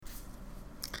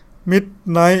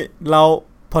Midnight เรา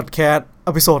พอดแคสต์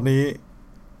อพิโซดนี้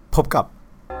พบกับ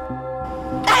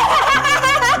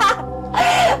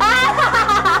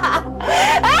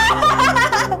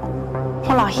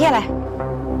หัวเราะเฮียอะไร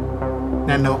แ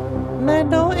นโน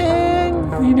เอง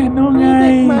นี่แนโนไงเ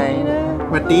ด็กใหม่นะ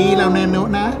สวัสดีเราแนโน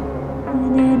นะ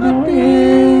นี่แนโนเอ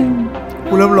ง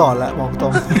กูเริ่มหลอนแล้วบอกตร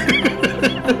ง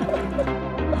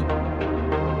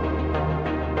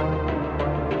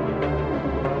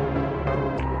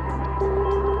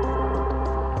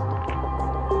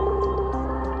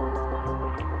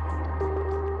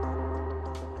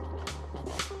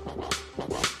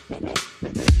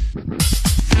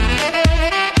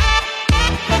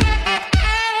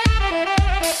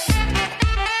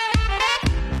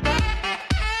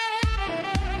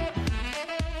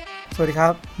สวัสดีค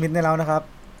รับมิดในเรานะครับ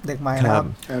เด็กใหม่นะครับ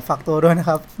ฝากตัวด้วยนะ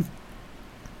ครับ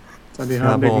สวัสดีค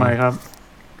รับเด็กใหม่ครับ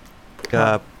ค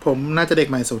รับผมน่าจะเด็ก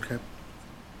ใหม่สุดครับ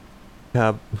ครั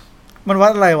บมันวั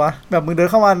ดอะไรวะแบบมึงเดิน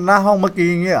เข้ามาหน้าห้องเมื่อกี้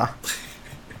อย่างเงี้ยเหรอ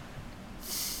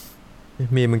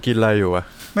มึงกินอะไรอยู่อะ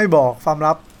ไม่บอกความ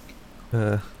ลับ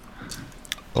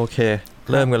โอเค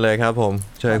เริ่มกันเลยครับผม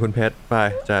เชิญคุณเพชรไป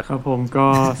จัดครับผมก็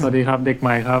สวัสดีครับเด็กให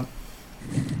ม่ครับ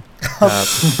ครับ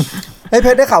ไอ้เพ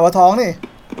ชรได้ข่าวว่าท้องนี่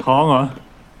ท้องเหรอ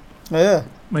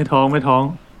ไม่ท้อง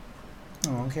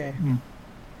โอเค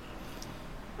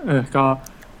ก็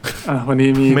วันนี้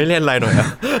มีไม่เล่นอะไรหน่อยอะ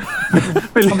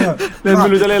ไม่เล่นไม่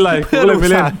รู้จะเล่นอะไรก็เลยไม่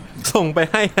เล่นส่งไป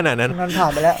ให้ขนาดนั้นมันผ่า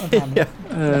นไปแล้วมันผ่านไป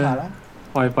แล้ว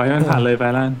ปล่อยให้มันผ่านเลยไป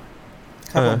แล้ว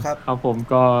ครับผม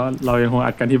ก็เรายังคง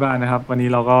อัดกันที่บ้านนะครับวันนี้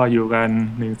เราก็อยู่กัน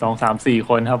1 2 3 4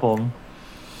คนครับผม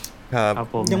ครับ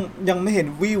ผมยังไม่เห็น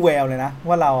วี่แววเลยนะ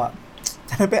ว่าเราอ่ะ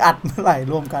จะได้ไปอัดเมื่อไหร่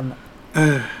รวมกัน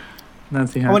นั่น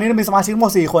สิฮะวันนี้มีสมาชิกทั้งหม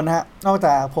ด4คนนะฮะนอกจ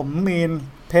ากผมมีน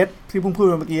เพชรที่เพิ่งพูด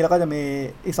เมื่อกี้แล้วก็จะมี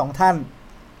อีก2ท่าน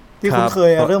ที่คุ้นเค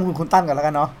ยเริ่มคุณตั้นก่อนแล้ว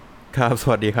กันเนาะครับส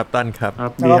วัสดีครับตั้นครับ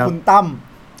แล้วก็คุณตั้ม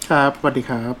ครับสวัสดี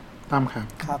ครับตั้มครับ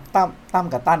ครับตั้ม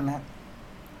กับตั้นนะ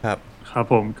ครับ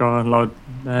ผมก็เรา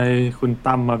ได้คุณ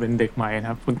ตั้มมาเป็นเด็กใหม่นะ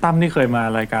ครับคุณตั้มนี่เคยมา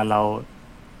รายการเรา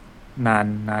น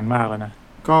านมากแล้วนะ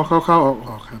ก็เข้าๆอ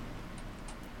อกๆครับ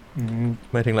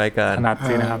ไม่ถึงรายการขนาด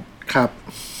นี้นะครับครับ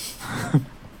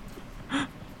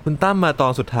คุณตั้มมาตอ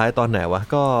นสุดท้ายตอนไหนวะ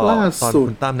ก็ตอน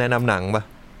คุณตั้มแนะนำหนังปะ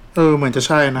เหมือนจะใ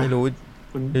ช่นะไม่รู้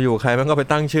อยู่ใครมันก็ไป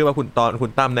ตั้งชื่อว่าคุณ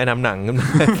ตั้มแนะนำหนัง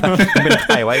เป็นใค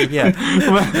รไว้ไอ้เหี้ย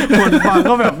คนฟัง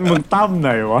ก็แบบมึงตั้มไหน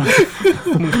วะ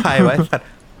มึงใครไว้สัตว์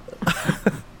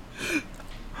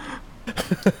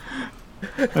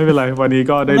ไม่เป็นไรวันนี้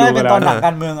ก็ได้ดูกันแล้วตอนหนังก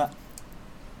ารเมือง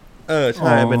ใ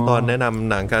ช่เป็นตอนแนะนำ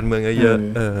หนังการเมืองเยอะ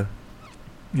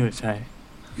ใช่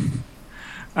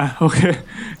โอเค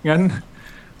งั้น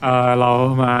เรา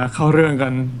มาเข้าเรื่องกั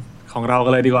นของเรากั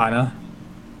นเลยดีกว่านะ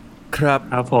ครั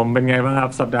บผมเป็นไงบ้างครั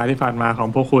บสัปดาห์ที่ผ่านมาของ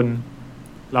พวกคุณ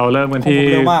เราเริ่มกันที่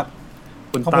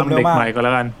คุณตั้มเด็กใหม่ก็แ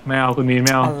ล้วกันไม่เอาคุณมีนไ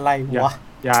ม่เอาอะไรวะ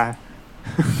อย่า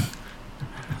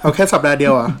เอาแค่สัปดาห์เดี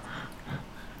ยวอ่ะ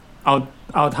เ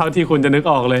อาเท่าที่คุณจะนึก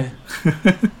ออกเลย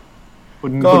คุ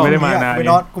ณไม่ได้มานาน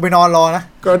กูไปนอนรอนะ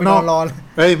ก็นอนรอ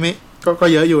เฮ้ยไม่ก็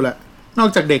เยอะอยู่แหละนอก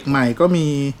จากเด็กใหม่ก็มี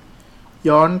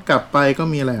ย้อนกลับไปก็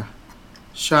มีอะไร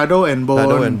Shadow and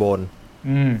Bone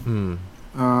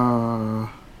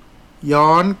ย้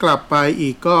อนกลับไปอี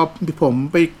กก็ผม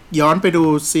ไปย้อนไปดู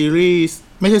ซีรีส์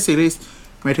ไม่ใช่ซีรีส์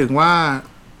หมายถึงว่า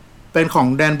เป็นของ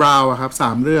แดนบราวน์อะครับ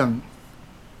3เรื่อง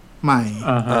ใหม่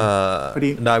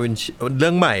ดาวินชีเรื่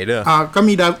องใหม่ด้วยก็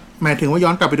มีหมายถึงว่าย้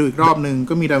อนกลับไปดูอีกรอบนึง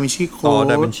ก็มีดาวินชีโค้ด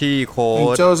ดาวินชีโค้ด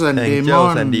Angels and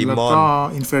Demons แล้วก็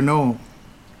Inferno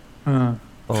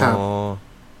ครับ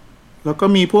แล้วก็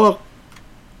มีพวก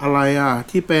อะไร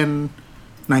ที่เป็น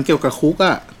หนังเกี่ยวกับคุก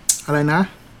อะไรนะ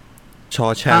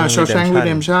Shawshank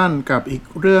Redemption กับอีก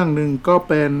เรื่องนึงก็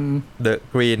เป็น The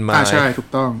Green Mile ใช่ถูก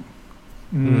ต้อง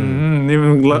นี่มั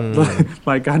น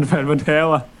รายการแฟนพันธุ์แท้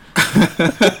ว่ะ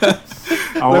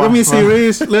แล้วก็มีซีรี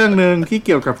ส์เรื่องนึงที่เ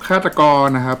กี่ยวกับฆาตกร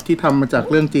นะครับที่ทำมาจาก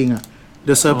เรื่องจริง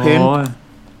The Serpent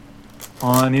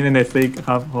นี่ใน Netflix ค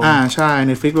รับผมใช่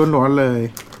Netflix ล้วนๆเลย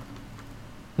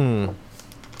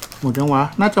หมดยังวะ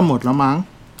น่าจะหมดแล้วมั้ง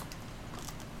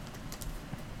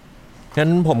งั้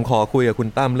นผมขอคุยกับคุณ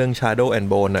ตั้มเรื่อง Shadow and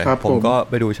Bone หน่อยผมก็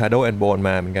ไปดู Shadow and Bone ม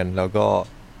าเหมือนกันแล้วก็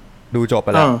ดูจบไป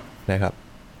แล้วนะครับ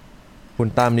คุณ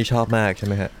ตั้มนี่ชอบมากใช่ไ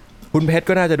หมฮะคุณเพชร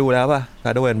ก็น่าจะดูแล้วป่ะ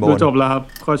Shadow and Bone ดูจบแล้วครับ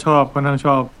ก็ชอบค่อนข้างช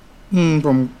อบ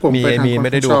ผมมีไ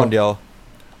ม่ได้ดูคนเดียว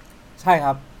ใช่ค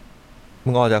รับมึ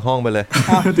งออกจากห้องไปเลย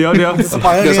เดี๋ยวสป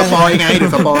อยไงเดี๋ย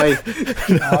วสปอย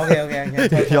โอเค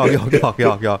ห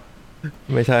ยอก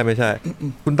ไม่ใช่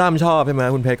คุณตั้มชอบใช่ไหม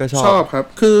คุณเพชรก็ชอบครับ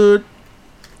คือ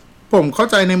ผมเข้า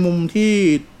ใจในมุมที่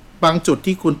บางจุด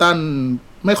ที่คุณตั้น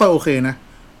ไม่ค่อยโอเคนะ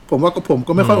ผมว่าผม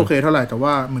ก็ไม่ค่อยโอเคเท่าไหร่แต่ว่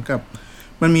าเหมือนกับ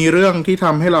มันมีเรื่องที่ท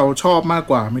ำให้เราชอบมาก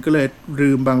กว่ามันก็เลย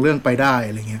ลืมบางเรื่องไปได้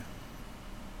อะไรเงี้ย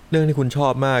เรื่องที่คุณชอ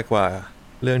บมากกว่า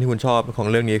เรื่องที่คุณชอบของ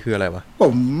เรื่องนี้คืออะไรวะผ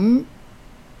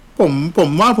ม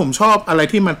ว่าผมชอบอะไร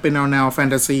ที่มันเป็นแนวแฟน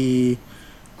ตาซี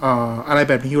อะไร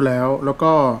แบบนี้อยู่แล้ว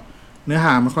ก็เนื้อห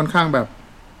ามันค่อนข้างแบบ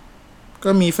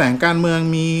ก็มีแฝงการเมือง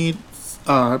มี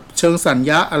เชิงสัญ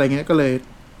ญาอะไรเงี้ย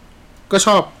ก็ช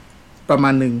อบประมา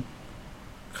ณหนึ่ง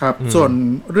ครับส่วน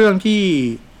เรื่องที่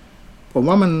ผม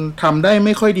ว่ามันทำได้ไ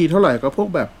ม่ค่อยดีเท่าไหร่ก็พวก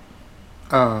แบบ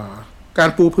การ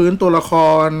ปูพื้นตัวละค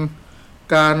ร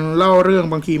การเล่าเรื่อง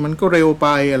บางทีมันก็เร็วไป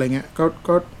อะไรเงี้ย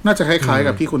ก็น่าจะคล้ายๆ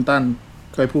กับที่คุณตั้น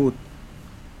เคยพูด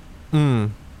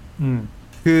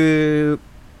คือ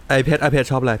ไอเพชร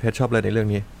ชอบอะไรเพชรชอบอะไรในเรื่อง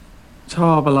นี้ช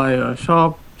อบอะไรช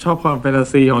อบความแฟนตา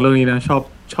ซีของเรื่องนี้นะ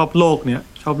ชอบโลกเนี้ย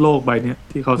ชอบโลกใบเนี้ย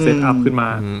ที่เขาเซตอัพขึ้นมา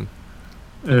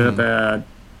แต่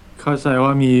เข้าใจว่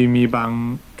ามีบาง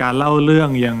การเล่าเรื่อง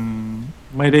ยัง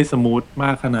ไม่ได้สมูทม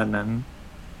ากขนาดนั้น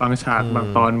บางฉากบาง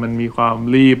ตอนมันมีความ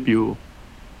รีบอยู่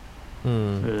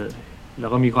แล้ว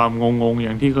ก็มีความงงอ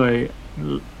ย่างที่เคย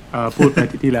พูดไป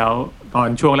ที่แล้วตอน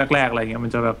ช่วงแรกๆอะไรเงี้ยมั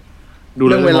นจะแบบดู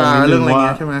เรื่องเวลาเรื่องอะไรเ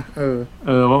งี้ยใช่ไหม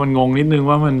ว่ามันงงนิดนึง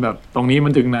ว่ามันแบบตรงนี้มั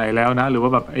นถึงไหนแล้วนะหรือว่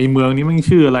าแบบไอ้เมืองนี้มัน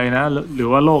ชื่ออะไรนะหรือ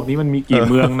ว่าโลกนี้มันมีกี่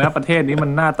เมืองนะประเทศนี้มั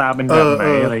นหน้าตาเป็นแบบไหน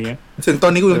อะไรเงี้ยถึงตอ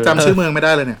นนี้กูยังจำชื่อเมืองไม่ไ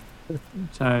ด้เลยเนี่ย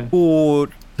ใช่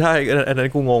ใช่อันนั้น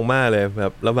กูงงมากเลยแบ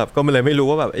บแล้วแบบก็ไม่รู้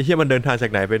ว่าแบบไอ้เหี้ยมันเดินทางจา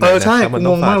กไหนไปไหนใช่กู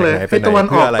งงมากเลยไอ้ตะวัน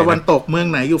ออกตะวันตกเมือง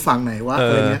ไหนอยู่ฝั่งไหนวะอ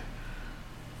ะไรเงี้ย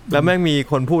แล้วแม่งมี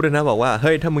คนพูดด้วยนะบอกว่าเ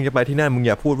ฮ้ยถ้ามึงจะไปที่นั่นมึงอ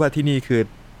ย่าพูดว่าที่นี่คือ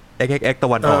XXX ตะ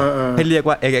วันออกให้เรียก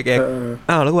ว่า XXX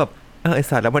อ้าวแล้วก็แบบไอ้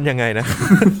สัตว์แล้วมันยังไงนะ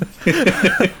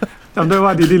จำได้ว่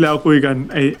าทีที่แล้วคุยกัน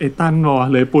ไอ้ตั้นวอ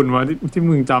เลยปุ่นว่าที่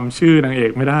มึงจำชื่อนางเอ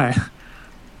กไม่ได้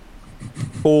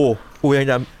กูยัง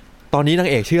จำตอนนี้นาง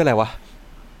เอกชื่ออะไรวะ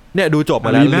เนี่ยดูจบม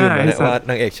าแล้วลืมไปแล้วว่า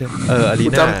นางเอกชื่ออารี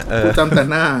นากูจำแต่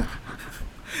หน้า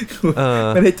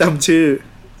ไม่ได้จำชื่อ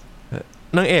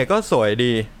นางเอกก็สวย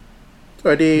ดี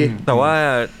แต่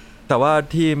ว่า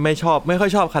ที่ไม่ค่อย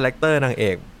ชอบคาแรคเตอร์นางเอ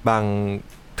กบาง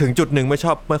ถึงจุดหนึ่งไ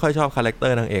ม่ค่อยชอบคาแรคเตอ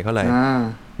ร์นางเอกเท่าไหร่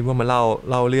คิดว่ามันเ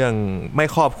ล่าเรื่องไม่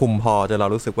ครอบคลุมพอจนเรา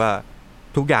รู้สึกว่า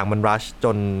ทุกอย่างมันรัชจ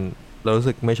นเรารู้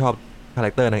สึกไม่ชอบคาแร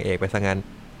คเตอร์นางเอกไปซะงั้น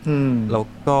แล้ว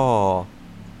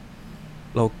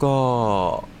ก็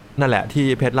นั่นแหละที่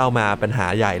เพชรเล่ามาปัญหา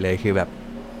ใหญ่เลยคือแบบ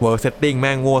world setting แ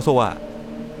ม่งงัวซั่ว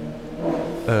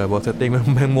world setting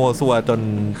แม่งงัวซั่วจน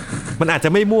มันอาจจะ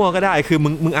ไม่มั่วก็ได้คือ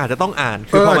มึงอาจจะต้องอ่าน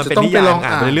คือพอมันเป็นนิยายอ่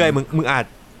านไปเรื่อยๆมึงอ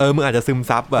าจจะซึม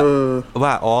ซับแบบ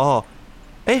ว่า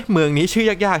เมืองนี้ชื่อ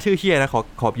ยากๆชื่อเหี้ยนะ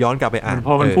ขอย้อนกลับไปอ่านพ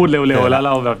อมันพูดเร็วๆแล้วเ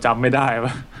ราแบบจำไม่ได้ป่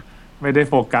ะไม่ได้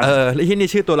โฟกัสแล้วที่นี่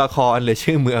ชื่อตัวละครหรือ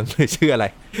ชื่อเมืองหรือชื่ออะ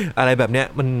ไรแบบเนี้ย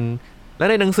มันแล้ว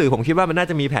ในหนังสือผมคิดว่ามันน่า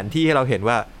จะมีแผนที่ให้เราเห็น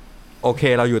ว่าโอเค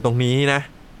เราอยู่ตรงนี้นะ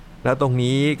แล้วตรง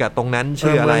นี้กับตรงนั้น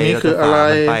ชื่ออะไรเราจะผ่า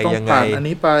นไปยังไงอัน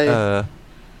นี้ไป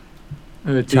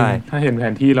จริงถ้าเห็นแผ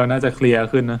นที่เราน่าจะเคลียร์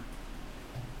ขึ้นนะ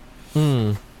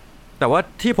แต่ว่า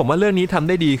ที่ผมว่าเรื่องนี้ทำไ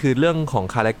ด้ดีคือเรื่องของ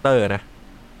คาแรคเตอร์นะ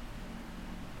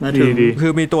ดีคื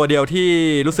อมีตัวเดียวที่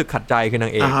รู้สึกขัดใจคือนา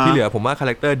งเอกที่เหลือผมว่าคาแ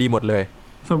รคเตอร์ดีหมดเลย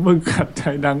มึงขัดใจ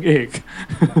นางเอก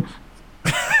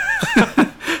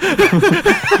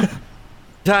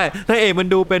ใช่นางเอกมัน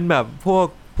ดูเป็นแบบพวก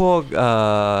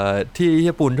ที่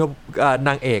ญี่ปุ่นชอบน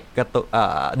างเอกกับ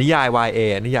นิยาย YA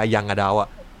นิยายยังอดัลต์อ่ะ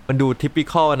มันดูทิปิ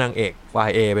คอลนางเอก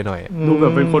YA ไปหน่อยดูแบ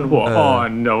บเป็นคนหัวอ่อน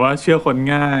แต่ว่าเชื่อคน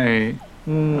ง่าย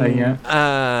อะไรเงี้ย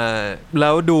แล้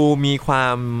วดูมีควา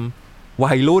ม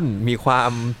วัยรุ่นมีควา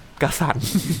มกระสัน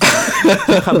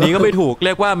คำนี้ก็ไม่ถูกเ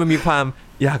รียกว่ามันมีความ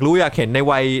อยากรู้อยากเห็นใน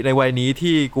วัยนี้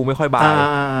ที่กูไม่ค่อยบาย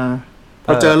พ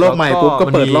อเจอโลกใหม่ปุ๊บก็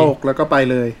เปิดโลกแล้วก็ไป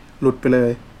เลยหลุดไปเล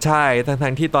ยใช่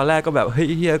ทั้งที่ตอนแรกก็แบบเฮ้ย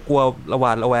เฮียกลัวระหว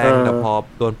าดระแวงแต่พอ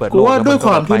โดนเปิดโลกกูว่าด้วยค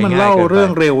วามที่มันเล่าเรื่อ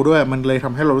งเร็วด้วยมันเลยท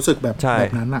ำให้เรารู้สึกแบบ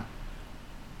นั้นอ่ะ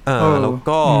แล้ว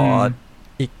ก็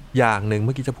อีกอย่างหนึ่งเ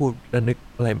มื่อกี้จะพูดนึก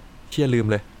อะไรเชี่ยลืม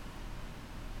เลย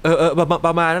ป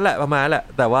ระมาณนั่นแหละ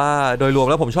แต่ว่าโดยรวม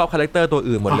แล้วผมชอบคาแรคเตอร์ตัว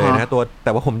อื่นหมดเลยนะแ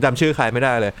ต่ว่าผมจำชื่อใครไม่ไ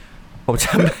ด้เลยผมจ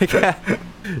ำได้แค่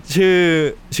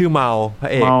ชื่อเมาพร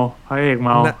ะเอกเม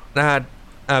า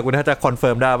กูน่าจะคอนเฟิ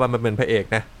ร์มได้ว่ามันเป็นพระเอก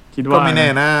นะคิดว่าก็ไม่แน่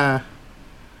นะ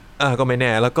ก็ไม่แ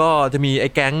น่แล้วก็จะมีไอ้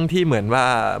แก๊งที่เหมือนว่า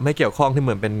ไม่เกี่ยวข้องที่เห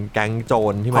มือนเป็นแก๊งโจ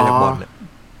รที่มาจากบ่อนเนี่ย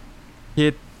ที่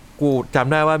กูจ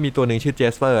ำได้ว่ามีตัวหนึ่งชื่อเจ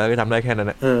สเปอร์ก็จำได้แค่นั้น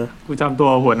นะกูจำตัว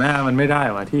หัวหน้ามันไม่ได้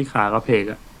ว่ะที่ขากระเพก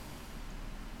อ่ะ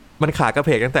มันขากระเพ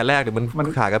กตั้งแต่แรกหรือมัน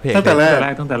ขากระเพกตั้งแต่แร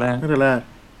ก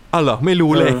อ้าวเหรอไม่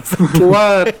รู้เลยกูว่า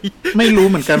ไม่รู้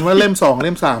เหมือนกันว่าเล่ม2เ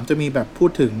ล่ม3จะมีแบบพูด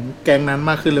ถึงแก๊งนั้น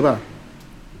มากขึ้นหรือเปล่า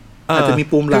อาจจะมี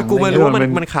ปุ่มหลังกูไม่รู้ว่า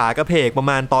มันขากระเพกประ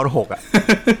มาณตอน6อ่ะ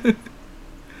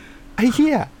ไอ้เ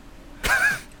หี้ย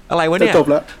อะไรวะเนี่ยจบ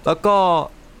แล้วแล้วก็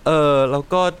แล้ว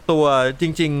ก็ตัวจ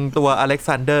ริงๆตัวอเล็กซ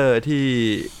านเดอร์ที่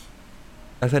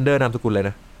อเล็กซานเดอร์นามสกุลเลย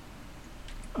นะ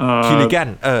คิลิแกน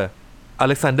อ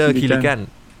เล็กซานเดอร์คิลิแกน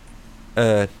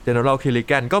เจเนอรัลคิลิแ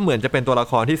กนก็เหมือนจะเป็นตัวละ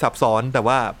ครที่ซับซ้อนแต่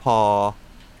ว่าพ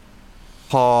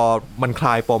อมันคล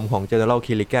ายปมของเจเนอรัล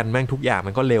คิลิแกนแม่งทุกอย่าง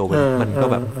มันก็เร็วไปมันก็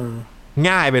แบบ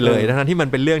ง่ายไปเลยทั้งที่มัน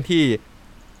เป็นเรื่องที่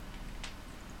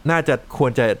น่าจะคว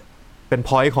รจะเป็นพ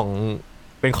อยต์ของ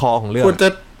เป็นคอของเรื่องควรจะ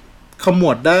ขม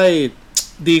วดได้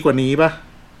ดีกว่านี้ป่ะ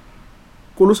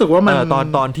กูรู้สึกว่ามัน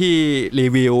ตอนที่รี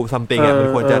วิวซัมติงมัน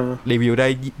ควรจะรีวิวได้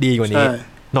ดีกว่านี้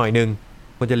หน่อยนึง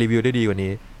ควรจะรีวิวได้ดีกว่า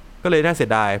นี้ก็เลยน่าเสีย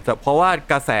ดายเพราะว่า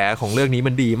กระแสของเรื่องนี้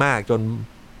มันดีมากจน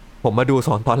ผมมาดูส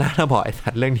อนตอนแรกแล้วบอกไอ้สั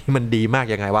ตว์เรื่องนี้มันดีมาก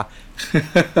ยังไงวะ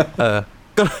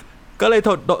ก็เ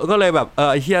ลยแบบ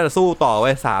ไอ้เหี้ยสู้ต่อไ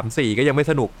ว้3-4ก็ยังไม่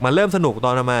สนุกมันเริ่มสนุกต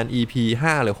อนประมาณ EP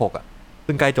 5 หรือ 6 อ่ะ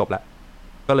ซึ่งใกล้จบแล้ว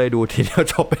ก็เลยดูทีเดียว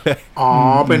จบไปเลย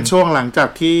เป็นช่วงหลังจาก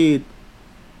ที่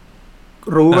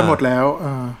รู้กันหมดแล้ว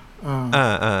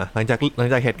หลังจา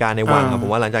กเหตุการณ์ในวังผม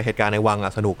ว่าหลังจากเหตุการณ์ในวัง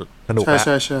สนุกแล้ว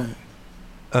ใช่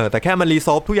แต่แค่มันรีโซ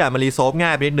ฟทุกอย่างมันรีโซฟง่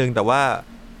ายไปนิดนึงแต่ว่า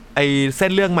ไอ้เส้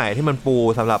นเรื่องใหม่ที่มันปู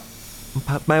สำหรับ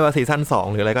ไม่ว่าซีซั่น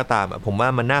2หรืออะไรก็ตามผมว่า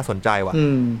มันน่าสนใจว่ะ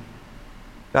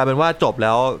กลายเป็นว่าจบแ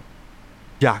ล้ว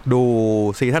อยากดู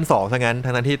ซีซั่น2ซะงั้น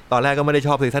ทั้งที่ตอนแรกก็ไม่ได้ช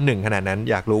อบซีซั่น1ขนาดนั้น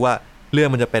อยากรู้ว่าเรื่อง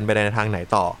มันจะเป็นไปในทางไหน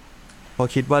ต่อเพราะ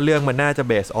คิดว่าเรื่องมันน่าจะ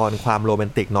เบสออนความโรแม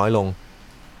นติกน้อยลง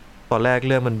ตอนแรก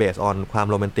เรื่องมันเบสออนความ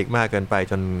โรแมนติกมากเกินไป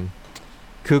จน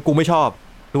คือกูไม่ชอบ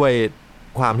ด้วย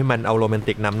ความที่มันเอาโรแมน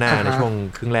ติกนำหน้าในช่วง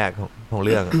ครึ่งแรกของเ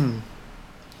รื่อง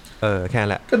แค่นั้น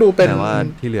แหละก็ดูเป็นแต่ว่า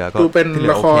ที่เหลือก็ดูเป็น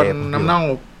ละครน้ำเน่า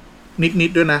นิ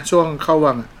ดด้วยนะช่วงเข้า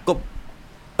วัง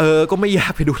ก็ไม่อยา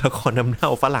กไปดูละครน้ำเน่า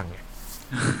ฝรั่ง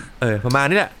ประมาณ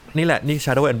นี้แหละนี่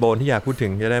Shadow and Bone ที่อยากพูดถึ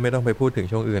งจะได้ไม่ต้องไปพูดถึง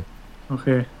ช่วงอื่นโ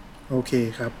อเค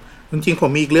ครับจริงๆผม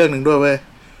มีอีกเรื่องหนึ่งด้วยเว้ย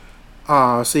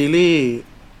ซีรีส์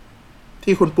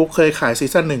ที่คุณปุ๊กเคยขายซี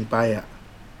ซั่น1ไป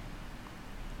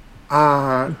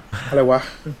อะไรวะ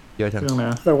เยอะจัง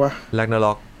อะไรวะ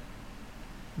Ragnarok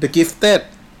The Gifted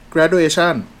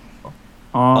Graduation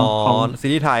ซี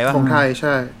รีส์ไทยป่ะของไทยใ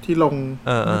ช่ที่ลง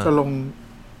จะลง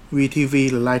VTV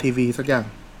หรือ Line TV สักอย่าง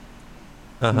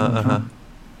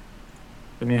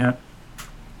เป็นไงฮะ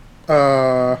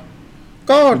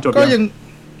ก็ยัง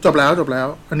จบแล้ว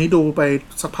อันนี้ดูไป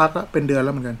สักพักแล้วเป็นเดือนแ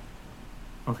ล้วเหมือนกัน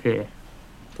โอเค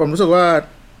ผมรู้สึกว่า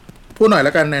พูดหน่อยแ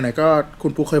ล้วกันไหนๆก็คุ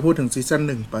ณปุ๊กเคยพูดถึงซีซั่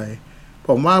น1ไปผ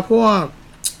มว่าพวก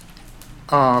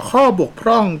ข้อบกพ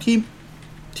ร่อง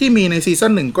ที่มีในซีซั่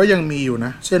น1ก็ยังมีอยู่น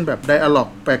ะเช่นแบบไดอะล็อก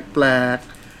แปลก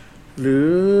ๆหรือ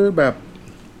แบบ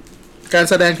การ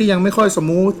แสดงที่ยังไม่ค่อยส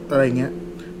มูทอะไรเงี้ย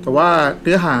แต่ว่าเ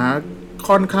นื้อหา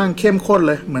ค่อนข้างเข้มข้น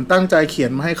เลยเหมือนตั้งใจเขียน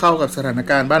มาให้เข้ากับสถาน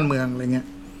การณ์บ้านเมืองอะไรเงี้ย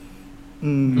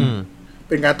เ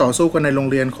ป็นการต่อสู้กันในโรง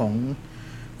เรียน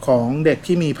ของเด็ก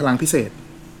ที่มีพลังพิเศษ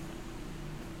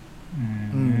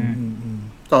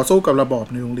ต่อสู้กับระบอบ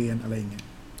ในโรงเรียนอะไรเงี้ย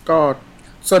ก็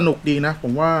สนุกดีนะผ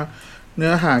มว่าเนื้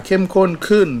อหาเข้มข้น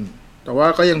ขึ้นแต่ว่า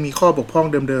ก็ยังมีข้อบกพร่อง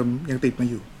เดิมๆยังติดมา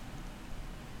อยู่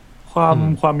คว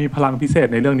ามมีพลังพิเศษ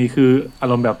ในเรื่องนี้คืออา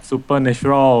รมณ์แบบ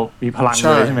supernatural มีพลังเ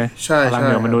ลยใช่ไหมใช่พลังเ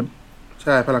หนือมนุษย์ใ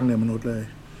ช่พลังเหนือมนุษย์เลย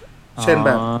เช่นแ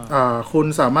บบคุณ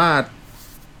สามารถ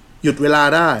หยุดเวลา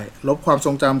ได้ลบความท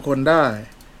รงจำคนได้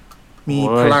มี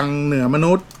พลังเหนือม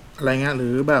นุษย์อะไรเงี้ยหรื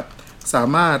อแบบสา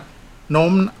มารถโน้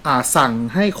มสั่ง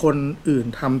ให้คนอื่น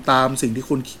ทำตามสิ่งที่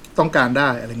คุณต้องการได้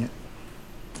อะไรเงี้ย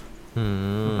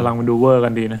พลังมันดูเวอร์กั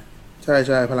นดีนะใ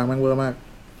ช่พลังมันเวอร์มาก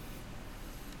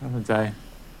น่าสนใจ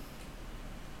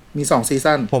มี2ซี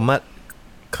ซั่นผม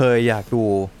เคยอยากดู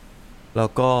แล้ว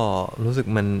ก็รู้สึก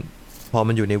มันพอ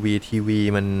มันอยู่ใน VTV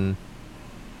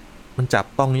มันจับ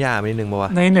ต้องยากนิดนึงป่ะวะ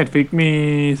ใน Netflix มี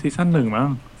ซีซั่น1มั้ง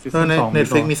ซีซั่น2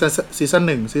 Netflix มีซีซั่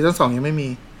น1ซีซั่น2ยังไม่มี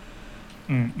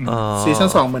ซีซั่น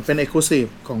2เหมือนเป็น Exclusive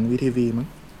ของ VTV มั้ง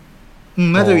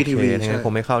น่าจะ VTV ใช่ผ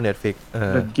มไม่เข้า Netflix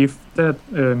The Gifted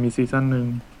มีซีซั่น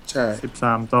1ใช่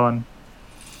13ตอน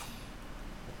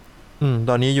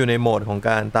ตอนนี้อยู่ในโหมดของก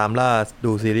ารตามล่า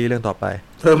ดูซีรีส์เรื่องต่อไป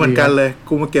เหมือนกันเลย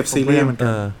กูมาเก็บซีรีส์เหมือนกัน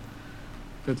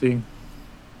ก็จริง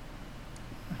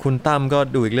คุณตั้มก็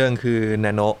ดูอีกเรื่องคือ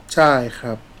Nano ใช่ค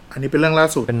รับอันนี้เป็นเรื่องล่า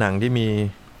สุดเป็นหนังที่มี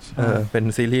เป็น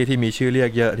ซีรีส์ที่มีชื่อเรียก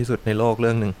เยอะที่สุดในโลกเ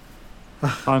รื่องนึง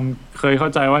ตอนเคยเข้า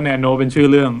ใจว่า Nano เป็นชื่อ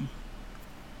เรื่อง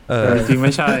แต่จริงๆไ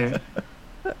ม่ใช่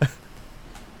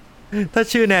ถ้า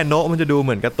ชื่อ Nano มันจะดูเห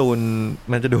มือนการ์ตูน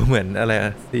มันจะดูเหมือนอะไร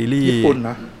ซีรีส์ญี่ปุ่นน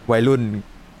ะวัยรุ่น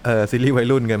ซีรีส์วัย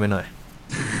รุ่นกันไปหน่อย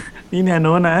นี่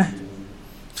Nano นะ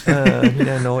นี่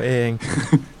Nano เอง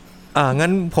งั้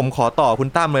นผมขอต่อคุณ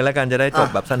ตั้มเลยแล้วกันจะได้จบ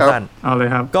แบบสั้นๆเอาเลย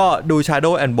ครับก็ดู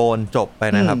Shadow and Bone จบไป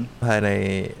นะครับภายใน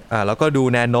แล้วก็ดู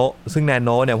Nano ซึ่ง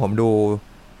Nano เนี่ยผมดู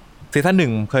ซีซั่น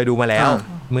1เคยดูมาแล้ว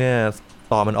เมื่อ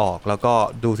ตอนมันออกแล้วก็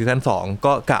ดูซีซั่น2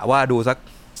ก็กะว่าดูสัก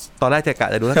ตอนแรกจะกะ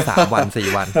จะดูสัก3 วัน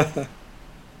4 วัน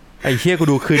ไอ้เหี้ยกู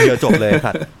ดูคืนเดียวจบเลยค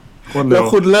รับแล้ว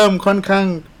คุณเริ่มค่อนข้าง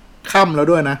ค่ำแล้ว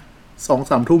ด้วยนะ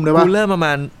 2-3 ทุ่มได้ป่ะกูเริ่มประม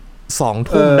าณ2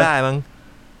 ทุ่มได้มั้ง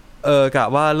กะ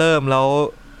ว่าเริ่มแล้ว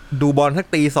ดูบอลสัก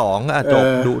ตี 2อ่ะจบ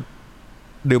ดู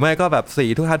หรือไม่ก็แบบ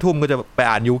4 ทุ่ม 5 ทุ่มก็จะไป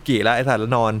อ่านยูกิแล้วไอ้สัตว์แล้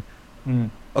วนอน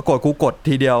ปรากฏกูกด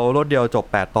ทีเดียวรวดเดียวจบ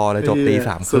8 ตอนเลยจบตี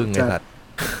 3 ครึ่งไอ้สัตว์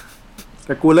แ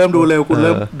ต่กูเริ่มดูเร็วกูเ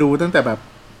ริ่มดูตั้งแต่แบบ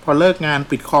พอเลิกงาน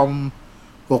ปิดคอม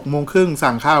6 โมงครึ่ง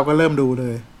สั่งข้าวก็เริ่มดูเล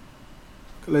ย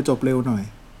ก็เลยจบเร็วหน่อย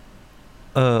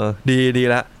ดี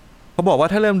ละเขาบอกว่า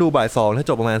ถ้าเริ่มดูบ่าย 2ถ้า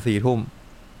จบประมาณ 4 ทุ่ม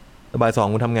บ่าย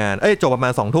 2กูทำงานจบประมา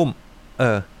ณ 2 ทุ่ม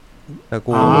แต่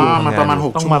กูมันประมาณ6 ชั่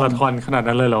วโมงต้องมาราธอนขนาด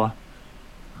นั้นเลยเหรอวะ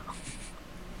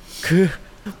คือ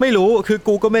ไม่รู้คือ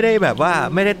กูก็ไม่ได้แบบว่า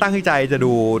ไม่ได้ตั้งใจจะ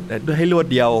ดูให้รวด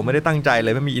เดียวไม่ได้ตั้งใจเล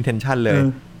ยไม่มี intention เลย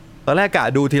ตอนแรกกะ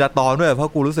ดูทีละตอนด้วยเพรา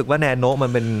ะกูรู้สึกว่าแนนโนะมั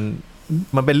นเ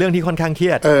ป็นเรื่องที่ค่อนข้างเครี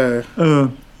ยด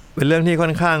เป็นเรื่องที่ค่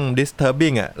อนข้าง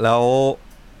disturbing อ่ะแล้ว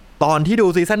ตอนที่ดู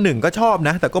ซีซั่น1ก็ชอบน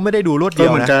ะแต่ก็ไม่ได้ดูรวดเดีย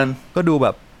วนะก็ดูแบ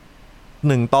บ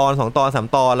1 ตอน 2 ตอน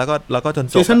 3 ตอนแล้วก็จน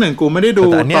จบซีซั่น1กูไม่ได้ดู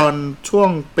ตอนช่วง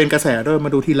เป็นกระแสด้วยม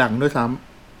าดูทีหลังด้วยซ้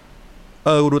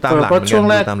ำกูดูตามหลังเพราะช่วง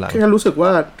แรกแค่รู้สึกว่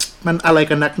ามันอะไร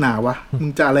กันนักหนาวะมึง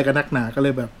จะอะไรกันนักหนาก็เล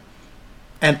ยแบบ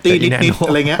แอนตี้นิดๆ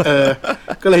อะไรเงี้ย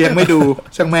ก็เลยยังไม่ดู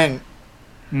ช่างแม่ง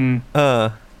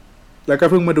แล้วก็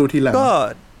เพิ่งมาดูทีหลังก็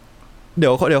เดี๋ย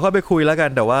วค่อยไปคุยแล้วกัน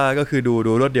แต่ว่าก็คือดู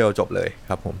รวดเดียวจบเลย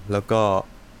ครับผมแล้วก็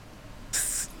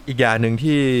อีกอย่างหนึ่ง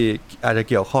ที่อาจจะ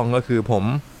เกี่ยวข้องก็คือผม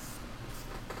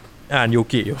อ่านยู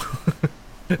กิอยู่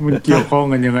มันเกี่ยวข้อง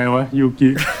กันยังไงวะยูกิ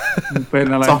มันเป็น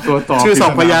อะไรตัวต่อชื่อ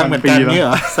2 พยางค์เหมือนกันนี่เหร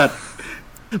อสัตว์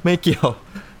ไม่เกี่ยว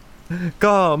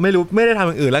ก็ไม่รู้ไม่ได้ทำอ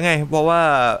ย่างอื่นแล้วไงเพราะว่า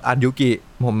อ่านยูกิ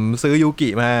ผมซื้อยูกิ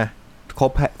มา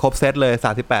ครบเซตเลย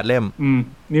38 เล่ม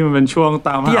นี่มันเป็นช่วงต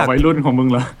ามหาวัยรุ่นของมึง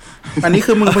เหรออันนี้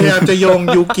คือมึงพยายามจะโยง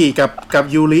ยูกิกับ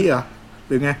ยูริเหรอห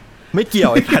รือไงไม่เกี่ย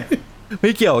วไอ้สัตว์ไ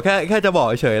ม่เกี่ยวแค่จะบอก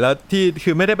เฉยแล้วที่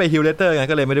คือไม่ได้ไปฮิลเลเตอร์ไง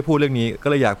ก็เลยไม่ได้พูดเรื่องนี้ก็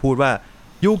เลยอยากพูดว่า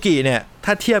ยูกิเนี่ยถ้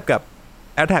าเทียบกับ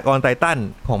Attack on Titan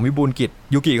ของวิบูลย์กิจ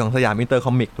ยูกิของสยามอินเตอร์ค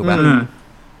อมิกถูกป่ะ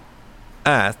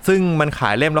ซึ่งมันขา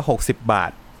ยเล่มละ60 บา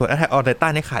ทส่วน Attack on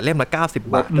Titan เนี่ยขายเล่มละ90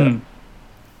 บาท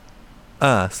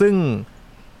ซึ่ง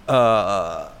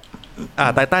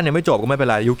ไททันยังไม่จบก็ไม่เป็น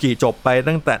ไรยูกิจบไป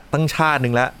ตั้งชาตินึ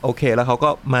งแล้วโอเคแล้วเขาก็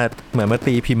มาเหมือนมา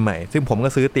ตีพิมพ์ใหม่ซึ่งผมก็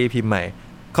ซื้อตีพิมพ์ใหม่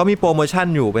เขามีโปรโมชั่น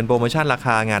อยู่เป็นโปรโมชั่นราค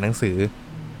างานหนังสือ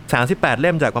38 เ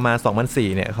ล่มจากประมาณ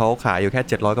 2,400 เนี่ยเขาขายอยู่แค่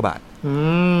700 กว่าบาท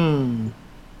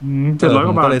700 ก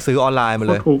ว่าบาทก็เลยซื้อออนไลน์มาเ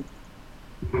ลย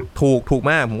ถูก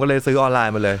มากผมก็เลยซื้อออนไล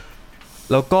น์มาเลย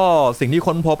แล้วก็สิ่งที่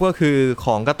ค้นพบก็คือข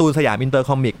องการ์ตูนสยามอินเตอร์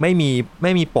คอมิกไ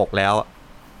ม่มีปกแล้ว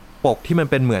ปกที่มัน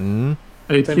เป็นเหมือนไ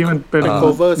อ้ที่มันเป็นเ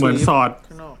หมือนสอด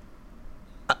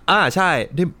ใช่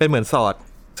ที่เป็นเหมือนสอด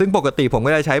ซึ่งปกติผม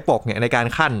ก็จะใช้ปกเนี่ยในการ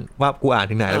ขั้นว่ากูอ่าน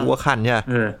ถึงไหนแล้วกูก็ขั้นใช่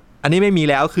อันนี้ไม่มี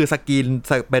แล้วคือสกรีน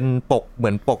เป็นปกเหมื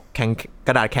อนปกแข็งก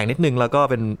ระดาษแข็งนิดนึงแล้วก็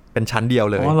เป็นชั้นเดียว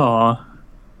เลยอ๋อเหรอ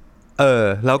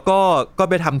แล้วก็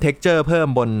ไปทำเท็กเจอร์เพิ่ม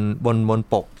บน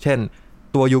ปกเช่น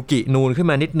ตัวยูกินูนขึ้น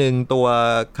มานิดนึงตัว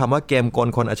คำว่าเกมกล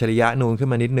คนอัจฉริยะนูนขึ้น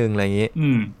มานิดนึงอะไรอย่างนี้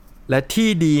และที่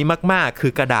ดีมากๆคื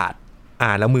อกระดาษอ่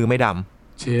านแล้วมือไม่ด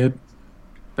ำเช็ด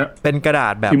เป็นกระดา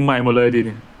ษแบบพิมพ์ใหม่หมดเลยดิ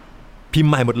พิมพ์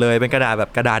ใหม่หมดเลยเป็นกระดาษแบ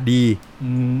บกระดาษดี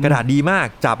กระดาษดีมาก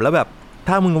จับแล้วแบบ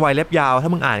ถ้ามึงวัยเล็บยาวถ้า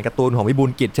มึงอ่านการ์ตูนของวิบู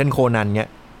ลย์กิจเช่นโคนันเงี้ย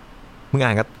มึงอ่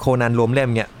านกับโคนันรวมเล่ม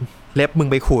เงี้ยเล็บมึง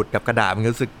ไปขูดกับกระดาษมึง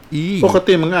รู้สึกปก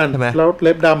ติมึงอ่านแล้วเ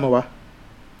ล็บดำเหรอวะ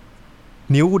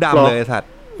นิ้วดำเลยสัตว์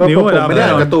นิ้วผมไม่ได้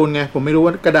อ่านการ์ตูนไงผมไม่รู้ว่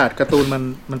ากระดาษการ์ตูน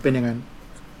มันเป็นอย่างนั้น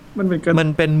มัน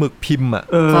เป็นหมึกพิมพ์อ่ะ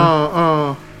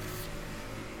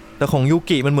แต่ของยู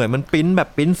กิมันเหมือนมันปริ้นแบบ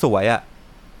ปริ้นสวยอ่ะ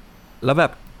แล้วแบ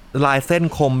บลายเส้น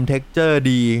คมเท็กเจอร์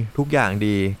ดีทุกอย่าง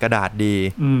ดีกระดาษดี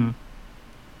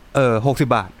60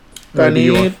 บาทตอนนี้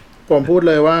ผมพูด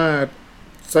เลยว่า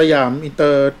สยามอินเตอ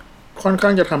ร์ค่อนข้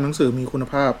างจะทำหนังสือมีคุณ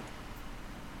ภาพ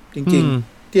จริง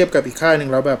ๆเทียบกับอีกค่ายหนึ่ง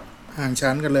แล้วแบบห่าง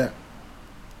ชั้นกันเลย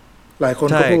หลายคน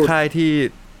ก็พูดค่าย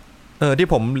ที่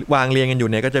ผมวางเรียงกันอยู่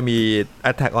เนี่ยก็จะมี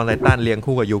Attack on Titan เรียง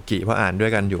คู่กับยูกิเพราะอ่านด้ว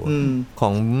ยกันอยู่ขอ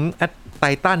ง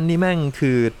Titan นี่แม่ง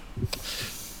คือ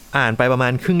อ่านไปประมา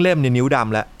ณครึ่งเล่มในนิ้วด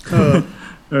ำแล้ว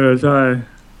ใช่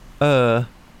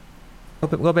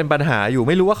ก็เป็นปัญหาอยู่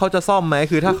ไม่รู้ว่าเขาจะซ่อมไหม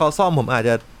คือถ้าเขาซ่อมผมอาจ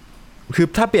จะคือ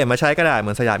ถ้าเปลี่ยนมาใช้ก็ได้เห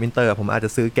มือนสยามอินเตอร์ผมอาจจะ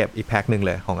ซื้อเก็บอีกแพ็คนึงเ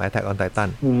ลยของ Attack on Titan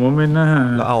ผมว่าไม่น่า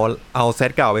แล้วเอาเซ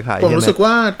ตเก่าไปขายผมรู้สึก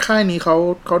ว่าค่ายนี้เข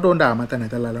าโดนด่ามาแต่ไหน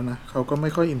แต่ไรแล้วนะเขาก็ไม่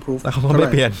ค่อย improve เขาไม่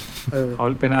เปลี่ยนเขา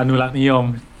เป็นอนุรักษ์นิยม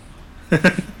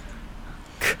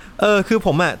คือผ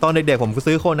มอะตอนเด็กๆผม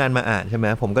ซื้อโคนันมาอ่านใช่ไหม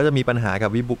ผมก็จะมีปัญหากับ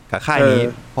วิบุกับค่ายนี้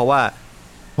เพราะว่า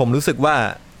ผมรู้สึกว่า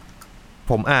ผ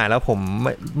ผมอ่านแล้วผม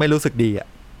ไม่รู้สึกดีอ่ะ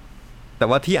แต่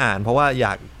ว่าที่อ่านเพราะว่าอย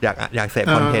ากเสพ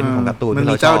คอนเทนต์ของการ์ตูนที่เ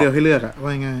ราชอบมันมีเจ้าเดียวให้เลือกอ่ะว่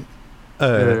าง่าย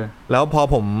แล้วพอ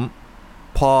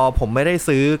ผมไม่ได้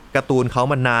ซื้อการ์ตูนเขา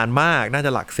มานานมากน่าจ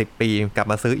ะหลัก10 ปีกลับ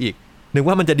มาซื้ออีกนึก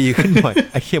ว่ามันจะดีขึ้นหน่อย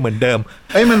ไอ้เหี้ยเหมือนเดิม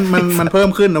มันเพิ่ม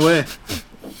ขึ้นนะเว้ย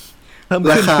เพิ่ม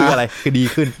ขึ้นคืออะไรคือดี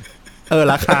ขึ้น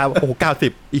ราคาโอ้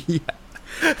90อี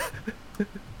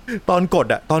ตอน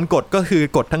กดก็คือ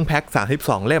กดทั้งแพ็ค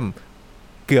32เล่ม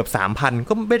เกือบ 3,000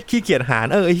 ก็ไม่ขี้เกียจหาร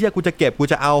ไอ้เหี้ยกูจะเก็บกู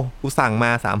จะเอากูสั่งม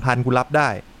า 3,000 กูรับได้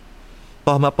ต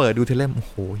อนมาเปิดดูทีเล่มโอ้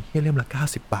โหเหี้ยเล่มละ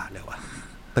90 บาทเลยว่ะ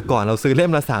แต่ก่อนเราซื้อเล่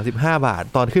มละ35 บาท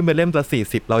ตอนขึ้นไปเล่มละ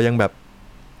40เรายังแบบ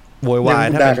โวยวาย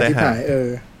ถ้าเป็นใจหาย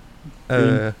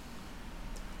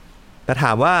แต่ถ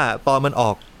ามว่าตอนมันอ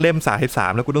อกเล่ม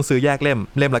33แล้วกูต้องซื้อแยกเ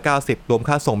ล่มละ90รวม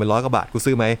ค่าส่งเป็น100 กว่าบาทกู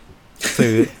ซื้อไหม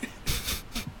ซื้อ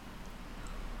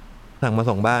สั่งมา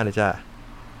ส่งบ้านเลยจ้ะ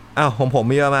อ้าวผม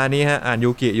มีประมาณนี้ฮะอ่านยู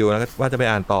กิอยู่แล้วว่าจะไป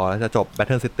อ่านต่อแล้วจะจบ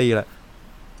Battle City แล้ว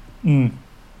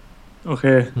โอเค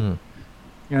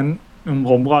งั้น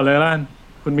ผมก่อนเลยล่ะ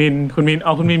คุณมีนเอ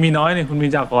าคุณมีนมีน้อยนี่คุณมี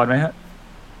จากก่อนไหมฮะ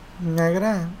ยังไงก็ไ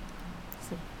ด้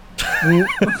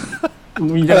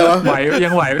มียั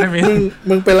งไหวไหมมี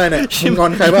มึงเป็นไรเนี่ยมึงงอ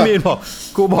นใครบ้างมีนบอก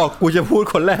กูจะพูด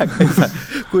คนแรกไอ้สัส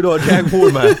กูโดนแช่งพูด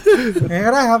มาไง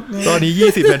ก็ได้ครับตอนนี้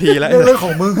20 นาทีแล้วเรื่องข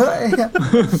องมึงเฮ้ย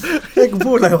ให้กู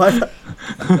พูดอะไรวะ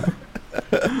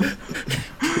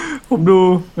ผมดู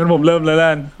งั้นผมเริ่มเลยแล้ว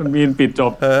คุณมีนปิดจ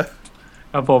บ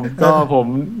ครับผม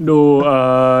ดู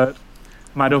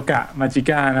มาโดกะมาจิ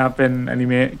ก้านะครับเป็นอนิ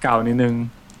เมะเก่านิดนึง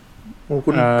โอ้คุ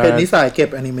ณเป็นนิสัยเก็บ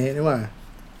อนิเมะนี่หว่า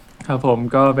ครับผม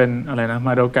ก็เป็นอะไรนะม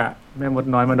าโดกะแม่มด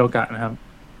น้อยมาโดกะนะครับ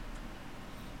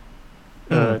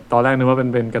ตอนแรกนึกว่า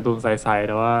เป็นการ์ตูนใสๆแ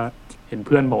ต่ว่าเห็นเ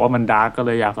พื่อนบอกว่ามันดาร์กก็เล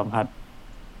ยอยากสัมผัส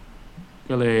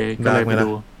ก็เลยไปดู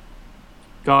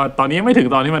ก็ตอนนี้ยังไม่ถึง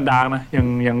ตอนที่มันดาร์กนะ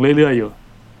ยังเรื่อยๆอยู่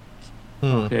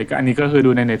โอเคก็อันนี้ก็คือ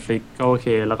ดูใน Netflix ก็โอเค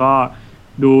แล้วก็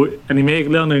ดูอนิเมะอีก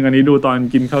เรื่องนึงอันนี้ดูตอน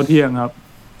กินข้าวเที่ยงครับ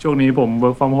ช่วงนี้ผม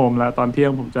work from home แล้วตอนเที่ย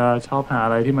งผมจะชอบหาอ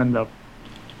ะไรที่มันแบบ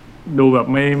ดูแบบ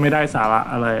ไม่ได้สาระ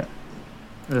อะไร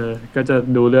ก็จะ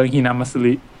ดูเรื่องฮินามัส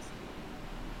ริ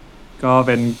ก็เ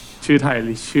ป็นชื่อไทยห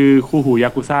รือชื่อคู่หูยา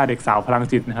กุซ่าเด็กสาวพลัง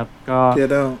จิตนะครับก็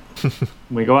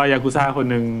เหมือนกับว่ายากุซ่าคน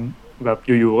นึงแบบ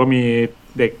อยู่ๆก็มี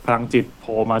เด็กพลังจิตโผ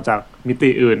ล่มาจากมิติ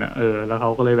อื่นแล้วเขา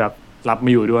ก็เลยแบบรับม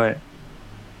าอยู่ด้วย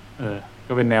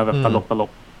ก็เป็นแนวแบบตล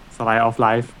กslice of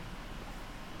life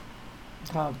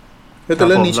ครับแต่เ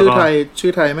รื่องนี้ชื่อ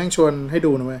ไทยแม่งชวนให้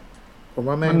ดูนะเว้ยผม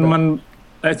ว่าแม่งมัน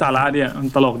ไอ้สาระเนี่ยมัน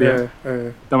ตลกเดียว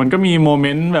แต่มันก็มีโมเม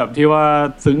นต์แบบที่ว่า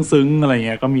ซึ้งอะไรเ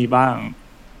งี้ยก็มีบ้าง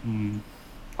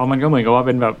เพราะมันก็เหมือนกับว่าเ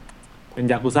ป็นแบบเป็น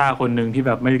ยากุซ่าคนหนึ่งที่แ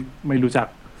บบไม่รู้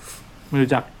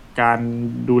จักการ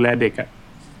ดูแลเด็กอ่ะ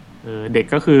เด็ก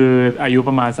ก็คืออายุป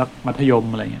ระมาณสักมัธยม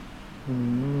อะไรเงี้ย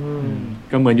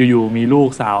ก็เหมือนอยู่ๆมีลูก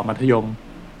สาวมัธยม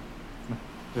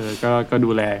ก็ดู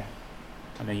แล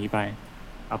อะไรอย่างนี้ไป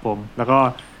ครับผมแล้วก็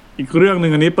อีกเรื่องนึ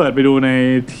งอันนี้เปิดไปดูใน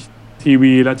ที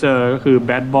วีแล้วเจอก็คือ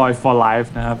Bad Boy for Life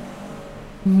นะครับ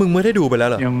มึงไม่ได้ดูไปแล้ว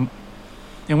เหรอ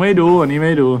ยังไม่ดูอันนี้ไ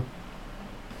ม่ดู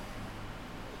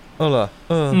เหรอ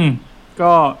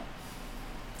ก็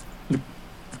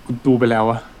กูดูไปแล้ว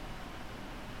อะ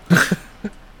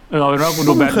เอาเป็นว่ากู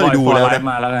ดู Bad Boy for Life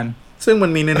มาแล้วกันซึ่งมั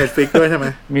นมีใน Netflix ด้วยใช่ไหม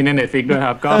มีใน Netflix ด้วยค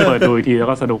รับก็เปิดดูอีกทีแล้ว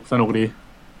ก็สนุกดี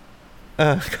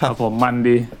ครับผมมัน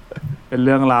ดีเป็นเ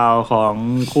รื่องราวของ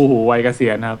คู่หูวัยเกษี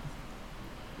ยณครับ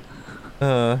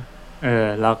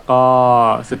แล้วก็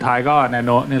สุดท้ายก็แนโ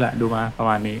นนี่แหละดูมาประ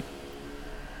มาณนี้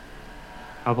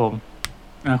ครับผม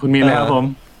คุณมีอะไรครับผม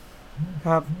ค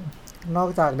รับนอก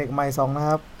จากเด็กใหม่2นะค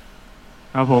รับ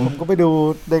ครับผมก็ไปดู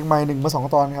เด็กใหม่1มา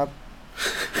2ตอนครับ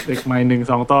เด็กใหม่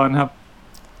1-2 ตอนครับ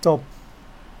จบ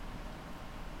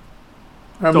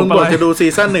มึงบอกจะดูซี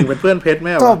ซั่น1เป็นเพื่อนเพชรไหม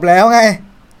จบแล้วไง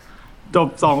จบ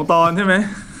2 ตอนใช่ไหม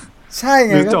ใช่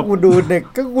ไงก็กูดูเ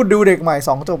ด็กใหม่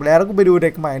2จบแล้วกูไปดูเ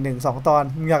ด็กใหม่1-2 ตอน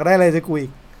มึงอยากได้อะไรจะกูอี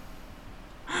ก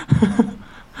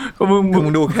ก็มึง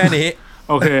ดูแค่นี้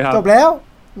โอเคครับจบแล้ว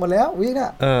หมดแล้ววิกน่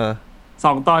ะ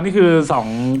2 ตอนนี่คือ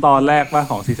2 ตอนแรกป่ะ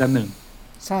ของซีซั่น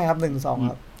1ใช่ครับ1-2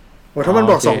ครับโหถ้ามัน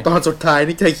บอก2 ตอนสุดท้าย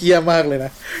นี่ใจเคี้ยมากเลยน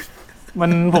ะ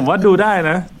ผมว่าดูได้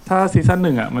นะถ้าซีซั่น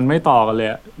1มันไม่ต่อกันเลย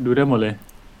ดูได้หมดเลย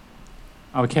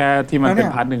เอาแค่ที่มันเป็น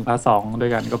พาร์ท1พาร์ท2ด้ว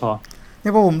ยกันก็พอเนี่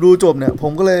ยพอผมดูจบเนี่ยผ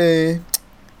มก็เลย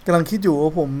กำลังคิดอยู่ว่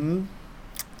าผม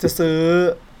จะซื้อ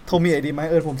โทมิเอะดีไหม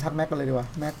ผมทักแม็กกันเลยดีกว่า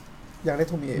แม็กอยากได้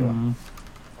โทมิเอะว่ะ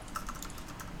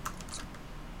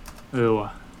ว่ะ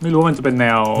ไม่รู้มันจะเป็นแน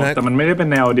วแต่มันไม่ได้เป็น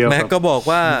แนวเดียวแม็กก็บอก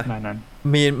ว่า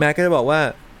มีแม็กก็จะบอกว่า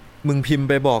มึงพิมพ์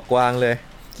ไปบอกกวางเลย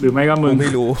หรือไม่ก็มึงไม่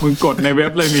รู้มึงกดในเว็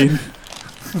บเลยมีน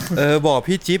บอก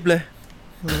พี่จิ๊บเลย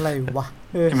อะไรวะ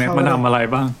แม็กมันทำอะไร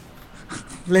บ้าง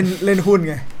เล่นหุ้น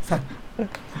ไง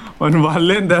วัน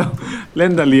เล่นแต่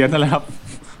เหรียญนั่นแหละครับ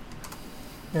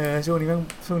ช่วง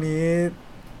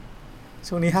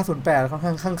นี้508ค่อนข้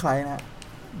างคลั่งไคล้นะ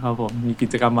ครับผมมีกิ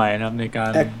จกรรมใหม่นะครับในกา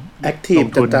รแอคทีฟ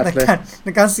จัดเลยใน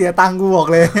การเสียตังค์กูบอก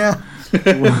เลย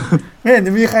ไม่เห็นจ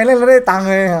ะมีใครเล่นแล้วได้ตังค์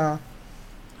เลยฮะ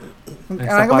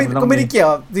อันนั้นก็ไม่ได้เกี่ยว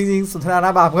จริงๆสุนทรน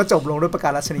าบามันก็จบลงด้วยประกา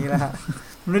ศราชนีแล้วฮะ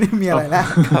มันไม่ได้มีอะไรแล้ว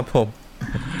ครับผม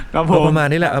ประมาณ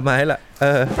นี้แหละมา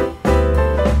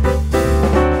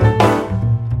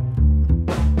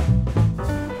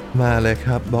เลยค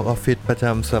รับ Box Office ประจ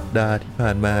ำสัปดาห์ที่ผ่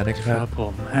านมานะครับผ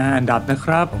ม5อันดับนะค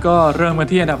รับก็เริ่มมา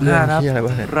ที่อันดับ5ครับ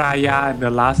รายา The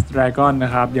Last Dragon น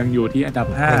ะครับยังอยู่ที่อันดับ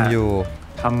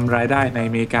5ทำรายได้ใน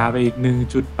อเมริกาไปอีก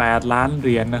 1.8 ล้านเห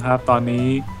รียญนะครับตอนนี้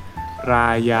ร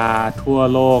ายาทั่ว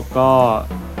โลกก็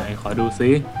ไหนขอดู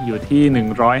ซิอยู่ที่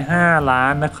105ล้า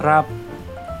นนะครับ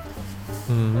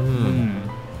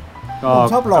ก็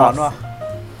ชอบหลอนว่ะ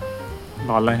ห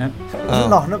ลอนอะไรฮะ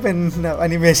หลอนว่าเป็นแบบแอ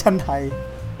นิเมชันไทย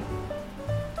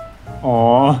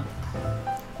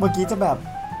เมื่อกี้จะแบบ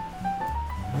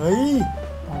เฮ้ย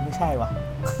ไม่ใช่ว่ะ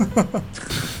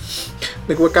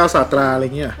นึกว่าก้าวศาสตราอะไร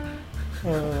เงี้ย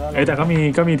แต่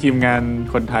ก็มีทีมงาน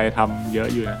คนไทยทำเยอะ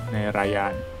อยู่นะในรายา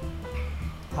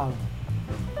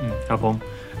ครับผม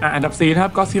อันดับ4ครับ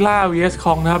Godzilla vs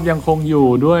Kong นะครับยังคงอยู่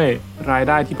ด้วยรายไ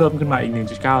ด้ที่เพิ่มขึ้นมาอีก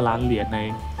 1.9 ล้านเหรียญใน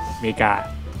อเมริกา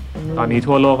ตอนนี้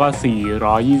ทั่วโลกก็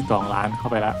422ล้านเข้า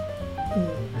ไปแล้ว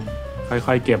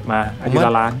ค่อยๆเก็บมาอาทิตย์ล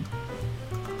ะล้าน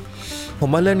ผ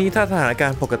มว่าเรื่องนี้ถ้าสถานกา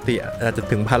รณ์ปกติอาจจะ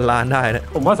ถึง1,000 ล้านได้นะ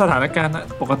ผมว่าสถานการณ์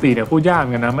ปกติเนี่ยพูดยากเหมื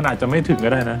อนกันนะมันอาจจะไม่ถึงก็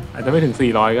ได้นะอาจจะไม่ถึง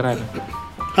400ก็ได้นะ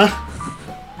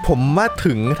ผมว่า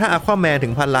ถึงถ้าAquamanถึ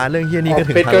ง1,000 ล้านเรื่องเหี้ยนี้ก็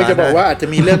ถึง1,000 ล้านจะบอกว่าอาจจะ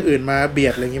มีเรื่องอื่นมาเบีย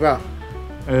ดอะไรอย่างงี้เปล่า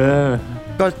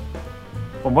ก็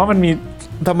ผมว่ามันมี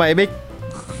ทำไมไม่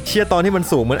เชื่อตอนที่มัน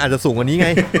สูงมันอาจจะสูงกว่านี้ไง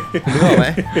นึกออกไหม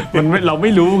มันเราไ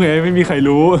ม่รู้ไงไม่มีใคร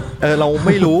รู้เราไ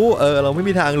ม่รู้เราไม่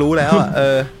มีทางรู้แล้ว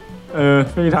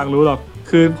ไม่มีทางรู้หรอก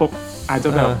คือผมอาจจะ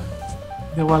แบบ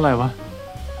เรียกว่าอะไรวะ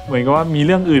เหมือนกับว่ามีเ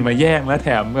รื่องอื่นมาแย่งและแถ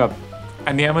มแบบ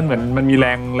อันเนี้ยมันเหมือนมันมีแ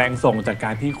รงส่งจากกา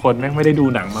รที่คนแม่งไม่ได้ดู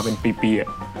หนังมาเป็นปีๆ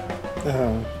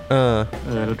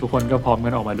แล้วทุกคนก็พร้อมกั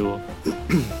นออกมาดู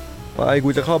ไปกู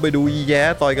จะเข้าไปดูอีแย้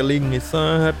ต่อยกับลิงไอ้ซั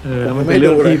สแล้วมันเป็นเรื่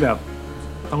องที่แบบ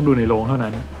ต้องดูในโรงเท่านั้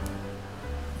น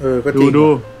ก็จริงดู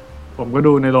ผมก็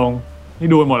ดูในโรงนี่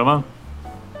ดูหมดแล้วมั้ง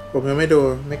ผมยังไม่ดู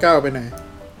ไม่กล้าไปไหน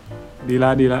ดี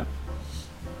ละ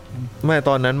ไม่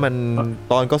ตอนนั้นมัน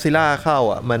ตอนก็ซิล่าเข้า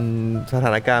มันสถ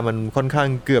านการณ์มันค่อนข้าง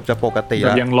เกือบจะปกติแ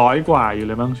ล้วยัง100 กว่าอยู่เ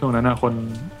ลยมั้งช่วงนั้นคน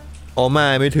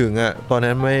ไม่ถึงตอน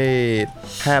นั้นไม่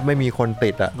แทบไม่มีคน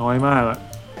ติดน้อยมา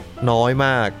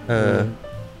ก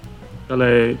ก็เล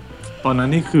ยตอนนั้น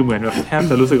นี่คือเหมือนแบบแทบ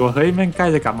จะรู้สึกว่าเฮ้ยแม่งใกล้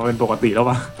จะกลับมาเป็นปกติแล้ว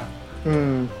ป่ะ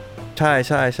ใ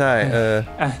ช่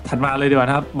ถัดมาเลยดีกว่า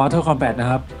นะครับ Mortal Kombat นะ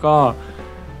ครับก็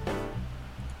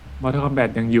Mortal Kombat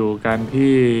ยังอยู่กัน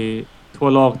ที่ทั่ว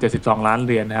โลก72 ล้านเห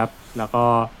รียญนะครับแล้วก็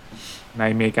ใน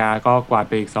อเมริกาก็กวาด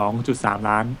ไปอีก 2.3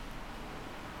 ล้าน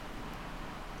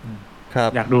ครับ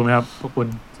อยากดูไหมครับพวกคุณ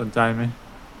สนใจไหม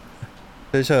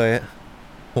เฉย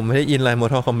ๆผมไม่ได้อินไลน์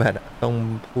Mortal Kombat ต้อง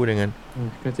พูดอย่างนั้น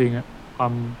ก็จริงควา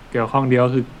มเกี่ยวข้องเดียว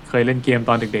คือเคยเล่นเกม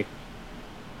ตอนเด็ก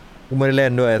ๆกูไม่ได้เล่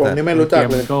นด้วยผมนี่ไม่รู้จัก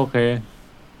เลยก็โอเค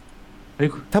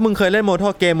ถ้ามึงเคยเล่น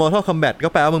Mortal Kombat ก็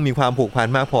แปลว่ามึงมีความผูกพัน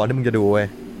มากพอที่มึงจะดูเว้ย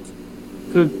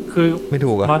คือไม่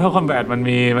ถูกMortal Kombat มัน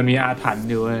มีอาถรรพ์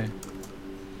อยู่เว้ย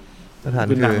อาถรรพ์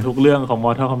คือหนังทุกเรื่องของ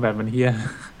Mortal Kombat มันเหี้ย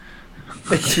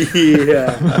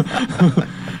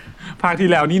ภาคที่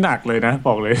แล้วนี่หนักเลยนะบ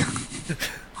อกเลย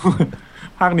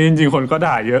ภาคนี้จริงๆคนก็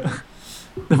ด่าเยอะ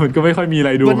แต่มันก็ไม่ค่อยมีอะไ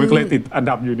รดูมันก็เลยติดอัน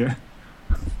ดับอยู่เนี่ย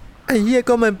ไอ้เหี้ย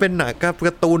ก็มันเป็นหนังกับก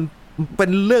าร์ตูนเป็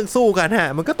นเรื่องสู้กันฮะ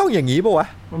มันก็ต้องอย่างนี้ป่ะวะ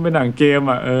มันเป็นหนังเกม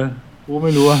กูไ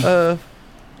ม่รู้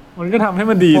มันก็ทำให้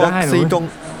มันดีได้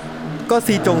ก็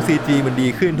CG มันดี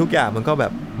ขึ้นทุกอย่างมันก็แบ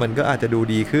บมันก็อาจจะดู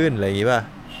ดีขึ้นอะไรอย่างงี้ป่ะ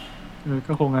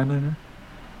ก็คงงั้นเลยนะ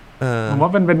ผมว่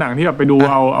าเป็นหนังที่แบบไปดู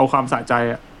เอาความสะใจ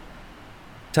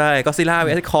ใช่ก็ซิล่าเว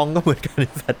สคองก็เหมือนกัน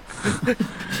สัตว์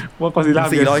ว่าก็ซิล่า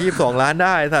422 ล้านไ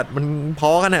ด้สัตว์มันพ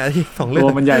อกันนะที่2เรื่องตั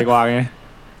วมันใหญ่กว่าไง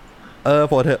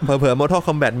เผลอ Mortal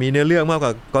Kombat มีเนื้อเรื่องมากกว่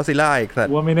าก็ซิล่าอีกสัต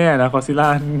ว์ว่าไม่แน่นะก็ซิล่า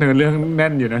เนื้อเรื่องแน่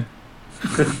นอยู่นะ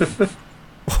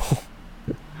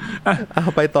เอ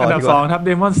าไปต่ออันดับ2ครับ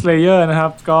Demon Slayer นะครั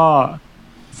บก็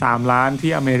3 ล้าน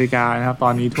ที่อเมริกานะครับตอ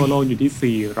นนี้ทั่วโลกอยู่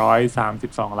ที่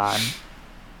432 ล้าน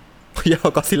ยาว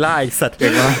ก็ซิล่าอีกสัตว์เก่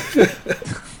งมาก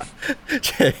เ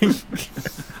จ๋ง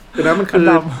คือนะมัน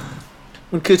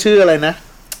คือชื่ออะไรนะ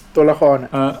ตัวละคร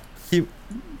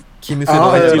คิมิซุโนะ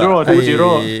จิโ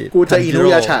ร่กูจะอินุ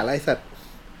ยาชะไรสัตว์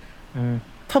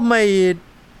ทำไม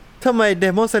ทำไม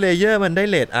Demon Slayer มันได้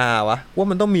เรท R วะว่า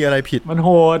มันต้องมีอะไรผิดมันโห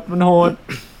ด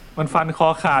มันฟันคอ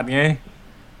ขาดไง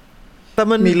แต่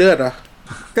มันมีเลือดเหรอ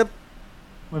ก็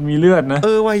มันมีเลือดนะ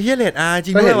ไว้เหี้ยเรท R จ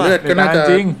ริงด้วยว่ะก็น่า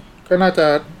จะ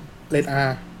เรท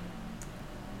R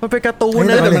มันเป็นการ์ตูน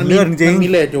นะแต่มันมี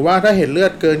เรทอยู่ว่าถ้าเห็นเลือ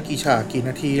ดเกินกี่ฉากกี่น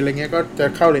าทีอะไรเงี้ยก็จะ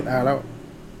เข้าเรท R แล้ว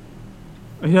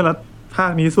ไอ้เหี้ยแล้วภา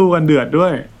คนี้สู้กันเดือดด้ว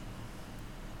ย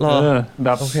แบ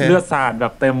บเลือดสาดแบ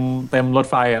บเต็มรถ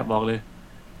ไฟอ่ะบอกเลย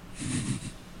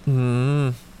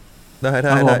ได้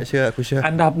เชื่อกูเชื่อ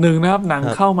อันดับ1นะครับหนัง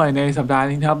เข้าใหม่ในสัปดาห์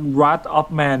นี้ครับ Wrath of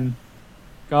Man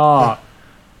ก็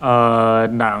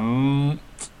ห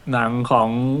นังของ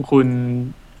คุณ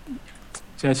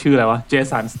ชื่ออะไรวะเจ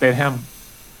สันสเตแฮม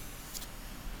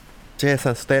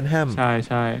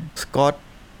ใช่สกอต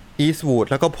อีสต์วูด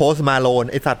แล้วก็โพสต์มาโลน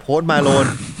ไอสัตว์โพสต์มาโลน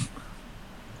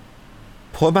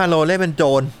เล่นเป็นโจ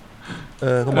ร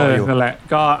ก็บอกอยู่นั่นแหละ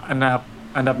ก็อั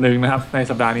นดับ1นะครับใน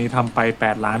สัปดาห์นี้ทำไป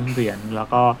8 ล้านเหรียญแล้ว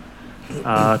ก็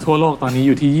ทั่วโลกตอนนี้อ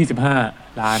ยู่ที่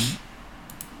25 ล้าน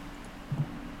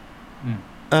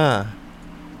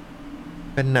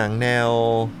เป็นหนังแนว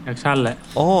แอคชั่นแหละ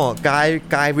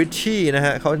กายริชชี่นะฮ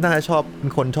ะเขาน่าชอบเป็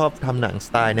นคนชอบทำหนังส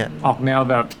ไตล์เนี่ยออกแนว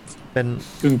แบบเป็น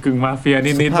กึ่งมาเฟีย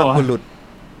นิดๆสุภาพบุรุษ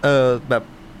แบบ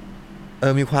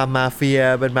มีความมาเฟีย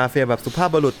เป็นมาเฟียแบบสุภาพ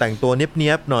บุรุษแต่งตัวเ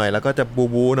นี๊ยบๆหน่อยแล้วก็จะ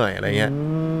บูหน่อยอะไรเงี้ย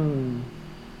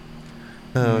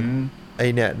ไอ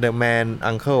เนี่ย The Man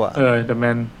Uncle อ่ะThe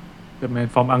Man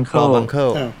from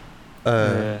Uncle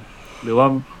หรือว่า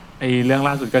ไอเรื่อง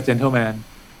ล่าสุดก็ Gentleman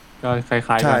ก็ค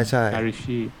ล้ายๆกัน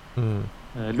Arishi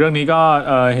เรื่องนี้ก็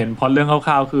เห็นพล็อตเรื่องค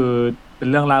ร่าวๆคือเป็น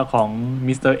เรื่องราวของ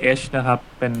Mr. H นะครับ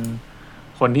เป็น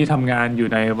คนที่ทำงานอยู่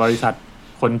ในบริษัท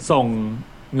ขนส่ง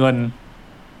เงิน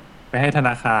ไปให้ธน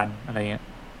าคารอะไรเงี้ย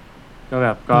ก็แบ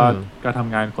บก็ท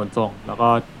ำงานขนส่งแล้ว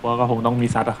ก็คงต้องมี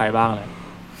ซัดกับใครบ้างเลย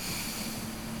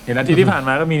เห็นอาทิตย์ที่ผ่านม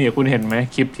าก็มีเนี่ยคุณเห็นไหม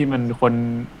คลิปที่มันคน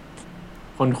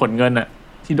ขนเงินอ่ะ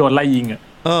ที่โดนไล่ยิงอ่ะ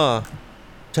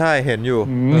ใช่เห็นอยู่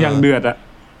อย่างเดือดอ่ะ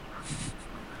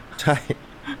ใช่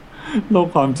โลก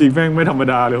ความจริงแม่งไม่ธรรม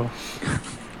ดาเลย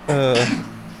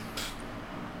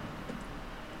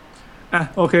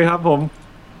โอเคครับผม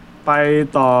ไป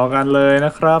ต่อกันเลยน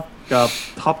ะครับกับ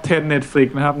Top 10 Netflix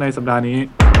นะครับในสัปดาห์นี้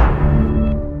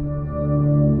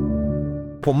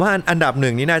ผมว่าอันดับ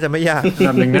1นี่น่าจะไม่ยากอัน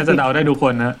ดับ1น่าจะเดาได้ทุกค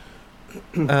นนะ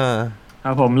ค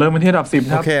รับผมเริ่มกันที่อันดับ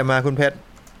10ครับโอเคมาคุณเพชร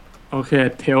โอเค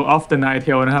Tale of the Nine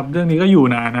Tails นะครับเรื่องนี้ก็อยู่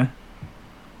นานนะ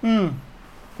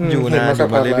อยู่นาน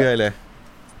มาเรื่อยๆเลย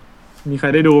มีใคร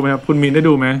ได้ดูไหมครับคุณมินได้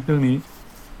ดูไหมเรื่องนี้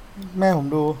แม่ผม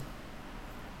ดู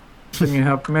เป็นไง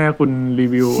ครับแม่คุณรี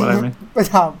วิวอะไรไหมไป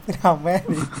ถามแม่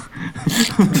ดิ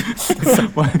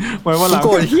ไว้ว่าหลังโก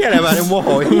รธเหี้ยอะไรมาโมโห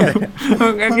เหี้ย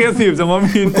แอคทีฟสมมติ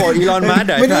มินโกรธอีลอนมัสก์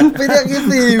ไม่ได้แอค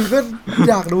ทีฟก็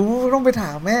อยากรู้ต้องไปถ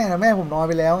ามแม่นะแม่ผมนอน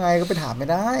ไปแล้วไงก็ไปถามไม่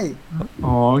ได้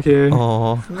โอเค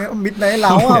มิดไนท์เล้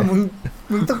าอ่ะ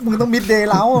มึงต้องมิดเดย์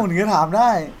เล้าถึงจะถามได้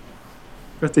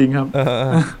ก็จริงครับ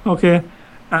โอเค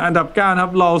อันดับ9นะครั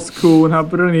บ Law School ครับ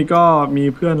เรื่องนี้ก็มี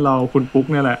เพื่อนเราคุณปุ๊ก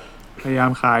เนี่ยแหละพยายา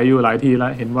มขายอยู่หลายทีแล้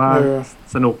วเห็นว่า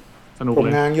สนุกเลยผม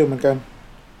งานอยู่เหมือนกัน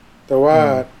แ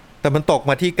ต่มันตก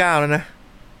มาที่9แล้วนะ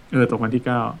ตกมาที่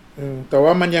9แต่ว่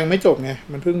ามันยังไม่จบไง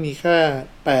มันเพิ่งมีแค่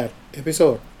8เอพิโซ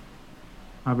ด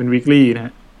มาเป็น weekly นะฮ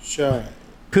ะใช่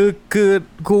คือ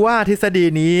กูว่าทฤษฎี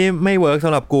นี้ไม่เวิร์กส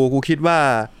ำหรับกูคิดว่า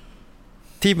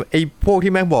ที่ไอ้พวก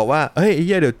ที่แม่งบอกว่าเฮ้ยไอ้เ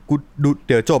หี้ยเ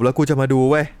ดี๋ยวจบแล้วกูจะมาดู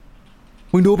เว้ย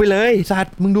มึงดูไปเลยสัต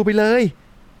ว์มึงดูไปเลย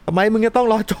ทำไมมึงจะต้อง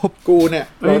รอจบกูเนี่ย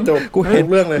รอจบกูเห็น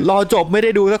เรื่องเลยรอจบไม่ได้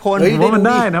ดูสักคนว่ามัน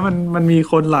ได้นะมันมี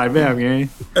คนหลายแบบไง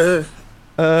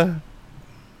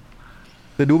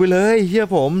แต่ดูไปเลยเชื่อ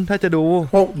ผมถ้าจะดู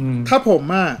ถ้าผม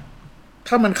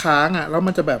ถ้ามันค้างแล้ว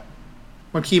มันจะแบบ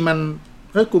บางทีมัน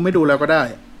กูไม่ดูแล้วก็ได้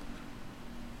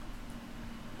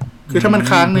คือถ้ามัน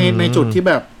ค้างในจุดที่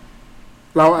แบบ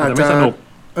เราอาจจะสนุก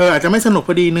อาจจะไม่สนุกพ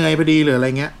อดีเหนื่อยพอดีหรืออะไร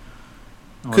เงี้ย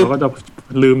คือก็จะ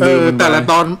ลืมแต่ละ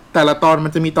ตอนมั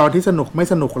นจะมีตอนที่สนุกไม่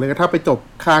สนุกเลยถ้าไปจบ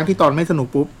ค้างที่ตอนไม่สนุก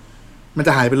ปุ๊บมันจ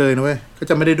ะหายไปเลยนะเว้ยก็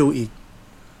จะไม่ได้ดูอีก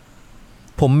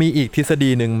ผมมีอีกทฤษฎี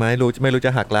หนึ่งไหมไม่รู้จ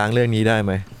ะหักล้างเรื่องนี้ได้ไห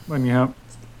มมันไงครับ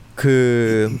คือ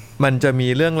มันจะมี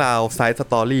เรื่องราวไซด์ส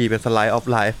ตอรี่เป็นสไลด์ออฟ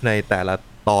ไลฟ์ในแต่ละ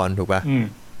ตอนถูกป่ะ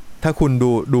ถ้าคุณ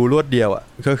ดูรวดเดียว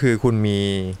ก็คือคุณ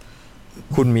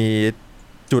มี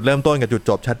จุดเริ่มต้นกับจุด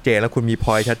จบชัดเจนแล้วคุณมีพ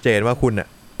อยต์ชัดเจนว่าคุณ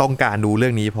ต้องการดูเรื่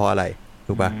องนี้เพราะอะไร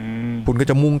ถูกป่ะคุณก็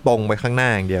จะมุ่งตรงไปข้างหน้า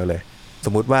อย่างเดียวเลยส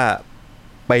มมุติว่า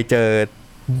ไปเจอ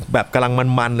แบบกำลัง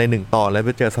มันๆเลย1ตอนแล้วไ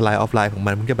ปเจอสไลด์ออฟไลน์ของ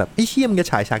มันมึงจะแบบไอ้เหี้ยมึงจะ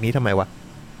ฉายฉากนี้ทำไมวะ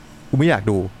กูไม่อยาก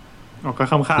ดูก็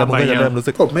ข้ามแล้วมึงก็จะเริ่มรู้สึ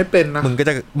กผมไม่เป็นนะมึงก็จ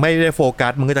ะไม่ได้โฟกั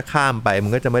สมึงก็จะข้ามไปมึ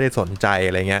งก็จะไม่ได้สนใจ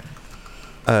อะไรเงี้ย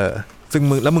ซึ่ง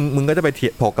มึงก็จะไป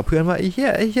ถกกับเพื่อนว่าไอ้เ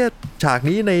หี้ยฉาก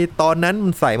นี้ในตอนนั้นมั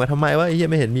นใส่มาทำไมวะไอ้เหี้ย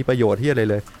ไม่เห็นมีประโยชน์ที่อะไร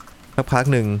เลยสักพัก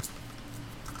หนึ่ง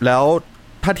แล้ว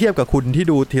ถ้าเทียบกับคุณที่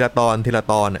ดูทีละตอ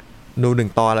นอ่ะดู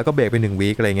1 ตอนแล้วก็เบรกไป1 วี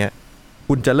คอะไรเงี้ย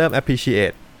คุณจะเริ่ม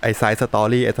appreciate ไอ้ side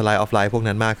story ไอ้ slice of life พวก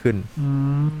นั้นมากขึ้น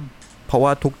เพราะว่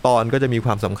าทุกตอนก็จะมีค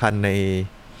วามสำคัญใน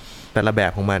แต่ละแบ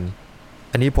บของมัน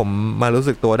อันนี้ผมมารู้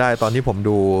สึกตัวได้ตอนที่ผม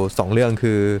ดู2 เรื่อง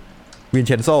คือวินเ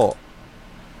ชนโซ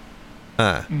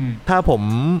ถ้า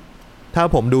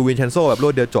ผมดูวินเชนโซแบบร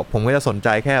วดเดียวจบผมก็จะสนใจ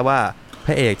แค่ว่าพ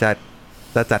ระเอกจ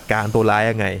ะจัดการตัวร้าย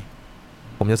ยังไง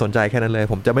ผมจะสนใจแค่นั้นเลย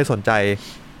ผมจะไม่สนใจ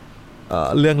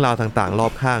เรื่องราวต่างๆรอ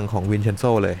บข้างของวินเชนโซ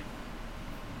เลย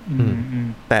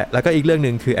แต่แล้วก็อีกเรื่องนึ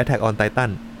งคือ Attack on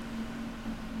Titan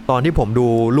ตอนที่ผมดู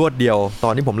รวดเดียวตอ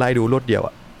นที่ผมไล่ดูรวดเดียว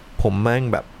อ่ะผมแม่ง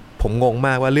แบบผมงงม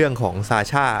ากว่าเรื่องของซา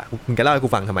ชาคุณจะเล่าให้กู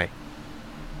ฟังทำไม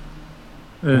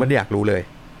ผมไม่ได้อยากรู้เลย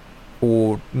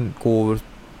กู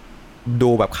ดู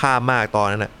แบบข้ามมากตอน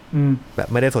นั้นน่ะแบบ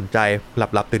ไม่ได้สนใจห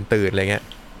ลับตื่นอะไรเงี้ย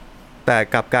แต่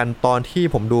กับการตอนที่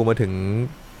ผมดูมาถึง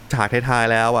ฉากท้าย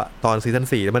ๆแล้วอ่ะตอนซีซั่น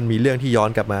4แล้วมันมีเรื่องที่ย้อน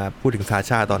กลับมาพูดถึงซา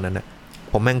ชาตอนนั้นน่ะ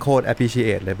ผมแม่งโคตร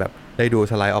appreciate เลยแบบได้ดู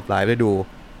Slice of Life ได้ดู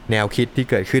แนวคิดที่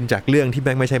เกิดขึ้นจากเรื่องที่แ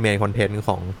ม่งไม่ใช่เมนคอนเทนต์ข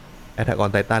อง Attack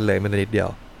on Titan เลยมันนิดเดียว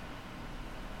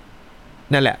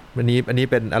นั่นแหละอันนี้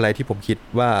เป็นอะไรที่ผมคิด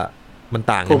ว่ามัน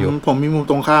ต่างกันอยู่ผมมีมุม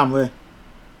ตรงข้ามเว้ย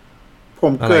ผ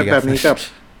มเกิดแบบนี้กับ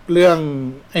เรื่อง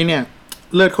ไอเนี่ย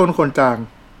เลือดข้นคนจาง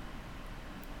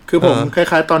คือผมค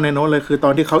ล้ายๆตอนในโน้ตเลยคือตอ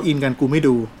นที่เขาอินกันกูไม่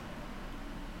ดู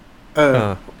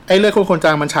ไอเลือดข้นคนจ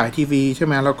างมันฉายทีวีใช่ไ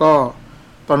หมแล้วก็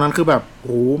ตอนนั้นคือแบบโ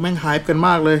อ้แม่งไฮป์กันม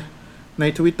ากเลยใน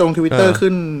ทวิตเตอร์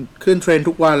ขึ้นเทรนด์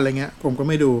ทุกวันอะไรเงี้ยผมก็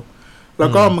ไม่ดูแล้ว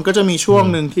ก็มันก็จะมีช่วง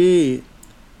หนึ่งที่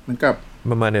เหมือนกับ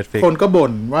คนก็บ่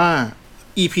นว่า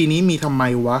EP นี้มีทำไม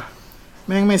วะแ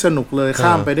ม่งไม่สนุกเลย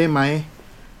ข้ามไปได้ไหม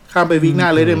ข้ามไปวีคหน้า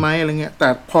เลยได้ไหมอะไรเงี้ยแต่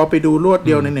พอไปดูรวดเ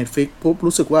ดียวใน Netflix ปุ๊บ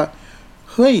รู้สึกว่า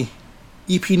เฮ้ย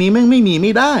EP นี้แม่งไ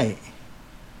ม่ได้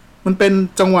มันเป็น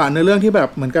จังหวะในเรื่องที่แบบ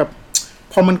เหมือนกับ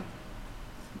พอมัน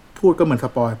พูดก็เหมือนส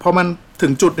ปอยพอมันถึ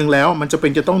งจุดหนึ่งแล้วมันจะเป็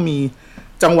นจะต้องมี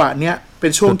จังหวะเนี้ยเป็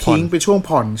นช่วงทิ้งเป็นช่วง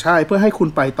ผ่อนใช่เพื่อให้คุณ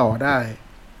ไปต่อได้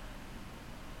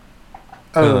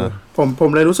ผม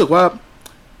เลยรู้สึกว่า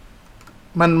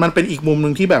มันเป็นอีกมุมห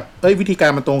นึ่งที่แบบวิธีกา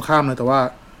รมันตรงข้ามนะแต่ว่า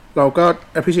เราก็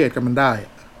appreciate กับมันได้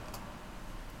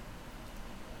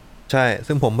ใช่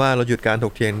ซึ่งผมว่าเราหยุดการถ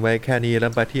กเถียงไว้แค่นี้แล้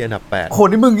วไปที่อันดับ8คน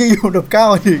ที่มึงยังอยู่อันดับ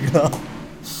9อีกเหรอ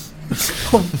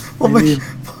ผมไม่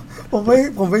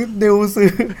ดิว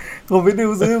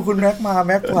ซื้อคุณแม็กมาแ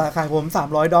ม็กกว่าขายผม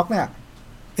300ด็อกเนี่ย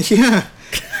เหี้ย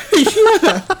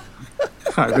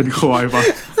ขายเป็นควายปะ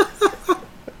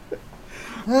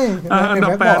เฮ้ยอันดั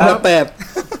บ8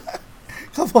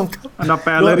ครับผมอันดับ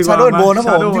8เลยดีกว่า Shadow and Bone นะ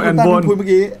ผมที่คุณตั้งพูดเมื่อ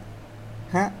กี้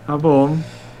ฮะครับผม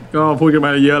ก็พูดกันม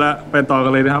าเยอะแล้วไปต่อกั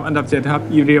นเลยนะครับอันดับ7ครับ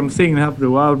Irium Sing นะครับหรื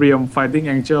อว่า Realm Fighting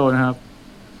Angel นะครับ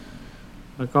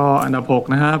แล้วก็อันดับ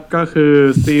6นะครับก็คือ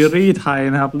ซีรีส์ไทย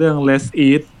นะครับเรื่อง Let's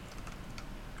Eat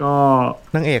ก็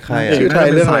นางเอกใครชื่อไทย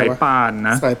เรื่องอะไรสายป่าน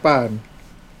นะสายป่าน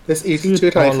Let's Eat ชื่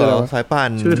อไทยคืออะไรสายป่าน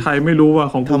ชื่อไทยไม่รู้ว่า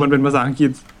ของผมมันเป็นภาษาอังกฤ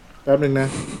ษแป๊บนึงนะ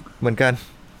เหมือนกัน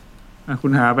คุ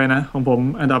ณหาไปนะของผม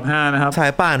อันดับ5นะครับสา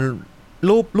ยป่าน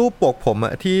รูปปกผมอ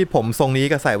ะที่ผมทรงนี้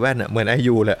กับใส่แว่นอะเหมือนไอ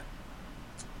ยูเลย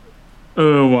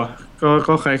ว่ะ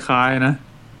ก็คล้ายๆนะ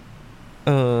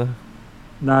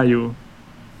ได้อยู่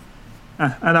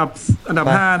อันดับ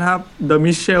5นะครับ The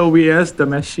Michelle vs The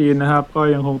Machine นะครับก็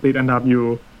ยังคงติดอันดับอยู่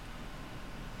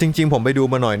จริงๆผมไปดู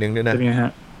มาหน่อยนึงด้วยนะเป็นไงฮ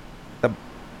ะแต่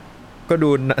ก็ดู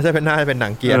น่าจะเป็นหนั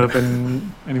งเกียร์เป็น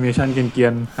แอนิเมชันเกีย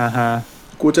ร์ๆฮ่า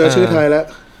ๆกูเจอชื่อไทยแล้ว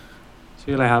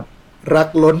ชื่ออะไรครับรัก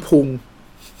ล้นพุง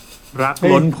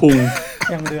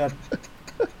ยังเดือด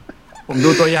ผมดู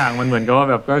ตัวอย่างมันเหมือนกับว่า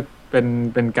แบบก็เ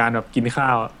ป็นการแบบกินข้า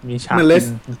วมีฉากกิน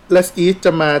Let's Eat จ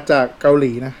ะมาจากเกาห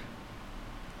ลีนะ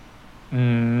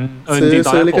จริงๆต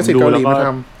อนแรกผมดูแล้วก็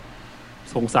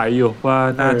สงสัยอยู่ว่า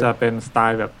น่าจะเป็นสไต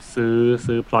ล์แบบ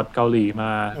ซื้อพล็อตเกาหลีม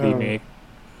ารีเมค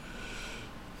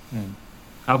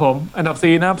ครับผมอันดับ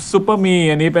4นะครับซูเปอร์มี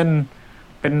อันนี้เ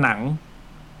ป็นหนัง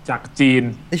จากจีน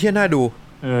ไอ้เชี่ยน่าดู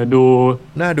ดู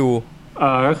น่าดู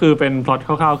ก็คือเป็นพล็อตค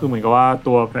ร่าวๆคือเหมือนกับว่า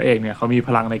ตัวพระเอกเนี่ยเขามีพ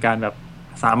ลังในการแบบ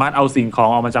สามารถเอาสิ่งของ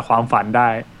ออกมาจากความฝันได้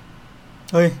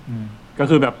เฮ้ยก็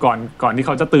คือแบบก่อนที่เข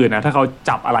าจะตื่นนะถ้าเขา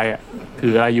จับอะไรถื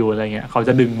ออะไรอยู่อะไรเงี้ยเขาจ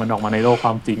ะดึงมันออกมาในโลกคว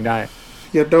ามจริงได้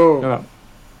เยโดก็แบบ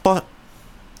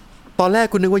ตอนแรก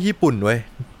กูนึกว่าญี่ปุ่นเว้ย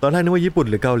ตอนแรกนึกว่าญี่ปุ่น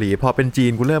หรือเกาหลีพอเป็นจี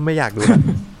นกูเริ่มไม่อยากดู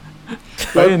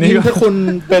แล้วนี่ถ้าคุณ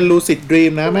เป็นลูซิดดรี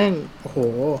มนะแม่งโอ้โห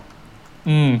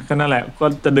ก็นั่นแหละก็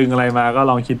จะดึงอะไรมาก็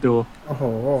ลองคิดดูโอ้โห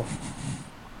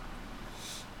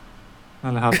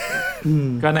นั่นแหละครับ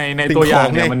ก็ในตัวอย่าง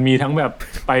เนี่ยมันมีทั้งแบบ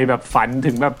ไปแบบฝัน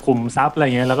ถึงแบบขุมทรัพย์อะไร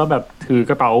เงี้ยแล้วก็แบบถือ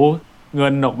กระเป๋าเงิ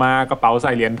นออกมากระเป๋าใ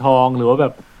ส่เหรียญทองหรือว่าแบ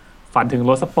บฝันถึง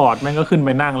รถสปอร์ตแม่งก็ขึ้นไป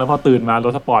นั่งแล้วพอตื่นมาร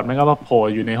ถสปอร์ตแม่งก็มาโผล่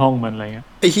อยู่ในห้องมันอะไรเงี้ย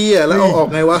ไอ้เหี้ยแล้วเอาออก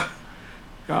ไงวะ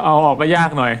ก็เอาออกก็ยาก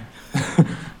หน่อย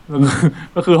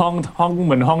ก็คือห้องเ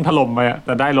หมือนห้องถล่มไปอะแ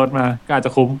ต่ได้รถมาก็อาจจ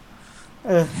ะคุ้ม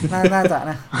น่าจะ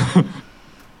นะ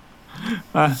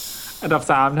อันดับ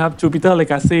3นะครับ Jupiter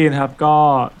Legacy นะครับก็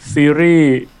ซีรี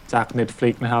ส์จาก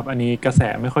Netflix นะครับอันนี้กระแส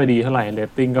ไม่ค่อยดีเท่าไหร่เรต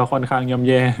ติ้งก็ค่อนข้างย่ำ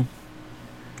แย่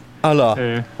เอาเหรอ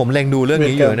ผมเล็งดูเรื่อง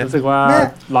นี้อยู่นะรู้สึกว่า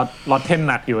ล็อตเทน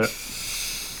หนักอยู่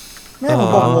แม่ผม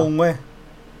บอกงงเว้ย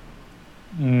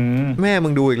แม่มึ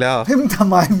งดูอีกแล้วเฮ้ยมึงทำ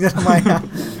ไมอ่ะ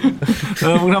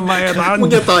มึงทำไมอะตามึ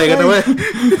งจะต่อยกันนะเว้ย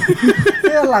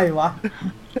นี่อะไรวะ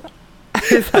ไ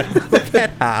อ้สัตว์แค่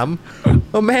ถาม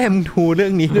ว่าแม่มึงดูเรื่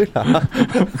องนี้ด้วยเหรอ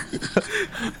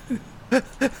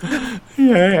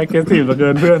เฮ้ยเกสซีฟเหลือเกิ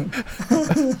นเพื่อน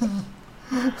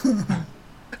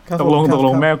ตกล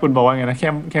งแม่คุณบอกว่าไงนะ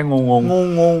แค่งง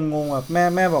แบบ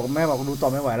แม่บอกดูต่อ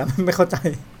ไม่ไหวแล้วไม่เข้าใจ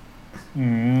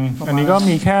อันนี้ก็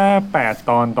มีแค่8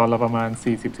ตอนละประมาณ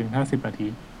 40-50 นาที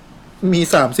มี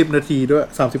30นาทีด้วย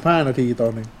35นาทีตอ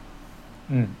นนึง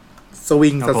ส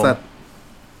วิงสัส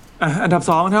อันดับ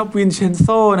2ครับวินเชนโซ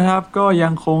นะครับก็ยั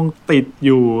งคงติดอ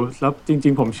ยู่แล้วจริ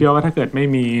งๆผมเชื่อว่าถ้าเกิดไม่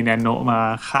มีแนนโนมา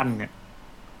ขั้นเนี่ย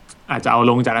อาจจะเอา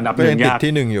ลงจากอันดับ1ยาก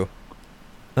ที่1อยู่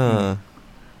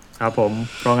ครับผม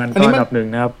เพราะงั้นก็อันดับ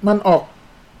1นะครับมันออก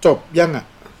จบยังอ่ะ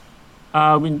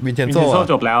วินเชนโซ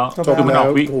จบแล้วคือมันออก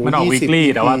วีคลี่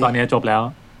แต่ว่าตอนนี้จบแล้ว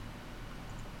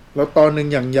ตอนนึง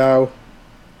อย่างยาว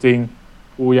จริง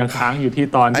กูยังค้างอยู่ที่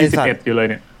ตอนที่11อยู่เลย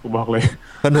เนี่ยกูบอกเลย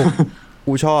สนุก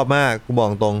กูชอบมากกูบอ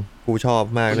กตรงกูชอบ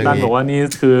มากเลยตั้งบอกว่านี่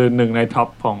คือ1ในท็อป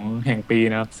ของแห่งปี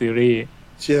นะครับซีรีส์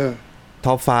เชื่อ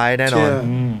ท็อป5แน่นอน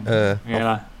ไง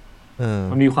ล่ะ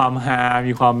มันมีความฮา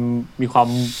มีความ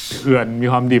เถื่อนมี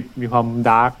ความดิบมีความ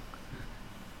ดาร์ก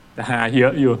แต่ฮาเยอ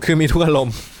ะอยู่คือมีทุกอารม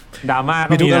ณ์ดราม่า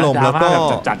ก็มีนะดราม่าแ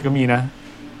บบจัดก็มีนะ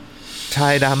ใช่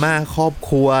ดราม่าครอบค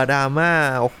รัวดราม่า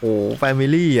โอ้โหแฟมิ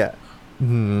ลี่อ่ะ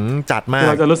จัดมาก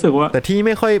เราจะรู้สึกว่าแต่ที่ไ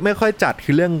ม่ค่อยจัด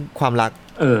คือเรื่องความรัก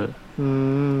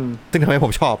ซึ่งทำไมผ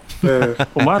มชอบ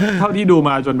ผมว่าเท่าที่ดูม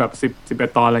าจนแบบ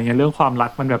11ตอนอะไรเงี้ยเรื่องความรั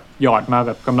กมันแบบหยอดมาแ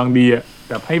บบกำลังดีอ่ะ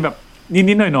แบบให้แบบ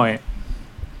นิดหน่อย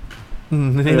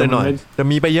นิดหน่อยแต่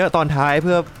มีไปเยอะตอนท้ายเ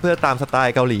พื่อตามสไต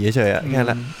ล์เกาหลีเฉยๆแค่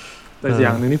นั้นแต่อย่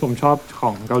างนึงที่ผมชอบข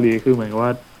องเกาหลีคือเหมือนกับว่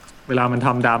าเวลามันท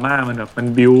ำดราม่ามันแบบมัน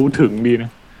บิ้วถึงดีน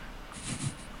ะ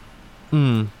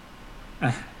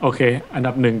โอเคอัน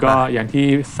ดับ1ก็อย่างที่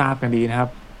ทราบกันดีนะครับ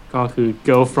ก็คือ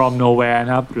Girl from Nowhere น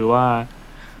ะครับหรือว่า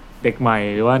เด็กใหม่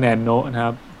หรือว่าแนนโนนะค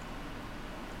รับ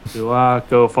หรือว่า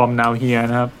Girl from Now Here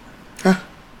นะครับ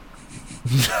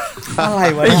อะไร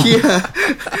วะไอ้เหี้ย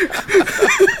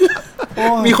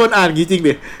มีคนอ่านจริง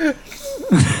ดิ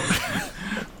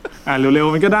อ่านเร็ว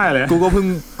ๆมันก็ได้เลยกูเ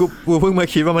พิ่งมา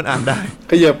คิดว่ามันอ่านได้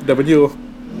ขยับ W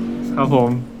ครับผม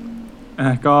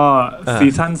ก็ซี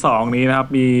ซั่น2นี้นะครับ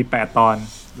มี8ตอน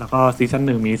แล้วก็ซีซั่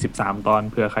น1มี13ตอน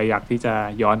เผื่อใครอยากที่จะ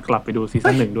ย้อนกลับไปดูซี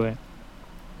ซั่น1ด้วย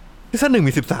ซีซั่น1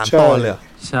มี13ตอนเลย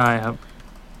ใช่ครับ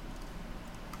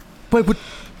เ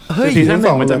ฮ้ยซีซั่น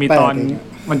1มันจะมี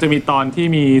ตอนที่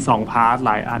มี2พาร์ทห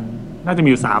ลายอันน่าจะมี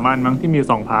อยู่3อันมั้งที่มี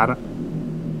2พาร์ท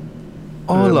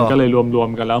ก็เลยรวม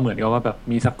กันแล้วเหมือนกับว่าแบบ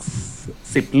มีสัก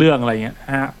10เรื่องอะไรเงี้ย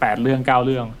8เรื่อง9เ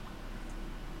รื่อง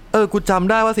กูจำ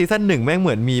ได้ว่าซีซั่น1แม่งเห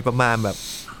มือนมีประมาณแบบ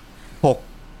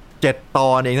6-7 ตอ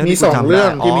นเองมี2เรื่อ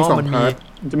งที่มี2พาร์ท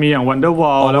จะมีอย่าง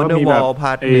Wonderwall แล้วก็มีแบบ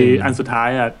อันสุดท้าย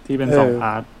อ่ะที่เป็น2พ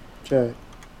าร์ทใช่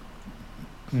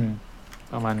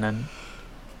ประมาณนั้น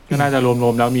ก็น่าจะร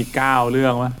วมๆแล้วมี9เรื่อ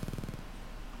งวะ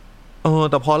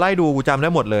แต่พอไล่ดูกูจำได้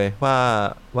หมดเลย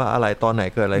ว่าอะไรตอนไหน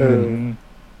เกิดอะไรขึ้น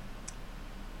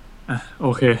โอ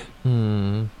เค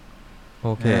โอ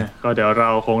เคก็เดี๋ยวเรา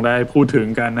คงได้พูดถึง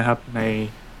กันนะครับใน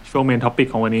ช่วงเมนท็อปิก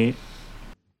ของวันนี้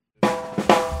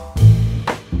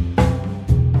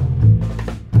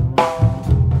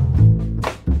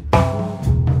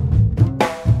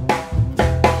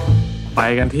ไป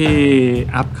กันที่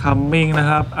upcoming นะ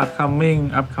ครับ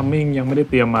upcoming ยังไม่ได้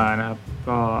เตรียมมานะครับ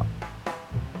ก็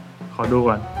ขอดู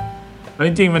ก่อนแล้ว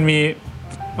จริงๆมัน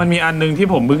มีอันนึงที่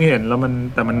ผมเพิ่งเห็นแล้ว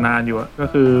แต่มันนานอยู่ก็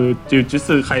คือจิวจิ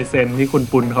สึไคเซ็นที่คุณ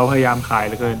ปุณเขาพยายามขายเ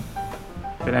หลือเกิน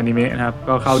เป็นอนิเมะนะครับ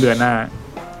ก็เข้าเดือนหน้า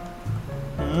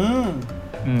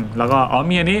แล้วก็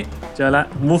มีอันนี้เจอละ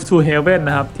Move to Heaven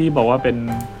นะครับที่บอกว่าเป็น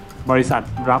บริษัท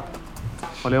รับ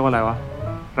เขาเรียกว่าอะไรวะ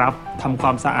รับทำคว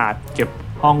ามสะอาดเก็บ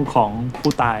ห้องของ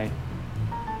ผู้ตาย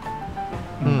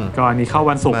ก็อันนี้เข้า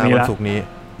วันศุกร์นี้แล้ว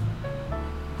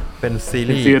เป็นซี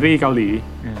รีส์เกาหลี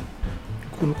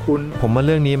ค คุ้นผมว่าเ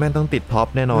รื่องนี้แม่งต้องติดท็อป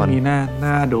แน่นอน เรื่องนี้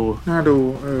น่าดู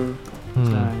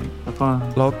ใช่แ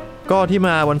ล้วก็ที่ม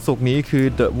าวันศุกร์นี้คือ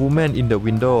The Woman in the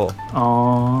Window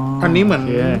อันนี้เหมือน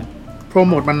โปร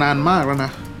โมทมานานมากแล้วน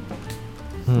ะ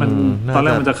มันตอนแร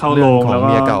กมันจะเข้าโรงแล้วก็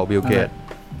เมียเก่าบิลเกต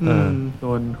โด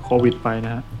นโควิดไปน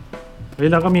ะฮะเฮ้ย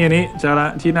แล้วก็มีอันนี้จะละ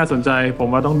ที่น่าสนใจผม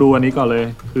ว่าต้องดูอันนี้ก่อนเลย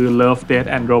คือ Love Death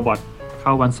and Robot เข้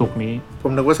าวันศุกร์นี้ผ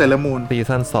มนึกว่า Sailor Moon ซี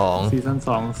ซั่น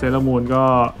2 Sailor Moon ก็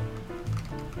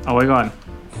เอาไว้ก่อน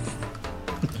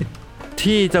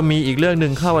ที่จะมีอีกเรื่องหนึ่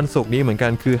งเข้าวันศุกร์นี้เหมือนกั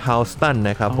นคือ Houston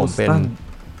นะครับผมเป็น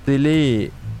ซีรีส์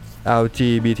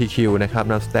LGBTQ นะครับ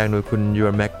นำแสดงโดยคุณยู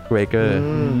นแม็กเกรเกอร์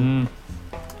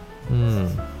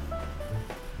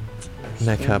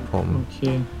นะครับผม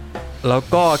แล้ว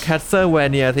ก็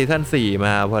Castlevania ซีซั่น4ม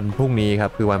าวันพรุ่งนี้ครั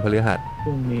บคือวันพฤหัสพ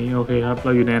รุ่งนี้โอเคครับเร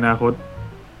าอยู่ในอนาคต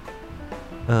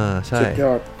ใช่สุดย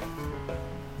อด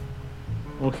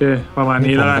โอเคประมาณ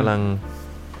นี้แล้วกำลัง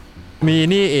มี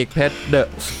นี่อีก Pet The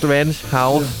Strange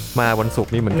House มาวันศุก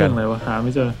ร์นี้เหมือนกันเรื่องอะไรวะหาไ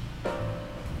ม่เจอ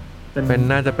เป็น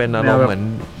น่าจะเป็นอารมณ์เหมือน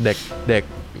เ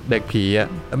ด็กผีอ่ะ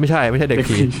ไม่ใช่เด็ก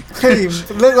ผีเฮ้ย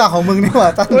เรื่องราวของมึงนี่หว่า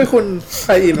ตั้งด้วยคุณไท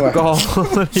ยอินว่ะก็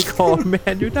มีคอมแม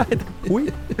นอยู่ได้อุ้ย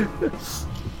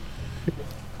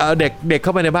เด็กเข้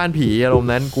าไปในบ้านผีอารมณ์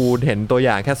นั้นกูเห็นตัวอ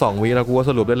ย่างแค่2 วิแล้วกูก็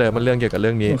สรุปได้เลยมันเรื่องเกี่ยวกับเ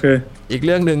รื่องนี้อีกเ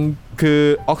รื่องนึงคือ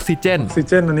ออกซิเจน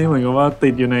อันนี้เหมือนกับว่าติ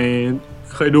ดอยู่ใน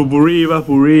เคยดูบูรี่ป่ะ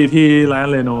บูรี่ที่ร้าน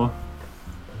เรโน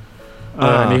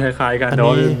อันนี้คล้ายๆกันแต่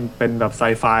ว่าเป็นแบบไซ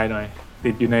ไฟหน่อย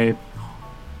ติดอยู่ใน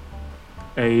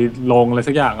ไอ้โรงอะไร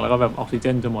สักอย่างแล้วก็แบบออกซิเจ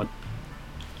นจะหมด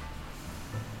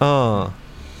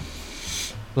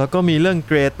แล้วก็มีเรื่องเ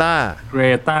กรตาเ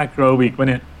กรวิกป่ะ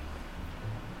เนี่ย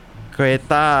เกร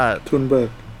ตาทุนเบิร์ก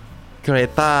เกร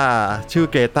ตาชื่อ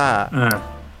เกรตา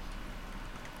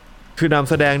คือนำ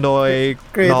แสดงโดย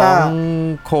น้อง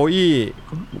โคอี้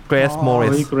เกรซโมเ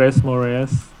ร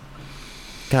ส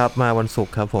ครับมาวันศุก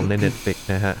ร์ครับผมใน Netflix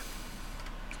นะฮะ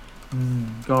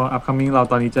ก็ upcoming เรา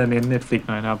ตอนนี้จะเน้น Netflix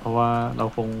หน่อยนะครับเพราะว่าเรา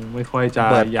คงไม่ค่อยจะ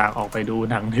อยากออกไปดู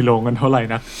หนังในโรงกันเท่าไหร่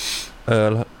นะ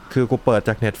คือกูเปิดจ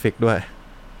าก Netflix ด้วย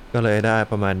ก็เลยได้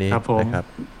ประมาณนี้นะครับ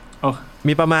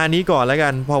มีประมาณนี้ก่อนแล้วกั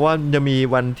นเพราะว่าจะมี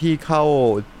วันที่เข้า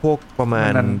พวกประมา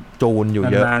ณจูนอยู่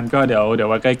เยอะนานๆก็เดี๋ยว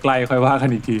ว่าใกล้ๆค่อยว่ากัน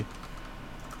อีกที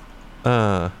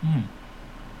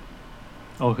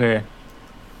โอเค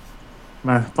ม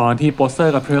าตอนที่โปสเตอ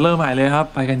ร์กับเทรลเลอร์ใหม่เลยครับ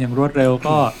ไปกันอย่างรวดเร็ว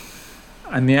ก็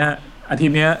อันเนี้ยอาทิต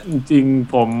ย์เนี้ยจริง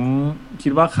ๆผมคิ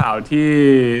ดว่าข่าว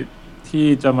ที่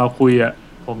จะมาคุย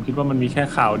ผมคิดว่ามันมีแค่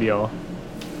ข่าวเดียว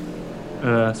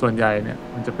ส่วนใหญ่เนี่ย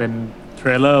มันจะเป็นเทร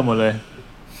ลเลอร์หมดเลย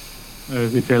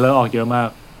คือเทรลเลอร์ออกเยอะมาก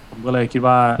ผมก็เลยคิด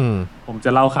ว่าผมจะ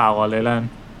เล่าข่าวก่อนเลยแล้ว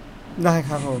ได้ค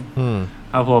รับผม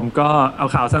ครับผมก็เอา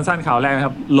ข่าวสั้นๆข่าวแรกค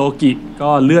รับโลกิก็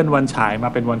เลื่อนวันฉายมา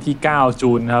เป็นวันที่9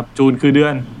จูนครับจูนคือเดือ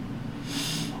น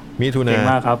มิถุนายน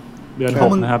มากครับเดือน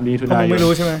6นะครับมิถุนายนไม่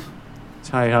รู้ใช่ไหม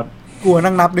ใช่ครับกู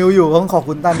นั่งนับนิ้วอยู่ต้องขอบ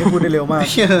คุณตั้นที่พูดได้เร็วมาก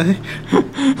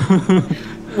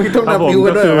มึงต้องนับนิ้วกั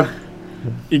นด้วยเหรอ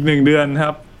อีก1 เดือนค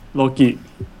รับโลกิ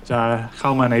จะเข้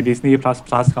ามาใน Disney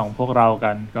Plus ของพวกเรา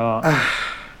กันก็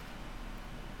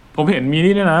ผมเห็นมี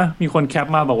นี่ด้วยนะมีคนแคป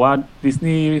มาบอกว่า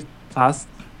Disney Plus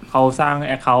เขาสร้าง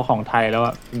account ของไทยแล้ว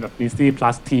เป็นแบบ Disney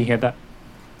Plus TH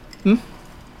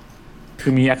คื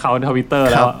อมี account Twitter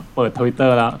แล้วเปิด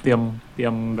Twitter แล้วเต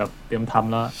รียมท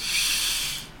ำแล้ว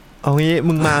เอางี้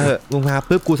มึงมาเหอะมึงมา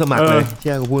ปุ๊บกูสมัครเลยเ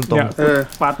ชื่อกูพูดตรง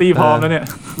ปาร์ตี้พร้อมแล้วเนี่ย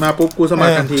มาปุ๊บกูสมัค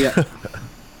รทันที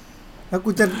แล้ว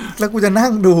กูจะนั่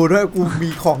งดูด้วยกูมี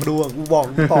ของดูกูบอก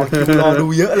ต่อคิวรอดู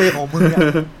เยอะเลยของมึง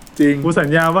จริงกูสัญ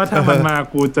ญาว่าถ้ามันมา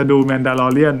กูจะดูแมนดาลอ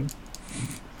เรียน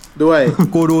ด้วย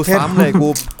กูดูซ้ำเลย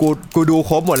กูดู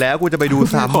ครบหมดแล้วกูจะไปดู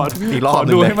ซ้ำอีกรอบ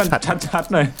นึงเลยดูให้มันชัด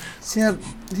ๆหน่อยเชื่อ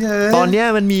ตอนนี้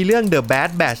มันมีเรื่อง The Bad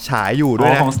Batch ฉายอยู่ด้ว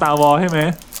ยนะของ Star Wars ใช่ไหม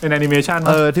เป็นแอนิเมชัน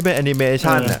ที่เป็นแอนิเม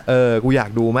ชันกูอยาก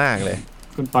ดูมากเลย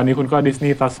ตอนนี้คุณก็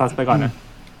Disney Plus ไปก่อนนะ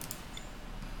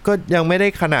ก็ยังไม่ได้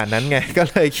ขนาดนั้นไงก็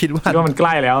เลยคิดว่ามันใก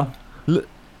ล้แล้ว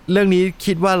เรื่องนี้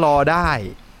คิดว่ารอได้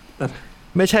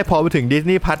ไม่ใช่พอไปถึง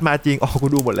Disney Plus มาจริงกู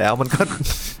ดูหมดแล้วมันก็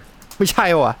ไม่ใช่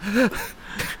ว่ะ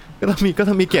ก็ต้อง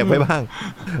มีเก็บไว้บ้าง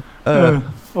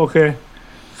โอเค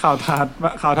ข่าว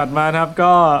ถัดมานะครับ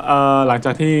ก็หลังจ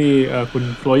ากที่คุณ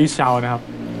โคลอีชาวนะครับ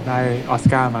ได้ออส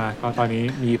การ์มาก็ตอนนี้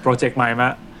มีโปรเจกต์ใหม่มา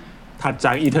ถัดจ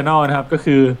าก Eternal นะครับก็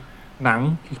คือหนัง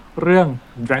เรื่อง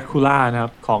Dracula นะครั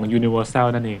บของ Universal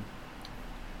นั่นเอง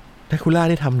Dracula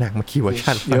นี่ทำหนังมากี่เวอร์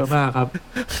ชันเยอะมากครับ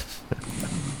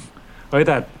เฮ้ยแ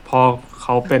ต่พอเข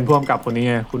าเป็นผู้กำกับคนนี้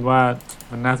ไงคุณว่า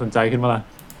มันน่าสนใจขึ้นมั้ยล่ะ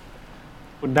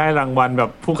คุณได้รางวัลแบ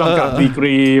บผู้กำกับดีก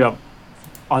รีแบบ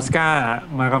ออสการ์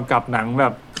มากำกับหนังแบ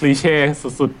บคลีเช่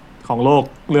สุดๆของโลก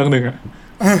เรื่องนึง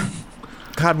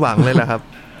คาดหวังเลยแหละครับ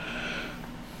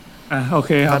โอเ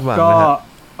คครับ คาดหวัง ก็ นะครับ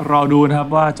รอดูนะครับ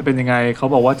ว่าจะเป็นยังไงเขา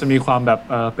บอกว่าจะมีความแบบ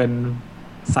เป็น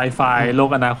ไซไฟโลก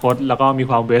อนาคต แล้วก็มี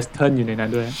ความเวสเทิร์นอยู่ในนั้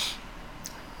นด้วย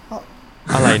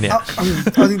อะไรเนี่ย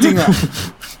เอาจริงๆอ่ะ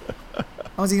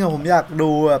เอาจริงอ่ะผมอยากดู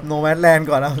แบบโนแมสแลนด์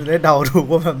ก่อนนะจะได้เดาถูก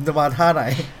ว่าแบบจะมาท่าไหน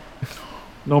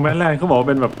โนแมนแลนด์เขาบอกว่า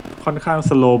เป็นแบบค่อนข้าง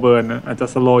สโลเบิร์นนะอาจจะ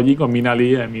สโลยิ่งกว่ามินารี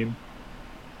อ่ะมิน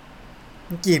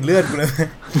กรีดเลือดกูเลย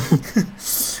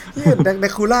เนี่ยแด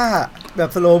คูล่าแบบ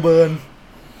สโลเบิร์น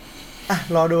อ่ะ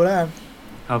รอดูแล้วกัน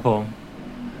ครับผม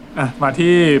มา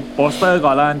ที่โปสเตอร์ก่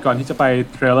อนละกันก่อนที่จะไป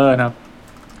เทรลเลอร์นะครับ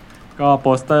ก็โป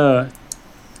สเตอร์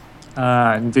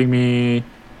จริงๆมี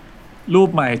รูป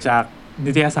ใหม่จาก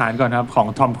นิตยสารก่อนครับของ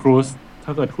ทอมครูซถ้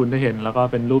าเกิดคุณได้เห็นแล้วก็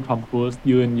เป็นรูปทอมครูซ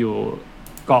ยืนอยู่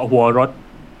เกาะหัวรถ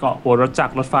จัก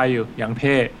รรถไฟอยู่อย่างเ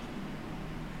ท่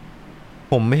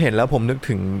ผมไม่เห็นแล้วผมนึก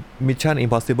ถึง Mission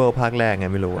Impossible ภาคแรกไง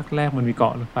ไม่รู้ ภาคแรกมันมีเกา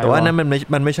ะรถไฟ แต่ว่านั้นมัน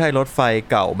ไม่ใช่รถไฟ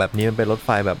เก่าแบบนี้มันเป็นรถไฟ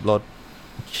แบบรถ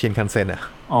ชินคันเซ็นอะ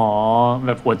อ๋อแบ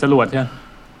บหัวจรวดใช่ไหม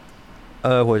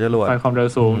หัวจรวด ไฟความเร็ว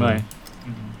สูงหน่อย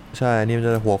ใช่นี่มันจ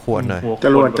ะหัวขวดหน่อย จ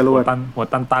รวด หัว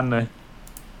ตันเลย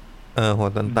หัว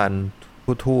ตัน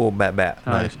ทู่ๆแบะ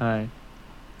ๆหน่อย ใช่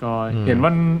ก็เห็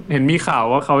นมีข่าว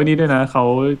ว่าเขาไอ้นี่ด้วยนะเขา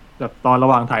แบบตอนระ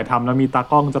หว่างถ่ายทำแล้วมีตา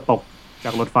กล้องจะตกจ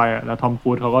ากรถไฟอะแล้วทอมครู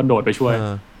ซเขาก็โดดไปช่วย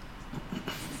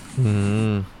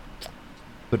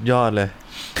สุดยอดเลย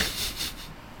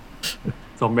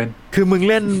สมเป็น คือมึง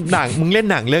เล่นหนัง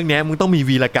เรื่องนี้มึงต้องมี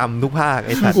วีรกรรมทุกภาคไ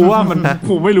อ้สัตว์ กูว่ามัน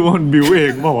กูไม่รู้ว่ามันบิวเอ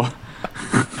งเปล่าวะ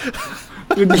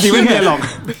คือจริงๆไม่มีหรอก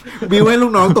บิวให้ลู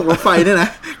กน้องตกรถไฟเนี่ยนะ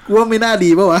กูว่าไม่น่าดี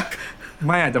ป่ะวะ ไ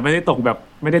ม่อาจจะไม่ได้ตกแบ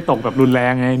บรุนแร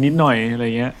งไงนิดหน่อยอะไร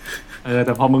เงี้ยแ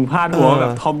ต่พอมึงพลาดหัวแบ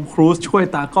บทอมครูซช่วย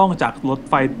ตากล้องจากรถ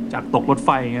ไฟจากตกรถไฟ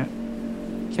อย่างเงี้ย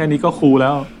แค่นี้ก็คูลแล้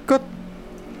ว ก็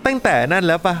ตั้งแต่นั่น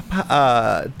แล้วป่ะ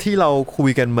ที่เราคุย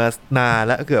กันมานาน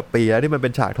แล้วเกือบปีแล้วที่มันเป็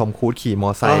นฉากทอมครูซขี่มอ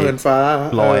ไซค์ เงินฟ้า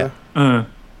ลอยอ่ะ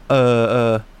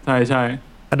ใช่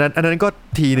อันนั้นก็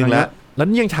ทีหนึ่งแล้ว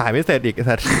นี่ยังฉายไม่เสร็จอีกไอ้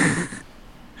สัตว์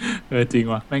จริง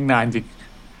ว่ะแม่งนานจริง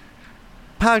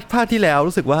ภาคที่แล้ว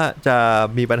รู้สึกว่าจะ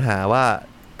มีปัญหาว่า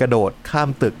กระโดดข้าม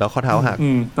ตึกแล้วข้อเท้าหัก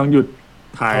ต้องหยุด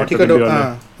ถ่ายที่กระโดด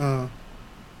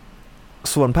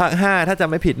ส่วนภาค5ถ้าจำ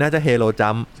ไม่ผิดน่าจะเฮโลจั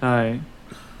มป์ใช่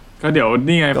ก็เดี๋ยว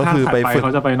นี่ไงภาคถัดไปเข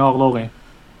าจะไปนอกโลกไง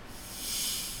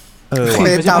ไ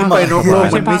ม่ใช่ไปนอกโลก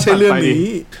มันไม่ใช่เรื่องนี้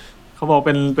เขาบอกเ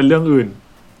ป็นเรื่องอื่น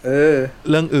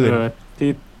เรื่องอื่นที่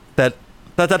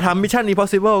แต่จะทำ Mission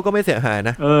Impossible ก็ไม่เสียหาย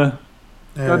นะ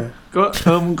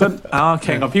ก็มึงก็แ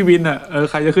ข่งกับพี่วินอ่ะ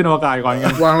ใครจะขึ้นอวกาศก่อนกั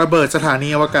นวางระเบิดสถานี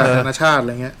อวกาศนานาชาติอะไ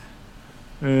รเงี้ย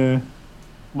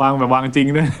วางแบบวางจริง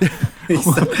ด้วย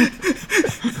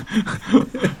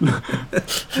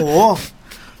โ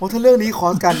หถ้าเรื่องนี้คอ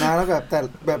สกันนะแล้วแบบแต่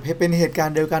แบบเป็นเหตุการ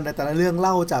ณ์เดียวกันแต่ละเรื่องเ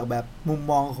ล่าจากแบบมุม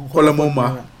มองของคนละมุมอ่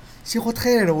ะชื่อโคตรเ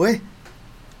ท่เลยนะเว้ย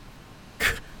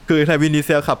คือไทวินดีเซ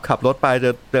ลขับรถไป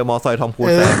เจอมอไซค์ทอมครูซ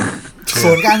ส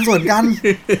วนกัน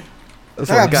แ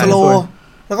ล้วแบบสโล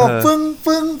แล้วก็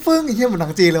ฟึ้งอีกเหี้ยเหมือนหนั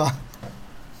งจีนเลยวะ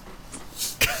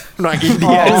หนังอินเ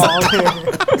ดียโอเค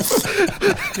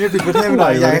นี่ติดประเทศหน่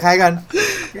อยใหญ่คล้ายกัน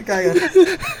ใกล้ๆกัน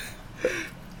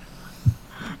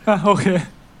โอเค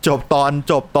จบตอ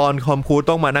นคอมครูซ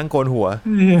ต้องมานั่งโกนหัว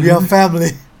We are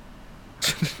family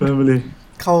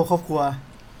เข้าครอบครัว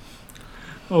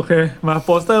โอเคมาโป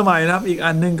สเตอร์ใหม่นะครับอีก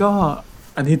อันนึงก็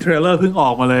อันที่เทรลเลอร์เพิ่งออ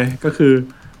กมาเลยก็คือ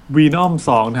Venom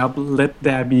 2 นะครับ Let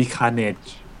There Be Carnage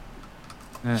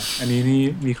อันนี้นี่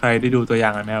มีใครได้ดูตัวอย่า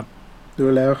งไหมครับดู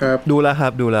แล้วครับดูแล้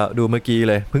วดูเมื่อกี้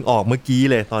เลยเพิ่งออกเมื่อกี้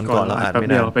เลยตอนก่อนเราอ่านไม่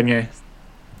นานเป็นไง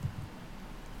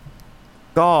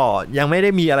ก็ยังไม่ได้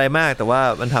มีอะไรมากแต่ว่า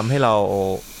มันทำให้เรา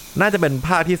น่าจะเป็นภ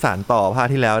าคที่สานต่อภาค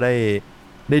ที่แล้ว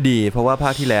ได้ดีเพราะว่าภา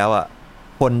คที่แล้วอ่ะ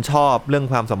คนชอบเรื่อง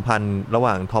ความสัมพันธ์ระห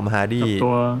ว่างทอมฮาร์ดี้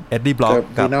เอ็ดดี้บล็อก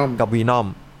กับวีนอม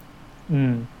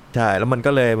ใช่แล้วมัน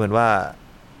ก็เลยเหมือนว่า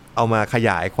เอามาขย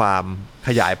าย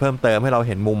เพิ่มเติมให้เราเ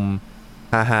ห็นมุม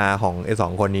ฮาของไอ้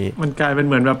2คนนี้มันกลายเป็นเ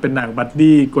หมือนแบบเป็นหนังบัด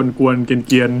ดี้กวนๆเ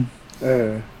กรียน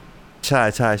ๆใ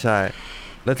ช่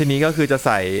แล้วทีนี้ก็คือจะใ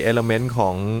ส่เอลิเมนต์ขอ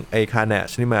งไอ้คาร์เนช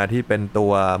นี่มาที่เป็นตั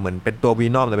วเหมือนเป็นตัววี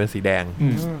นอมแต่เป็นสีแดง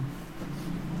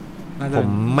ผม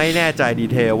ไม่แน่ใจดี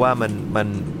เทลว่ามัน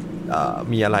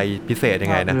มีอะไรพิเศษยั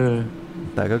งไงนะ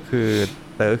แต่ก็คือ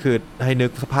ให้นึ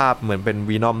กสภาพเหมือนเป็น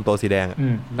วีนอมตัวสีแดง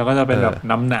แล้วก็จะเป็นแบบ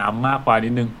น้ำหนามมากกว่า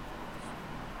นิดนึง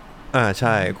ใ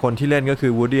ช่คนที่เล่นก็คื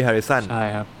อ Woody Harrelson ใช่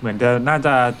ครับเหมือนจะน่าจ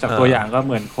ะจากตัวอย่างก็เ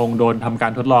หมือนคงโดนทำกา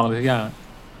รทดลองอะไรทุกอย่าง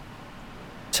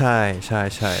ใ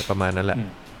ช่ประมาณนั้นแหละ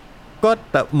ก็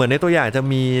แต่เหมือนในตัวอย่างจะ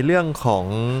มีเรื่องของ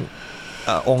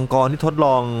องค์กรที่ทดล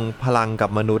องพลังกับ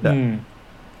มนุษย์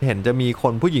เห็นจะมี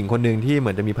ผู้หญิงคนหนึ่งที่เหมื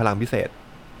อนจะมีพลังพิเศษ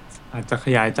อาจจะข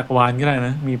ยายจักรวาลก็ได้น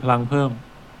ะมีพลังเพิ่ม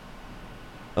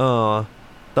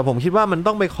แต่ผมคิดว่ามัน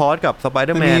ต้องไปคอสกับสไปเด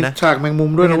อร์แมนนะฉากแมงมุ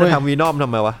มด้วยนะเว้ยจะทำวีนอมทำ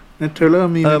ไมวะในเทรลเลอร์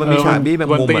มีมันมีฉากบี้แมง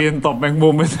มุมตีนตบแมงมุ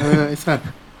มไอ้สัตว์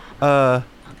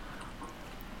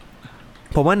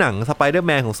ผมว่าหนังสไปเดอร์แ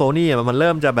มนของโซนี่มันเ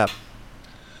ริ่มจะแบบ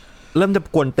เริ่มจะ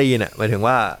กวนตีนหมายถึง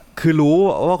ว่าคือรู้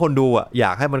ว่าคนดูอย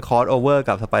ากให้มันคอสโอเวอร์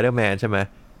กับสไปเดอร์แมนใช่ไหม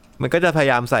มันก็จะพย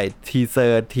ายามใส่ทีเซอ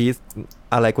ร์ทีส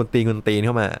อะไรกวนตีนเ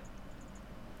ข้ามา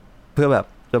เพื่อแบบ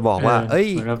จะบอกว่าเอ้ย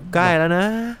ใกล้แล้วนะ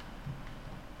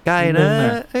ใกล้นะ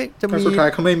เอ้ยจะมีสุดท้าย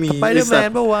เขาไม่มีสไปเดอร์แมน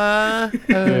ป่ะวะ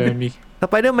มีส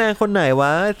ไปเดอร์แมนคนไหนว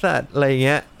ะสัตว์อะไรเ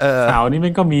งี้ยข่าวนี้มั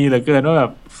นก็มีเหลือเกินว่าแบ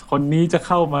บคนนี้จะเ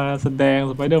ข้ามาแสดง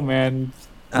สไปเดอร์แมน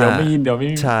เดี๋ยวไม่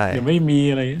มี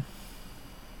อะไร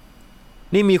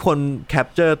นี่มีคนแคป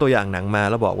เจอร์ตัวอย่างหนังมา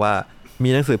แล้วบอกว่ามี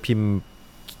หนังสือพิมพ์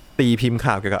ตีพิมพ์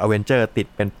ข่าวเกี่ยวกับอเวนเจอร์ติด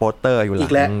เป็นโปสเตอร์อยู่ห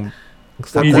ลัง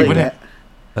มีจริงปะเนี่ย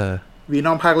วีน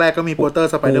อมภาคแรกก็มีโปสเตอ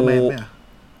ร์สไปเดอร์แมนไหม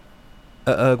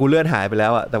กูเลื่อนหายไปแล้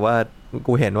วแต่ว่า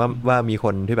กูเห็นว่ามีค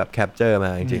นที่แบบแคปเจอร์ม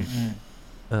าจริง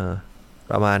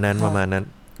ๆประมาณนั้น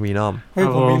วีนอมเฮ้ย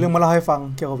ผมมีเรื่องมาเล่าให้ฟัง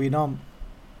เกี่ยวกับวีนอม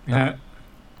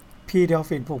พี่เดียว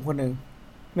ฟินผมคนหนึ่ง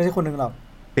ไม่ใช่คนหนึ่งหรอก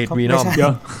ติดวีนอมเยอ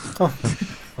ะ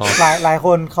หลายค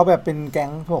นเขาแบบเป็นแก๊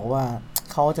งบอกว่า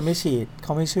เขาจะไม่ฉีดเข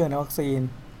าไม่เชื่อในวัคซีน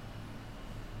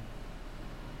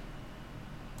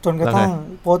จนกระทั่ง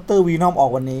โปสเตอร์วีนอมออ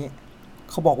กวันนี้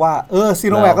เขาบอกว่าซี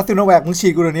โนแวคก็ซีโนแวคมึงฉี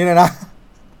ดกูเดี๋ยวนี้เลยนะ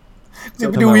จะ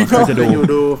ไปดูวีนอมจะอยู่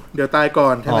ดูเดี๋ยวตายก่อ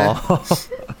นใช่ไหม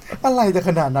อะไรจะข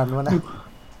นาดนั้นวะนะ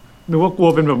นึกว่ากลัว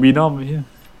เป็นแบบวีนอมไม่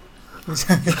ใ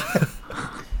ช่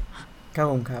ครับ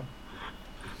ผมครับ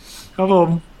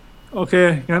โอเค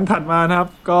งั้นถัดมานะครับ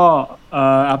ก็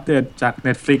อัปเดตจาก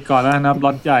Netflix ก่อนแล้วนะครับล็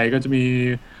อตใหญ่ก็จะมี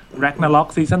Ragnarok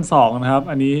ซีซั่น2นะครับ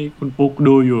อันนี้คุณปุ๊ก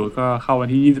ดูอยู่ก็เข้าวัน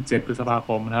ที่27พฤษภาค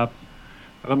มนะครับ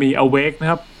แล้วก็มี Awake นะ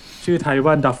ครับชื่อไทย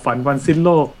ว่าดับฝันวันสิ้นโ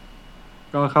ลก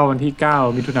ก็เข้าวันที่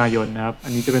9มิถุนายนนะครับอั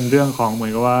นนี้จะเป็นเรื่องของเหมือ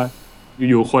นกับว่า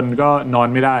อยู่ๆคนก็นอน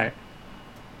ไม่ได้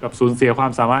กับสูญเสียควา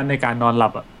มสามารถในการนอนหลั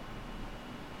บ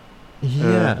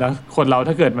แล้วคนเรา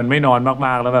ถ้าเกิดมันไม่นอนม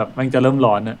ากๆแล้วแบบมันจะเริ่มหล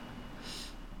อน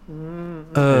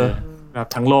แบบ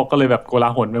ทั้งโลกก็เลยแบบโกลา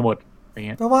หลไปหมดอย่างเ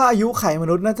งี้ยแต่ว่าอายุไขม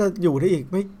นุษย์น่าจะอยู่ได้อีก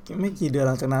ไม่กี่เดือนห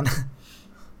ลังจากนั้น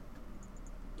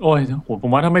โอ้ยผ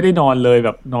มว่าถ้าไม่ได้นอนเลยแบ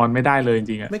บนอนไม่ได้เลยจ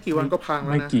ริงๆไม่กี่วันก็พังแล้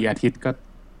วนะไม่กี่อาทิตย์ก็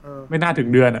ไม่น่าถึง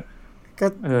เดือนก็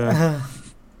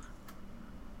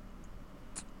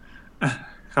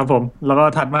ครับผมแล้วก็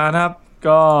ถัดมานะครับ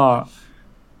ก็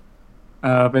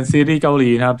เป็นซีรีส์เกาหลี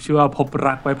นะครับชื่อว่าพบ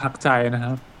รักไว้พักใจนะค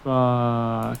รับก็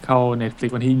เข้า Netflix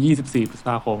วันที่24พฤษภ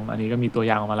าคมอันนี้ก็มีตัวอ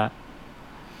ย่างออกมาแล้ว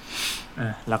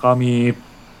แล้วก็มี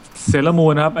เซเลอร์มู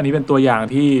นนะครับอันนี้เป็นตัวอย่าง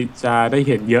ที่จะได้เ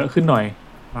ห็นเยอะขึ้นหน่อย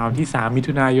มาวันที่3มิ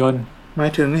ถุนายนหมาย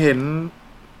ถึงเ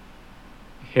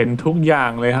ห็นทุกอย่า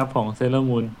งเลยครับของเซเลอร์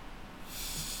มูน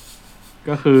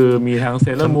ก็คือมีทั้งเซ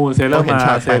เลอร์มูนเซเลอร์มา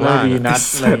เซเลอร์วีนัส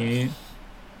อะไรอย่างนี้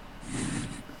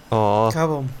ครับ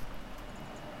ผ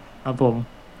ม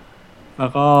แล้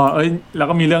ว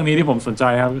ก็มีเรื่องนี้ที่ผมสนใจ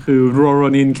ครับก็คือโรโร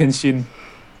นินเคนชิน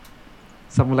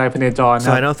ซามูไรพเนจรค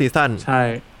รับ Final Season ใช่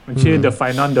มันชื่อ The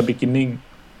Final The Beginning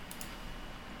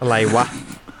อะไรวะ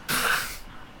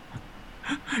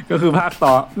ก็คือภาค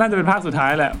ต่อน่าจะเป็นภาคสุดท้า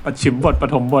ยแหละปฐมบ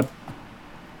ท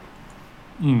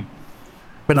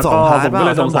เป็น2พาร์ทผมก็เ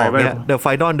ลยสงสัยว่า The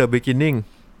Final The Beginning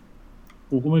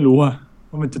กูก็ไม่รู้ว่า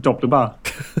มันจะจบหรือเปล่า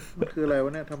มันคืออะไรว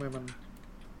ะเนี่ยทำไมมัน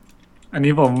อัน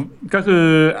นี้ผมก็คือ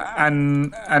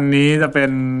อันนี้จะเป็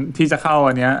นที่จะเข้า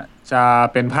อันเนี้ยจะ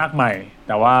เป็นภาคใหม่แ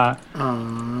ต่ว่า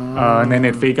ใน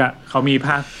Netflix เขามีภ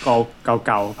าคเ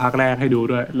ก่าภาคแรกให้ดู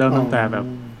ด้วยเริ่มตั้งแต่แบบ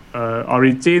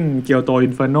Origin Kyoto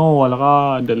Inferno แล้วก็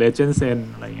The Legend Zen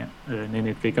อะไรเงี้ยใน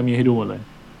Netflix ก็มีให้ดูหมดเลย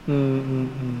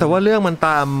แต่ว่าเรื่องมันต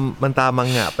ามมัง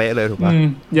งะเป๊ะเลยถูกป่ะ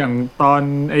อย่างตอน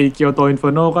ไอ้ Kyoto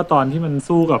Inferno ก็ตอนที่มัน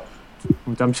สู้กับผ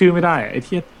มจำชื่อไม่ได้ไอ้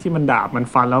ที่มันดาบมัน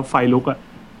ฟันแล้วไฟลุก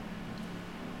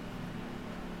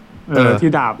ที่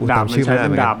ดาบมันใช้เป็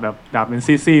นดาบแบบดาบเป็น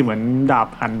ซี่ๆเหมือนดาบ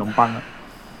หั่นขนมปัง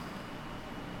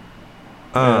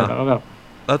แล้วก็แบบ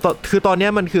แล้วคือตอนนี้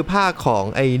มันคือภาคของ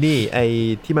ไอ้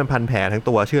ที่มันพันแผลทั้ง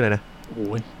ตัวชื่ออะไรนะโอ้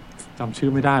ยจำชื่อ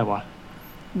ไม่ได้ว่ะ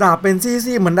ดาบเป็น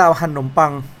ซี่ๆเหมือนดาบหั่นขนมปั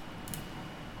ง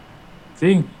จ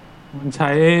ริงมันใช้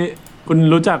คุณ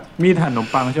รู้จักมีดหั่นขนม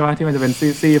ปังใช่ไหมที่มันจะเป็น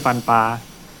ซี่ๆฟันปลา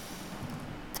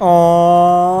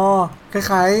ค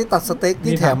ล้ายๆตัดสเต็ก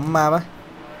ที่แถมมาปะ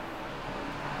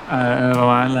ประ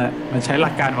มาณแหละมันใช้ห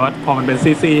ลักการว่าพอมันเป็น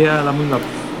ซี่ๆแล้วมึงแบบ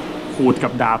ขูดกั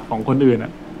บดาบของคนอื่น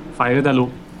ไฟก็จะลุก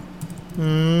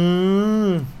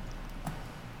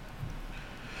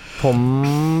ผม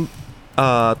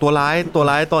ตัวร้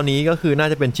ายตอนนี้ก็คือน่า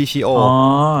จะเป็นชิชิโอ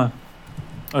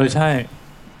ใช่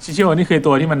ชิชิโอนี่คือ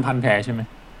ตัวที่มันพันแผลใช่ไหม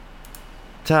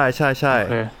ใช่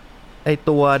ไอ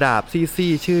ตัวดาบ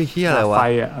ซี่ชื่อเฮียอะไรวะไฟ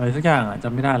อะไรสักอย่างจ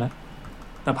ำไม่ได้แล้ว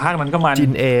แต่ภาคนั้นก็มันจิ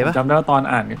นเอป่ะจำได้ว่าตอน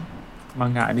อ่านมัง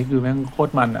งะนี่คือแม่งโคต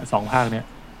รมัน2 ภาคเนี้ย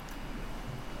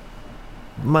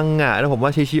มังงะแล้วผมว่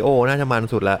าชิชิโอน่าจะมัน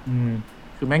สุดละ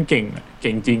คือแม่งเก่งจ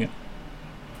ริงจ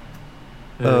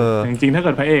ริงๆถ้าเ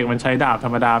กิดพระเอกมันใช้ดาบธร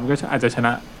รมดามันก็อาจจะชน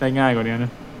ะได้ง่ายกว่านี้น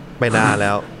ะไปนานแ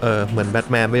ล้วเหมือนแบท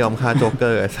แมนไม่ยอมฆ่าโจ๊กเก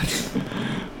อร์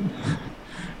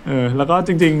แล้วก็จ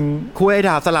ริงๆคุยไอ้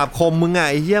ดาบสลับคมมึงไง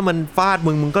ไอ้เหี้ยมันฟาด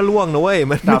มึงก็ล่วงนะเว้ย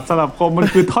มันดาบสลับคมมัน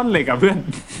คือท่อนเหล็กเพื่อน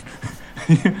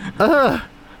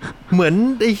เหมือน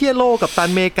ไอ้เหี้ยโลกับตัน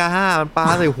เมกามันปา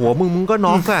ใส่หัวมึงก็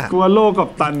น็อกกลัวโลกับ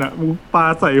ตันมึงปา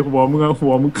ใส่หัว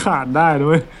มึงขาดได้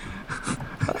ด้วย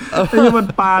ไอ้ที่มัน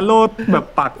ปาโลแบบ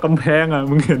ปักกำแพง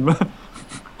มึงเห็นป่ะ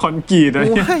คอนกรีตโอ้ย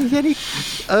เหี้ยนี่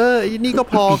นี่ก็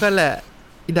พอกันแหละ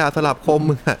อีดาบสลับคม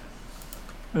มึง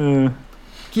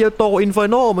เกียวโตอินเฟอ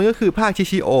ร์โนมันก็คือภาคชิ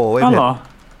ชิโอเว้ยเหรอ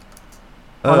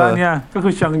แล้วเนี่ยก็คื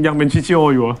อยังเป็นชิชิโอ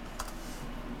อยู่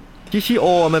ชิชิโอ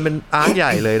มันเป็นอาร์คให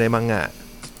ญ่เลยในมังงะ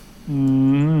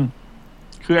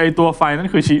คือไอตัวไฟนั่น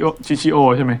คือชิชิโอ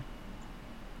ใช่ไหม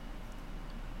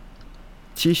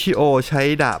ชิชิโอใช้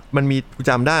ดาบมันมีจ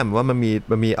ำได้เหมือนว่ามัน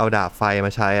มีเอาดาบไฟม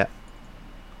าใช้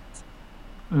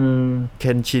เค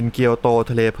นชินเกียวโต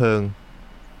ทะเลเพลิง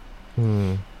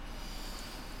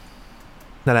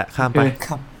นั่นแหละข้ามไป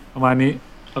ประมาณนี้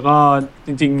แล้วก็จ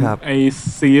ริงๆไอ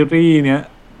ซีรี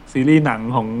ส์หนัง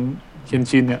ของเคน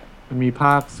ชินเนี่ยมันมีภ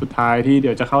าคสุดท้ายที่เ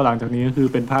ดี๋ยวจะเข้าหลังจากนี้ก็คือ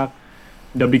เป็นภาค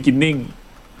The Beginning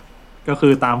ก็คื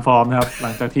อตามฟอร์มนะครับหลั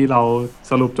งจากที่เรา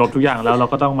สรุปจบทุกอย่างแล้วเรา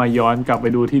ก็ต้องมาย้อนกลับไป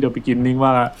ดูที่ The Beginning ว่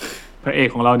าพระเอก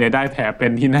ของเราเนี่ยได้แผลเป็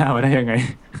นที่หน้ามาได้ยังไง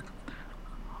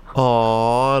อ๋อ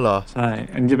เหรอใช่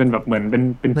อันนี้จะเป็นแบบเหมือนเ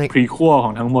ป็นพรีควอลข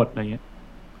องทั้งหมดอะไรเงี้ย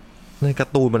ในกา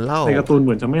ร์ตูนมันเล่าในการ์ตูนเห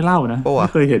มือนจะไม่เล่านะไ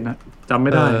ม่เคยเห็นนะจำไ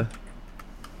ม่ได้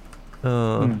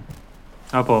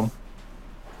ครับผม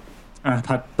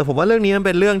แต่ผมว่าเรื่องนี้มันเ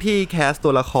ป็นเรื่องที่แคสตั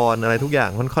วละครอะไรทุกอย่าง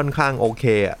ค่อนข้างโอเค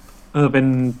เ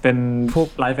ป็นพวก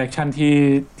ไลฟ์แอคชั่น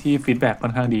ที่ฟีดแบ็กค่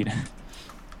อนข้างดีนะ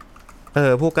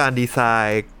พวกการดีไซ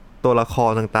น์ตัวละค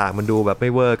รต่างๆมันดูแบบไม่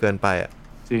เวอร์เกินไป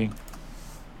จริง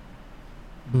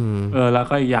แล้ว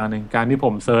ก็อีกอย่างหนึ่งการที่ผ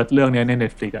มเซิร์ชเรื่องนี้ใน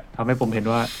Netflix ทำให้ผมเห็น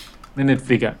ว่าใน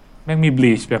Netflix แม่งมี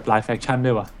Bleach แบบไลฟ์แอคชั่นด้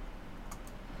วยวะ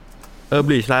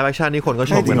Bleach ไลฟ์แอคชั่นนี่คนก็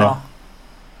ชมกันนะ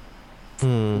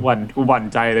กูหวั่น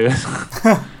ใจเลย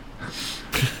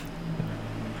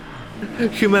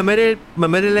คือมันไม่ไ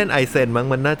ด้เล่นไอเซนมั้ง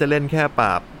มันน่าจะเล่นแค่ปร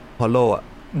าบฮอลโล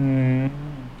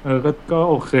ก็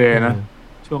โอเคนะ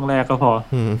ช่วงแรกก็พอ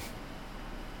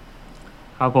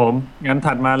ครับผมงั้น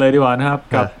ถัดมาเลยดีกว่านะครับ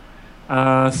กับ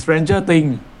Stranger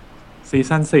Things ซี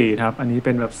ซั่น4ครับอันนี้เ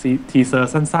ป็นแบบทีเซอ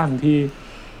ร์สั้นๆที่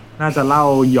น่าจะเล่า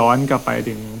ย้อนกลับไป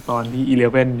ถึงตอนที่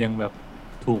11ยังแบบ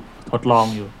ถูกทดลอง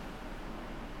อยู่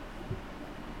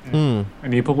อั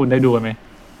นนี้พวกคุณได้ดูไหม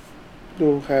ดู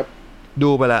ครับ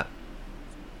ดูไปละ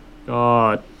ก็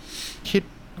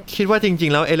คิดว่าจริ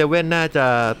งๆแล้ว11น่าจะ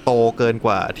โตเกินก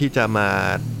ว่าที่จะมา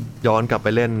ย้อนกลับไป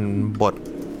เล่นบท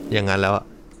อย่างนั้นแล้ว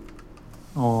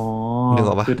นึกอ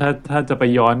อกปะคือถ้าจะไป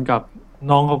ย้อนกับ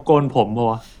น้องเขาโกนผมป่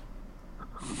ะ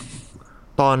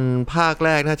ตอนภาคแร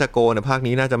กน่าจะโกนแต่ภาค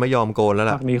นี้น่าจะไม่ยอมโกนแล้ว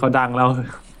ล่ะภาคนี้เขาดังแล้ว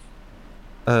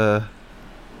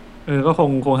ก็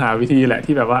คงหาวิธีแหละ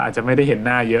ที่แบบว่าอาจจะไม่ได้เห็นห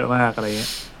น้าเยอะมากอะไรเงี้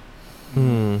ย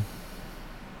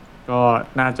ก็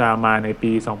น่าจะมาใน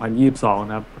ปี2022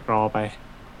นะครับรอไป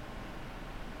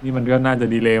นี่มันก็น่าจะ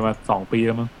ดีเลย์มา2 ปีแ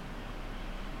ล้วมั้ง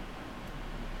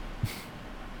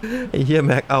ไอ้เหี้ยแ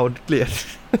ม็กเอาเกลียด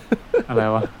อะไร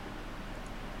วะ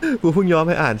กูเพิ่งย้อนไ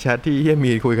ปอ่านแชทที่เหี้ย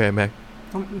มีคุยกับแม็ก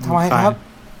ทำไมครับ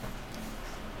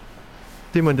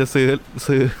ที่มันจะซื้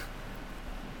อ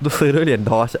ด้วยเหรียญ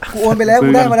ดอชกูโอนไปแล้วกู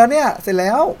ได้มาแล้วเนี่ยเสร็จแ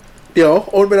ล้วเดี๋ยว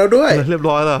โอนไปแล้วด้วยเรียบ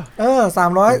ร้อยแล้ว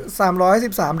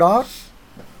313 ดอท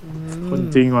คน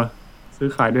จริงว่ะซื้อ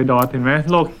ขายด้วยดอทเห็นไหม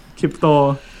โลกคริปโต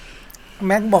แ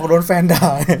ม็กบอกโดนแฟนด่า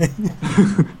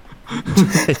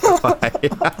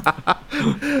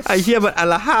ไอ้เหี้ยมันอัน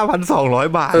ละ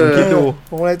 5,200 บาทคิดดู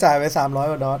ผมเลยจ่ายไป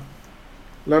300 กว่าดอท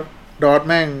แล้วดอท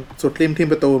แม่งสุดริมทิ่ม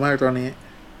ประตูมากตอนนี้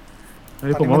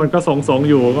ผมว่ามันก็สง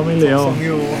อยู่ก็ไม่เลว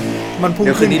มันพุ่ง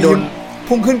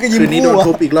ขึ้นก็ยิ้มคืนนี้โดน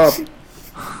ทุบอีกรอบ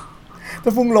ถ้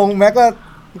าพุ่งลงแม็กก็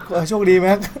โชคดีแ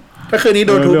ม็กถ้าคืนนี้โ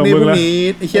ดนทุบนี่พรุ่งนี้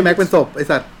ไอ้เหี้ยแม็กเป็นศพไอ้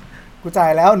สัตว์กูจ่า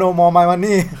ยแล้ว no more my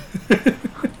money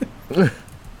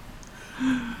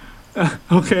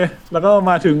โอเคแล้วก็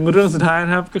มาถึงเรื่องสุดท้ายน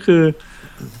ะครับก็คือ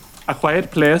A Quiet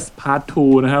Place Part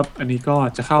 2 นะครับอันนี้ก็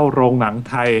จะเข้าโรงหนัง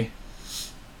ไทย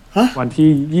วันที่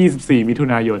24 มิถุ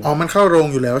นายนมันเข้าโรง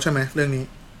อยู่แล้วใช่ไหมเรื่องนี้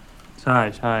ใ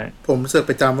ช่ผมเสิร์ชไ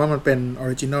ปจำว่ามันเป็น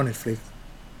Original Netflix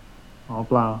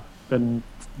เปล่า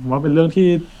ผมว่าเป็นเรื่อง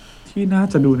ที่น่า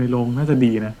จะดูในโรงน่าจะ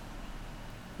ดีนะ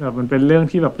แบบมันเป็นเรื่อง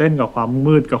ที่แบบเล่นกับความ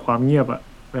มืดกับความเงียบอะ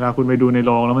เวลาคุณไปดูในโ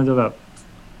รงแล้วมันจะแบบ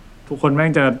ทุกคนแม่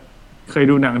งจะเคย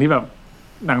ดูหนังที่แบบ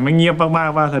หนังไม่เงียบมาก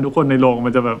ๆว่าแต่ทุกคนในโรงมั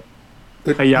นจะแบบ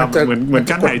พยายามเหมือน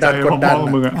กั้นหายใจพร้อมๆกั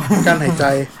บมึงอะกั้นหายใจ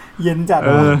เย็นจัด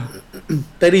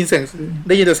ได้ยินแ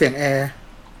ต่เสียงแอร์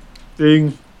จริง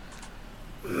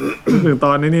ถึงต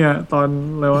อนนี้เนี่ยตอน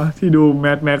อะไรวะที่ดูแม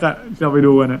ดแม็กอะเราไป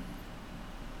ดูกันอะ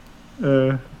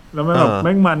แล้วแม่งแบบแ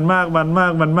ม่งมันม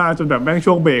ากจนแบบแม่ง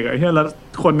ช่วงเบรกอะเฮียแล้ว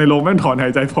คนในโรงแม่งถอนหา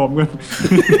ยใจพร้อมกัน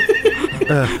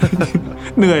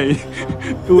เหนื่อย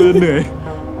ดูเหนื่อย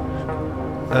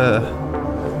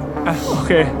โอเ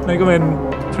คนั่นก็เป็น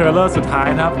เทรลเลอร์สุดท้าย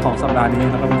นะครับของสัปดาห์นี้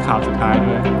แล้วก็เป็นข่าวสุดท้าย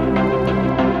ด้วย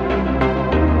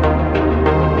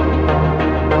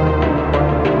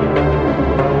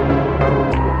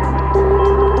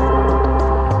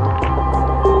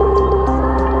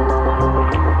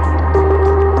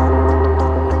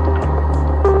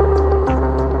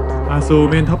สู่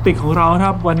เมนท็อปิกของเราค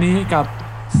รับวันนี้กับ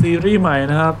ซีรีส์ใหม่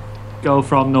นะครับ Girl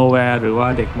from Nowhere หรือว่า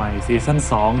เด็กใหม่ซีซั่น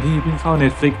2ที่เพิ่งเข้า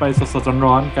Netflix ไปสดๆ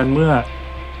ร้อนๆกันเมื่อ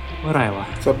ไหร่วะ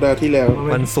สัปดาห์ที่แล้ว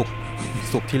วันศุก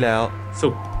ร์ที่แล้ว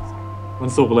วัน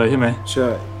ศุกร์เลยใช่ไหมใช่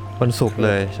วันศุกร์เล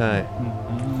ยใช่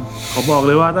ขอบอกเ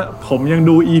ลยว่าผมยัง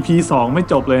ดู EP 2ไม่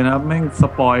จบเลยนะครับแม่งส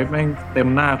ปอยแม่งเต็ม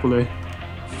หน้ากูเลย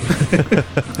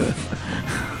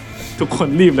ทุกคน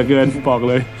รีบเหลือเกินบอก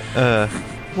เลย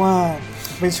ว่า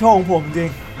เป็นช่วงผมจริง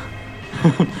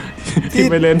ที่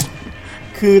ไม่เล่น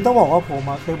คือต้องบอกว่าผม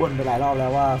เคยบ่นไปหลายรอบแล้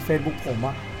วว่า Facebook ผม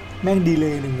แม่งดีเล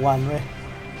ย์1วันเว้ย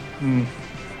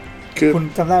คุณ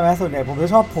จำได้ไหมส่วนใหญ่ผมจะ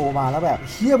ชอบโผล่มาแล้วแบบ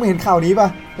เฮียมึงเห็นข่าวนี้ป่ะ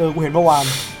กูเห็นเมื่อวาน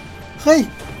เฮ้ย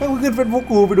แม่งขึ้น Facebook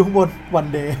กูไปดูข้างบนวัน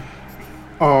เดย์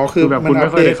คือแบบคุณไม่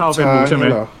ค่อยได้เข้า Facebook ใช่ไหม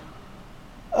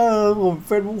ผม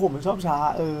Facebook ผมมันชอบช้า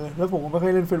แล้วผมก็ไม่เค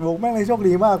ยเล่น Facebook แม่งเลยโชค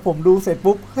ดีมากผมดูเสร็จ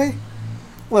ปุ๊บเฮ้ย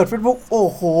เปิด Facebook โอ้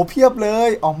โหเพียบเลย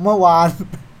เมื่อวาน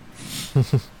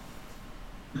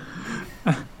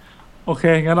โอเค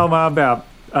งั้นเรามาแบบ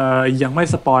ยังไม่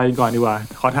สปอยก่อนดีกว่า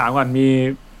ขอถามก่อนมี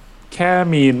แค่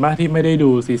มีนป่ะที่ไม่ได้ดู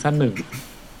ซีซั่น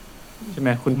1ใช่ไหม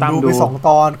คุณตั้มดูไป2ต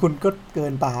อนคุณก็เกิ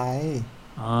นไป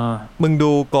มึง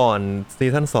ดูก่อนซี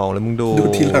ซั่น2หรือมึงดู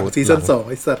ทีหลังซีซั่น2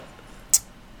ไอ้สัส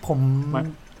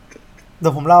เดี๋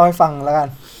ยวผมเล่าให้ฟังแล้วกัน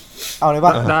เอาเลยป่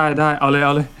ะได้เอาเลยเอ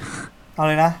าเล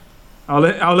ยนะเอา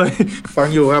เลยฟัง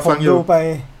อยู่ครับฟังอยู่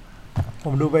ผ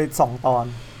มดูไป2ตอน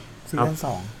ซีซั่น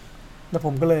2แล้วผ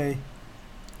มก็เลย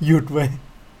หยุดไว้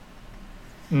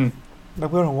แล้ว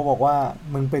เพื่อนผมก็บอกว่า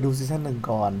มึงไปดูซีซั่น1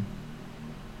ก่อน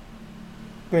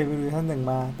ก็ไปดูซีซั่น1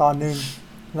มาตอนนึง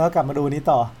แล้วกลับมาดูนี้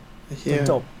ต่อจน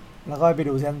จบแล้วก็ไป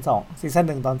ดูซีซั่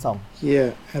น1ตอน2เหี้ย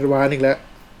แอดวานซ์อีกแล้ว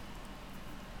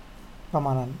ประม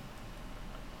าณนั้น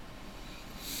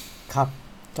ครับ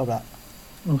จบละ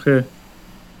โอเค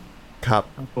ครับ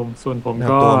ส่วนผม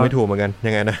ก็ตัวไม่ถูกเหมือนกัน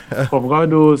ยังไงนะผมก็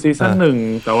ดูซีซั่น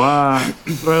1แต่ว่า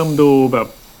เริ่ม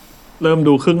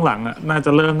ดูครึ่งหลังน่าจ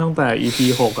ะเริ่มตั้งแต่ EP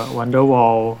 6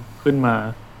 Wonderwall ขึ้นมา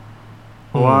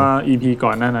เพราะว่า EP ก่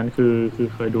อนหน้านั้นคือ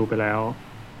เคยดูไปแล้ว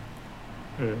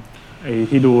ไอ้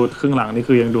ที่ดูครึ่งหลังนี่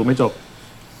คือยังดูไม่จบ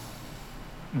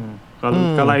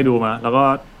ก็ไล่ดูมาแล้วก็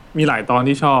มีหลายตอน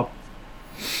ที่ชอบ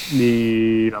ดี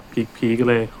แบบพีคๆ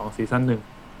เลยของซีซั่น1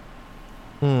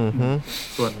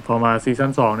ส่วนพอมาซีซั่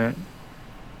น2เนี่ย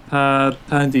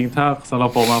ถ้าจริงถ้าสำหรับ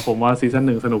ผมว่าซีซั่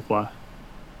น1สนุกกว่า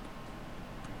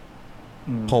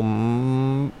ผม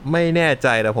ไม่แน่ใจ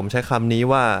แต่ผมใช้คำนี้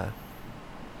ว่า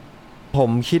ผม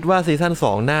คิดว่าซีซั่น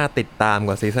2น่าติดตามก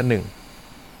ว่าซีซั่น1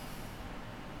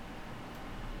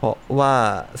เพราะว่า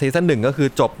ซีซั่น1ก็คือ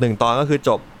จบ1ตอนก็คือจ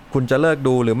บคุณจะเลิก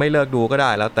ดูหรือไม่เลิกดูก็ได้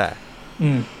แล้วแต่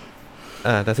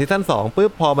แต่ซีซั่น2ปุ๊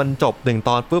บพอมันจบ1ต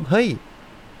อนปุ๊บเฮ้ย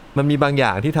มันมีบางอย่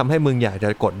างที่ทำให้มึงอยากจะ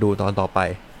กดดูตอนต่อไป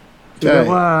เรียก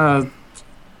ว่า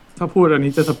ถ้าพูดอัน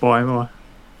นี้จะสปอยล์มั้ยวะ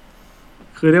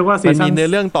คือเรียกว่าซีซั่นมันมีเนื้อ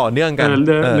เรื่องต่อเนื่องกัน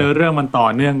เนื้อเรื่องมันต่อ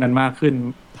เนื่องกันมากขึ้น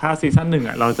ถ้าซีซั่น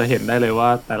1เราจะเห็นได้เลยว่า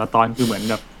แต่ละตอนคือเหมือน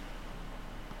แบบ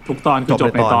ทุกตอนคือจบ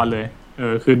ในตอนเลย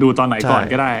คือดูตอนไหนก่อน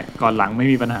ก็ได้ก่อนหลังไม่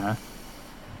มีปัญหา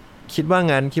คิดว่า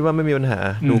ไม่มีปัญหา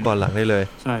ดูก่อนหลังได้เลย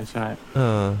ใช่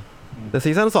แต่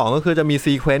ซีซั่น2ก็คือจะมี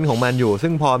ซีเควนซ์ของมันอยู่ซึ่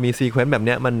งพอมีซีเควนซ์แบบเ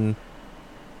นี้ยมัน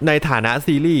ในฐานะ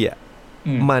ซีรีส์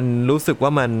มันรู้สึกว่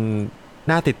ามัน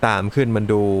น่าติดตามขึ้นมัน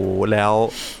ดูแล้ว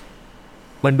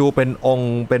มันดูเป็นอง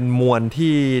ค์เป็นมวล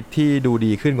ที่ดู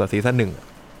ดีขึ้นกว่าซีซั่น1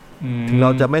ถึงเรา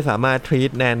จะไม่สามารถทรี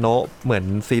ตแนโนเหมือน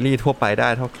ซีรีส์ทั่วไปได้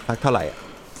เท่าไหร่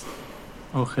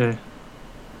โอเค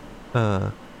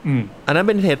อันนั้นเ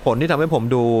ป็นเหตุผลที่ทำให้ผม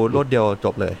ดูรวดเดียวจ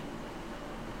บเลย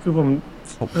คือผม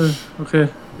โอเค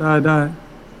ได้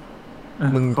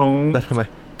มึงของทำไม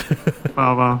เปล่า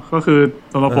ก็คือ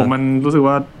สำหรับผมมันรู้สึก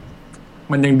ว่า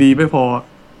มันยังดีไม่พอ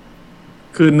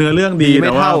คือเนื้อเรื่องดีไ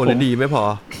ม่เท่าหรือดีไม่พอ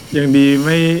ยังดีไ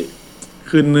ม่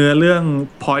คือเนื้อเรื่อง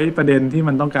point ประเด็นที่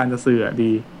มันต้องการจะสื่อ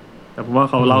ดีแต่ผมว่า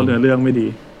เขาเล่าเนื้อเรื่องไม่ดี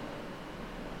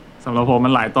สำหรับผมมั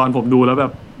นหลายตอนผมดูแล้วแบ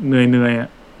บเหนื่อยอ่ะ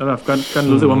แล้วแบบก็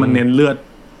รู้สึกว่ามันเน้นเลือด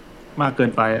มากเกิ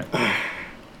นไปอ่ะ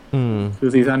คือ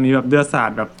ซีซั่นนี้แบบเลือดสา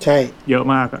ดแบบใช่เยอะ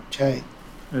มากอ่ะใช่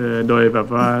โดยแบบ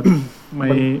ว่า ไ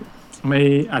ม่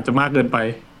อาจจะมากเกินไป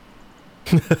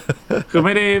คือไ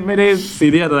ม่ได้ซี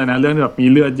เรียสอะไรนะเรื่องแบบมี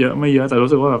เลือดเยอะไม่เยอะแต่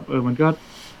รู้สึกว่าแบบมันก็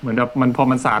เหมือนแบบมันพอ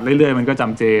มันสาดเรื่อยๆมันก็จ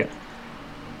ำเจ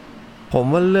ผม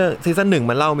ว่าเรื่องซีซั่น1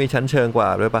มันเล่ามีชั้นเชิงกว่า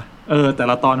ด้วยปะแต่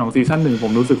ละตอนของซีซั่น1ผ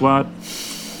มรู้สึกว่า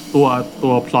ตั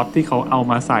วพล็อตที่เขาเอา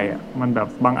มาใส่อ่ะมันแบบ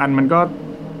บางอันมันก็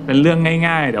เป็นเรื่อง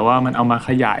ง่ายๆแต่ว่ามันเอามาข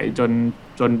ยายจน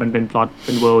มันเป็นพล็อตเ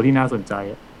ป็นเวิลด์ที่น่าสนใจ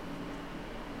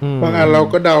บางอันเรา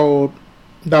ก็เ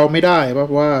ดาไม่ได้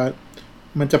ว่า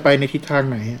มันจะไปในทิศทาง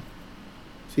ไหน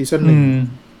ซีซั่น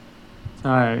1ใ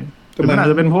ช่แต่มันอาจ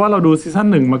จะเป็นเพราะว่าเราดูซีซั่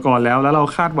น1มาก่อนแล้วเรา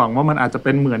คาดหวังว่ามันอาจจะเ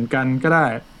ป็นเหมือนกันก็ได้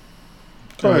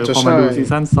พอมาดูซี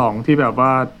ซั่น2ที่แบบว่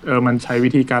ามันใช้วิ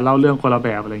ธีการเล่าเรื่องคนละแบ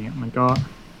บอะไรเงี้ยมัน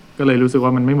ก็เลยรู้สึกว่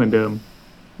ามันไม่เหมือนเดิม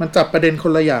มันจับประเด็นค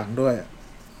นละอย่างด้วย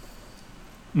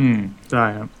ใช่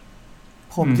ครับ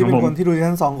ผมที่เป็นคนที่ดูซี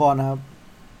ซั่น2ก่อนนะครับ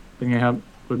เป็นไงครับ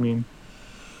คุณมีน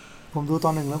ผมดูตอ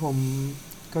น1แล้วผม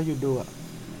ก็หยุดดู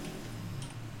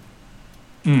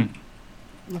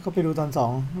แล้วก็ไปดูตอน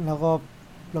2แล้ว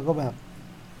ก็แบบ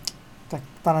แต่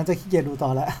ตอนนั้นจะขี้เกียจดูต่อ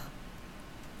แล้ว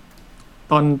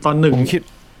ตอน1ผมคิด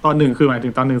ตอน1คือหมายถึ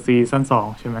งตอน1ซีซั่น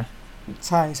2ใช่ไหมใ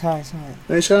ช่ใช่ใช่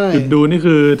ใช่หยุดดูนี่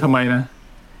คือทำไมนะ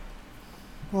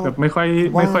แบบไม่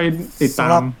ค่อยติดตา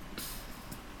ม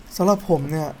สำหรับผม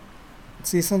เนี่ย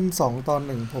ซีซั่น2ตอน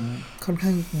1ผมค่อนข้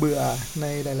างเบื่อใน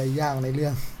หลายๆอย่างในเรื่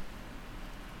อง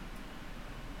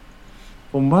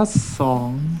ผมว่า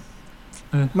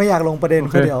2ไม่อยากลงประเด็น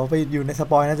เดี๋ยวไปอยู่ในส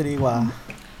ปอยน่าจะดีกว่า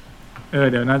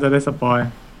เดี๋ยวน่าจะได้สปอย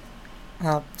ค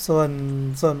รับส่วน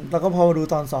แล้วก็พอดู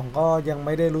ตอน2ก็ยังไ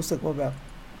ม่ได้รู้สึกว่าแบบ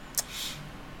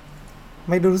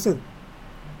ไม่ได้รู้สึก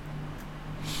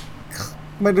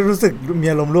มี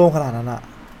อารมณ์ร่วมขนาดนั้นอ่ะ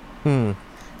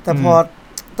แต่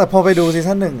พอไปดูซี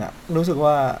ซั่น1อ่ะรู้สึก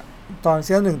ว่าตอน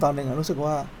ซีซั่น1ตอน1อ่ะรู้สึก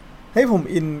ว่าเฮ้ยผม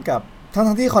อินกับ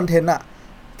ทั้งที่คอนเทนต์อ่ะ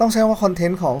ต้องใช้ว่าคอนเทน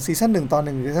ต์ของซีซั่น1ตอน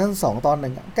1หรือซีซั่น2ตอน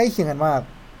1อ่ะใกล้เคียงกันมาก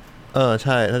ใ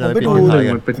ช่ถ้าจะไปดู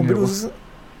ผมไป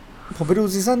ดู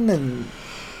ซีซั่น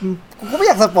1กูก็ไม่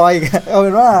อยากสปอยอีกเอาเ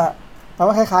ป็นว่า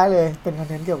คล้ายๆเลยเป็นคอน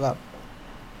เทนต์เกี่ยวกับ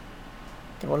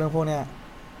เรื่องพวกเนี้ย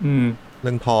เ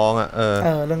รื่องท้องอ่ะ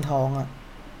เรื่องท้องอ่ะ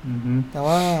แต่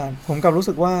ว่าผมกลับรู้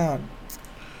สึกว่า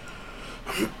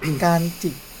การ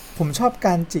ผมชอบก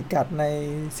ารจิกกัดใน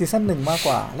ซีซั่น1มากก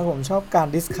ว่าแล้วผมชอบการ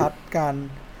ดิสคัสการ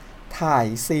ถ่าย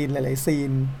ซีนหลายๆซี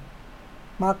น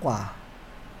มากกว่า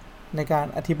ในการ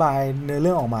อธิบายเนื้อเ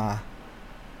รื่องออกมา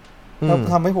แล้ว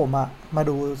ทำให้ผมอะมา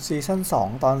ดูซีซั่น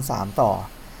2ตอน3ต่อ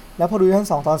แล้วพอดูซีซั่น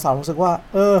2ตอน3รู้สึกว่า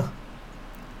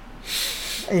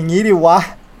อย่างงี้ดิวะ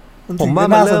ผมว่า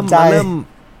มันเริ่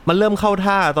มเข้า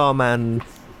ท่าตอนมัน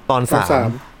ตอน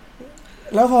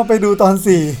3แล้วพอไปดูตอน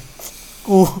4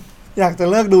กูอยากจะ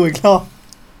เลิกดูอีกรอบ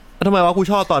ทำไมวะกู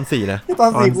ชอบตอน4นะตอ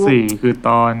น4คือ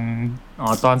ตอ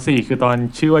น4คือตอน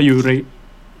ชื่อว่ายูริ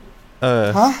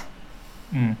ฮะ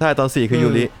ใช่ตอน4คือยู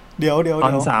ริเดี๋ยวต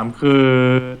อน3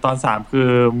คื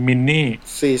อมินนี่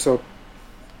4ศพ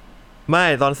ไม่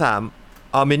ตอน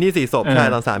3มินนี่4ศพใช่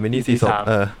ตอน3มินนี่4ศพ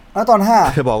แล้วตอน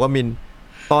5จะบอกว่ามิน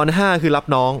ตอน5คือรับ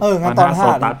น้องงั้นตอน5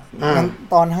งั้น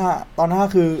ตอน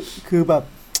5คือแบบ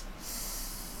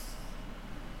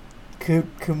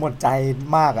คือหมดใจ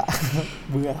มากอ่ะ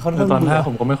เบื่อค่อนข้างตอน5ผ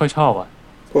มก็ไม่ค่อยชอบอ่ะ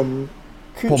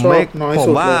ผม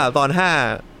ว่าตอน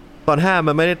5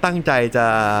มันไม่ได้ตั้งใจจะ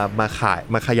ม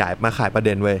าขยายประเ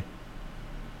ด็นเว้ย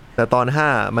แต่ตอน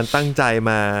5มันตั้งใจ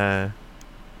มา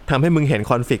ทำให้มึงเห็น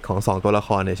คอนฟลิกต์ของ2ตัวละค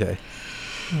รเฉย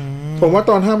ผมว่า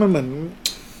ตอน5มันเหมือน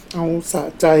เอาสะ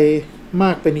ใจม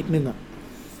ากไปนิดนึงอ่ะ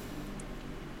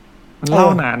มันเล่า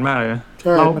นานมากเลย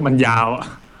เล่ามันยาวอ่ะ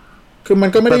คือมัน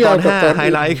ก็ไม่ได้ยาวแต่ตอน5ไฮ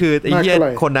ไลท์คือไอ้เหี้ย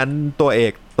คนนั้นตัวเอ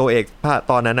ก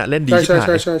ตอนนั้นน่ะเล่นดีใช่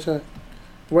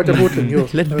ว่าจะพูดถึงอยู่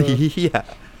เล่นดีเหี้ย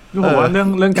คือผมว่าเ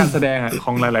รื่องการแสดงอ่ะข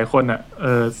องหลายๆคนอ่ะ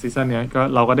ซีซั่นเนี้ยก็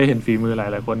เราก็ได้เห็นฝีมือหล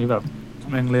ายๆคนที่แบบ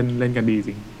แม่งเล่นกันดีจ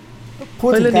ริงพูด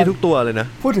ถึงเล่นดีทุกตัวเลยนะ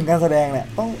พูดถึงการแสดงเนี่ย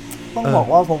ต้องบอก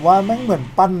ว่าผมว่าแม่งเหมือน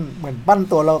ปั้น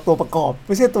ตัวประกอบไ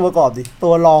ม่ใช่ตัวประกอบดิตั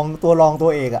วรองตั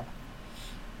วเอกอ่ะ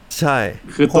ใช่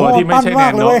คือตัวที่ไม่ใช่แน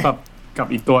นโนกับ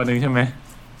อีกตัวนึงใช่ไหม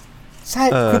ใช่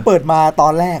คือเปิดมาตอ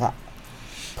นแรกอ่ะ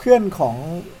เพื่อนของ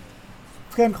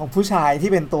ผู้ชาย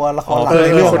ที่เป็นตัวละครหลักใ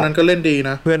นเรื่องคนนั้นก็เล่นดี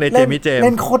นะเพื่อนในเจมี่เจมเ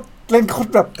ล่นโคตร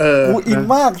แบบกูอิน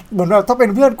มากเหมือนแบบถ้าเป็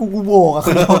นเพื่อนกูโบกอะ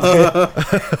คื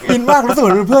ออินมากรู้สึกเห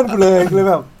มือนเป็นเพื่อนกูเลย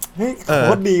แบบเฮ้ยโค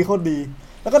ตรดี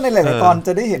แล้วก็ในหลายๆตอนจ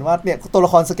ะได้เห็นว่าเนี่ยตัวละ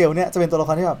ครสเกลเนี่ยจะเป็นตัวละค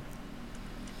รที่แบบ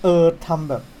ท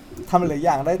ำหลายอ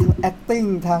ย่างได้ทั้ง acting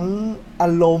ทั้งอา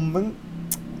รมณ์มัน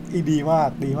ดีมาก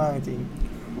จริง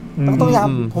ๆต้อง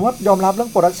ผมว่ายอมรับเรื่อ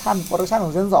งโปรดักชันขอ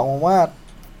งซีซั่น2ผมว่า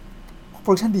โปร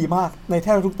ดักชันดีมากในแท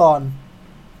บทุกตอน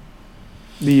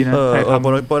ดีนะ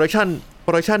โปรดัก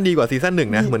ชันดีกว่าซีซั่น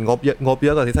1นะเหมือนงบเยอะ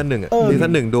กว่าซีซั่น1อ่ะซีซั่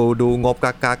น1ดูงบ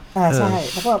กักใช่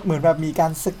แล้วก็เหมือนแบบมีกา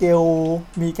รสเกล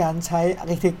มีการใช้อาร์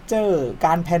คิเทคเจอร์ก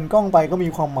ารแผ่นกล้องไปก็มี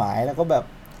ความหมายแล้วก็แบบ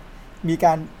มีก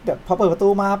ารแบบพอเปิดประตู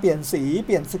มาเปลี่ยนสีเป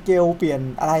ลี่ยนสเกลเปลี่ยน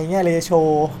อะไรเงี้ยเรโช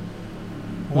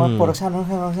ผมว่าโปรดักชันค่อน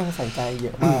ข้างใส่ใจเย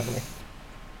อะมากเลย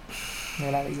ใน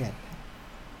รายละเอียด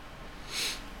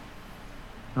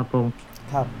ครับผม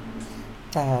ครับ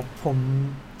แต่ผ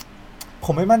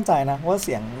มไม่มั่นใจนะว่าเ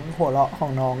สียงหัวเราะขอ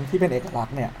งน้องที่เป็นเอกลักษ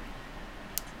ณ์เนี่ย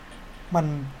มัน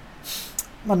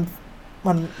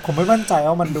ผมไม่มั่นใจ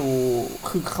ว่ามันดู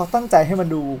คือเขาตั้งใจให้มัน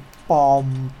ดูปลอม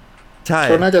ใช่เ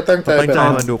ขาน่าจะตั้งใจ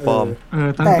มันดูปลอม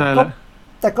ตั้งใจแล้ว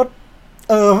แต่ก็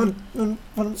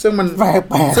มันซึ่งมันแปลก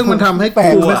ซึ่งมันทำให้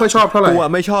กูไม่ค่อยชอบเท่าไหร่กู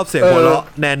ไม่ชอบเสียงหัวเราะ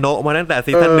แนโนมาตั้งแต่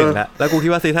ซีซั่น1แล้วกูคิด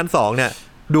ว่าซีซั่น2เนี่ย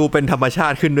ดูเป็นธรรมชา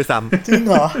ติขึ้นด้วยซ้ำจริงเ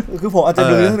หรอคือผมอาจจะ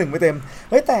ดูซีซั่น1ไม่เต็ม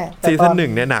เฮ้ยแต่ซีซั่น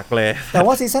1เนี่ยหนักเลยแต่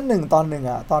ว่าซีซั่น1ตอน1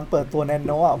อ่ะตอนเปิดตัวแนโ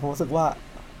นอ่ะผมรู้สึกว่า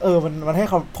มันให้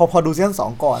เขาพอดูซีซั่น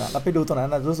2ก่อนอ่ะแล้วไปดูตัวนั้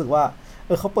นรู้สึกว่า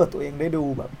เขาเปิดตัวเองได้ดู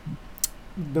แบบ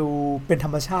ดูเป็นธร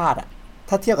รมชาติอ่ะ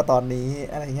ถ้าเทียบกับตอนนี้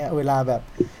อะไรเงี้ยเวลาแบบ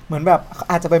เหมือนแบบ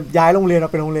อาจจะไปย้ายโรงเรียนม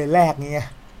าเป็นโรงเรียนแรกเงี้ย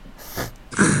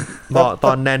บอกต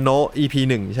อนแนโน EP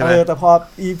 1ใช่ไหมแต่พ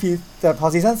อ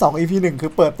ซีซั่น2 EP 1คื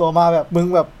อเปิดตัวมาแบบมึง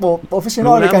แบบโปรเฟชชั่น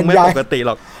อลในการย้ายปกติห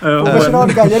รอกโปรเฟชชั่นอลใ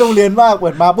นการย้ายโรงเรียนมากเ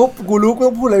ปิดมาปุ๊บกูรู้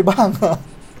ต้องพูดอะไรบ้าง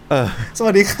ส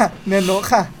วัสดีค่ะแนโน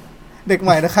ค่ะเด็กให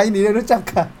ม่นะคะยินดีได้รู้จัก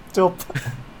ค่ะจบ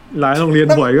หลายโรงเรียน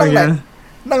บ่อยก็อย่างเงี้ย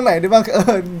นั่งไหนได้บ้าง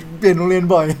เปลี่ยนโรงเรียน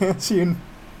บ่อยชิน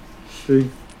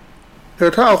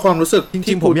ถ้าเอาความรู้สึก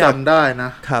ที่ผมจำได้นะ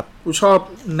ครับกูชอบ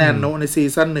แนโนในซี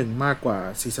ซั่น1มากกว่า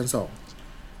ซีซั่น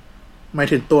2หมาย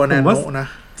ถึงตัวแนโนนะ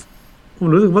ผม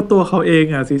รู้สึกว่าตัวเขาเอง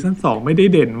อ่ะซีซั่น2ไม่ได้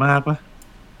เด่นมากป่ะ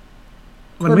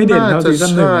มันไม่เด่นเท่าซีซั่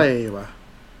น1ใช่ว่ะ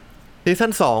ซีซั่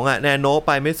น2อ่ะแนโนไ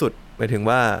ปไม่สุดหมายถึง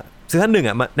ว่าซีซั่น1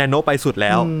อ่ะแนโนไปสุดแ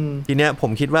ล้วทีเนี้ยผ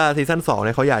มคิดว่าซีซั่น2เ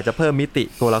นี่ยเขาอยากจะเพิ่มมิติ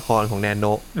ตัวละครของแนโน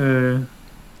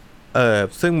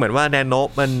ซึ่งเหมือนว่าแนโน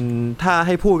มันถ้าใ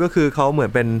ห้พูดก็คือเขาเหมือ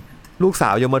นเป็นลูกสา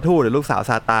วยมทูตหรือลูกสาว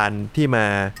ซาตานที่มา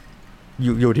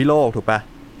อยู่ที่โลกถูกป่ะ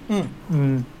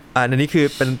อันนี้คือ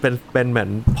เป็นเหมือน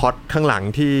พล็อตข้างหลัง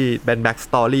ที่เป็นแบ็กส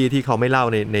ตอรี่ที่เขาไม่เล่า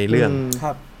ในเรื่องค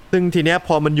รับซึ่งทีเนี้ยพ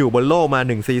อมันอยู่บนโลกมา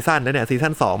1ซีซั่นแล้วเนี่ยซี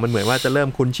ซั่น2มันเหมือนว่าจะเริ่ม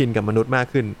คุ้นชินกับมนุษย์มาก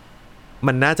ขึ้น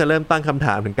มันน่าจะเริ่มตั้งคำถ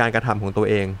ามถึงการกระทำของตัว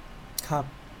เองครับ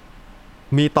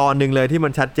มีตอนนึงเลยที่มั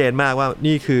นชัดเจนมากว่า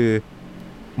นี่คือ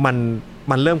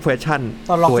มันเริ่ม question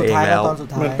ตัวเองแล้ว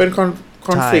เหมือนเป็นค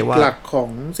อนฟลิกต์หลักของ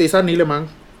ซีซั่นนี้เลยมั้ง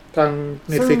ทาง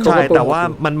Netflix ใช่แต่ว่า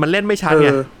มันเล่นไม่ชัดไง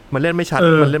มันเล่นไม่ชัด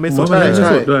มันเล่นไม่สุด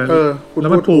ด้วยแล้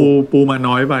วมันปูมา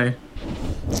น้อยไป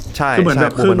ใช่คือเหมือนแบ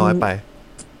บปูมาน้อยไป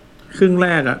ครึ่งแร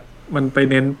กอ่ะมันไป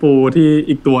เน้นปูที่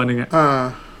อีกตัวนึงอ่ะ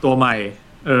ตัวใหม่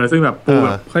ซึ่งแบบปูแบ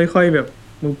บค่อยๆแบบ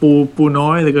มึงปูน้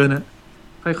อยเหลือเกินนะ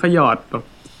ค่อยๆหยอดแบบ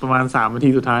ประมาณ3 นาที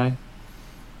สุดท้าย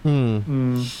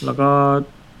แล้วก็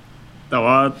แต่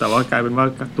ว่ากลายเป็นว่า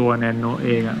ตัวแนนโนเอ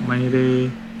งอ่ะไม่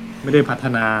ได้พัฒ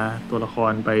นาตัวละค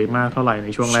รไปมากเท่าไหร่ใน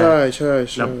ช่วงแรกใช่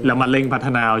แล้วมันเร่งพัฒ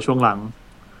นาช่วงหลัง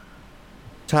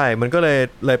ใช่มันก็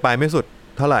เลยไปไม่สุด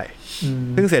เท่าไหร่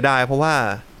ซึ่งเสียดายเพราะว่า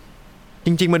จ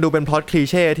ริงๆมันดูเป็นพล็อตคลี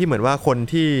เช่ที่เหมือนว่าคน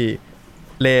ที่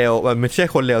เลวมันไม่ใช่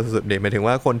คนเลวสุดๆเด็กหมายถึง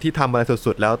ว่าคนที่ทำอะไร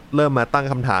สุดๆแล้วเริ่มมาตั้ง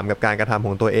คำถามกับการกระทำข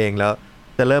องตัวเองแล้ว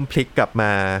จะเริ่มพลิกกลับม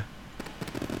า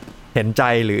เห็นใจ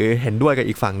หรือเห็นด้วยกับ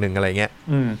อีกฝั่งหนึ่งอะไรเงี้ย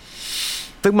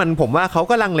ซึ่งผมว่าเขา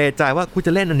ก็ลังเลใจว่ากูจ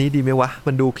ะเล่นอันนี้ดีไหมวะ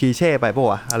มันดูคลีเช่ไปป่ะ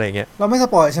วะอะไรเงี้ยเราไม่ส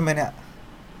ปอยใช่ไหมเนี่ย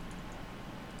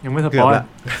ยังไม่สปอย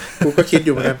กูก็คิดอ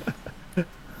ยู่เหมือนกัน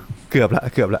เกือบละ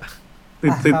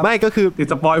ติดไม่ก็คือติด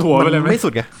สปอยหัวไปเลยไม่สุ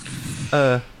ดไง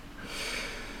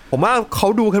ผมว่าเขา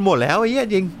ดูกันหมดแล้วไอ้เหี้ย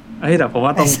จริงแต่ผมว่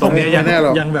าตรงนี้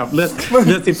ยังแบบเลือ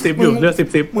ด10อยู่เลือด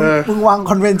10มึงวาง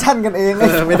คอนเวนชั่นกันเอง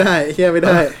ไม่ได้เหี้ยไม่ไ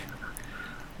ด้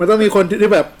มันต้องมีคนที่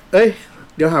แบบ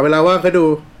เดี๋ยวหาเวลาว่างให้ดู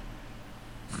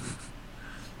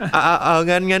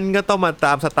งั้นก็ต้องมาต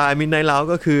ามสไตล์มิดไนท์เรา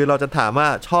ก็คือเราจะถามว่า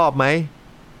ชอบไหม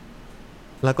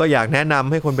แล้วก็อยากแนะน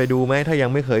ำให้คนไปดูไหมถ้ายัง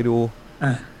ไม่เคยดู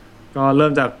ก็เริ่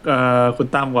มจากคุณ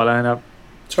ตั้มก่อนแล้วนะครับ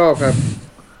ชอบครับ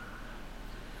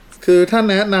คือถ้า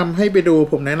แนะนำให้ไปดู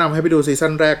ผมแนะนำให้ไปดูซีซั่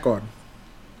นแรกก่อน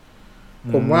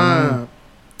ผมว่า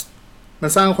มั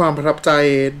นสร้างความประทับใจ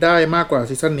ได้มากกว่า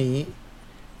ซีซั่นนี้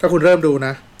ถ้าคุณเริ่มดูน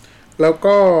ะแล้ว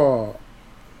ก็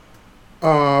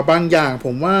บางอย่างผ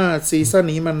มว่าซีซั่น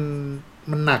นี้มั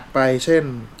นหนักไปเช่น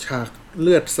ฉาก เ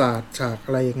ลือดสาดฉากอ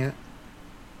ะไรอย่างเงี้ย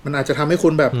มันอาจจะทำให้คุ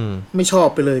ณแบบไม่ชอบ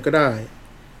ไปเลยก็ได้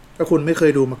ถ้าคุณไม่เค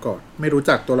ยดูมาก่อนไม่รู้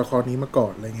จักตัวละครนี้มาก่อ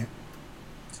นอะไรเงี้ย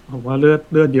ผมว่าเลือ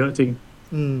ดเยอะจริง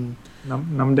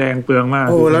น้ำแดงเปลืองมาก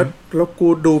โอ้แล้วกู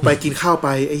ดูไปกินข้าวไป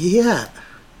ไอ้เหี้ย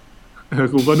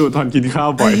กูก็ดูตอนกินข้าว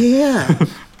บ่อยไอ้เหี้ย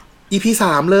EP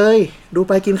 3เลยดู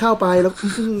ไปกินข้าวไปแล้ว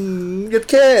ยัด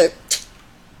แค่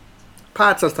พลา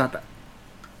ดสัสๆอ่ะ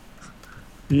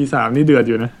EP 3นี่เดือดอ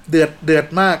ยู่นะเดือด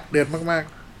มากเดือดมาก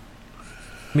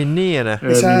ๆมินนี่อ่ะนะ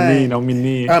มินนี่น้องมิน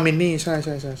นี่มินนี่ใช่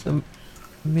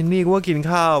มินนี่กูว่ากิน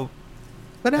ข้าว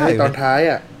ก็ได้ตอนท้าย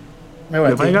อ่ะไม่ไหว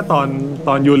หรือไม่ก็ต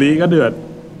อนยูริก็เดือด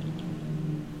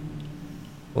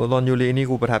โอ้ตอนยูรินี่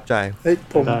กูประทับใจเฮ้ย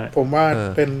ผมว่า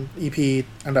เป็น EP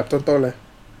อันดับต้นๆเลย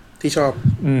ที่ชอบ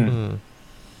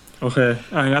โอเค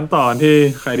งั้นต่อที่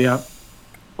ใครดีครับ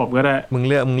ผมก็ได้มึง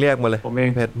เรียกมาเลยผมเอง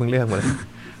เพชรมึงเรียกมาเลย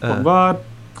ผมก็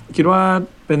คิดว่า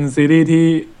เป็นซีรีส์ที่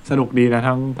สนุกดีนะ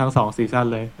ทั้ง2ซีซั่น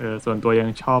เลยส่วนตัวยัง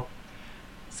ชอบ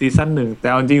ซีซั่น1แต่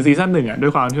เอาจริงซีซั่น1อ่ะด้ว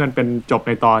ยความที่มันเป็นจบใ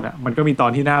นตอนอ่ะมันก็มีตอ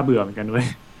นที่น่าเบื่อเหมือนกันเว้ย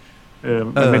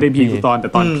มันไม่ได้พีคทุกตอนแต่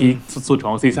ตอนพีคสุดๆข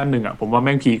องซีซั่น1อ่ะผมว่าแ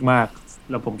ม่งพีคมาก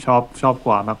แล้วผมชอบก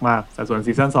ว่ามากๆแต่ส่วน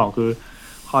ซีซั่น2คือ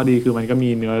ข้อดีคือมันก็มี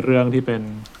เนื้อเรื่องที่เป็น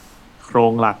โคร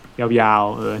งหลักยาว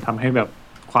ๆทำให้แบบ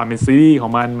ความเป็นซีรีส์ขอ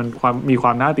งมันมีคว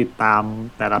ามน่าติดตาม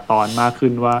แต่ละตอนมากขึ้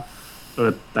นว่า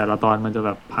แต่ละตอนมันจะแ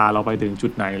บบพาเราไปถึงจุ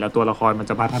ดไหนแล้วตัวละครมัน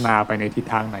จะพัฒนาไปในทิศ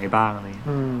ทางไหนบ้างอะไรอย่างเงี้ย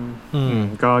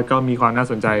ก็มีความน่า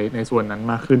สนใจในส่วนนั้น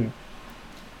มากขึ้น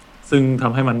ซึ่งท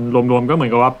ำให้มันรวมๆก็เหมือ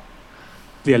นกับว่า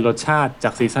เปลี่ยนรสชาติจา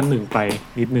กซีซั่น1ไป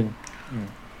นิดนึง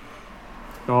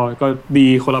ก็ดี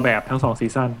คนละแบบทั้ง2ซี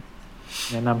ซั่น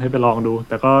แนะนำให้ไปลองดู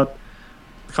แต่ก็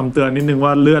คำเตือนนิดนึงว่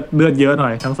าเลือดเยอะหน่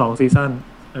อยทั้ง2ซีซั่น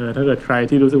ถ้าเกิดใคร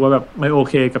ที่รู้สึกว่าแบบไม่โอ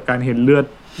เคกับการเห็นเลือด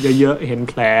เยอะๆเห็น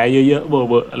แผลเยอะๆเ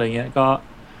บอะๆอะไรเงี้ยก็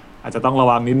อาจจะต้องระ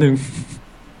วังนิดนึง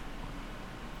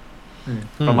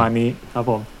ประมาณนี้ครับ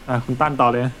ผมคุณตั้นต่อ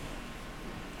เลย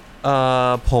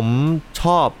ผมช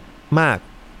อบมาก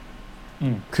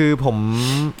คือผม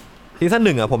ซีซั่น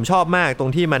1อ่ะผมชอบมากตร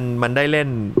งที่มันได้เล่น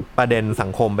ประเด็นสั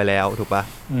งคมไปแล้วถูกปะ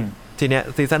ทีเนี้ย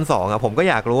ซีซั่น2อ่ะผมก็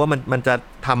อยากรู้ว่ามันจะ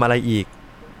ทำอะไรอีก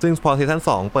ซึ่งพอซีซั่น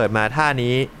2เปิดมาท่า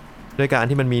นี้ด้วยการ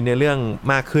ที่มันมีเนื้อเรื่อง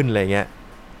มากขึ้นอะไรเงี้ย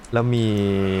แล้วมี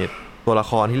ตัวละ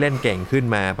ครที่เล่นเก่งขึ้น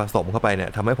มาผสมเข้าไปเนี่ย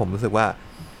ทำให้ผมรู้สึกว่า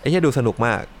ไอ้เหี้ยดูสนุกม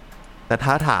ากแต่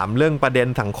ถ้าถามเรื่องประเด็น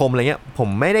สังคมอะไรเงี้ยผม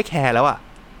ไม่ได้แคร์แล้วอ่ะ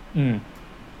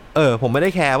ผมไม่ได้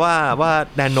แคร์ว่า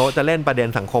แดนโนจะเล่นประเด็น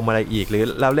สังคมอะไรอีกหรือ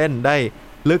แล้วเล่นได้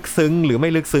ลึกซึ้งหรือไม่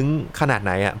ลึกซึ้งขนาดไห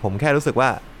นอ่ะผมแค่รู้สึกว่า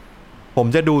ผม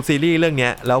จะดูซีรีส์เรื่องเนี้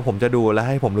ยแล้วผมจะดูแล้วใ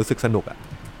ห้ผมรู้สึกสนุกอ่ะ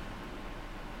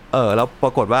แล้วปร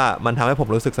ากฏว่ามันทำให้ผม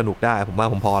รู้สึกสนุกได้ผมว่า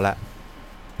ผมพอแล้ว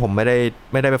ผมไม่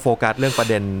ได้ไปโฟกัสเรื่องประ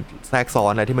เด็นแทรกซ้อ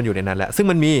นอะไรที่มันอยู่ในนั้นแหละซึ่ง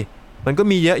มันก็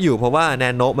มีเยอะอยู่เพราะว่าแน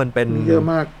นโนมันเป็นเยอะ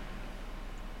มา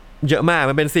ก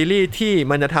มันเป็นซีรีส์ที่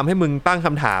มันจะทำให้มึงตั้งค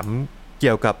ำถามเ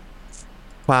กี่ยวกับ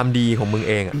ความดีของมึง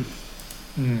เองอ่ะ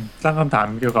ตั้งคำถาม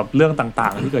เกี่ยวกับเรื่องต่า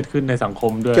งๆที่เกิดขึ้นในสังค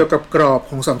มด้วยเกี่ยวกับกรอบ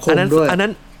ของสังคมด้วยอัน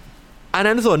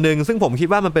นั้นส่วนหนึ่งซึ่งผมคิด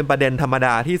ว่ามันเป็นประเด็นธรรมด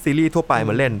าที่ซีรีส์ทั่วไป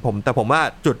มันเล่นแต่ผมว่า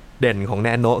จุดเด่นของแน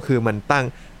นโนคือ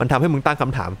มันทำให้มึงตั้งค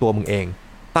ำถามตัวมึงเอง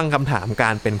ตั้งคำถามกา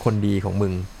รเป็นคนดีของมึ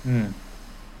ง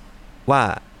ว่า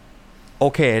โอ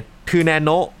เคคือแนนโน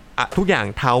ทุกอย่าง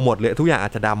เทาหมดเลยทุกอย่างอา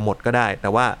จจะดำหมดก็ได้แต่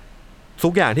ว่าทุ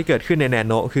กอย่างที่เกิดขึ้นในแนน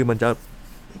โนคือมันจ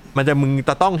ะมึง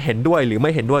จะต้องเห็นด้วยหรือไ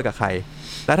ม่เห็นด้วยกับใคร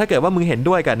แล้วถ้าเกิดว่ามึงเห็น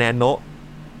ด้วยกับแนนโน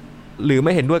หรือไ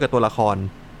ม่เห็นด้วยกับตัวละคร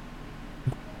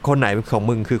คนไหนของ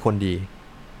มึงคือคนดี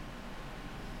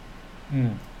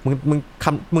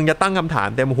มึงจะตั้งคำถาม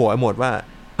เต็มหัวหมดว่า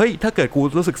เฮ้ยถ้าเกิดกู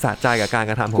รู้สึกสะใจกับการ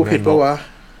กระทำของแนนโน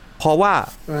เพราะ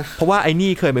ว่าไอ้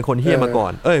นี่เคยเป็นคนเหี้ยมาก่อ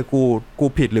นกู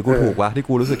ผิดหรือกูถูกวะที่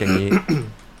กูรู้สึกอย่างนี้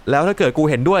แล้วถ้าเกิดกู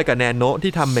เห็นด้วยกับแนนโน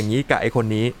ที่ทำอย่างนี้กับไอ้คน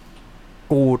นี้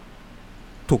กู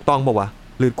ถูกต้องป่ะวะ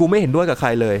หรือกูไม่เห็นด้วยกับใคร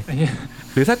เลย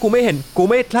หรือถ้ากูไม่เห็นกู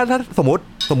ไม่ถ้าสมม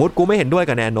ติกูไม่เห็นด้วย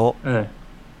กับแนนโน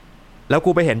แล้ว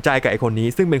กูไปเห็นใจกับไอ้คนนี้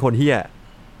ซึ่งเป็นคนเหี้ย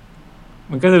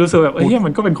มันก็จะรู้สึกแบบเหี้ยมั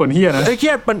นก็เป็นคนเหี้ยนะเ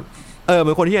หี้ยมันเ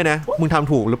ป็นคนเหี้ยนะมึงท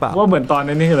ำถูกหรือเปล่าว่าเหมือนตอน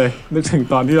นี้เลยนึกถึง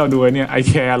ตอนที่เราดูเนี่ยไอ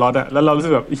แคร์ลอตอะแล้วเรารู้สึ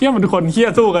กแบบเหี้ยมันคนเหี้ย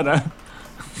สู้กันนะ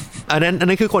อัน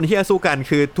นั้นคือคนเหี้ยสู้กัน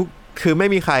คือไม่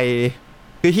มีใคร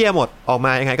คือเหี้ยหมดออกม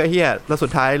ายังไงก็เหี้ยแล้วสุ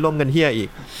ดท้ายร่วมกันเหี้ยอีก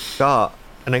ก็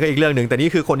อันนั้นก็อีกเรื่องนึงแต่นี่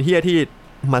คือคนเหี้ยที่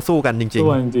มาสู้กันจริงๆ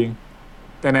สู้จริง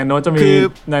ๆแต่แนนโนจะมี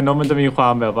แนนโนมันจะมีควา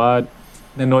มแบบว่า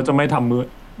แนนโนจะไม่ท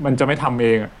ำมันจะไม่ทำเอ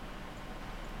งอ่ะ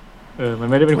มัน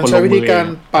ไม่ได้เป็นคนลงมือเองใช้วิธีการ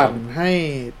ปั่นให้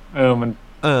มัน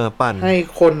ปั่นให้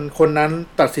คนนั้น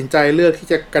ตัดสินใจเลือกที่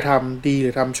จะกระทำดีหรื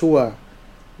อทำชั่ว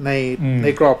ใน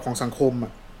กรอบของสังคมอ่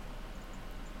ะ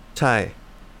ใช่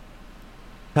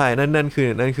นั่น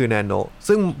คือแนนโน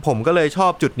ซึ่งผมก็เลยชอ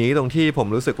บจุดนี้ตรงที่ผม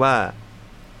รู้สึกว่า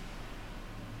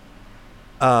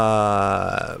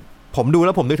ผมดูแ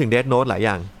ล้วผมนึกถึง Death Note หลายอ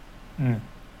ย่าง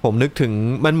ผมนึกถึง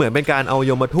มันเหมือนเป็นการเอา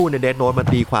ยมทูตใน Death Note มา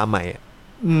ตีความใหม่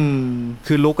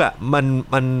คือลุกอ่ะ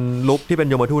มันลุกที่เป็น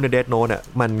ยมทูตใน Death Note อ่ะ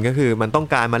มันก็คือมันต้อง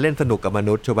การมาเล่นสนุกกับม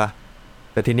นุษย์ใช่ปะ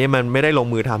แต่ทีนี้มันไม่ได้ลง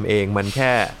มือทำเองมันแ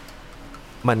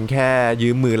ค่ยื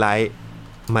มมือไลท์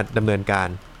มาดำเนินการ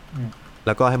แ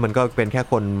ล้วก็ให้มันก็เป็นแค่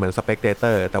คนเหมือนสเปกเตเต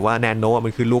อร์แต่ว่าแนนโนมั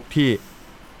นคือลุกที่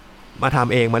มาท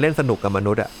ำเองมาเล่นสนุกกับม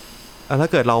นุษย์อ่ะถ้า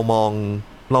เกิดเราม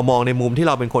องในมุมที่เ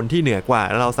ราเป็นคนที่เหนือกว่า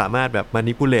แล้วเราสามารถแบบมา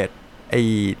นิปูเลต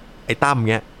ไอ้ตั้ม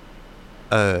เงี้ย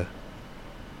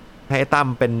ให้ไอ้ตั้ม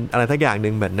เป็นอะไรสักอย่างนึ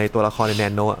งเหมือนในตัวละครในแน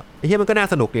นโนอ่ะไอ้เหี้ยมันก็น่า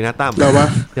สนุกดีนะตั้ม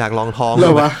อยากลองท้องเล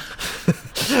ย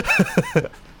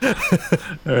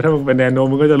ถ้ามึงเป็นแนนโน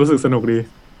มึงก็จะรู้สึกสนุกดี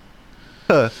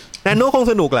แนนโนคง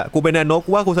สนุกแหละกูเป็นแนนโนกู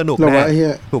ว่ากูสนุกแน่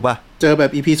ถูกป่ะเจอแบ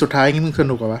บ EP สุดท้ายงี้มึงส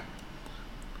นุกวะ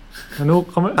สนุก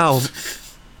เขาไม่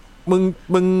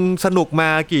มึงสนุกมา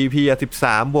กี่ EP อ่ะ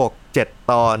13 บวก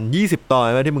 7 ตอน 20 ตอน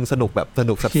ที่มึงสนุกแบบส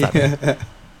นุกสัส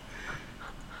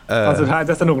ตอนสุดท้าย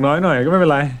จะสนุกน้อยหน่อยก็ไม่เป็น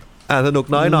ไรสนุก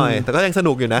น้อยหน่อยแต่ก็ยังส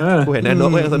นุกอยู่นะกูเห็นแนนโน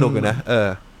ก็ยังสนุกอยู่นะ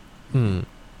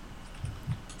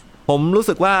ผมรู้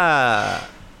สึกว่า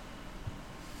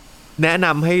แนะน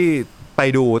ำให้ไป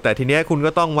ดูแต่ทีเนี้ยคุณ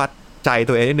ก็ต้องวัดใจ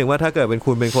ตัวเองนิดนึงว่าถ้าเกิดเป็น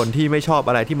คุณเป็นคนที่ไม่ชอบ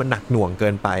อะไรที่มันหนักหน่วงเกิ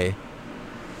นไป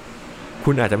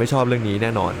คุณอาจจะไม่ชอบเรื่องนี้แ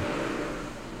น่นอน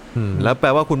แล้วแปล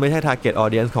ว่าคุณไม่ใช่ target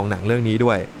audience ของหนังเรื่องนี้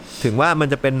ด้วยถึงว่ามัน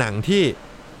จะเป็นหนังที่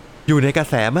อยู่ในกระ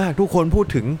แสมากทุกคนพูด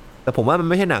ถึงแต่ผมว่ามัน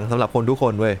ไม่ใช่หนังสำหรับคนทุกค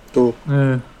นเว้ยถูก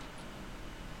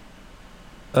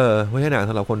ไม่ใช่หนัง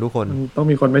สำหรับคนทุกคนต้อง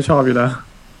มีคนไม่ชอบอยู่แล้ว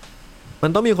มั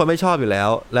นต้องมีคนไม่ชอบอยู่แล้ว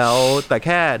แต่แ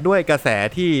ค่ด้วยกระแส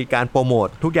ที่การโปรโมท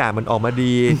ทุกอย่างมันออกมา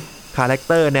ดีคาแรคเ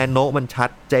ตอร์แนนโนมันชั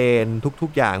ดเจนทุ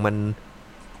กอย่าง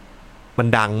มัน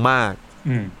ดังมาก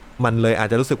มันเลยอาจ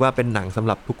จะรู้สึกว่าเป็นหนังสำห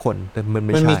รับทุกคนแต่มันไ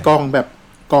ม่ใช่มันมีกองแบบ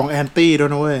กองแอนตี้ด้วย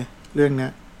นะเว้ยเรื่องเนี้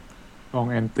ยกอง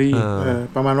แอนตี้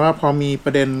ประมาณว่าพอมีป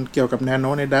ระเด็นเกี่ยวกับแนนโน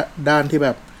ในด้านที่แบ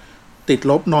บติด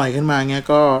ลบหน่อยขึ้นมาเงี้ย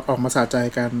ก็ออกมาสะใจ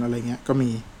กันอะไรเงี้ยก็มี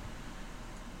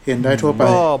เห็นได้ทั่วไป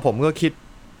ก็ผมก็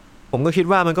คิด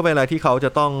ว่ามันก็เป็นอะไรที่เขา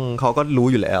ก็รู้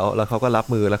อยู่แล้วเขาก็รับ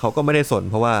มือแล้วเขาก็ไม่ได้สน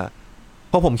เพรา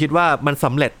ะผมคิดว่ามันส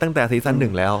ำเร็จตั้งแต่ซีซั่น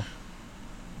 1แล้ว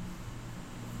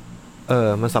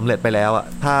มันสำเร็จไปแล้วอ่ะ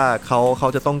ถ้าเขา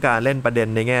จะต้องการเล่นประเด็น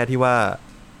ในแง่ที่ว่า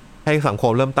ให้สังค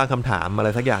มเริ่มตั้งคำถามอะไร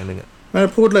สักอย่างนึงอ่ะไม่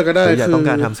พูดเลยก็ได้คืออยากต้อง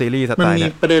การทำซีรีส์สไตล์มันมี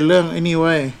ประเด็นเรื่องไอ้นี่เ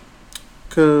ว้ย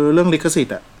คือเรื่องลิขสิท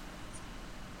ธิ์อ่ะ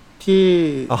ที่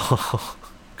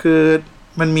คือ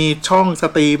มันมีช่องส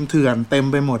ตรีมเถื่อนเต็ม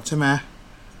ไปหมดใช่ไหม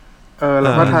แล้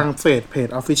วก็ทางเพจ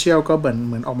Official ก็เ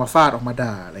หมือนออกมาฟาดออกมา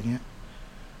ด่าอะไรเงี้ย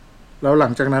แล้วหลั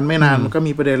งจากนั้นไม่นานมันก็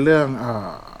มีประเด็นเรื่อง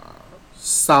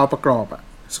ซาวประกอบอะ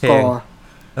สกอร์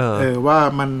ว่า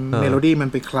มันเมโลดี้มัน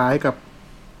ไปคล้ายกับ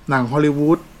หนังฮอลลีวู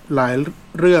ดหลาย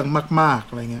เรื่องมากๆ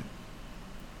อะไรเงี้ย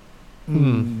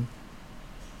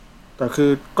แต่คื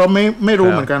อก็ไม่รู้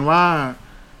เหมือนกันว่า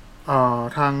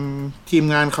ทางทีม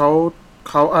งานเข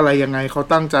าอะไรยังไงเขา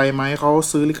ตั้งใจไหมเขา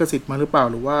ซื้อลิขสิทธิ์มาหรือเปล่า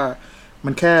หรือว่ามั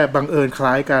นแค่บังเอิญค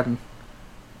ล้ายกัน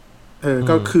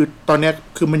ก็คือตอนนี้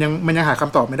คือมันยังหาค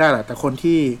ำตอบไม่ได้แหละแต่คน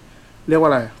ที่เรียกว่า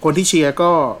อะไรคนที่เชียร์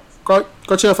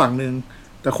ก็เชื่อฝั่งนึง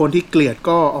แต่คนที่เกลียด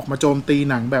ก็ออกมาโจมตี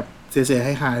หนังแบบเสีย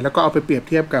หายแล้วก็เอาไปเปรียบ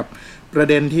เทียบกับประ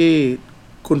เด็นที่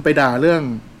คุณไปด่าเรื่อง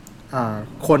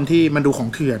คนที่มันดูของ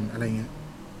เถื่อนอะไรเงี้ย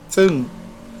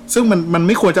ซึ่งมันไ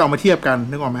ม่ควรจะเอามาเทียบกัน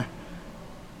นึกออกไหม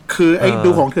คือไอ้ดู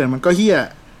ของเถื่อนมันก็เหี้ย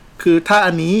คือถ้า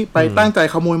อันนี้ไปตั้งใจ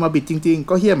ขโมยมาบิดจริงๆ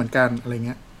ก็เหี้ยเหมือนกันอะไรเ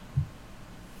งี้ย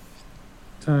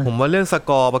ผมว่าเรื่องส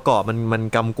กอร์ประกอบมัน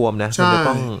กำกวมนะมันจะ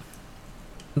ต้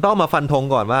องมาฟันธง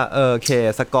ก่อนว่าโอเค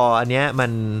สกอร์อันเนี้ย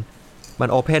มัน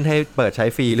โอเพนให้เปิดใช้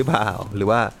ฟรีหรือเปล่าหรือ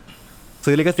ว่า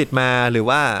ซื้อลิขสิทธิ์มาหรือ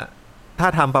ว่าถ้า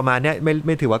ทำประมาณเนี้ยไ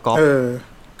ม่ถือว่าก๊อป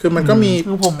คือมันก็มี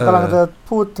ผมกำลังจะ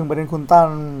พูดถึงประเด็นคุณตั้น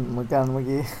เหมือนกันเมื่อ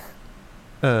กี้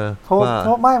เพรา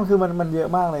ะไม่คือมันเยอะ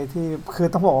มากเลยที่คือ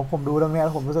ต้องบอกว่าผมดูเรื่องนี้แ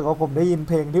ล้วผมรู้สึกว่าผมได้ยินเ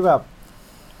พลงที่แบบ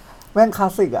แม่งคลา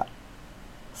สสิกอ่ะ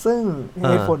ซึ่ง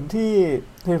เหตุผลที่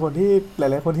หล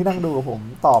ายๆคนที่นั่งดูกับผม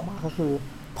ตอบมาก็คือ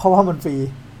เพราะว่ามันฟรี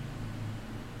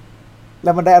แ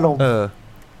ล้วมันได้อารมณ์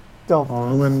จบ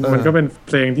มันก็เป็นเ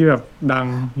พลงที่แบบดัง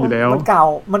อยู่แล้วมันเ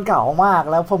ก่ามาก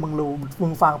แล้วพอมึ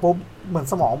งฟังปุ๊บเหมือน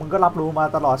สมองมึงก็รับรู้มา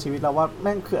ตลอดชีวิตแล้วว่าแ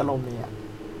ม่งคืออารมณ์นี้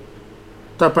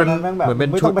แต่เป็นแม่งแบบ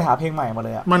ไม่ต้องไปหาเพลงใหม่มาเล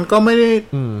ยอ่ะมันก็ไม่ได้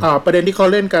ประเด็นที่เขา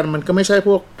เล่นกันมันก็ไม่ใช่พ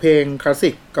วกเพลงคลาสสิ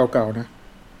กเก่าๆนะ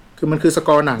คือมันคือสก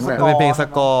อร์หนังแหละมันเป็นเพลงส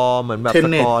กอร์เหมือนแบบส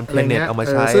กอร์เทนเน็ตเอามา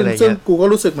ใช้อะไรเงี้ยซึ่งกูก็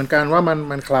รู้สึกเหมือนกันว่า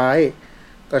มันคล้าย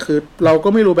แต่คือเราก็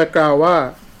ไม่รู้แบ็คกราวด์ว่า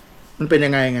มันเป็นยั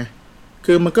งไงไง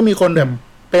คือมันก็มีคนแบบ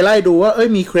ไปไล่ดูว่า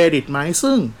มีเครดิตไหม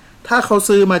ซึ่งถ้าเขา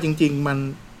ซื้อมาจริงๆมัน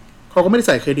เขาก็ไม่ได้ใ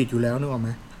ส่เครดิตอยู่แล้วนึกออกไหม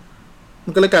มั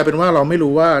นก็เลยกลายเป็นว่าเราไม่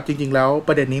รู้ว่าจริงๆแล้วป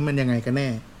ระเด็นนี้มันยังไงกันแน่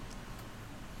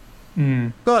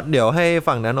ก็เดี๋ยวให้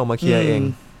ฝั่งนั้นออกมาเคลียร์เอง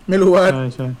ไม่รู้ว่า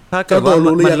ถ้าเกิดว่ามั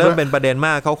นเริ่มเป็นประเด็นม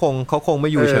ากเขาคงไม่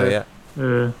อยู่เฉยอ่ะ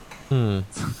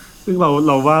ซึ่งเ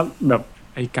ราว่าแบบ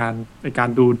ไอการ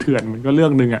ดูเถื่อนมันก็เรื่อ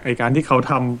งนึงอ่ะไอการที่เขา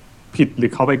ทำผิดหรื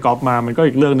อเขาไปก๊อปมามันก็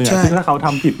อีกเรื่องนึงอ่ะซึ่งถ้าเขาท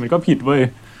ำผิดมันก็ผิดเว้ย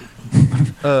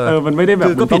มันไม่ได้แบบ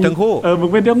ก็ผิดทั้งคู่มึง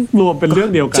ไม่ต้องรวมเป็นเรื่อ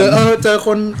งเดียวกันเจอค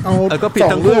นเอาสอ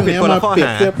งเรื่องนี้มาเปรีย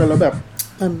บเทียบกันแล้วแบบ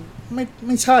ไ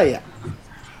ม่ใช่อ่ะ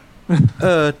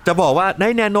จะบอกว่าใน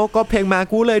แนโนก็เพลงมา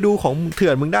กูเลยดูของเถื่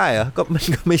อนมึงได้เหรอก็มัน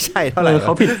ก็ไม่ใช่เท่าไหร่เข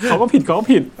าผิดเขาก็ผิดก็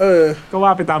ว่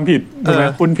าไปตามผิดถูกไหม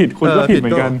คุณผิดคุณก็ผิดเหมื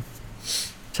อนกัน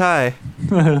ใช่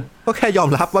ก็แค่ยอม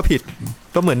รับว่าผิด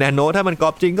ก็เหมือนแนโนถ้ามันก๊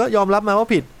อปจริงก็ยอมรับมาว่า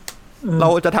ผิดเรา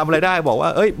จะทำอะไรได้บอกว่า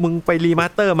เอ้ยมึงไปรีมา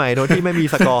สเตอร์ใหม่โดยที่ไม่มี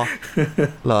สกอร์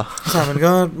เหรอค่ะมัน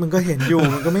ก็เห็นอยู่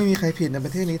มันก็ไม่มีใครผิดในปร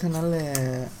ะเทศนี้เท่านั้นแหละ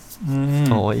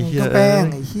โอ้ยเหี้ยแป้ง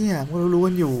ไอ้เหี้ยพวกเรารู้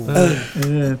กันอยู่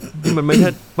นี่มันไม่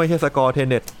ใช่สกอร์เทน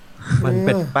เน็ตมันเ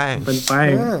ป็นแป้ง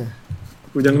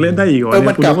กูยังเล่นได้อีกวะ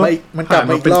มันกลับ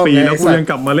มาเป็นปีแล้วกูยัง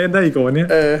กลับมาเล่นได้อีกวะเนี่ย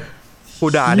กู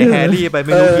ด่าในแฮร์รี่ไปไ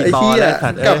ม่รู้กี่ตอนแล้ว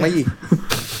กลับมาอีก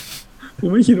กู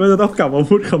ไม่คิดว่าจะต้องกลับมา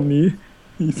พูดคำนี้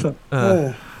อีสัตว์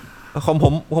ของผ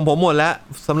มหมดแล้ว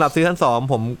สำหรับซีซั่น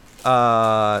2ผม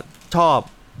ชอบ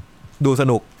ดูส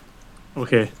นุกโอ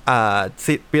เค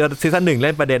ซีซั่น1เ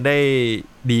ล่นประเด็นได้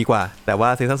ดีกว่าแต่ว่า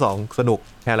ซีซั่น2สนุก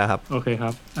แค่แล้วครับโอเคครั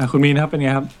บคุณมีนะครับเป็นไง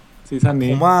ครับซีซั่น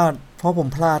นี้ผมว่าเพราะผม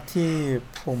พลาดที่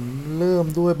ผมเริ่ม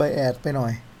ด้วยไบแอดไปหน่อ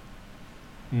ย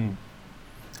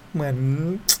เหมือน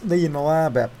ได้ยินมาว่า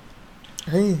แบบ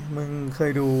เฮ้ยมึงเค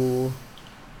ยดู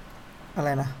อะไร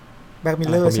นะแบล็กมิล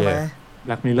เลอร์ใช่ไหมแบ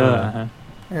ล็กมิลเลอร์ฮะ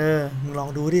มึงลอง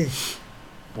ดูดิ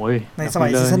โอ้ยในสมัย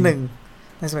ซีซั่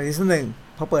น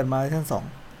1พอเปิดมาซีซั่น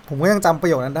2ผมก็ยังจำประ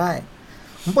โยคนั้นได้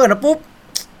ผมเปิดมาปุ๊บ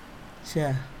เชี่ย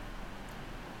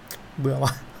เบื่อว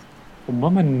ะผมว่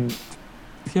ามัน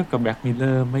เทียบกับแบล็กมิลเล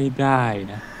อร์ไม่ได้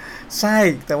นะใช่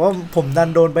แต่ว่าผมดัน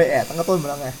โดนไปแอดตั้งแต่ต้นมา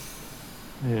แล้วไง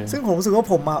ซึ่งผมรู้สึกว่า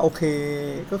ผมมาโอเค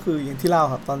ก็คืออย่างที่เล่า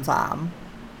ครับตอน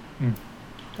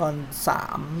3ตอน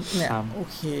3เนี่ยโอ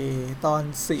เคตอน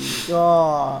4ก็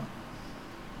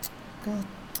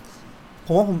ผ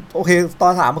มว่าผมโอเคตอ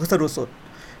น3มันคือสะดุดสุด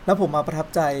แล้วผมมาประทับ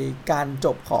ใจการจ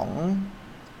บของ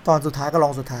ตอนสุดท้ายก็ลอ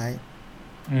งสุดท้าย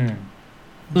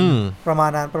ประมาณ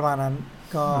นั้น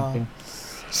ก็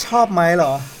ชอบไหมเหร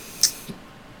อ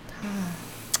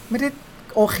ไม่ได้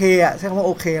โอเคใช้คำว่าโ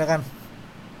อเคแล้วกัน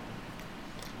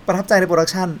ประทับใจในโปรดัก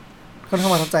ชันค่อนข้า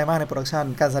งประทับใจมากในโปรดักชัน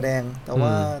การแสดงแต่ว่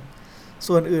า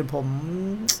ส่วนอื่นผม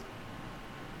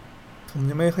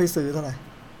ยังไม่ค่อยซื้อเท่าไหร่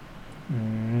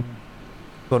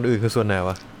ส่วนอื่นคือส่วนไหน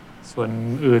วะส่วน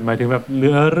อื่นหมายถึงแบบเ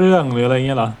รื่องหรืออะไรเ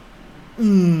งี้ยเหรอ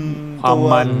ความ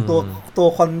มันตัว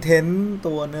คอนเทนต์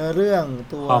ตัวเนื้อเรื่อง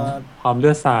ตัวความเลื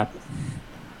อดสา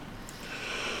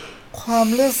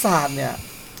ดเนี่ย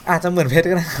อาจจะเหมือนเพชร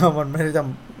ก็ได้ครับมันไม่ได้จ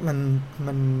ำมัน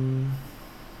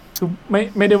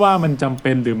ไม่ได้ว่ามันจำเ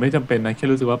ป็นหรือไม่จำเป็นนะแค่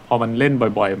รู้สึกว่าพอมันเล่น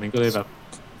บ่อยๆมันก็เลยแบบ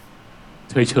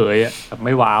เฉยๆอ่ะแบบไ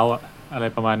ม่ว้าวอ่ะอะไร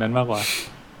ประมาณนั้นมากกว่า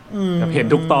แบบเห็น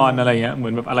ทุกตอนอะไรเงี้ยเหมื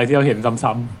อนแบบอะไรที่เราเห็น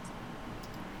ซ้ำๆ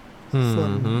ส่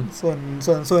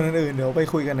วนอื่นๆเดี๋ยวไป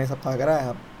คุยกันในสปอยก็ได้ค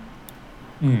รับ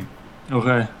โอเค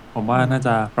ผมว่าน่าจ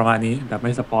ะประมาณนี้แบบไ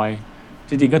ม่สปอย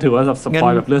จริงๆก็ถือว่าสปอ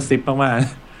ยแบบเลือดซิปมาก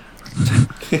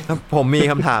ๆผมมี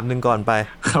คำถามหนึ่งก่อนไป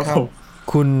ครับผม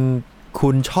คุ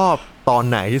ณชอบตอน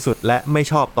ไหนที่สุดและไม่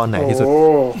ชอบตอนไหนที่สุด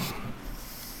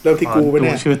เริ่มที่กูไปเ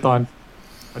นี่ยดูชื่อตอ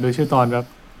นครับ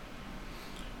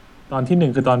ตอนที่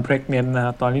1คือตอน Pregnant นะค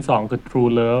รับตอนที่2คือ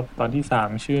True Love ตอนที่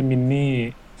3ชื่อ Minnie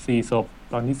 4 ศพ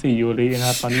ตอนที่4 Yuri นะค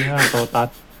รับตอนที่5 Sotus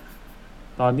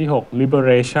ตอนที่6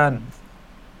 Liberation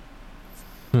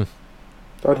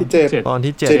ตอนที่7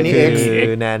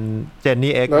คือแนนเจน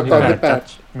นี่เอ็กซ์แล้วตอนที่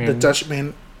8 The Judgment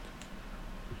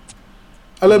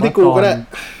เอาเริ่มที่กูก็ได้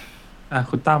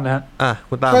คุณตั้มนะฮะ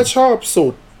คุณตั้มถ้าชอบสุ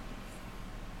ด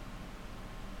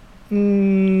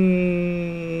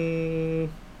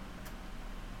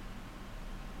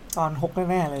ตอน6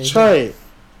แน่ๆเลยใช่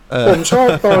ผมชอบ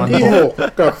ตอนที่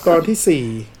6กับตอนที่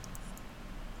4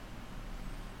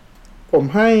ผม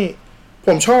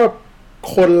ชอบ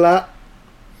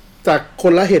จากค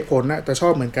นละเหตุผลนะแต่ชอ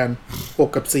บเหมือนกัน6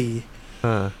กับ4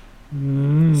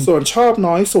ส่วนชอบ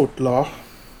น้อยสุดเหรอ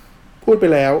พูดไป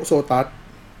แล้วโซตัส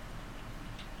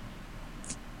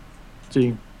จริง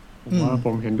ผมว่าผ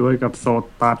มเห็นด้วยกับโซ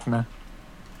ตัสนะ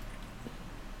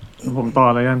ผมต่อ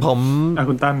อะไรกันผม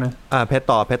คุณตั้นนะเพชร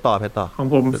ต่อของ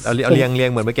ผมเรียง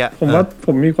เหมือนเมื่อกี้ผมว่าผ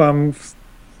มมีความ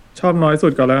ชอบน้อยสุ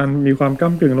ดก่อนแล้วกันมีความก้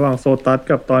ำกึ่งระหว่างโซตัส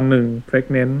กับตอน1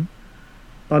 Pregnant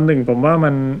ตอน1ผมว่ามั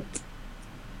น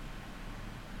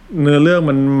เนื้อเรื่อง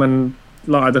มัน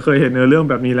เราอาจจะเคยเห็นเนื้อเรื่อง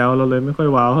แบบนี้แล้วเราเลยไม่ค่อย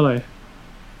ว้าวเท่าไหร่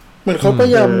เหมือนเขาพย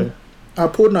ายาม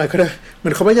พูดหน่อยก็ได้เหมื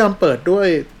อนเขาพยายามเปิดด้ว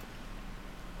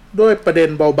ยประเด็น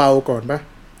เบาๆก่อนปะ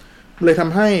เลยท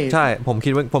ำให้ใช่ผมคิ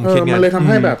ดว่าผมคิดไงมันเลยทำใ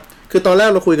ห้แบบคือตอนแรก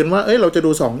เราคุยกันว่าเราจะ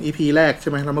ดู2 EP แรกใช่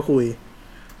ไหมเรามาคุย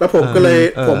แล้วผมก็เลย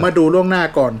ผมมาดูล่วงหน้า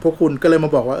ก่อนพวกคุณก็เลยมา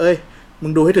บอกว่ามึ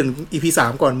งดูให้ถึง EP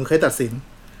 3ก่อนมึงค่อยตัดสิน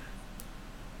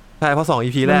ใช่เพราะ2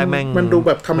 EP แรกแม่งมันดูแ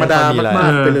บบธรรมดามา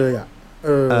กๆไปเลยอ่ะ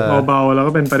เบาๆแล้ว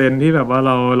ก็เป็นประเด็นที่แบบว่า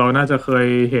เราน่าจะเคย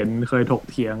เห็นเคยถก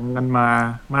เถียงกันมา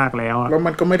มากแล้วอ่ะแล้ว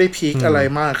มันก็ไม่ได้พีคอะไร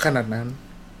มากขนาดนั้น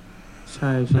ใ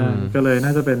ช่ก็เลยน่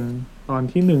าจะเป็นตอน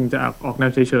ที่1จะออกแน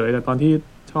วเฉยๆแต่ตอนที่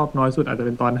ชอบน้อยสุดอาจจะเ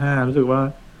ป็นตอน5รู้สึกว่า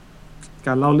ก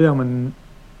ารเล่าเรื่อง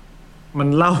มัน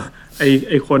เล่า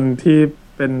ไอคนที่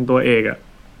เป็นตัวเอกอ่ะ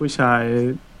ผู้ชาย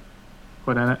ค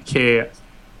นนั้นนะเคอ่ะ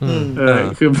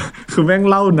คือแม่ง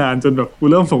เล่านานจนแบบกู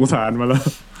เริ่มสงสารมาแล้ว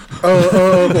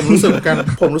ผมรู้สึกกัน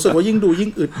ผมรู้สึกว่ายิ่งดูยิ่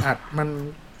งอึดอัดมัน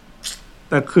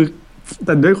แ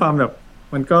ต่ด้วยความแบบ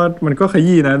มันก็ข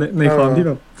ยี้นะในความที่แ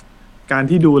บบการ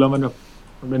ที่ดูแล้วมันแบบ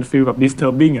มันเป็นฟีลแบบ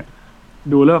disturbing อ่ะ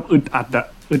ดูแล้วแบบอึด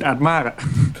อัดมากอ่ะ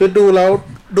คือดูแล้ว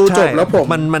ดูจบแล้ว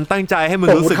มันตั้งใจให้มึง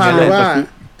รู้สึกเลยว่า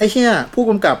ไอ้เหี้ยผู้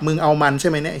กำกับมึงเอามันใช่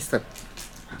ไหมเนี่ยไอ้สัตว์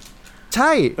ใ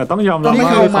ช่แต่ต้องยอมรับว่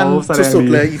าเขาสุด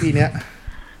ๆเลย EP เนี้ย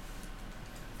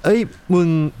มึง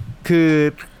คือ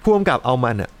ผู้กำกับเอา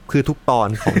มันอ่ะคือทุกตอน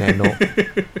ของแนโน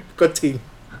ก็จริง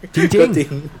จริง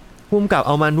ผู้กำกับเ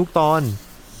อามันทุกตอน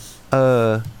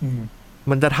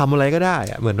มันจะทำอะไรก็ได้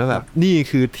อะเหมือนว่าแบบนี่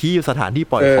คือที่สถานที่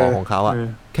ปล่อยของเขาอ่ะ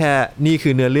แค่นี่คื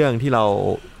อเนื้อเรื่องที่เ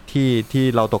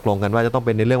ราตกลงกันว่าจะต้องเ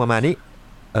ป็นเนื้อเรื่องประมาณนี้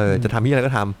จะทำที่อะไร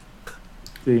ก็ท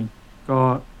ำจริงก็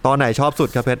ตอนไหนชอบสุด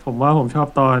ครับเพชรผมว่าผมชอบ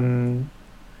ต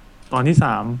อนที่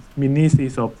3มินนี่ซี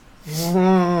ศพ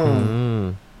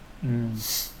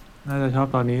น่าจะชอบ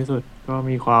ตอนนี้ที่สุดก็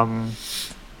มีความ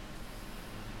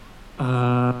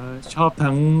ชอบ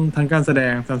ทั้งการแสด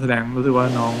งรู้สึกว่า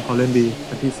น้องเขาเล่นดีแพ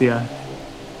ทริเซีย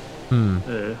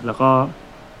แล้วก็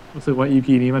รู้สึกว่า EP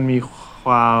นี้มัน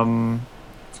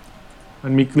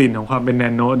มีกลิ่นของความเป็นแน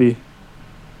นโนดี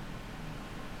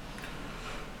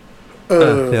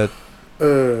เดี๋ยว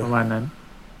ประมาณนั้น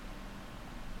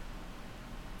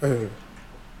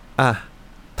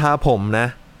ถ้าผมนะ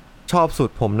ชอบสุด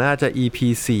ผมน่าจะ EP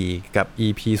 4กับ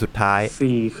EP สุดท้าย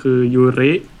4คือยู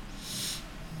ริ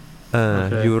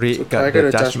ยูริกับ The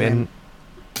Judgment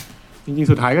จริง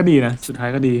ๆสุดท้ายก็ดีนะสุดท้าย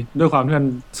ก็ดีด้วยความที่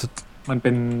มันเ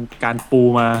ป็นการปู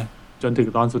มาจนถึง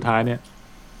ตอนสุดท้ายเนี่ย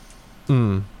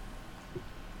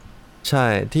ใช่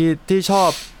ที่ชอบ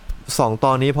2ต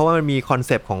อนนี้เพราะว่ามันมีคอนเ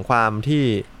ซปต์ของความที่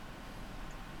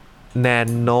แนน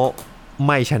โนไ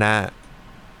ม่ชนะ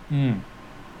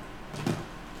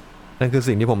นั่นคือ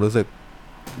สิ่งที่ผมรู้สึก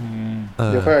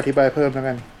เดี๋ยวค่อยอธิบายเพิ่มแล้ว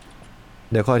กัน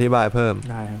เดี๋ยวค่อยอธิบายเพิ่ม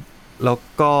ได้ครับแล้ว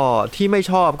ก็ที่ไม่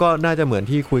ชอบก็น่าจะเหมือน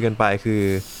ที่คุยกันไปคือ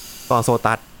ตอนโซ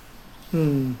ตัส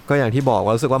ก็อย่างที่บอกว่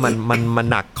ารู้สึกว่ามัน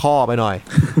หนักข้อไปหน่อย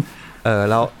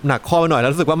แล้วหนักข้อไปหน่อยแล้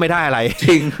วรู้สึกว่าไม่ได้อะไรจ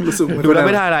ริงรู้สึกดูแล้วไ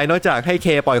ม่ได้อะไรนอกจากให้เค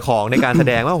ปล่อยของในการแส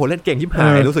ดงว่าโหเล่นเก่งชิบหา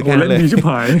ยรู้สึกแค่นั้นเลย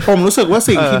ผมรู้สึกว่า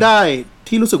สิ่งที่ได้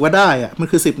ที่รู้สึกว่าได้อะมัน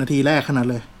คือ10 นาทีแรกขนาด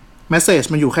เลยเมสเสจ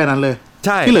มันอยู่แค่นั้นเลยใ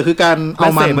ช่ที่เหลือคือการเอา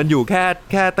มันอยู่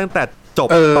แค่ตั้งแต่จบ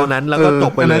ตอนนั้นแล้วก็จ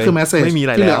บไปเลยไม่มีอะ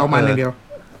ไรแล้วที่เหลือเอามันอย่างเดียว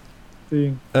จริง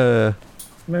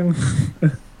แม่ง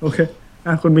โอเค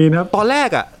คุณมีนครับตอนแรก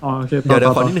อ่ะโอเคเดี๋ย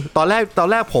วขอนิดนึงตอน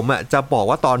แรกผมอ่ะจะบอก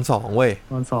ว่าตอน2เว้ย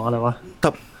ตอน2อะไรวะแต่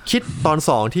คิดตอน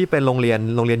2ที่เป็นโรงเรีย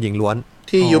นหญิงล้วน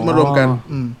ที่ยุบมารวมกัน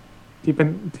ที่เป็น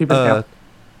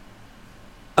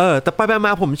แต่ไปม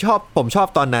าผมชอบ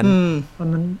ตอนนั้น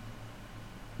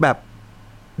แบบ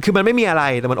คือมันไม่มีอะไร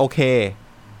แต่มันโอเค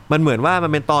มันเหมือนว่ามั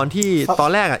นเป็นตอนที่ตอ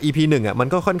นแรกอ่ะ EP 1อ่ะมัน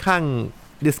ก็ค่อนข้าง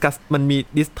discuss มันมี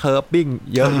disturbing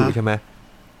เยอะอยู่ใช่ไหม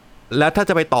แล้วถ้า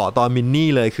จะไปต่อตอนมินนี่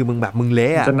เลยคือมึงแบบมึงเล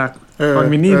ะอ่ะจะหนักตอน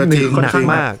มินนี่หนัก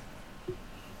มาก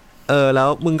แล้ว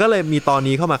มึงก็เลยมีตอน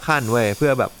นี้เข้ามาขั้นเว้ยเพื่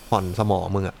อแบบผ่อนสมอง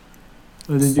มึงอ่ะ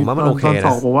ผมว่ามันโอเคนะต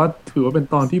อน2ผมว่าถือว่าเป็น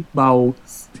ตอนที่เบา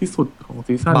ที่สุดของ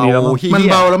ซีซั่นนี้แล้วมัน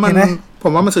เบาแล้วมันผ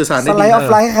มว่ามันสื่อสารได้ดีสไลด์ออฟ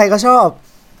ไลท์ใครก็ชอบ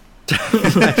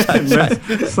ใช่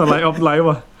สไลด์ออฟไลท์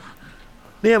ว่ะ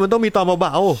เนี่ยมันต้องมีตอนเบ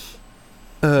า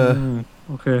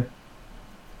โอเค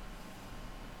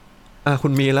คุ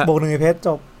ณมีละบวก1เพชรจ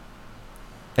บ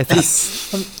ไอ้สัส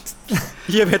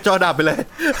เหี้ยเพชรจอดับไปเลย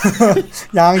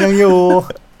ยังอยู่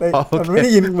แต่มันไม่ได้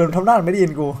ยินเหมือนทำหน้าไม่ได้ยิ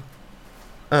นกู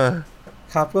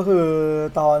ครับก็คือ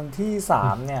ตอนที่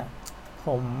3เนี่ยผ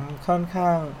มค่อนข้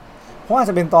างเพราะอาจ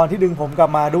จะเป็นตอนที่ดึงผมกลับ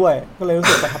มาด้วยก็เลยรู้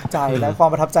สึกประทับใจและความ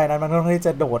ประทับใจนั้นมันค่อนข้างที่จ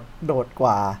ะโดดก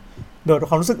ว่า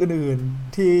ความรู้สึกอื่น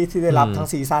ๆที่ได้รับทั้ง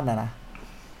ซีซั่นนะ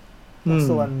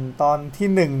ส่วนตอนที่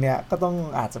1เนี่ยก็ต้อง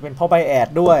อาจจะเป็นเพราะไบแอด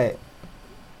ด้วย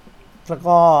แล้ว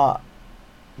ก็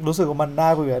รู้สึกว่ามันน่า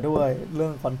เบื่อด้วยเรื่อ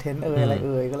งคอนเทนต์อะไร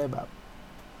ก็เลยแบบ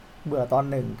เบื่อตอน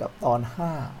1กับตอน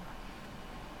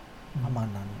5ประมาณ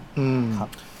นั้นครับ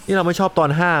นี่เราไม่ชอบตอน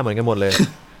5เหมือนกันหมดเลย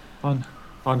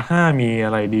ตอน5มีอ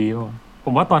ะไรดีป่ะผ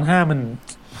มว่าตอน5มัน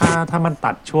ถ้ามัน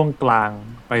ตัดช่วงกลาง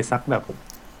ไป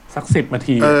สัก10 นา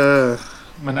ที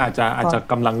มันอาจจะ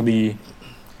กำลังดี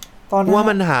ตอนว่า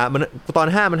มันตอน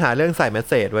5มันหาเรื่องใส่เมส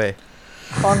เสจเว้ย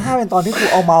ตอน5เป็นตอนที่กู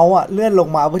เอาเมาส์เลื่อนลง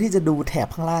มาเพื่อที่จะดูแถบ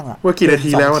ข้างล่างว่ากี่นาที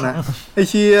แล้วนะไอ้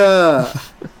เชี่ย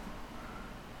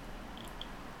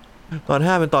ตอน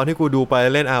5เป็นตอนที่กูดูไป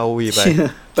เล่น ROV ไป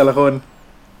แต่ละคน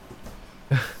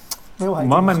ผม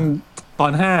ว่ามันตอ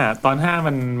น5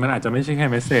มันอาจจะไม่ใช่แค่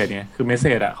เมสเสจไงคือเมสเส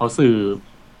จเขาสื่อ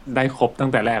ได้ครบตั้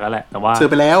งแต่แรกแล้วแหละแต่ว่าสื่อ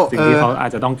ไปแล้วสิ่งที่เขาอา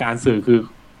จจะต้องการสื่อ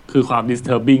คือความ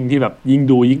disturbing ที่แบบยิ่ง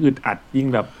ดูยิ่งอึดอัดยิ่ง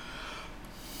แบบ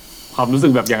ความรู้สึ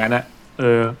กแบบอย่างนั้น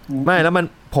ไม่แล้ว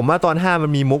ผมว่าตอน5มั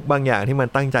นมีมุกบางอย่างที่มัน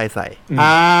ตั้งใจใส่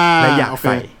และอยากใ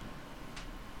ส่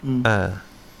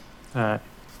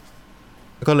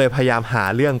ก็เลยพยายามหา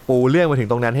เรื่องปูเรื่องไปถึง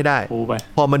ตรงนั้นให้ได้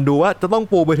พอมันดูว่าจะต้อง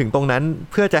ปูไปถึงตรงนั้น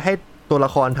เพื่อจะให้ตัวละ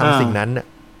ครทำสิ่งนั้น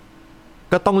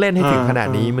ก็ต้องเล่นให้ถึงขนาด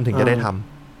นี้มันถึงจะได้ท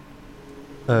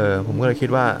ำผมก็เลยคิด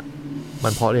ว่ามั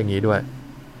นเพราะอย่างนี้ด้วย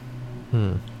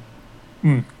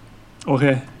โอเค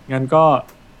งั้นก็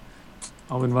เ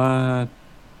อาเป็นว่า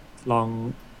ลอง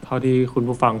เท่าที่คุณ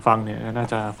ผู้ฟังเนี่ยน่า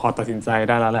จะพอตัดสินใจ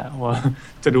ได้แล้วแหละว่า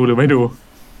จะดูหรือไม่ดู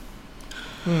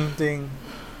จริง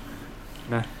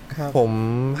นะครับผม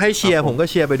ให้เชียร์ผมก็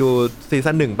เชียร์ไปดูซี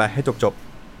ซั่น1ไปให้จบ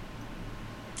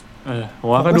ผม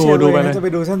ว่าก็ดูไปเลยจะไป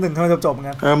ดูซีซั่น1ให้จบๆ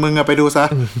งั้นมึงไปดูซะ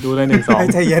ดูเลย1-2ให้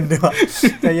ใจเย็นด้วย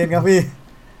ใจเย็นครับพี่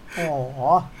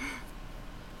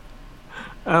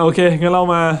โอเคงั้นเรา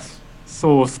มา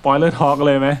สู่สปอยเลอร์ทอล์กเ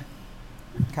ลยไหม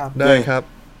ครับได้ครับ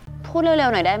พูดเร็ว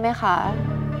ๆหน่อยได้ไหมคะ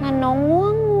นั่นน้อง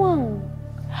ง่วง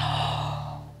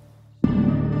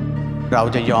เรา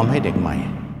จะยอมให้เด็กใหม่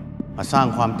มาสร้าง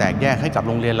ความแตกแยกให้กับโ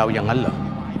รงเรียนเราอย่างนั้นเหรอ3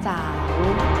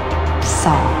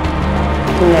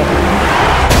 2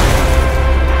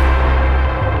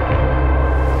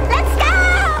 Let's go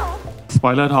สปอ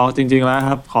ยเลอร์ทอล์กจริงๆแล้วค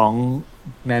รับของ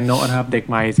แนนโนะนะครับเด็ก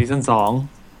ใหม่ซีซั่น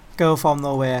2 Girl from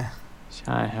Nowhere ใ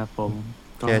ช่ครับผม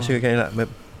แกชื่อแค่นี้แหละ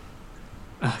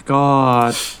ก็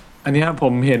อันนี้ผ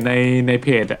มเห็นในเพ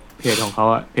จของเขา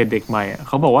เพจเด็กใหม่เ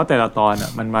ขาบอกว่าแต่ละตอน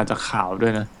มันมาจากข่าวด้ว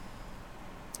ยนะ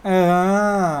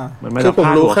เหมือนคือผม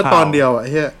รู้แค่ตอนเดียว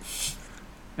เฮ้ย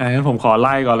งั้นผมขอไ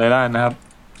ล่ก่อนเลยแล้วนะครับ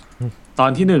ตอน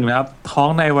ที่1นะครับท้อง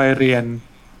ในวัยเรียน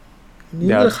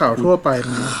นี่คือข่าวทั่วไป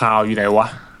ข่าวอยู่ไหนวะ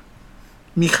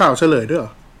มีข่าวเฉลยด้วยเหร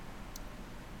อ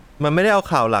มันไม่ได้เอา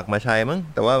ข่าวหลักมาใช้มั้ง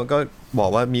แต่ว่าก็บอก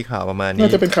ว่ามีข่าวประมาณนี้น่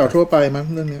าจะเป็นข่าวทั่วไปมั้ง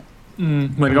เรื่องนี้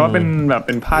เหมือนกับว่าเป็นแบบเ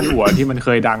ป็นพาดหัวที่มันเค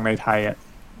ยดังในไทย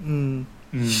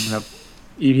ครับ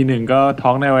EP 1ก็ท้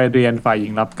องในวัยเรียนฝ่ายหญิ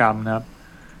งรับกรรมนะครับ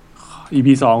EP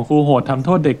 2ครูโหดทำโท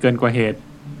ษเด็กเกินกว่าเหตุ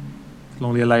โร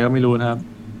งเรียนอะไรก็ไม่รู้นะครับ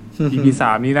EP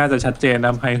 3นี่น่าจะชัดเจนน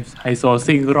ะไฮโซ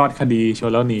ซิ่งรอดคดีช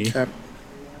นแล้วหนีครับ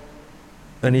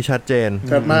อันนี้ชัดเจน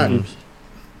ชัดมาก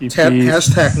แชทแฮช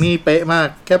แท็กนี่เป๊ะมาก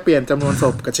แค่เปลี่ยนจำนวนศ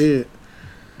พกับชื่อ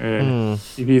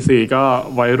EP 4ก็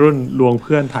วัยรุ่นลวงเ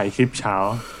พื่อนถ่ายคลิปเช้า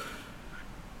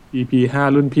EP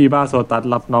 5รุ่นพี่บ้าโซตัส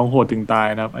รับน้องโหดถึงตาย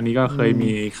นะครับอันนี้ก็เคย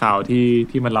มีข่าว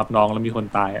ที่มันรับน้องแล้วมีคน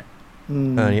ตาย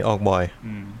อันนี้ออกบ่อย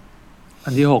อั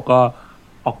นที่6ก็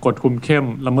ออกกฎคุมเข้ม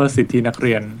ละเมิดสิทธินักเ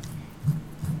รียน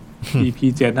EP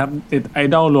 7ครับติดไอ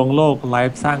ดอลลวงโลกไล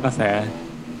ฟ์สร้างกระแส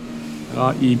แล้วก็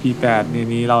EP 8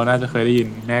นี้เราน่าจะเคยได้ยิน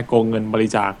แม่โกงเงินบริ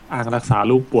จาคอ้างรักษา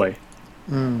ลูกป่วย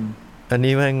อัน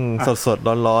นี้แม่งสด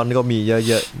ๆร้อนๆก็มี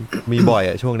เยอะๆมีบ่อย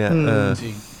ช่วงเนี้ยจ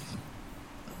ริง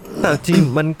แต่จริง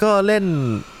มันก็เล่น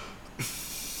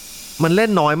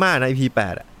น้อยมากนะ EP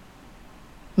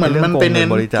 8เหมือนมันไปเน้น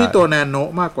ที่ตัวแนนโน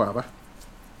ะมากกว่าปะ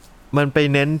มันไป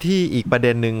เน้นที่อีกประเ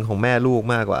ด็นหนึ่งของแม่ลูก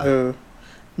มากกว่า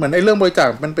เหมือนไอ้เรื่องบริจาค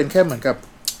มันเป็นแค่เหมือนกับ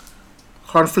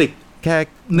คอนฟลิกต์แค่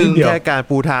แค่การ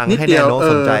ปูทางให้แนนโนะ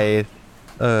สนใจ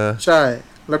ใช่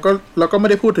แล้วก็ไม่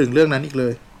ได้พูดถึงเรื่องนั้นอีกเล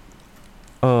ย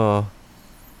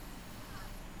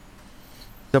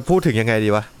จะพูดถึงยังไงดี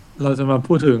วะเราจะมา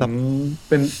พูดถึง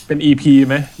เป็น EP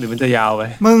ไหมหรือมันจะยาวไป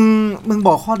มึงบ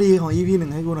อกข้อดีของ EP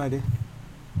 1ให้กูหน่อยดิ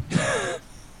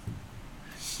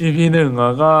EP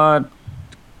 1ก็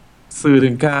สื่อถึ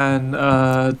งการ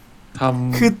ท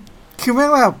ำคือแม่ง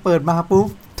แบบเปิดมาปุ๊บ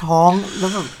ท้องแล้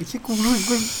วแบบที่กูรู้สึก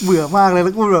เบื่อมากเลยแ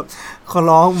ล้วกูแบบขอ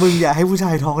ร้องมึงอย่าให้ผู้ช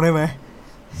ายท้องได้ไหม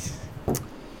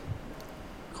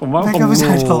ผมว่าผมผู้ช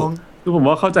ายท้องคือผม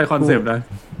ว่าเข้าใจคอนเซปต์นะ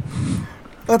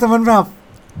แต่มันแบบ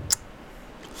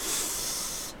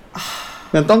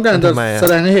มันต้องการจะแส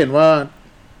ดงให้เห็นว่า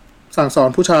สั่งสอน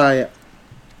ผู้ชาย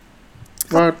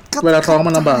ว่าเวลาท้อง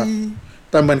มันลำบาก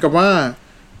แต่เหมือนกับว่า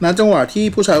ณจังหวะที่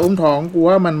ผู้ชายอุ้มท้องกู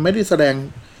ว่ามันไม่ได้แสดง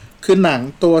คือหนัง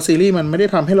ตัวซีรีส์มันไม่ได้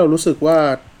ทำให้เรารู้สึกว่า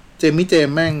เจมี่เจม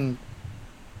แม่ง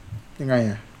ยังไง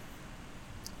อะ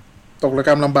ตกระก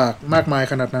ำลำบากมากมาย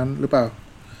ขนาดนั้นหรือเปล่า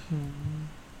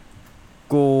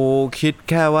กูคิด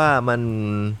แค่ว่ามัน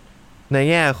ใน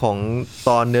แง่ของต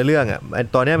อนเนื้อเรื่องอ่ะ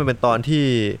ตอนนี้มันเป็นตอนที่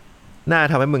น่า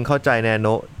ทำให้มึงเข้าใจแนโน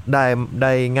ไ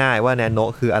ด้ง่ายว่าแนโน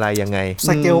คืออะไรยังไง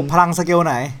สเกลพลังสเกลไ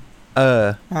หน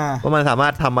ว่ามันสามาร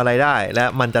ถทำอะไรได้และ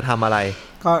มันจะทำอะไร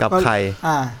กับใคร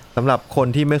สำหรับคน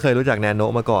ที่ไม่เคยรู้จักแนโน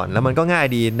มาก่อนแล้วมันก็ง่าย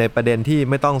ดีในประเด็นที่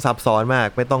ไม่ต้องซับซ้อนมาก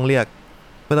ไม่ต้องเ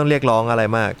รียกร้องอะไร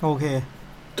มากโอเค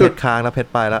จุดค้างแล้วเพชร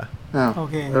ไปละโอ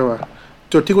เค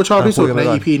จุดที่กูชอบที่สุดใน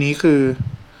EP นี้คือ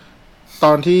ต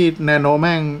อนที่แนโนแ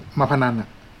ม่งมาพนัน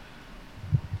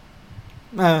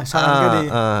ฉากนั้นก็ดี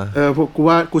กู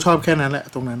ว่ากูชอบแค่นั้นแหละ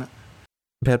ตรงนั้น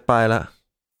เพชรไปละ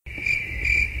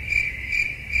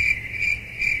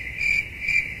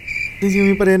จริงๆ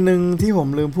มีประเด็นหนึ่งที่ผม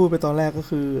ลืมพูดไปตอนแรกก็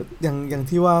คืออย่าง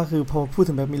ที่ว่าคือพอพูด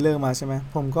ถึงแบบมิลเลอร์มาใช่ไหม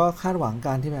ผมก็คาดหวังก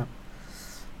ารที่แบบ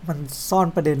มันซ่อน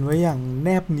ประเด็นไว้อย่างแน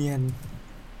บเนียน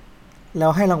แล้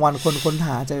วให้รางวัลคนค้นห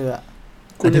าเจอ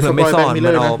คุณจะไม่ซ่อน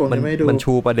มัน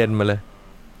ชูประเด็นมาเลย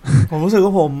ผมรู้สึกว่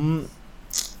าผม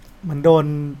เหมือนโดน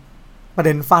ประเ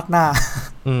ด็นฟาดหน้า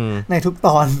ในทุกต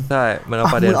อนใช่มันเอา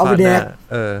ประเด็นฟาดหน้า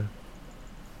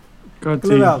ก็จ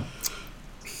ริง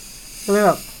ก็เลยแ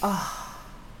บบ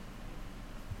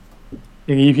อ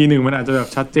ย่าง EP 1มันอาจจะแบบ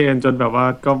ชัดเจนจนแบบว่า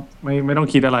ก็ไม่ต้อง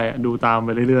คิดอะไรดูตามไป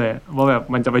เรื่อยๆว่าแบบ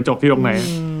มันจะไปจบที่ตรงไหน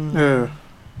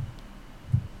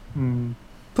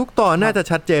ทุกตอนน่าจะ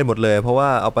ชัดเจนหมดเลยเพราะว่า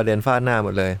เอาประเด็นฟาดหน้าหม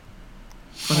ดเลย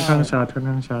ค่อนข้าง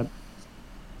ชัด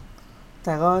แ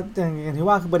ต่ก็อย่างที่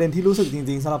ว่าคือประเด็นที่รู้สึกจ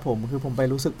ริงๆสำหรับผมคือผมไป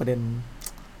รู้สึกประเ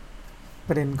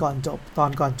ด็นก่อนจบตอน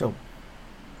ก่อนจบ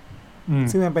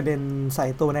ซึ่งเป็นประเด็นใส่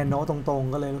ตัวแนโนตรง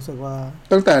ๆก็เลยรู้สึกว่า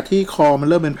ตั้งแต่ที่คอมัน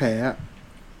เริ่มเป็นแผล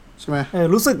ใช่ไหม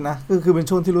รู้สึกนะคือเป็น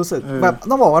ช่วงที่รู้สึกแบบ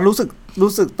ต้องบอกว่ารู้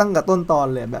สึกตั้งแต่ต้นตอน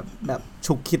เลยแบบ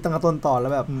ฉุกคิดตั้งแต่ต้นตอนแล้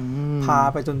วแบบพา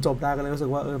ไปจนจบได้ก็เลยรู้สึ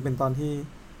กว่าเป็นตอนที่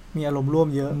มีอารมณ์ร่วม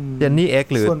เยอะเจนนี่เอ็ก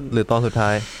หรือตอนสุดท้า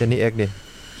ยเจนนี่เอ็กดิ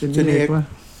เจนนี่เอ็กว่า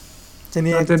เจน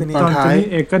นี่เอ็กตอนเจนนี่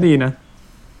เอ็กก็ดีนะ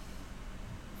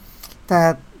แต่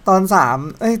ตอน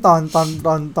3ต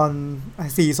อน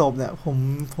4ศพเนี่ยผ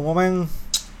มว่าแม่ง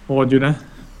โหดอยู่นะ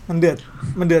มันเดื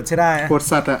อดใช้ได้โหด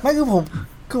สัตว์ไม่คือ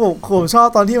ผมชอบ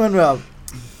ตอนที่มันแบบ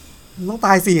ต้องต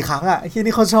าย4 ครั้งไอ้ที่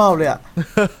นี่เขาชอบเลย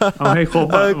เอาให้ครบ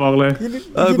บอกเลย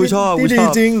กูชอบดี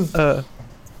จริง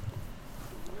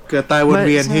เกิดตายวนเ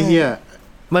วียนเฮี้ย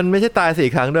มันไม่ใช่ตาย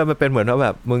4 ครั้งด้วยมันเป็นเหมือนว่าแบ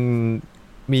บมึง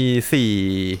มี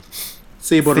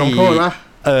4บทลงโทษวะ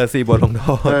4 บทลงโท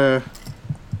ษ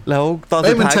แล้วตอนสุด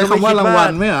ท้ายมันใช้คำว่ารางวั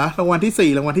ลไหมเหรอรางวัล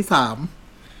ที่4รางวัลที่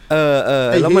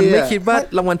3แล้วมันไม่คิดว่า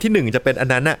รางวัลที่1จะเป็นอัน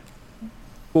นั้นน่ะ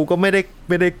กูก็ไม่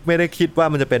ได้คิดว่า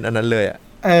มันจะเป็นอันนั้นเลย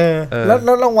แ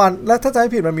ล้วรางวัลแล้วถ้าจำไม่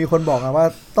ผิดมันมีคนบอกนะว่า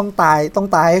ต้องตา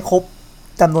ยให้ครบ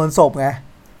จำนวนศพไง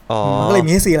ก็เลย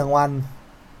มีให้4 รางวัล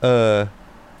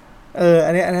อั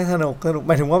นนี้สนุกห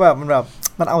มายถึงว่าแบบ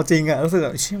มันเอาจริงรู้สึก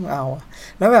เชื่อมันเอา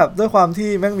แล้วแบบด้วยความที่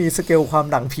แม่งมีสเกลความ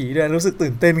หนังผีด้วยรู้สึก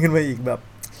ตื่นเต้นขึ้นมาอีกแบบ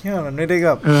เชื่อมันไม่ได้แ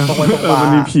บบตรงไปตรงมามั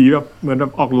นมีผีแบบเหมือนแบ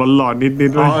บออกหลอนๆนิ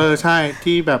ดๆด้วยใช่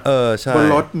ที่แบบบน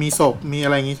รถมีศพมีอะ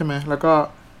ไรอย่างงี้ใช่ไหมแล้วก็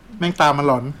แม่งตามมัน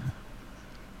หลอน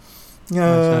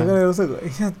ก็เลยรู้สึก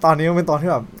ตอนนี้มันเป็นตอนที่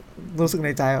แบบรู้สึกใน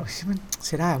ใจแบบมันใ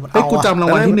ช้ได้มันเอากูจำราง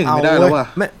วัลที่1ไม่ได้แล้วว่ะ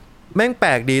แม่งแป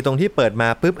ลกดีตรงที่เปิดมา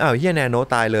ปุ๊บเฮียแนโน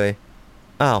ตายเลย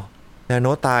แนโน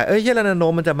ตายเฮียแล้วแนโน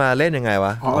มันจะมาเล่นยังไงว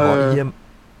ะเฮีย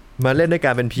มาเล่นด้วยก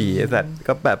ารเป็นผีไอ้สัตว์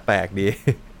ก็แปลกดี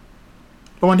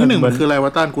รางวัลที่1มันคืออะไรว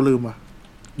ะต้านกูลืมว่ะ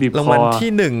รางวัลที่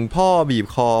1พ่อบีบ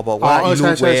คอบอกว่าอีลู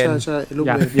กเวน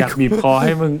อยากบีบคอใ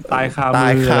ห้มึงตายค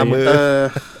ามือ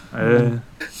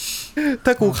ถ้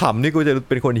ากูขำนี่กูจะ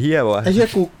เป็นคนเฮี้ยป่ะไอ้เฮี้ย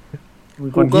กู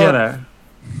คนเฮี้ยแหละ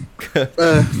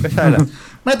ไม่ใช่หรอ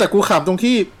ไม่แต่กูขำตรง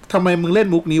ที่ทำไมมึงเล่น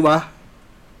มุกนี้วะ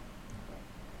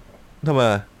ทำไม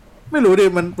ไม่รู้ดิ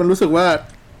มันรู้สึกว่า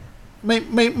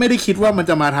ไม่ได้คิดว่ามัน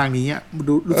จะมาทางนี้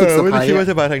รู้สึกเซอร์ไพรส์ไม่ได้คิดว่า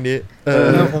จะมาทางนี้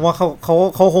ผมว่าเ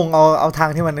ขาคงเอาทาง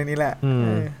ที่มันในนี้แหละ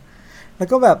แล้ว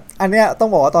ก็แบบอันเนี้ยต้อง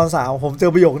บอกว่าตอน3ผมเจ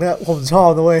อประโยคเนี้ยผมชอบ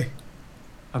ด้วย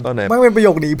ตอนไหนไม่เป็นประโย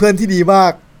คหนีเพื่อนที่ดีมา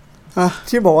ก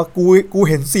ที่บอกว่ากู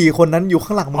เห็น4 คนนั้นอยู่ข้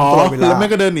างหลังมึงตลอดเวลาแล้วไม่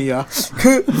ก็เดินหนีเหรอ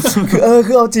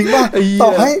คือเอาจริงป่ะต่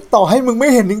อให้มึงไม่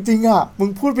เห็นจริงๆมึง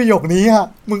พูดประโยคนี้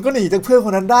มึงก็หนีจากเพื่อนค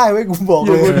นนั้นได้เว้ยกูบอก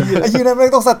เลยไอ้เหี้ยนั้นไ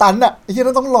ม่ต้องสตันไอ้เหี้ย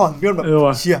นั้นต้องหลอนเกินแบบ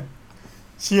เชี่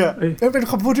ยเป็น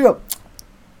คำพูดที่แบบ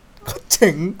เจ๋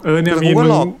งเนี่ยกูว่า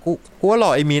หลอ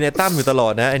กไอ้มีในตั้มอยู่ตลอ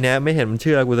ดนะไอ้เนี้ยไม่เห็นมันเ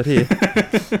ชื่อกูสักที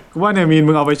กูว่าเนี่ยมีน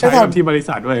มึงเอาไปใช้ที่บริ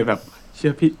ษัทด้วยแบบเชื่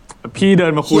อพี่เดิ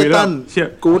นมาคุยแล้วเชื่อ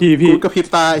พี่กระพริบ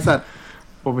ตาไอ้สัตว์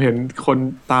ผมเห็นคน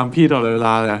ตามพี่ตลอดเวล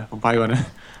าเลยผมไปก่อนนะ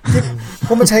พ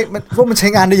วกมันใช้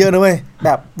งานได้เยอะนะเว้ยแบ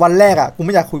บวันแรกอ่ะกูไ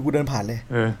ม่อยากคุยกูเดินผ่านเลย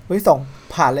วันที่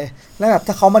 2ผ่านเลยแล้วแบบ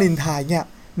ถ้าเขามานินทาเนี่ย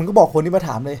มึงก็บอกคนที่มาถ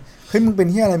ามเลยเฮ้ยมึงเป็น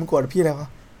เหี้ยอะไรมึงโกรธพี่อะไรวะ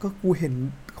ก็กูเห็น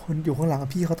คนอยู่ข้างหลัง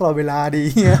พี่เขาตลอดเวลาดี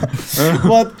เงี้ย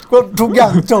ว่าก็ทุกอย่า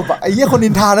งจบอ่ะไอ้เหี้ยคนนิ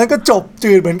นทานั้นก็จบ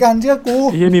จืดเหมือนกันเชื่อกู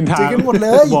ไอ้เหี้ยนินทาจืดกันหมดเล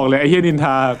ยบอกเลยไอ้เหี้ยนินท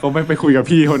าก็ไม่ไปคุยกับ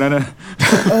พี่คนนั้นนะ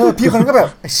พี่คนนั้นก็แบบ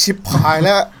ชิบหายแ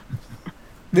ล้ว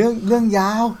เรื่องย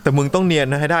าวแต่มึงต้องเนียน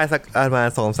นะให้ได้สักประมาณ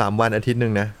 2-3 วันอาทิตย์นึ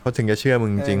งนะเขาถึงจะเชื่อมึ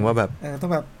งจริงว่าแบบต้อ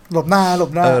งแบบหลบหน้าหล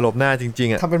บหน้าจริง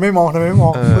ๆอ่ะทำเป็นไม่มองไ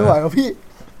ม่ไหวแล้วพี่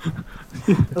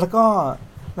แล้ว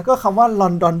ก็คำว่า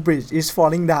London Bridge is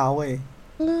falling down เว้ย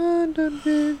London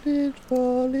Bridge is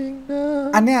falling down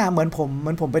อันเนี้ยเหมือน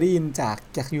ผมไปได้ยินจ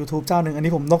าก YouTube เจ้าหนึ่งอัน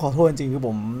นี้ผมต้องขอโทษจริงๆคือผ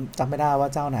มจำไม่ได้ว่า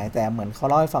เจ้าไหนแต่เหมือนเขา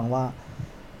เล่าให้ฟังว่า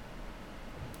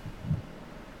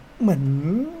เหมือน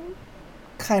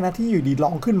ใครนะที่อยู่ดีร้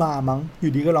องขึ้นมามั้งอ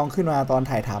ยู่ดีก็ร้องขึ้นมาตอน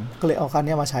ถ่ายทำก็เลยเอาคัน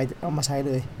นี้มาใช้เ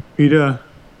ลยพี่เด้อ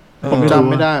ผมจำ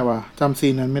ไม่ได้ว่ะจำซี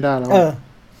นนั้นไม่ได้แล้ว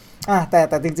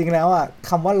แต่จริงๆแล้วอ่ะ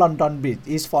คำว่า London Bridge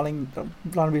is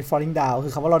falling down คื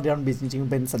อคำว่า London Bridge จริง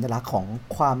ๆเป็นสัญลักษณ์ของ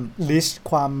ความ rich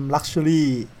ความ luxury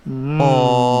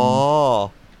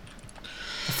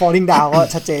falling down ก็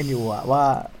ชัดเจนอยู่อ่ะว่า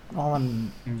มัน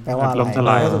แปลว่าอะไ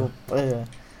ร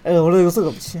เลยรู้สึกแ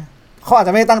บบเขาอาจจ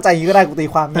ะไม่ตั้งใจก็ได้กูตี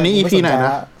ความอันนี้ EP ไหนน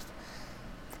ะ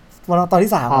วันตอน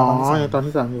ที่3ตอน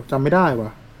ที่3อยู่จำไม่ได้ว่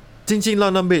ะจริงๆ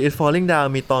London Bridge is falling down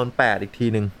มีตอน8อีกที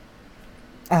นึง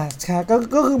ใช่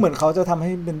ก็คือเหมือนเขาจะทำใ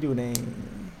ห้มันอยู่ใน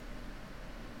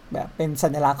แบบเป็นสั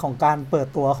ญลักษณ์ของการเปิด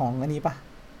ตัวของอันนี้ป่ะ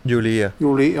ยูริเหรอ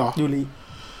ยูริ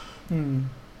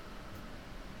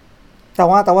แต่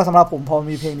ว่าสำหรับผมพอ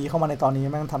มีเพลงนี้เข้ามาในตอนนี้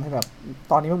แม่งทำให้แบบ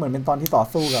ตอนนี้มันเหมือนเป็นตอนที่ต่อ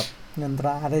สู้กับเงินตร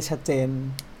าได้ชัดเจน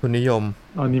คุณนิยม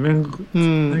ตอนนี้แม่ง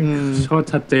โคตร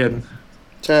ชัดเจน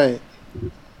ใช่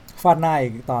ฟาดหน้าอี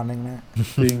กตอนนึงนะ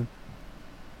จริง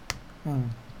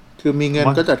คือมีเงิน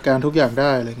ก็จัดการทุกอย่างไ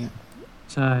ด้อะไรเงี้ย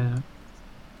ใช่ครับ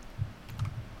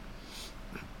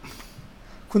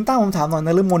คุณตั้งผมถามหน่อยน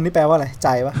ฤมลนี่แปลว่าอะไรใจ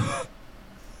ปะ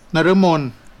นฤมล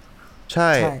ใช่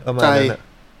ประมาณนั้น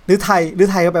หรือไท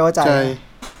ยก็แปลว่าใจ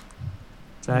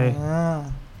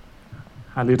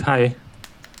หรือไทย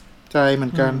ใจเหมื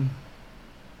อนกัน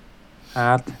ฮา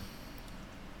ร์ด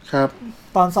ครับ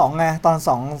ตอน2ไงตอน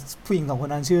2ผู้หญิง2คน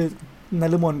นั้นชื่อน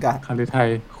ฤมลกับหฤทัย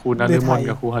ครูนฤมล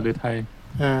กับครูหฤทัย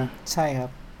ใช่ครับ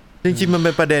จริงๆมันเ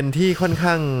ป็นประเด็นที่ค่อน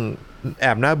ข้างแอ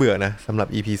บน่าเบื่อนะสำหรับ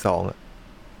EP 2อ่ะ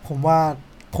ผม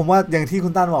ว่าอย่างที่คุ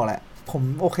ณตั้นบอกแหละผม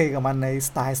โอเคกับมันในส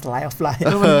ไตล์ Slice of Life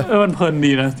มันเพลิน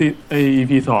ดีนะที่ไอ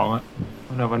EP 2อ่ะ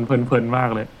มันเพลินมาก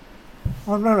เลย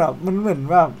มันแบบมันเหมือน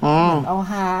แบบเอา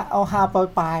ฮาป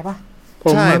ลายป่ะ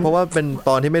ใช่เพราะว่าเป็น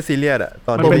ตอนที่ไม่ซีเรียสอ่ะต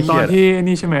อนที่ไม่เครียดตอนที่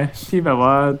นี่ใช่ไหมที่แบบ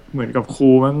ว่าเหมือนกับครู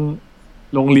มัน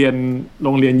โรงเรีย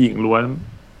ยนหญิงล้วน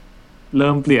เ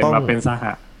ริ่มเปลี่ยนมาเป็นสห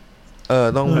ะ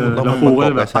ต้องครูก็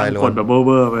แบบตั้งกฎแบบเ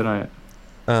บ้อๆไปหน่อย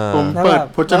ผมเปิด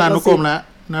พจนานุกรมแล้ว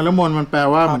นฤมลมันแปล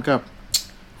ว่าเหมือนกับ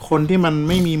คนที่มัน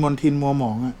ไม่มีมนทินมัวหม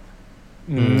องอ่ะ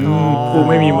ครู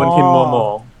ไม่มีมนทินมัวหมอ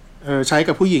งใช้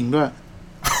กับผู้หญิงด้วย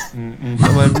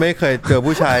มันไม่เคยเจอ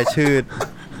ผู้ชายชื่อ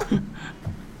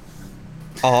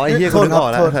ไอ้เหี้ยคนนึกออก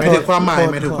แล้วหมายถึงความหมา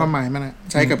ยมันอ่ะ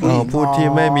ใช้กับผู้หญิงพูดที่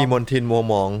ไม่มีมนทินมัว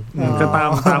หมองก็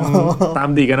ตาม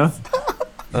ดิกกันเนาะ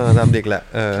ตามดิกแหละ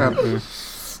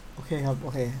โอเคครับโอ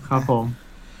เคครับผม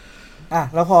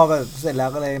แล้วพอแบบเสร็จแล้ว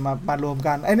ก็เลยมารวม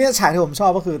กันไอ้นี่ฉากที่ผมชอ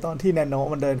บก็คือตอนที่แนนโน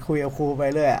มันเดินคุยกับครูไป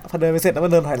เรื่อยพอเดินไปเสร็จแล้วมั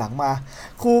นเดินถอยหลังมา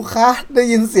ครูคะได้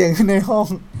ยินเสียงในห้อง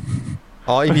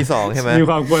EP 2ใช่ไหมมี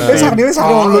ความกวนฉากนี้เป็นฉาก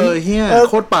เลยเฮีย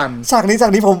โคตรปั่นฉาก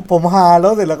นี้ผมฮาแล้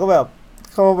วเสร็จแล้วก็แบบ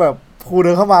เขาแบบครูเ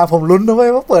ดินเข้ามาผมลุ้นด้วย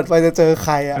ว่าเปิดไปจะเจอใค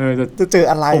รอ่ะจะเจอ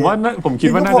อะไรผมคิด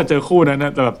ว่าน่าจะเจอคู่นั้นน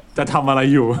ะแต่แบบจะทำอะไร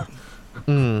อยู่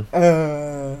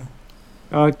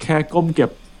ก็แค่ก้มเ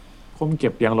ก็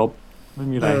บยังลบไม่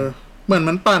มีอะไรเหมือน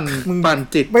มันปั่น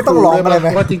จิตไม่ต้องร้องอะไร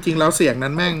ว่าจริงๆแล้วเสียงนั้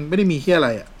นแม่งไม่ได้มีเหี้ยอะไร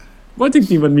อ่ะว่าจ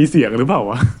ริงๆมันมีเสียงหรือเปล่า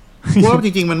วะว่าจ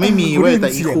ริงๆมันไม่มีเว้ยแต่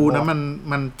อีครูนั้น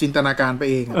มันจินตนาการไป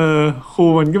เองครู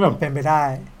มันก็แบบเป็นไปได้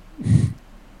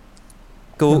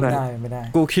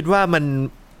กูคิดว่ามัน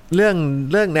เรื่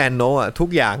องแนนโนอ่ะทุก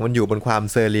อย่างมันอยู่บนความ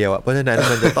เซอร์เรียลอ่ะเพราะฉะนั้น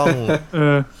มันจะต้อง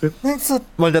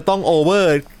มันจะต้องโอเวอ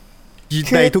ร์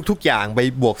ในทุกๆอย่างไป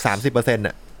บวก 30%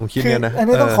 อ่ะผมคิดเนี่ยนะอัน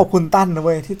นี้ต้องขอบคุณตั้นนะเ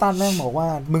ว้ยที่ตั้นแม่งบอกว่า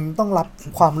มึงต้องรับ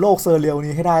ความโลกเซอร์เรียล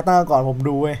นี้ให้ได้ตั้งก่อนผม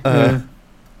ดูเว้ย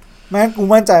แม้กู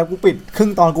มั่นใจกูปิดครึ่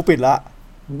งตอนกูปิดละ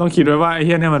ต้องคิดไว้ว่าไอ้เ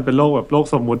หี้ยเนี่ยมันเป็นโลกแบบโลก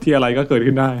สมมุติที่อะไรก็เกิด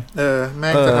ขึ้นได้แ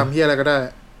ม่งจะทำเหี้ยอะไรก็ได้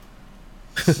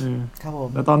ครับผม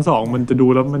แล้วตอน2มันจะดู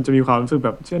แล้วมันจะมีความรู้สึกแบ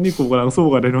บเช่นนี่กูกำลังสู้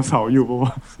กับไดโนเสาร์อยู่ป่าว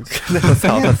ไดโนเส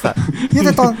าร์สัตว์นี่แ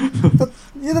ต่ต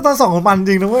อน2ของมัน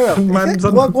จริงนะเว้ยแบ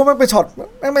บว่ากูไม่ไปช็อต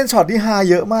แม่งเป็นช็อตที่ฮา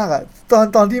เยอะมากอ่ะ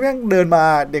ตอนที่แม่งเดินมา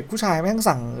เด็กผู้ชายแม่ง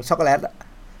สั่งช็อกโกแลตอ่ะ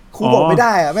ครูบอกไม่ไ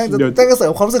ด้อ่ะแม่งจะเสริ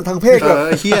มความรู้สึกทางเพศแบบ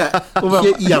เฮีย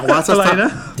อีหยังวะอะไรนะ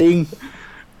จริง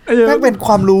แม่งเป็นค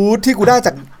วามรู้ที่กูได้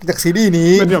จากซีรีส์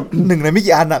นี้หนึ่งในไม่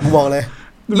กี่อันอ่ะกูบอกเลย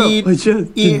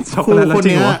อีครูคน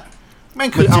นี้แม่ง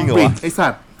คืออัมบริดไอสั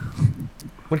ตว์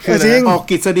มันคือออก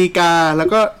กฤษฎีกาแล้ว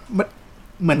ก็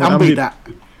เหมือนอัมบริดอะ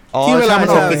ที่เวลามัน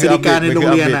ออกกฤษฎีกาในโรง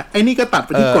เรียนอะไอ้นี่ก็ตัดไป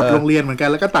ที่กฎโรงเรียนเหมือนกัน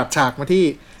แล้วก็ตัดฉากมาที่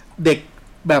เด็ก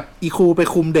แบบอีครูไป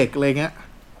คุมเด็กอะไรเงี้ย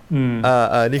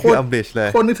นี่คืออัมบริดเลย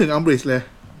คนนึกถึงอัมบริดเลย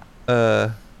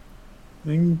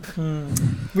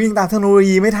วิ่งตามเทคโนโล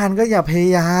ยีไม่ทันก็อย่าพย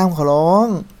ายามขอร้อง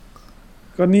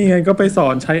ก็นี่ไงก็ไปสอ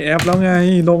นใช้แอปแล้วไง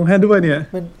ลงให้ด้วยเนี่ย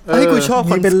กูชอบ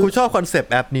คอนเซป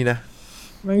ต์แอปนี้นะ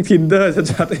แม่ง Tinder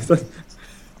ชัดๆไอ้สัส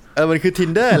มันคือ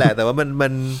Tinder แหละแต่ว่า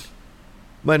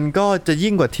มันก็จะ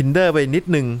ยิ่งกว่า Tinder ไปนิด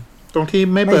นึงตรงที่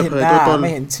ไม่เปิดเผยตัวตนไ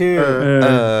ม่เห็นชื่อ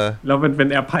แล้วมันเป็น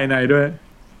แอปภายในด้วย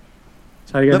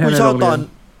ใช้กันแค่ในโรงเรียนแล้วกูชอบ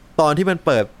ตอนที่มันเ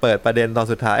ปิดประเด็นตอน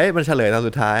สุดท้ายมันเฉลยตอน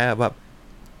สุดท้ายอะแบบ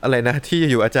อะไรนะที่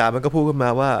อยู่อาจารย์มันก็พูดขึ้นมา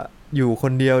ว่าอยู่ค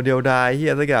นเดียวดายเหี้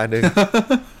ยสักอย่างนึง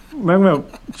แม่งแบบ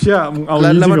เชื่อมึงเอาแล้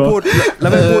วมันพูด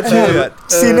ชื่อ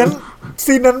ซีน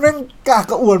นั้นแม่งกาก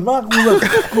กระอ่วนมาก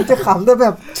กูจะขำแต่แบ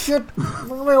บเชื่อ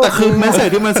ไม่แต่คือแมสเสจ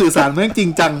ที่มันสื่อสารแม่งจริง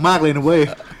จังมากเลยนะเว้ย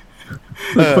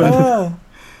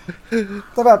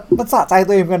แต่แบบมันสะใจ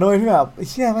ตัวเองกันด้วยที่แบบ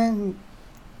เชื่อแม่ง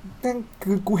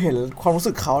คือกูเห็นความรู้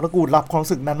สึกเขาแล้วกูรับความ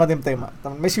รู้สึกนั้นมาเต็มๆอ่ะแต่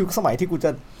มันไม่ใช่สมัยที่กูจะ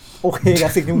โอเคกั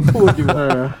บสิ่งที่มึงพูดอยู่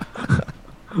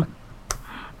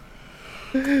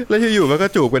แล้วอยู่ๆมันก็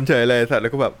จูบกันเฉยเลยสัตว์แล้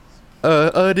วก็แบบ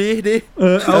ดี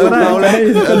เอา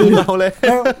เลย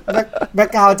แบ็ค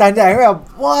กราวด์จานใหญ่แบบ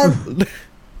ว่า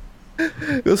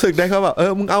รู้สึกได้เขาแบบ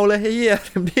มึงเอาเลยเฮียเ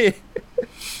ต็มที่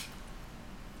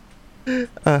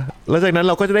แล้วจากนั้นเ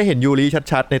ราก็จะได้เห็นยูริ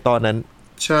ชัดๆในตอนนั้น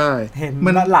ใช่เห็น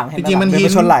มันหลังจริงๆมันหิ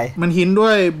นด้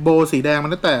วยโบสีแดงมั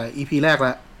นตั้งแต่ EP แรกแ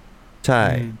ล้วใช่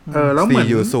แล้วเหมือน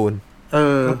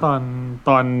แล้วต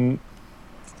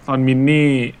อนมินนี่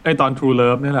ตอน True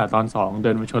Love นี่แหละตอน2เ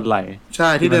ดินมาชนไหลใช่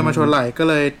ที่เดินมาชนไหลก็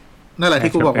เลยนั่นแหละ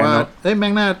ที่กูบอกว่าแม่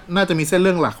งน่าจะมีเส้นเ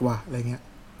รื่องหลักว่ะอะไรเงี้ย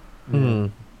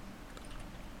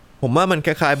ผมว่ามันค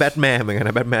ล้ายๆแบทแมนเหมือนกันน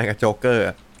ะแบทแมนกับโจ๊กเกอร์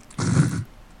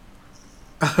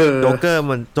โจ๊กเกอร์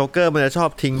มันจะชอบ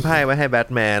ทิ้งไพ่ไว้ให้แบท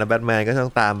แมนแล้วแบทแมนก็ต้อ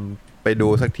งตามไปดู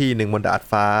สักที่หนึ่งบนดาด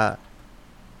ฟ้า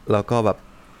แล้วก็แบบ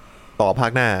ต่อภา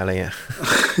คหน้าอะไรเงี้ย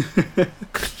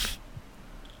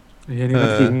นี่มั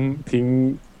นทิ้ง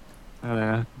อะไร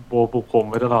นะโบผูกผม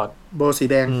ไว้ตลอดโบสี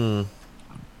แดง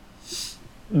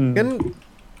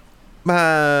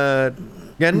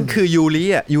งั้นคือยู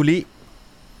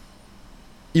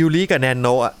ริกับแนนโน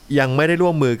ะยังไม่ได้ร่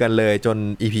วมมือกันเลยจน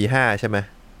EP 5ใช่ไหม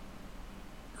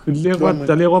คือ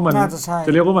จะเรียกว่ามั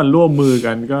นร่วมมือ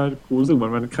กันก็กูรู้สึกเหมือ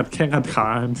นมันขัดแข้งขัดขา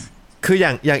คืออ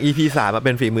ย่าง EP 3เ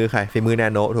ป็นฝีมือใครฝีมือแน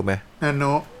นโนะถูกไหมแนนโน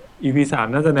ะ EP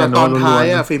 3น่าจะแนนโนะตอนท้าย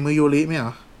ฝีมือยูริไม่เหร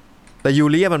อแต่ยู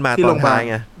ริมันมาตอนท้าย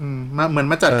ไงมาเหมือน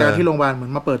มาจัดการที่โรงพยาบาลเหมือ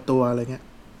นมาเปิดตัวอะไรเงี้ย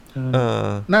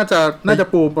น่าจะ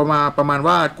ปูประมาณ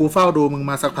ว่ากูเฝ้าดูมึง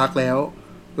มาสักพักแล้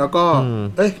วก็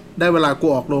ได้เวลากู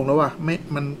ออกโรงแล้วว่ะ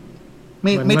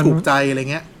ไม่ถูกใจอะไร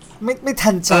เงี้ยไม่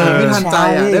ทันใจ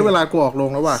ได้เวลากูออกโร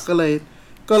งแล้วว่ะก็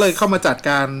เลยเข้ามาจัดก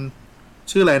าร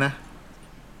ชื่ออะไรนะ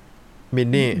มิน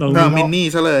นี่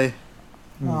ซะเลย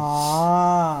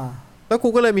แล้วกู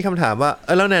ก็เลยมีคำถามว่า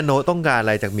แล้วแนนโนะต้องการอะ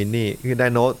ไรจากมินนี่คือแน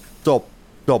นโนะ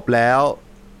จบแล้ว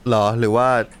เหรอหรือว่า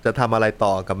จะทำอะไร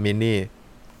ต่อกับมินนี่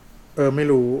ไม่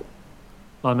รู้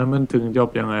ตอนนั้นมันถึงจบ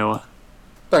ยังไงวะ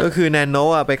ก็คือแนนโน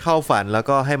ะไปเข้าฝันแล้ว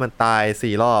ก็ให้มันตาย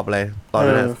4 รอบอะไรตอน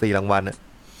นั้น4 รางวัล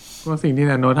ก็สิ่งที่แ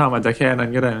นนโนะทำอาจจะแค่นั้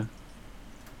นก็ได้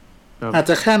อาจ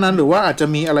จะแค่นั้นหรือว่าอาจจะ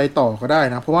มีอะไรต่อก็ได้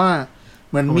นะเพราะว่า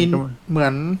เหมือ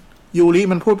นยูริ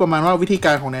มันพูดประมาณว่าวิธีก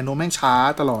ารของแนนโนะแม่งช้า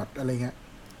ตลอดอะไรเงี้ย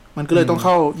มันก็เลยต้องเ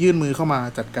ข้ายื่นมือเข้ามา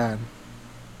จัดการ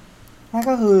นั่น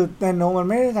ก็คือแนนโนะมัน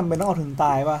ไม่ได้จำเป็นต้องเอาถึงต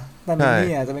ายป่ะแต่มิน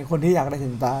นี่จะเป็นคนที่อยากได้ถึ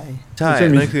งตายใช่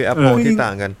นั่นคือแอปโพลที่ต่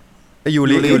างกันแต่ยู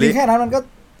ริแค่นั้นมันก็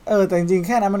แต่จริงๆแ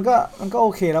ค่นั้นมันก็โอ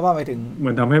เคแล้วป่ะไปถึงเหมื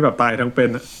อนทำให้แบบตายทั้งเป็น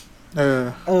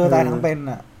ตายทั้งเป็น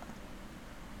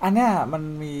อันเนี้ยมั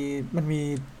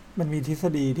นมีทฤษ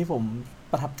ฎีที่ผม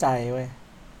ประทับใจเว้ย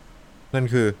นั่น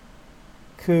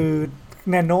คือ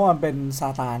แนนโนะมันเป็นซา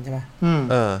ตานใช่ไหม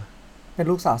เป็น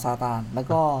ลูกสาวซาตานแล้ว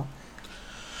ก็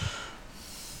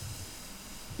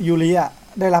ยูริ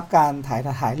ได้รับการถ่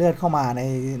ายเลือดเข้ามา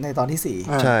ในตอนที่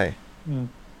4ใช่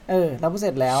แล้วพอเส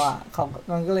ร็จแล้วเขา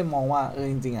มันก็เลยมองว่า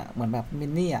จริงๆเหมือนแบบมิ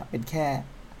นนี่เป็นแค่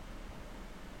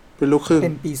เป็นลูกครึ่งเ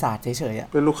ป็นปีศาจเฉย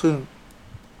ๆเป็นลูกครึ่ง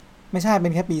ไม่ใช่เป็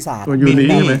นแค่ปีศาจยูริ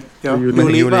ใช่ไหมยู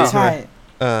ริใช่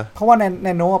เพราะว่าแน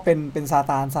โนะเป็นซา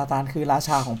ตานคือราช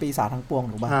าของปีศาจทั้งปวง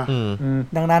ถูกป่ะ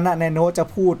ดังนั้นแนโนะจะ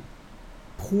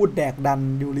พูดแดกดัน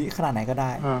ยูริขนาดไหนก็ไ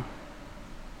ด้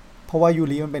เพราะว่ายู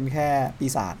ริมันเป็นแค่ปี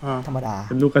ศาจธรรมดา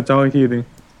เป็นลูกกระจอกอีกทีนึง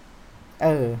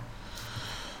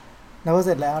แล้วก็เส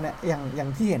ร็จแล้วเนี่ยอย่าง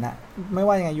ที่เห็นอะไม่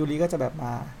ว่ายังไงยูริก็จะแบบ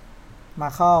มา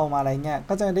เข้ามาอะไรเงี้ย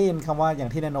ก็จะได้ยินคำว่าอย่าง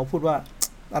ที่แนโนะพูดว่า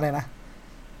อะไรนะ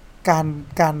กา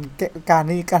ร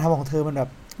นี่การทำของเธอมันแบ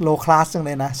บโลคลาสจังเ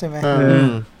ลยนะใช่ไหม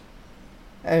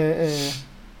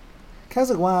แค่รู้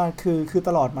สึกว่าคือต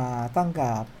ลอดมาตั้ง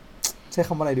กับใช้ค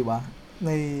ำว่าอะไรดีวะใน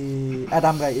อา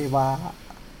ดัมกับเอวา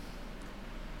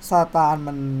ซาตาน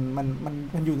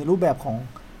มันอยู่ในรูปแบบของ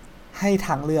ให้ท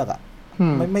างเลือกอ่ะ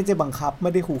ไม่จะบังคับไ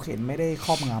ม่ได้ขู่เข็นไม่ได้ค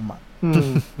รอบงำอ่ะ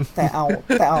แต่เ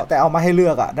อามาให้เลื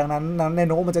อกอ่ะดังนั้นในโ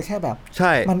น้ตมันจะแค่แบบใ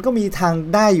ช่มันก็มีทาง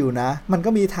ได้อยู่นะมันก็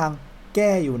มีทางแ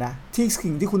ก้อยู่นะที่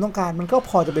สิ่งที่คุณต้องการมันก็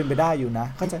พอจะเป็นไปได้อยู่นะ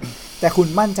ก็จะแต่คุณ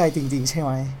มั่นใจจริงๆใช่ไห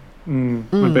ม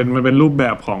มันเป็นรูปแบ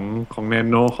บของแน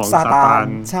โนของซาตาน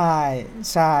ใ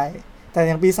ช่แต่อ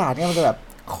ย่างปีศาจเนี่ยมันจะแบบ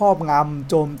ครอบงำ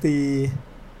โจมตี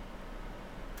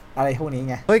อะไรพวกนี้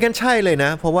ไงเฮ้ยกันใช่เลยน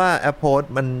ะเพราะว่าแอปโพส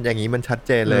มันอย่างนี้มันชัดเ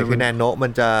จนเลยคือแนโนมั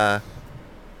นจะ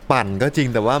ปั่นก็จริง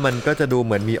แต่ว่ามันก็จะดูเ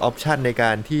หมือนมีออปชันในก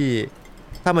ารที่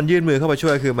ถ้ามันยื่นมือเข้ามาช่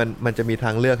วยคือมันจะมีท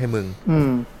างเลือกให้มึง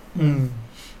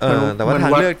แต่ว่าทา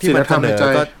งเลือกที่มันเสนอ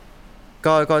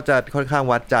ก็จะค่อนข้าง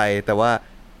วัดใจแต่ว่า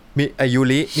มีอายุ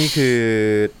รินี่คือ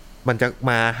มันจะ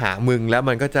มาหามึงแล้ว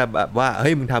มันก็จะแบบว่าเ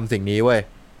ฮ้ยมึงทำสิ่งนี้เว้ย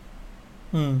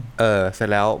เสร็จ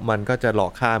แล้วมันก็จะหลอ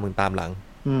กฆ่ามึงตามหลัง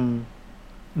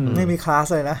ไม่มีคลาส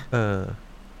เลยนะ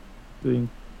จริง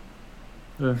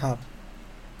ครับ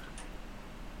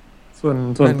ส่วน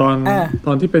ต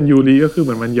อนที่เป็นยูริก็คือเห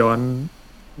มือนมันย้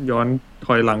อนถ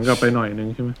อยหลังกลับไปหน่อยนึง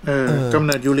ใช่ไหมกำเ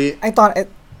นิดยูริไอ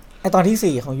ตอน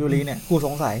ที่4ของยูริเนี่ยกูส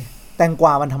งสัยแตงกว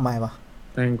ามันทำไมวะ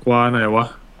แตงกวาไหนวะ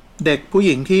เด็กผู้ห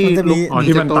ญิงที่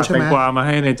ที่มันตักแตงกวามาใ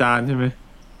ห้ในจานใช่ไหม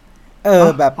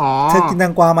แบบเธอกินแต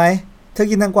งกวาไห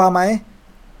ม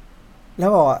แล้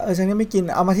วบอกว่าฉันยังไม่กิน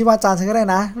เอามาที่ว่าจานฉันก็ได้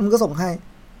นะมันก็ส่งให้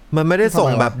มันไม่ได้ส่ง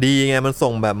แบบดีไงมัน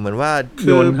ส่งแบบเหมือนว่าโ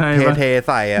ยนให้เท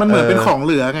ใส่มันเหมือนเป็นของเ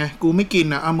หลือไงกูไม่กิน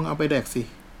นะเอามึงเอาไปแดกสิ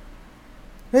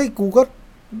เฮ้ยกูก็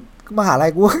มหาลั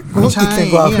ยกูกินแตง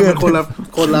กวาเพื่อนคนละ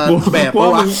แบบ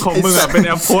ว่าของมึงอะเป็นแ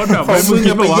อปโพสแบบมึง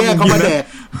จะไปแยกเขามาแดก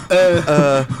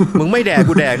มึงไม่แดก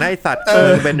กูแดกนะไอสัตว์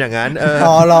เป็นอย่างนั้น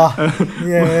รอ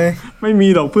ไม่มี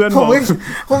หรอกเพื่อนบอก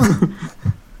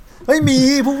เฮ้ยมี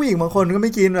ผู้หญิงบางคนก็ไ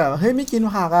ม่กินแบบเฮ้ยไม่กิน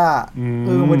ผักอ่ะ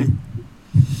มาดิ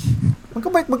มันก็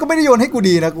ไม่ได้โยนให้กู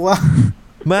ดีนะกูว่า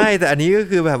ไม่แต่อันนี้ก็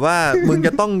คือแบบว่ามึงจ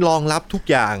ะต้องรองรับทุก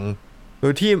อย่างโด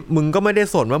ยที่มึงก็ไม่ได้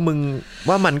สนว่ามึง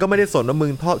ว่ามันก็ไม่ได้สนว่ามึ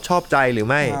งชอบใจหรือ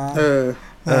ไม่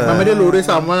มันไม่ได้รู้ด้วย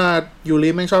ซ้ำว่ายูริ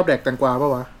ไม่ชอบแดกแตงกวาป่ะ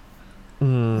วะ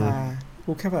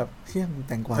กูแค่แบบเที่ยงแ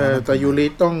ตงกวาแต่ยูริ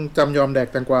ต้องจำยอมแดก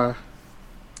แตงกวา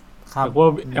ครับว่า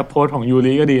แอปโพสของยู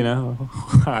ริก็ดีนะ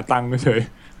หาตังค์เฉย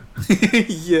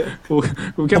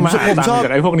กูแค่มาหาตังค์จา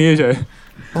กไอ้พวกนี้เฉย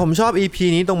ผมชอบ EP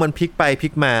นี้ตรงมันพลิกไปพลิ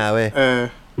กมาเว้ย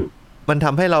มันท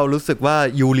ำให้เรารู้สึกว่า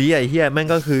ยูริไอ้เหี้ยแม่ง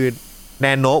ก็คือแน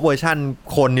โนเวอร์ชั่น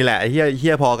คนนี่แหละไอ้เ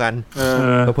หี้ยพอกัน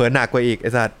เผลอหนักกว่าอีกไ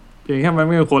อ้สัตว์เพียงแค่มันไ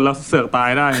ม่มีคนแล้วเสือกตาย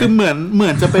ได้คือเหมื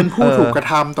อนจะเป็นผู้ถูกกระ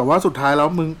ทำแต่ว่าสุดท้ายแล้ว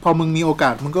พอมึงมีโอกา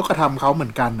สมึงก็กระทำเขาเหมื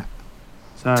อนกันอ่ะ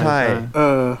ใช่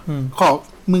ขอ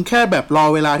มึงแค่แบบรอ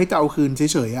เวลาที่จะเอาคืนเ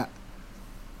ฉยๆอ่ะ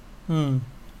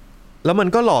แล้วมัน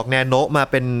ก็หลอกแนโนมา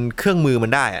เป็นเครื่องมือมั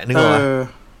นได้อะนึกออกป่ะ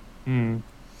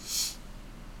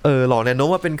หลอกแนโน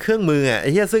มาเป็นเครื่องมืออ่ะไอ้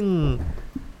เหี้ยซึ่ง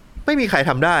ไม่มีใคร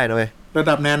ทำได้นะเว้ยระ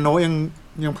ดับแนโน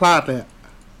ยังพลาดเลย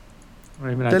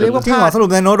จะเรียกว่าพลาดสรุป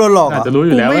แนโนโดนหลอกจะรู้อ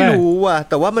ยู่แล้วไม่รู้อ่ะ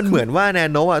แต่ว่ามันเหมือนว่าแน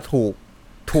โนอ่ะ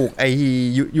ถูกไอ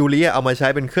ยูริเอามาใช้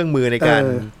เป็นเครื่องมือในการ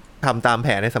ทำตามแผ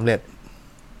นให้สำเร็จ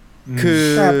คือ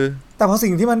แต่พอ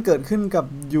สิ่งที่มันเกิดขึ้นกับ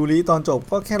ยูริตอนจบ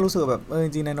ก็แค่รู้สึกแบบจ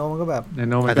ริงๆแนโนมันก็แบบแน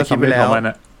โนมันก็สำเร็จของมัน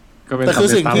อ่ะแต่คือ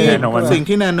สิ่ง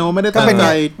ที่แนโนไม่ได้ตั้งใจ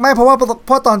ไม่เพรา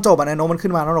ะตอนจบอะแนโนมันขึ้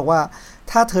นมาแล้วบอกว่า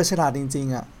ถ้าเธอฉลาดจริง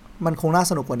ๆอ่ะมันคงน่า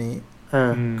สนุกกว่านี้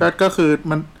ก็คือ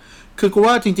มันคือกู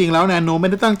ว่าจริงๆแล้วแนโนไม่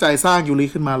ได้ตั้งใจสร้างยูริ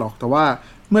ขึ้นมาหรอกแต่ว่า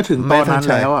เมื่อถึงตอนนั้น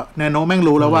แล้วอ่ะแนโนแม่ง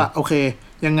รู้แล้วว่าโอเค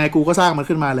ยังไงกูก็สร้างมัน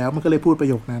ขึ้นมาแล้วมันก็เลยพูดประ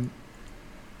โยคนั้น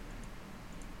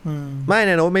ไม่แ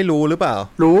นโนไม่รู้หรือเปล่า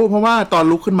รู้เพราะว่าตอน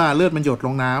ลุกขึ้นมาเลือดมันหยดล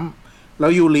งน้ำแล้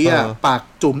วยูริอ่ะปาก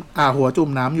จุ่มหัวจุ่ม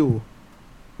น้ำอยู่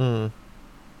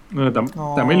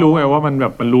แต่ไม่รู้ไงว่ามันแบ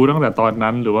บมันรู้ตั้งแต่ตอน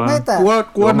นั้นหรือว่า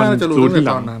กูว่าน่าจะรู้ตั้งแ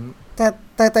ต่ตอนนั้น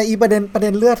แต่อีประเด็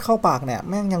นเลือดเข้าปากเนี่ย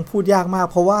แม่งยังพูดยากมาก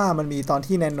เพราะว่ามันมีตอน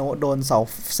ที่แนโนโดนเ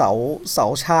สา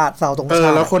ชาติเสาตรงชา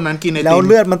ติแล้วคนนั้นกินไอติมแล้วเ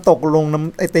ลือดมันตกลงน้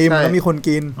ำไอติมแล้วมีคน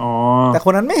กินแต่ค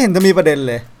นนั้นไม่เห็นจะมีประเด็น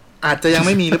เลยอาจจะยังไ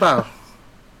ม่มีหรือเปล่า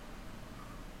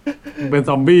เป็น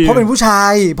ซอมบี้เพราะเป็นผู้ชา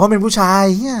ย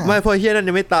เนี่ยไม่เพราะเฮียนั่น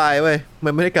ยังไม่ตายเว้ยมั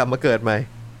นไม่ได้กลับมาเกิดใหม่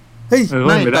เฮ้ยไ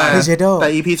ม่แต่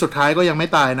EP สุดท้ายก็ยังไม่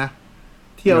ตายนะ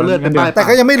ที่เอาเลือดไปป้ายแต่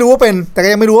ก็ยังไม่รู้ว่าเป็น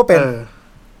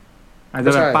อาจจ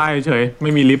ะแบบป้ายเฉยไ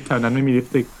ม่มีลิฟต์แถวนั้นไม่มีลิปส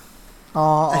ติกอ๋อ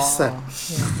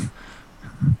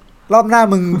รอบหน้า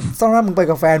มึงไป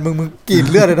กับแฟนมึงกรีด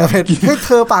เลือดเลยนะเพชรให้เ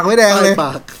ธอปากไม่แดงเลย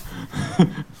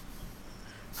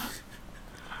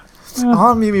อ๋อ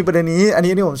มีประเด็นนี้อัน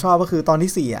นี้ผมชอบก็คือตอน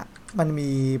ที่4อ่ะมันมี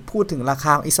พูดถึงราค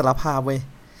าอิสรภาพเว้ย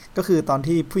ก็คือตอน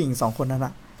ที่ผู้หญิง2คนนั้นอ่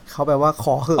ะเขาแบบว่าข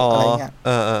อเหอะอะไรเงี้ย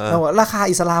แล้วราคา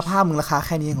อิสรภาพมึงราคาแ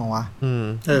ค่นี้เหรอวะ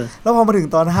แล้วพอมาถึง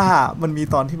ตอน5มันมี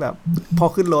ตอนที่แบบพอ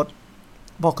ขึ้นร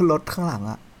ถข้างหลัง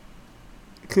อ่ะ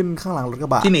ขึ้นข้างหลังรถกร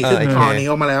ะบะที่หนีขึ้นคอนี้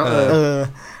ออกมาแล้ว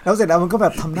แล้วเสร็จแล้วมันก็แบ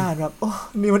บทำหน้าแบบโอ้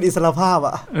นี่มันอิสรภาพ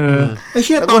อ่ะไอ้เ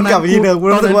ชี่ยตอนนั้น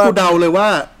กูเดาเลยว่า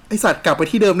ไอสัตว์กลับไป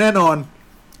ที่เดิมแน่นอน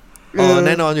แ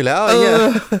น่นอนอยู่แล้วไอ้เงี้ย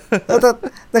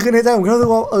แต่คือในใจผมก็รู้สึ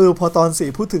กว่าพอตอน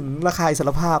4พูดถึงราคาอิส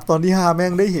รภาพตอนที่5แม่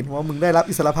งได้เห็นว่ามึงได้รับ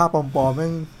อิสรภาพปลอมๆแม่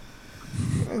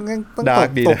งต้อง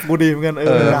ตบกูดีเหมือนกัน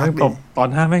ตบตอน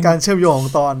5แม่งการเชื่อมโยงขอ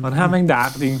งตอน5แม่งดาร์ก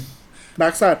จริงดา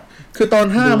ร์กสัตว์คือตอน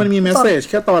5มันมีเมสเสจ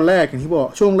แค่ตอนแรกอย่างที่บอก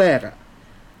ช่วงแรกอ่ะ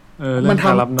มันท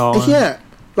ำไอ้เหี้ย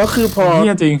แล้วคือพอ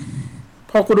จริง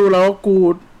พอกูดูแล้ว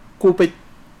กูไป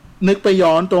นึกไป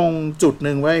ย้อนตรงจุดห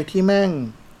นึ่งไว้ที่แม่ง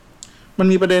มัน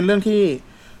มีประเด็นเรื่องที่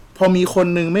พอมีคน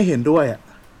นึงไม่เห็นด้วยอ่ะ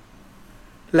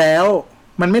แล้ว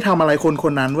มันไม่ทำอะไรค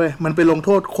นนั้นเว้ยมันไปลงโท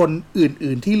ษคน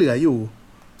อื่นๆที่เหลืออยู่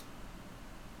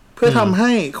เพื่อทำใ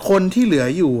ห้คนที่เหลือ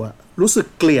อยู่อ่ะรู้สึก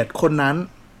เกลียดคนนั้น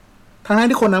ทั้ง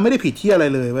ที่คนนั้นไม่ได้ผิดที่อะไร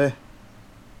เลยเว้ย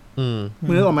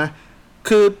มึงนึกออกไหม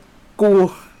คือกู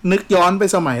นึกย้อนไป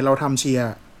สมัยเราทำเชียร์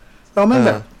เราแม่งแ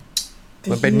บบ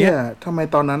มันเป็นเนี้ยทำไม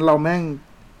ตอนนั้นเราแม่ง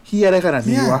เฮี้ยได้ขนาด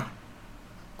นี้วะ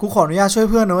กูขออนุญาตช่วย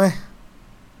เพื่อนนะเว้ย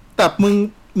แต่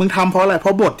มึงทำเพราะอะไรเพรา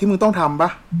ะบทที่มึงต้องทำปะ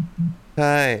ใ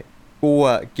ช่กู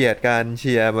อ่ะเกลียดการเ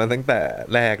ชียร์มาตั้งแต่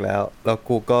แรกแล้ว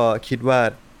กูก็คิดว่า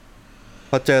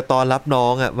พอเจอตอนรับน้อ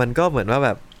งอ่ะมันก็เหมือนว่าแบ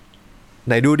บไ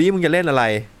หนดูดิมึงจะเล่นอะไร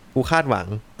กูคาดหวัง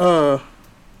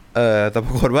แต่ป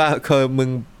รากฏว่าคือมึง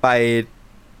ไป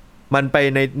มันไป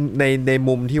ใน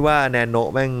มุมที่ว่าแนนโน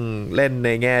แม่งเล่นใน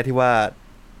แง่ที่ว่า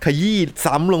ขยี้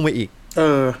ซ้ำลงไปอีก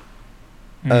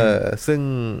ซึ่ง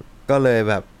ก็เลย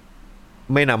แบบ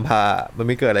ไม่นำพามันไ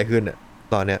ม่เกิดอะไรขึ้นอ่ะ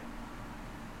ตอนเนี้ย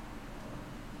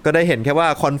ก็ได้เห็นแค่ว่า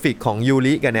คอนฟลิกต์ของยู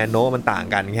ริกับแนนโนมันต่าง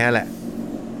กันแค่แหละ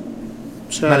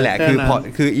นั่นแหละ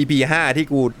คือ EP 5ที่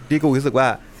กูรู้สึกว่า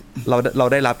เรา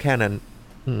ได้รับแค่นั้น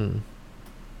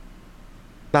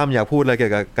ตั้มอยากพูดอะไรเกี่ย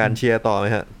วกับการเชียร์ต่อไหม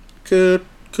ฮะ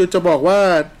คือจะบอกว่า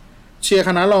เชียร์ค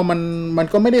ณะเรามัน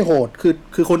ก็ไม่ได้โหด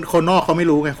คือคนนอกเขาไม่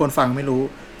รู้ไงคนฟังไม่รู้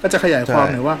ก็จะขยายความ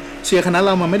หน่อยว่าเชียร์คณะเร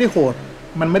ามันไม่ได้โหด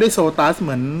มันไม่ได้โซตัสเห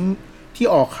มือนที่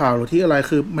ออกข่าวหรือที่อะไร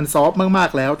คือมันซอฟต์มาก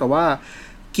ๆแล้วแต่ว่า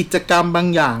กิจกรรมบาง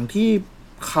อย่างที่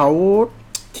เขา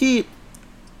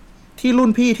ที่รุ่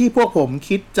นพี่ที่พวกผม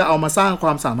คิดจะเอามาสร้างคว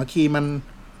ามสามัคคี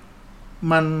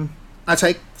มัน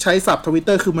ใช้ศัพท์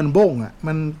Twitter คือมันบ้งอ่ะ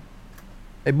มัน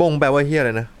ไอ้บ้งแปลว่าเหี้ยอะไ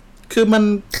รนะคือมัน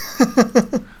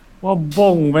ว่า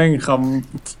บ้งแม่งค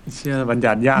ำเชื่อบัญ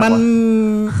ญัติยากว่ะ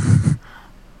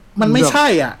มันไม่ใช่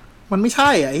อ่ะมันไม่ใช่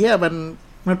อ่ะไอ้เหี้ย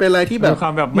มันเป็นอะไรที่แบบ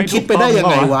มึงคิดไปได้ยัง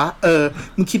ไงวะ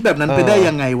มึงคิดแบบนั้นไปได้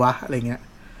ยังไงวะอะไรเงี้ย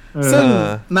ซึ่ง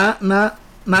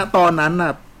ณตอนนั้นน่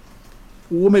ะ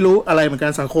กูไม่รู้อะไรเหมือนกั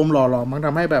นสังคมหล่อหลอมมันท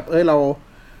ำให้แบบเ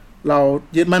รา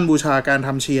ยึดมั่นบูชาการท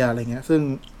ำเชียร์อะไรเงี้ยซึ่ง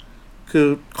คือ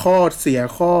ข้อเสีย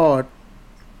ข้อ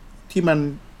ที่มัน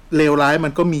เลวร้ายมั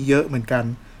นก็มีเยอะเหมือนกัน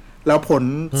แล้วผล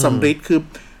สำฤทธิ์คือ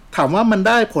ถามว่ามันไ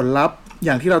ด้ผลลัพธ์อ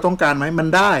ย่างที่เราต้องการไหมมัน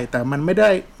ได้แต่มันไม่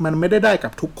ได้กั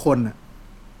บทุกคนอ่ะ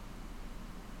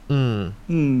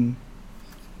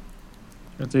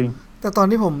จริงแต่ตอน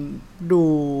ที่ผมดู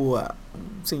อ่ะ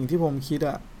สิ่งที่ผมคิด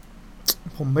อ่ะ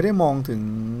ผมไม่ได้มองถึง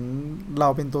เรา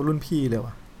เป็นตัวรุ่นพี่เลย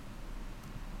ว่ะ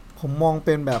ผมมองเ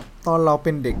ป็นแบบตอนเราเ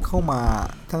ป็นเด็กเข้ามา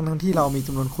ทั้งที่เรามีจ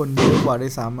ำนวนคนเยอะกว่าด้ว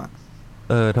ยซ้ำอ่ะ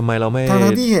ทำไมเราไม่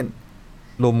ทั้งที่เห็น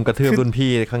ลุมกระทืบรุ่น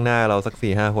พี่ข้างหน้าเราสัก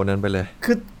 4-5 คนนั้นไปเลย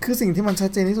คือสิ่งที่มันชัด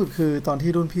เจนที่สุดคือตอนที่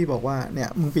รุ่นพี่บอกว่าเนี่ย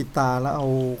มึงปิดตาแล้วเอา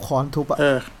ค้อนทุบอ่ะ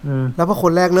แล้วพอค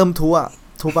นแรกเริ่มทุบ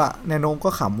อ่ะแนวโน้มก็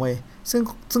ขำเว้ย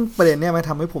ซึ่งประเด็นเนี้ยมัน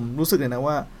ทำให้ผมรู้สึกเลยนะ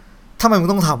ว่าทำไมมึง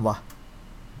ต้องทำวะ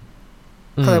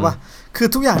เข้าใจปะคือ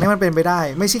ทุกอย่างเนี่ยมันเป็นไปได้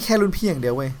ไม่ใช่แค่รุ่นพี่อย่างเดี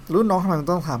ยวเว้ยรุ่นน้องทำไมมึง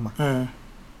ต้องทำอ่ะ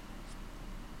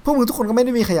พวกมึงทุกคนก็ไม่ไ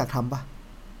ด้มีใครอยากทำปะ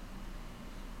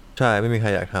ใช่ไม่มีใคร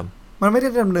อยากทำมันไม่ได้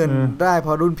ดำเนินได้เพร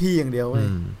าะรุ่นพี่อย่างเดียวเว้ย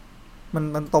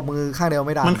มันตบมือข้างเดียว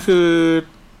ไม่ได้มันคือ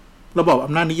ระบบอ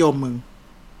ำนาจนิยมมึง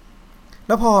แ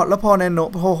ล้วพอแนโน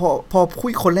พอคุ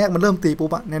ยคนแรกมันเริ่มตีปุ๊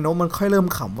บอะแนโนมันค่อยเริ่ม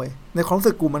ขำเว้ยในความรู้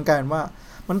สึกกูมันกลายเป็นว่า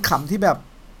มันขำที่แบบ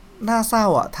น่าเศร้า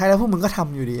อะท้ายแล้วพวกมึงก็ท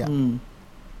ำอยู่ดีอะ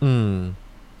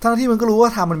ทั้งที่มันก็รู้ว่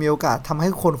าทำมันมีโอกาสทำให้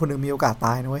คนคนหนึ่งมีโอกาสต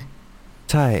ายนะเว้ย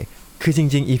ใช่คือจ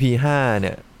ริงๆ EP 5เ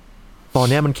นี่ยตอน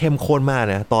นี้มันเข้มข้นมาก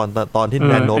นะตอนที่แ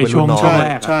นนโนเป็นรุ่นน้อง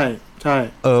ใช่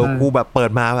กูแบบเปิ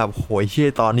ดมาแบบโหยเชี่ย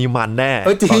ตอนนี้มันแน่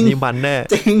ตอนนี้มันแน่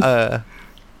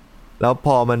แล้วพ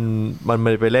อมัน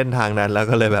ไปเล่นทางนั้นแล้ว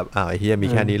ก็เลยแบบไอ้เฮียมี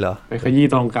แค่นี้เหรอไปขยี้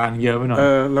ตรงกลางเยอะไปหน่อย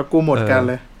แล้วกูหมดกัน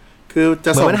เลยคือจ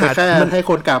ะส่งแค่ให้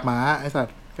คนกลับมาไอ้สัต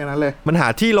ว์แค่นั้นเลยมันหา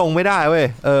ที่ลงไม่ได้เว้ย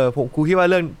ผมกูคิดว่า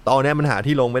เรื่องตอนนี้มันหา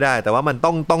ที่ลงไม่ได้แต่ว่ามัน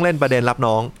ต้องเล่นประเด็นรับ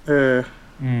น้อง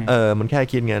มันแค่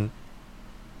คิดงั้น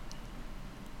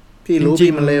พี่รู้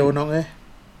พี่มันเร็วน้อง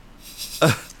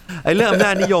ไอ้เรื่องอำน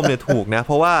าจนิยมเนี่ยถูกนะเ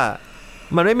พราะว่า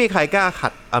มันไม่มีใครกล้าขั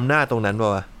ดอำนาจตรงนั้นป่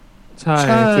ะวะใช่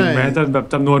ถึงแม้จะแบบ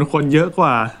จำนวนคนเยอะก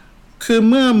ว่าคือ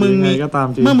เมื่อมึงเ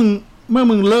มื่อ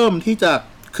มึงเริ่มที่จะ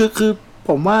คือผ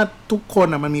มว่าทุกคน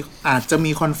มันมีอาจจะ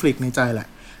มีคอนฟลิกต์ในใจแหละ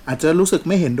อาจจะรู้สึก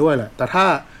ไม่เห็นด้วยแหละแ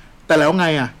ต่แล้วไง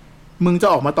มึงจะ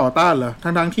ออกมาต่อต้านเหรอ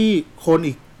ทั้งที่คน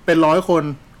อีกเป็น100คน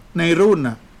ในรุ่น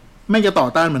ไม่จะต่อ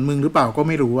ต้านเหมือนมึงหรือเปล่าก็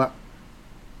ไม่รู้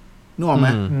นึกออกไหม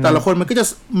แต่ละคน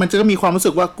มันจะมีความรู้สึ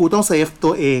กว่ากูต้องเซฟตั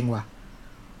วเองว่ะ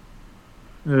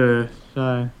ใ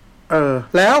ช่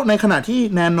แล้วในขณะที่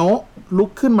แนโนลุก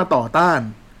ขึ้นมาต่อต้าน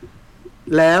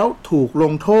แล้วถูกล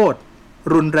งโทษ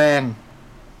รุนแรง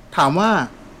ถามว่า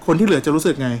คนที่เหลือจะรู้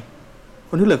สึกไง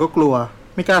คนที่เหลือก็กลัว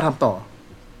ไม่กล้าทำต่อ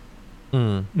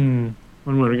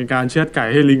มันเหมือนเป็นการเชือดไก่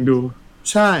ให้ลิงดู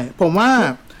ใช่ผมว่า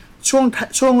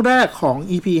ช่วงแรกของ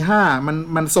EP 5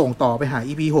มันส่งต่อไปหา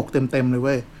EP 6เต็มเลยเ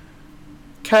ว้ย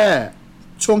แค่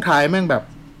ช่วงท้ายแม่งแบบ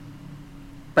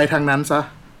ไปทางนั้นซะ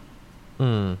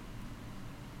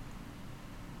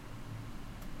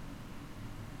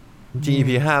จริง EP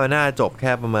 5มันน่าจบแ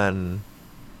ค่ประมาณ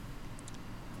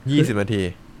20 นาที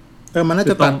มันน่า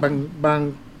จะตัดบาง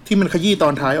ที่มันขยี้ตอ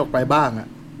นท้ายออกไปบ้าง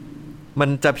มัน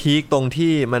จะพีคตรง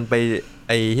ที่มันไปไ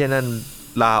อ้เหี้ยนั่น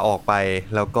ลาออกไป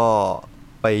แล้วก็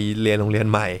ไปเรียนโรงเรียน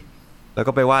ใหม่แล้ว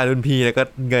ก็ไปว่ารุ่นพี่แล้วก็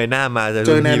เงยหน้ามาจะ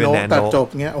รุ่นพี่เป็นแนนโนตัดจบ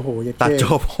เงี้ยโอ้โหตัดจ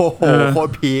บโอ้โหโคต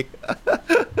รพีค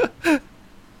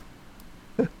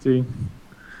จริง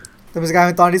แต่เป็นการเ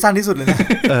ป็นตอนที่สั้นที่สุดเลยนะ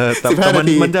แต่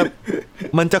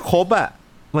มันจะครบ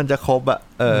มันจะครบแ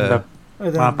บบ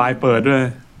มาปลายเปิดด้วย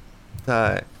ใช่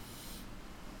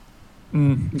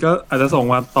ก็อาจจะส่ง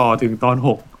มาต่อถึงตอน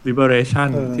6 Liberation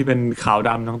ที่เป็นขาวด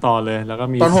ำทั้งตอนเลยแล้วก็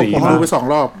มีตอน6ผมดูไป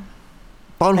2รอบ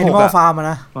ตอน6 Animal Farm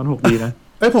นะตอน6ดีนะ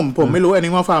ผมไม่รู้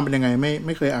Animal Farm เป็นยังไงไ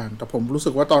ม่เคยอ่านแต่ผมรู้สึ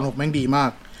กว่าตอน6แม่งดีมา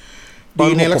กดี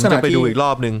ในลักษณะที่ไปดูอีกร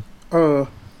อบนึง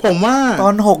ผมว่าต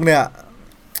อน6เนี่ย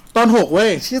ตอน6เว้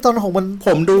ยที่ตอน6มันผ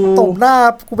มดูตบหน้า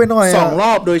กูไปหน่อย2ร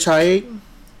อบโดยใช้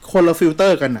คนละฟิลเตอ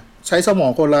ร์กันใช้สมอ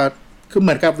งคนละคือเห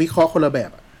มือนกับวิเคราะห์คนละแบ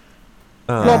บ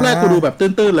รอบแรกกูดูแบบ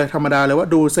ตื้นๆเลยธรรมดาเลยว่า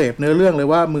ดูเสพเนื้อเรื่องเลย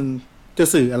ว่ามึงจะ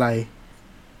สื่ออะไร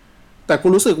แต่กู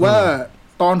รู้สึกว่า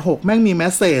ตอน6แม่งมีแม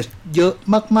สเสจเยอะ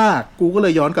มากๆกูก็เล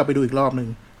ยย้อนกลับไปดูอีกรอบนึง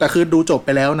แต่คือดูจบไป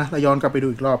แล้วนะแล้วย้อนกลับไปดู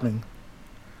อีกรอบนึง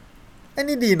ไอ้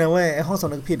นี่ดีนะเว้ยไอ้ห้องส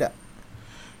ำนึกผิด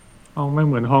ไม่เ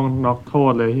หมือนห้องน็อกโท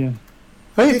ษเลย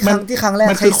เฮ้ยที่ครั้งแรก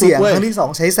ใช้เสียงครั้งที่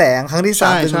2ใช้แสงครั้งที่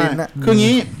3เป็นลิ้นคือ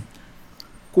งี้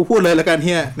กูพูดเลยละกัน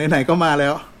ไหนๆก็มาแล้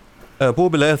วพูด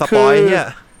ไปเลยสปอย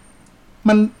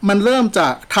มันเริ่มจา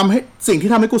กทำให้สิ่งที่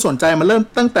ทำให้กูสนใจมันเริ่ม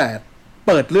ตั้งแต่เ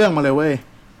ปิดเรื่องมาเลยเว้ย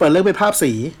เปิดเรื่องเป็นภาพ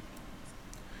สี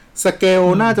สเกล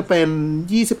น่าจะเป็น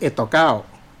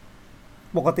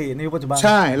21:9ปกติในยุคปัจจุบันใ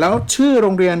ช่แล้วชื่อโร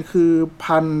งเรียนคือ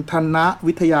พันธน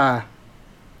วิทยา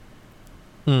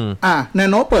แน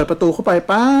โนเปิดประตูเข้าไป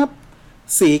ปั๊บ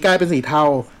สีกลายเป็นสีเทา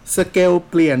สเกล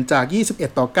เปลี่ยนจาก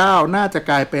21:9น่าจะ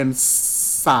กลายเป็น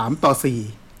3:4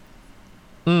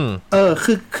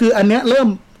คืออันเนี้ยเริ่ม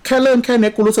แค่นี้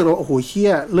กูรู้สึกว่าโอ้โหเหี้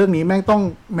ยเรื่องนี้แม่งต้อง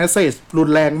เมสเสจรุน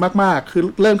แรงมากๆคือ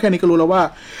เริ่มแค่นี้ก็รู้แล้วว่า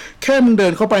แค่มึงเดิ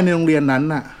นเข้าไปในโรงเรียนนั้น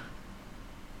น่ะ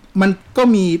มันก็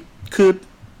มี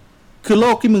คือโล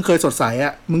กที่มึงเคยสดใส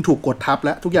มึงถูกกดทับแ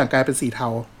ล้วทุกอย่างกลายเป็นสีเทา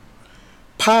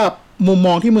ภาพมุมม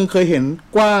องที่มึงเคยเห็น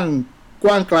กว้า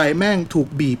งไกลแม่งถูก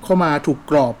บีบเข้ามาถูก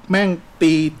กรอบแม่ง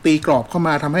ตีกรอบเข้าม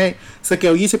าทำให้สเก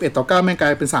ล21:9แม่งกลา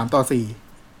ยเป็น3:4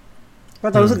ก็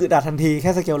จะรู้สึกอึดอัดทันทีแ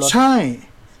ค่สเกลลดใช่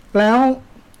แล้ว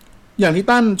อย่างที่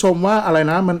ตั้นชมว่าอะไร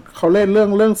นะมันเขาเล่นเ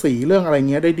รื่องสีเรื่องอะไร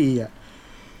เงี้ยได้ดี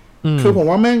คือผม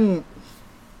ว่าแม่ง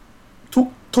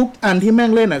ทุกอันที่แม่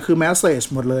งเล่นคือแมสเสจ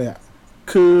หมดเลย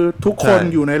คือทุกคน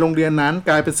อยู่ในโรงเรียนนั้น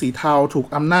กลายเป็นสีเทาถูก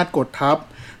อำนาจกดทับ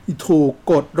ถูก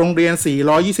กฎโรงเรียน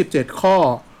427ข้อ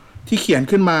ที่เขียน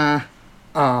ขึ้นมา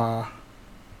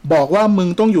บอกว่ามึง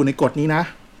ต้องอยู่ในกฎนี้นะ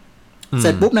เส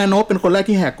ร็จปุ๊บนาโนเป็นคนแรก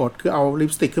ที่แหกกฎคือเอาลิ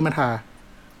ปสติกขึ้นมาทา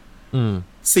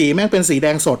สีแม่งเป็นสีแด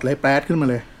งสดเลยแปรดขึ้นมา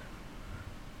เลย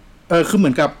คือเหมื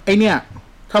อนกับไอเนี่ย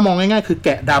ถ้ามองง่ายๆคือแก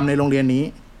ะดำในโรงเรียนนี้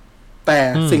แต่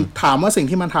ถามว่าสิ่ง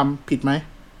ที่มันทำผิดไหม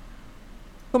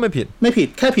ก็ไม่ผิด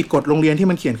แค่ผิดกฎโรงเรียนที่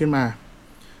มันเขียนขึ้นมา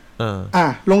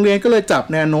โรงเรียนก็เลยจับ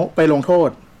แนโนะไปลงโทษ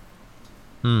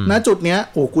ณจุดเนี้ย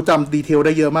โอ้กูจำดีเทลไ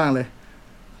ด้เยอะมากเลย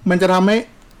มันจะทำให้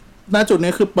ณจุด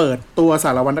นี้คือเปิดตัวส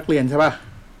ารวัตรนักเรียนใช่ป่ะ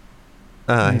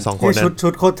2 คนนั้นชุ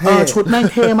ดโคตรเท่ชุดแม่ง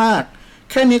เท่มาก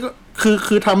แค่นี้ก็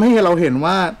คือทำให้เราเห็น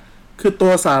ว่าคือตั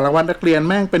วสารวัตรนักเรียน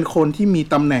แม่งเป็นคนที่มี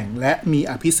ตำแหน่งและมี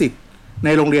อภิสิทธิ์ใน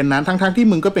โรงเรียนนั้นทั้งที่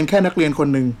มึงก็เป็นแค่นักเรียนคน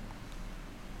หนึ่ง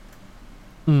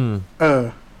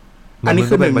อันนี้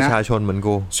คือเป็นประชาชนเหมือน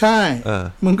กูใช่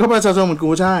มึงก็ประชาชนเหมือนกู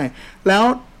ใช่แล้ว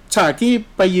ฉากที่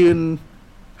ไปยืน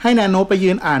ให้แนโนะไปยื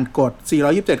นอ่านกฎ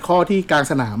427ข้อที่กลาง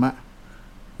สนามอะ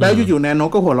แล้วอยู่ๆแนโนะ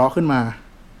ก็หัวเราะขึ้นมา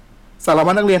สาร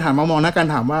วัตรนักเรียนหันมามองหน้ากัน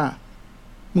ถามว่า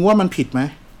มึงว่ามันผิดไหม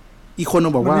อีกคนนึ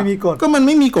งบอกว่าก็มันไ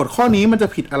ม่มีกฎข้อนี้มันจะ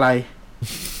ผิดอะไร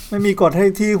ไม่มีกฎให้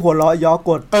ที่หัวเราะย่อ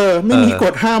กฎไม่มีก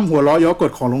ฎห้ามหัวเราะย่อก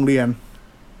ฎของโรงเรียน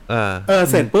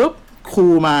เสร็จปุ๊บครู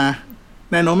มา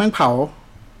แนโนะแม่งเผา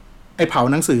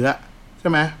หนังสืออะใช่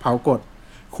ไหมเผากฎ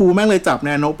ครูแม่งเลยจับแน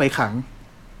โนะไปขัง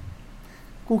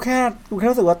กูแค่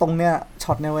รู้สึกว่าตรงเนี้ย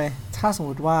ช็อตเนี่ยเว้ยถ้าสมม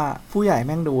ติว่าผู้ใหญ่แ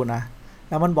ม่งดูนะ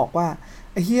แล้วมันบอกว่า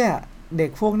ไอ้เหี้ยเด็ก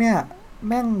พวกเนี้ย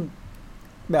แม่ง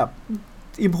แบบ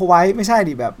อิมพอไว้ไม่ใช่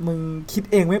ดิแบบมึงคิด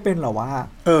เองไม่เป็นหรอวะ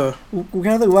กูแ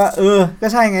ค่รู้สึกว่าก็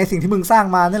ใช่ไงสิ่งที่มึงสร้าง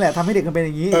มานั่นแหละทำให้เด็กมันเป็นอ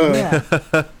ย่างนี้เนี่ย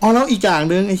แล้วอีกอย่าง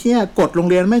นึงไอ้เหี้ยกฎโรง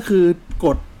เรียนแม่งคือก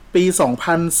ฎปี2430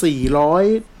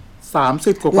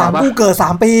กว่าหลังกูเกิด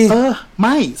3ปีไ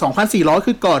ม่2400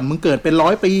คือก่อนมึงเกิดเป็น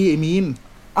100ปีไอ้มีน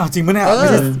อ้าวจริงป่ะเนี่ยไม่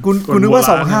ใช่กูนึกว่า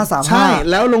2535ใช่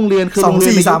แล้วโรงเรียนคือโรงเรีย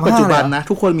นในยุคปัจจุบันนะ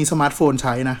ทุกคนมีสมาร์ทโฟนใ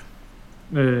ช้นะ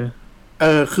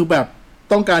คือแบบ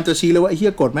ต้องการจะชี้เลยว่าไอ้เหี้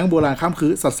ยกฎแม่งโบราณข้ามคื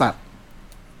อสัส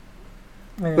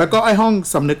ๆแล้วก็ไอ้ห้อง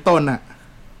สำนึกตนน่ะ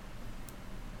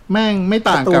แม่งไม่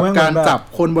ต่างกับการจับ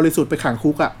คนบริสุทธิ์ไปขัง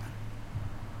คุกอ่ะ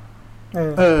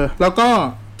แล้วก็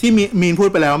ที่มีนพูด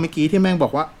ไปแล้วเมื่อกี้ที่แม่งบอ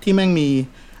กว่าที่แม่งมี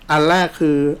อันแรกคื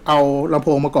อเอาลำโพ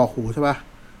งมาก่อหูใช่ป่ะ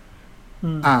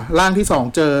ร่างที่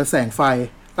2เจอแสงไฟ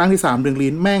ร่างที่3ดึง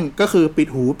ลิ้นแม่งก็คือปิด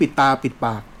หูปิดตาปิดป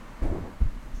าก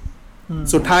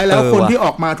สุดท้ายแล้วคนที่อ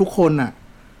อกมาทุกคนน่ะ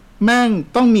แม่ง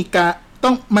ต้องมีการ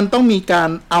มันต้องมีการ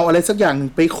เอาอะไรสักอย่างหนึ่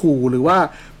งไปขู่หรือว่า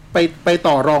ไป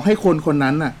ต่อรองให้คน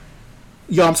นั้นน่ะ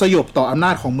ยอมสยบต่ออำน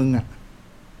าจของมึงอ่ะ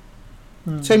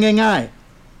ใช่ง่าย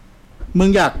ๆมึง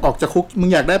อยากออกจากคุกมึง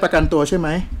อยากได้ประกันตัวใช่ไหม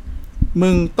มึ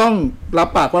งต้องรับ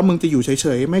ปากว่ามึงจะอยู่เฉ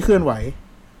ยๆไม่เคลื่อนไหว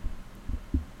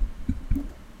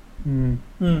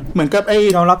เหมือนกับ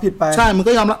ยอมรับผิดไปใช่มึง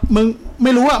ก็ยอมรับมึงไ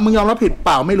ม่รู้อ่ะมึงยอมรับผิดเป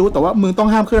ล่าไม่รู้แต่ว่ามึงต้อง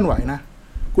ห้ามเคลื่อนไหวนะ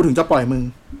กูถึงจะปล่อยมึง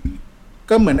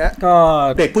ก็เหมือน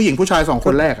เด็กผู้หญิงผู้ชาย2ค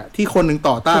นแรกอ่ะที่คนหนึ่ง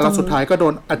ต่อต้านแล้วสุดท้ายก็โด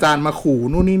นอาจารย์มาขู่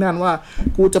นู่นนี่นั่นว่า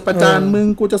กูจะประจานมึง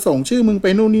กูจะส่งชื่อมึงไป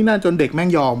นู่นนี่นั่นจนเด็กแม่ง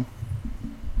ยอม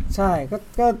ใช่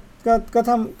ก็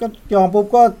ทำก็ยอมปุ๊บ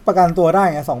ก็ประกันตัวได้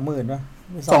ไง20,000ป่ะ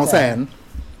200,000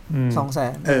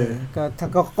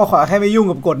 ก็ขอแค่ไม่ยุ่ง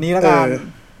กับกฎนี้แล้วกัน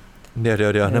เดี๋ยว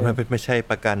นั่นมันไม่ใช่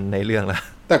ประกันในเรื่องละ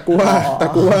แต่กู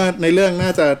ว่าในเรื่องน่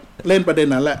าจะเล่นประเด็น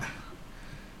นั้นแหละ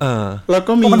แล้ว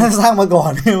ก็มีมันสร้างมาก่อ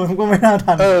นมันก็ไม่น่า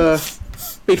ทัน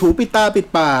ปิดหูปิดตาปิด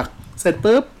ปากเสร็จ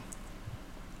ปุ๊บ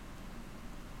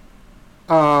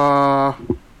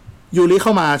ยูริเข้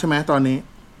ามาใช่ไหมตอนนี้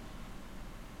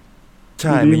ใ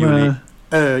ช่มียูริ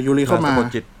ยูริเข้ามาเห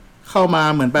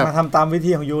มือนแบบมาทำตามวิ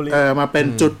ธีของยูริมาเป็น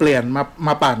จุดเปลี่ยนม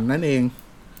าปั่นนั่นเอง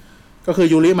ก็คือ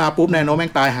ยูริมาปุ๊บแนโนะแม่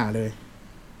งตายหาเลย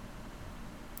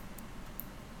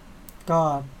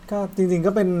ก็จริงๆ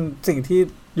ก็เป็นสิ่งที่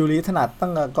ยูริถนัดตั้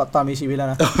งแต่ก่อนตอนมีชีวิตแล้ว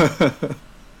นะ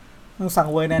ต้องสั่ง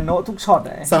เวอร์แนโนะทุกช็อต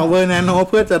เลยสั่งเวอร์แนโนะ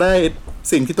เพื่อจะได้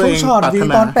สิ่งที่ตัวเองปรารถ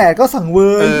นาตอน8ก็สั่งเวอ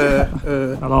ร์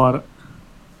ตลอด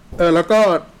แล้วก็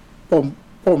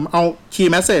ผมเอาคี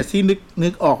ย์แมสเสจที่นึ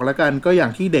กออกแล้วกันก็อย่า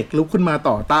งที่เด็กลุกขึ้นมา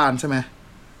ต่อต้านใช่ไหม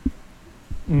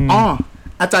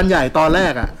อาจารย์ใหญ่ตอนแร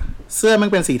กอ่ะเสื้อแม่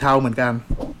งเป็นสีเทาเหมือนกัน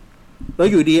แล้ว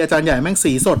อยู่ดีอาจารย์ใหญ่แม่ง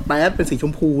สีสดแป๊ดเป็นสีช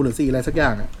มพูหรือสีอะไรสักอย่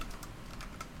างอ่ะ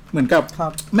เหมือนกับ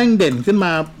แม่งเด่นขึ้นม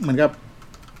าเหมือนกับ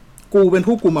กูเป็น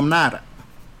ผู้กุมอำนาจอ่ะ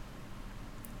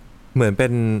เหมือนเป็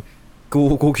น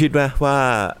กูคิดว่า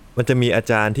มันจะมีอา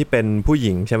จารย์ที่เป็นผู้ห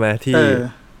ญิงใช่ไหมที่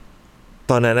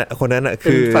ตอนนั้นน่ะคนนั้นน่ะ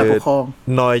คือฝ่ายปกครอง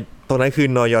ตรงนั้นคือ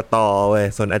นยต.เว้ย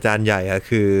ส่วนอาจารย์ใหญ่อ่ะ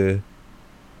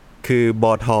คือบ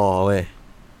ท.เว้ย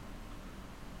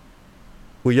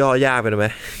กูย่อยากไปไหม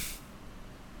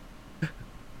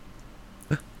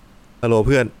ฮัลโหลเ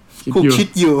พื่อนกูคิด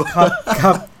อยู่ค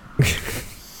รับ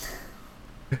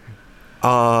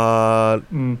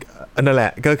นั่นแหล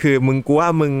ะก็คือมึงกูว่า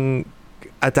มึง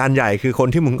อาจารย์ใหญ่คือคน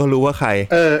ที่มึงก็รู้ว่าใคร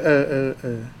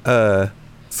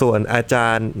ส่วนอาจา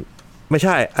รย์ไม่ใ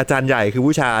ช่อาจารย์ใหญ่คือ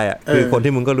ผู้ชายอ่ะคือคน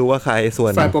ที่มึงก็รู้ว่าใครส่ว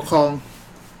นฝ่ายปกครอ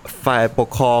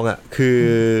งอ่ะคื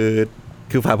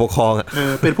อฝ่ายปกครองอ่ะ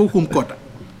เป็นผู้คุมกฎอ่ะ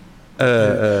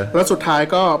แล้วสุดท้าย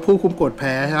ก็ผู้คุมกฎแ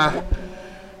พ้ใช่ไหม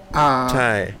ใ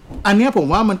ช่อันนี้ผม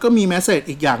ว่ามันก็มีแมสเสจ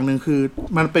อีกอย่างหนึ่งคือ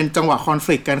มันเป็นจังหวะคอนฟ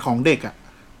ลิกต์กันของเด็กอ่ะ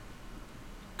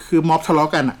คือม็อบทะเลาะ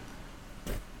กันอ่ะ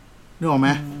นึกออกไหม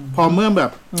พอเมื่อแบ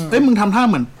บเอ้ยมึงทำท่า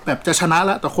เหมือนแบบจะชนะแ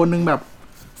ล้วแต่คนนึงแบบ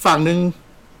ฝั่งนึง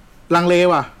ลังเล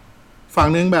ว่ะฝั่ง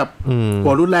นึงแบบหั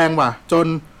วรุนแรงว่ะจน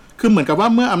คือเหมือนกับว่า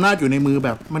เมื่ออำนาจอยู่ในมือแบ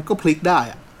บมันก็พลิกได้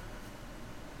อ่ะ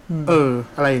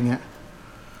อะไรอย่างเงี้ย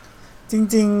จ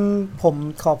ริงๆผม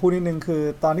ขอพูดนิดนึงคือ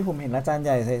ตอนที่ผมเห็นอาจารย์ให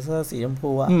ญ่ใส่เสื้อสีชม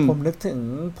พูอ่ะผมนึกถึง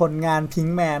ผลงานพิง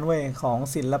ค์แมนเว้ยของ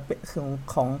ศิ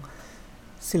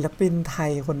ลปินไท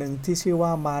ยคนหนึ่งที่ชื่อว่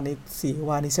ามานิศรีว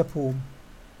านิชภูมิ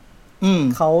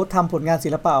เขาทำผลงานศิ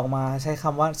ลปะออกมา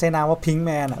ใช้นามว่าพิงค์แ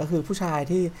มนอ่ะก็คือผู้ชาย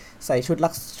ที่ใส่ชุดลั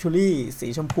กชัวรี่สี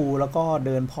ชมพูแล้วก็เ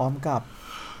ดินพร้อมกับ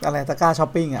อะไรตะกร้าช้อป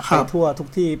ปิ้งอ่ะไปทั่วทุก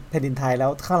ที่แผ่นดินไทยแล้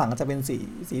วข้างหลังจะเป็น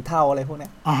สีเทาอะไรพวกเนี้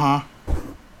ย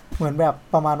เหมือนแบบ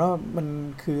ประมาณว่ามัน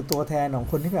คือตัวแทนของ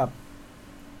คนที่แบบ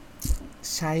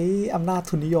ใช้อำนาจ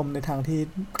ทุนนิยมในทางที่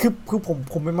คือ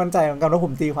ผมไม่มั่นใจเหมือนกันว่าผ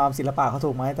มตีความศิลปะเขา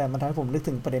ถูกไหมแต่มันทำให้ผมนึก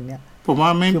ถึงประเด็นเนี้ยผมว่า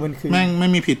แม่งไม่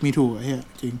มีผิดมีถูกไอ้เหี้ย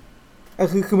จริง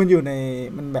คือมันอยู่ใน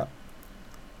มันแบบ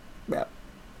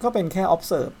ก็เป็นแค่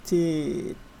observe ที่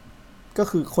ก็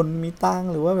คือคนมีตัง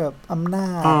หรือว่าแบบอำนา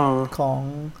จของ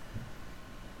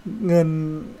เงิน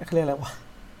เขาเรียกอะไรวะ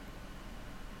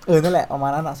นั่นแหละออกมา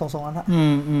นั้นอะทรงๆนั้นอะ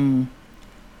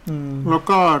แล้ว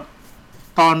ก็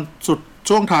ตอนสุด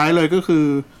ช่วงท้ายเลยก็คือ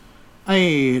ไอ้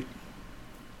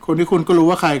คนที่คุณก็รู้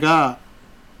ว่าใครก็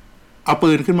เอา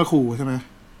ปืนขึ้นมาขู่ใช่ไหม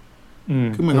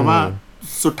คือเหมือนกับว่า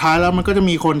สุดท้ายแล้วมันก็จะ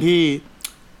มีคนที่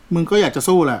มึงก็อยากจะ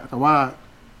สู้แหละแต่ว่า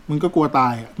มึงก็กลัวตา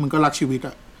ยอ่ะมึงก็รักชีวิต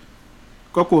อ่ะ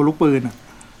ก็กลัวลูกปืนอ่ะ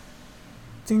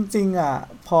จริงๆอ่ะ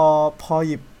พอห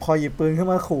ยิบปืนขึ้น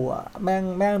มาขู่อ่ะแม่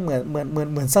งเห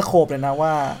มือนสโคปเลยนะว่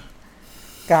า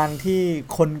การที่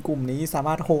คนกลุ่มนี้สาม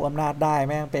ารถโฮอำนาจได้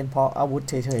แม่งเป็นเพราะอาวุธ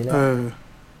เฉยๆเลย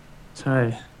ใ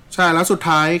ช่แล้วสุด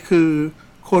ท้ายคือ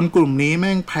คนกลุ่มนี้แ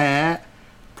ม่งแพ้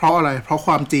เพราะอะไรเพราะค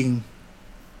วามจริง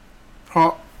เพราะ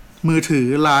มือถือ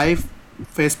ไลฟ์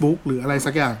Facebook หรืออะไร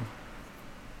สักอย่าง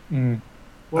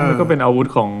ว่ามันก็เป็นอาวุธ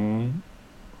ข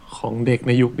องเด็กใ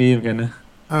นยุคนี้เหมือนกันนะ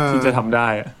ที่จะทำได้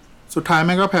อะสุดท้ายแ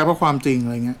ม่งก็แพ้เพราะความจริงอะ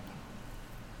ไรเงี้ย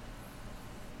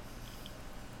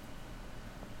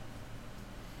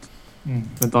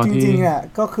เป็นตอนที่จริงๆอ่ะ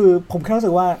ก็คือผมแค่รู้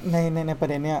สึกว่าในประ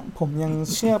เด็นเนี้ยผมยัง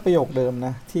เชื่อประโยคเดิมน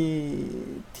ะ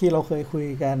ที่เราเคยคุย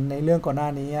กันในเรื่องก่อนหน้า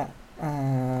นี้อ่ะ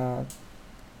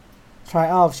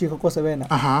Trial of Chicago 7 อ่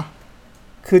ะ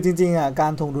คือจริงๆอ่ะกา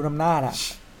รถ่วงดุลอำนาจอ่ะ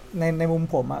ในมุม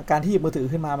ผมอ่ะการที่หยิบมือถือ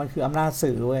ขึ้นมามันคืออำนาจ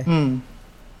สื่อเว้ย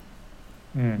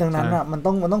ดังนั้นอ่ะมัน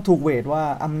ต้องถูกเวทว่า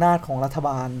อำนาจของรัฐบ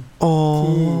าล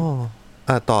ที่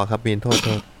ต่อครับมีนโทษ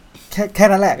แค่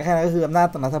นั้นแหละแค่นั้นก็คืออำนาจ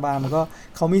ของรัฐบาลมันก็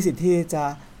เขามีสิทธิ์ที่จะ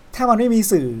ถ้ามันไม่มี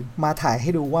สื่อมาถ่ายให้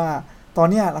ดูว่าตอน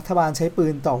เนี้ยรัฐบาลใช้ปื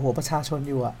นต่อหัวประชาชน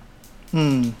อยู่อ่ะ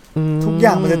ทุกอ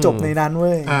ย่างมันจะจบในนั้นเ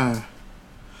ว้ย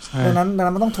ดังนั้น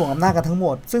มันต้องถ่วงอำนาจกันทั้งหม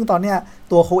ดซึ่งตอนเนี้ย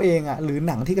ตัวเขาเองอ่ะหรือ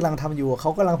หนังที่กำลังทำอยู่เข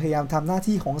ากำลังพยายามทำหน้า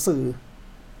ที่ของสื่อ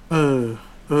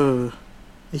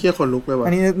ไอ้เหี้ยคนลุกเลยว่ะ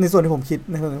อันนี้ในส่วนที่ผมคิด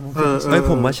ในส่วนที่ผมคิด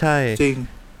ผมว่าใช่จริง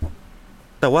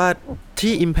แต่ว่า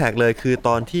ที่ impact เลยคือต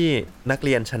อนที่นักเ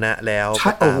รียนชนะแล้ว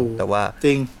ก็ตามแต่ว่าจ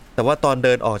ริงแต่ว่าตอนเ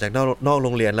ดินออกจากนอกโร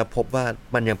งเรียนแล้วพบว่า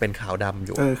มันยังเป็นขาวดำอ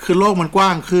ยู่คือโลกมันกว้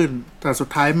างขึ้นแต่สุด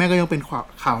ท้ายแม่ก็ยังเป็น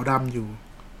ขาวดำอยู่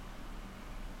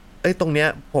ตรงเนี้ย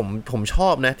ผมชอ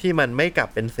บนะที่มันไม่กลับ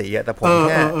เป็นสีอะแต่ผม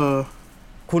แค่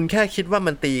คุณแค่คิดว่า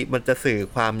มันจะสื่อ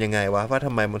ความยังไงวะว่าท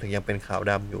ำไมมันถึงยังเป็นขาว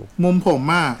ดำอยู่มุมผม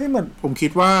อะผมคิ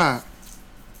ดว่า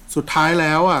สุดท้ายแ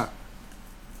ล้วอะ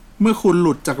เมื่อคุณห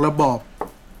ลุดจากระบอบ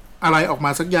อะไรออกม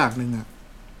าสักอย่างหนึ่งอะ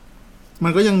มั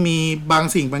นก็ยังมีบาง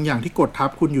สิ่งบางอย่างที่กดทับ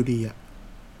คุณอยู่ดีอะ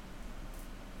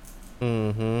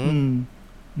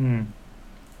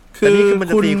คือนี่คือมัน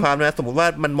จะตีความนะสมมติว่า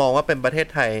มันมองว่าเป็นประเทศ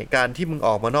ไทยการที่มึงอ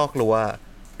อกมานอกรั้ว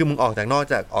คือมึงออกน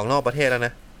อกประเทศแล้วน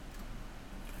ะ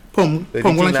ผม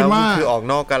กำลังคิดว่าคือออก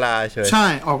นอกกาลาเฉยใช่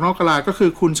ออกนอกกาลาก็คือ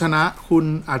คุณชนะคุณ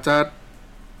อาจจะ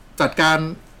จัดการ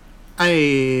ไ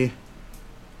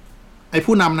อ้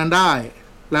ผู้นำนั้นได้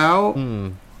แล้ว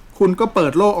คุณก็เปิ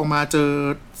ดโลกออกมาเจอ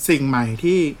สิ่งใหม่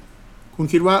ที่คุณ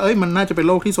คิดว่ามันน่าจะเป็น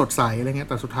โลกที่สดใสอะไรเงี้ย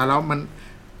แต่สุดท้ายแล้ว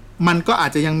มันก็อา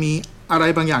จจะยังมีอะไร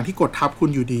บางอย่างที่กดทับคุณ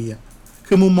อยู่ดีอ่ะ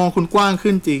คือมุมมองคุณกว้าง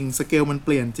ขึ้นจริงสเกลมันเป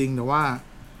ลี่ยนจริงแต่ว่า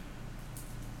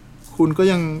คุณก็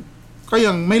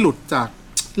ยังไม่หลุดจาก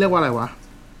เรียกว่าอะไรวะ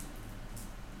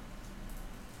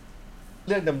เ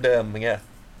รื่องเดิมๆอย่างเงี้ย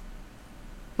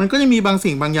มันก็ยังมีบาง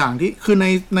สิ่งบางอย่างที่คือ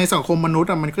ในสังคมมนุษย์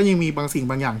อ่ะมันก็ยังมีบางสิ่ง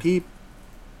บางอย่างที่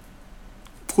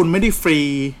คุณไม่ได้ฟรี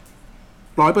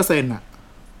 100% อ่ะ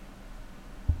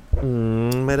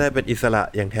ไม่ได้เป็นอิสระ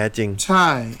อย่างแท้จริงใช่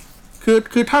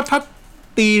คือถ้า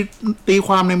ตีค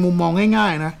วามในมุมมองง่า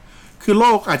ยๆนะคือโล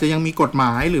กอาจจะยังมีกฎหม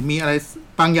ายหรือมีอะไร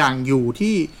บางอย่างอยู่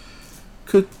ที่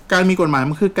คือการมีกฎหมาย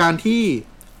มันคือการที่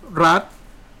รัฐ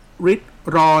ริด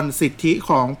รอนสิทธิ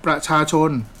ของประชาชน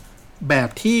แบบ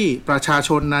ที่ประชาช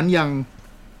นนั้นยัง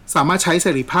สามารถใช้เส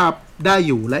รีภาพได้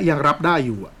อยู่และยังรับได้อ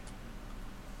ยู่อ่ะ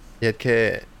เย็ดแค่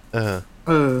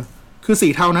คือสี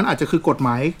เทานั้นอาจจะคือกฎหม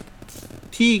าย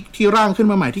ที่ร่างขึ้น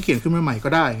มาใหม่ที่เขียนขึ้นมาใหม่ก็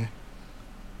ได้ไง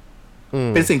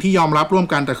เป็นสิ่งที่ยอมรับร่วม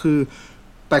กันแต่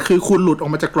คือคุณหลุดออ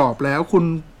กมาจากกรอบแล้วคุณ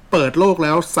เปิดโลกแ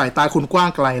ล้วสายตาคุณกว้าง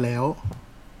ไกลแล้ว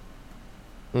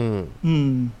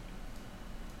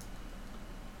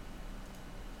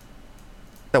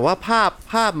แต่ว่า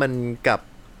ภาพมันกับ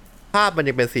ภาพมัน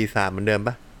ยังเป็น4:3เหมือนเดิมป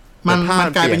ะมัน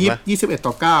กลายเป็น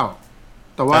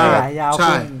21:9แต่ว่าใ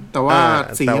ช่แต่ว่า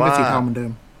สียังเป็นสีเทาเหมือนเดิ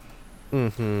ม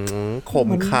ขม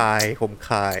คาย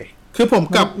คือผม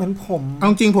กลับเอา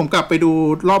จริงผมกลับไปดู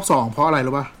รอบ2เพราะอะไร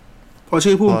รู้ป่ะเพราะ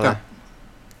ชื่อผู้กำ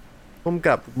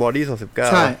กับบอดี้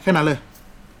29ใช่แค่นั้นเลย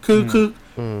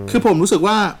คือผมรู้สึก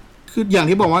ว่าคืออย่าง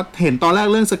ที่บอกว่าเห็นตอนแรก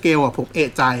เรื่องสเกลอ่ะผมเอ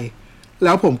ะใจแ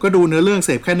ล้วผมก็ดูเนื้อเรื่องเส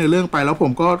พแค่เนื้อเรื่องไปแล้วผ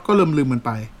มก็ลืมมันไ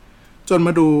ปจนม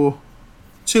าดู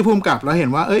ชื่อผู้กำกับแล้วเห็น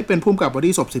ว่าเป็นผู้กำกับบอ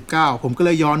ดี้19ผมก็เล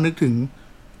ยย้อนนึกถึง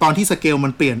ตอนที่สเกลมั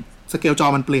นเปลี่ยนสเกลจอ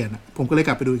มันเปลี่ยนผมก็เลยก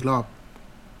ลับไปดูอีกรอบ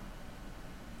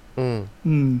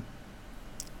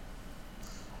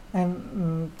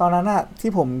ตอนนั้นอะ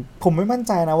ที่ผมไม่มั่นใ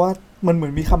จนะว่ามันเหมือ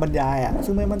นมีคำบรรยายอะ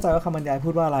ซึ่งไม่มั่นใจว่าคำบรรยายพู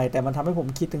ดว่าอะไรแต่มันทำให้ผม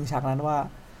คิดถึงฉากนั้นว่า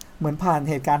เหมือนผ่าน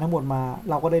เหตุการณ์ทั้งหมดมา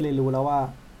เราก็ได้เรียนรู้แล้วว่า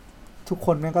ทุกค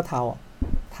นแม่งก็เทา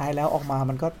ท้ายแล้วออกมา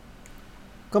มัน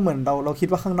ก็เหมือนเราคิด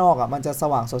ว่าข้างนอกอะมันจะส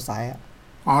ว่างสดใสอะ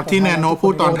ที่แนโนพู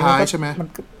ดตอนท้ายใช่ไหม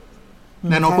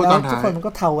แนโนพูดตอนท้ายทุกคนมัน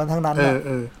ก็เทากันทั้งนั้น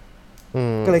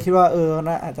ก็เลยคิดว่าน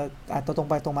ะอาจจะตรง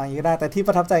ไปตรงมาอย่างนี้ก็ได้แต่ที่ป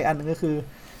ระทับใจอันนึงก็คือ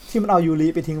ที่มันเอายูริ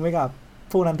ไปทิ้งไว้กับ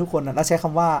พวกนั้นทุกคนแล้วใช้ค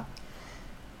ำว่า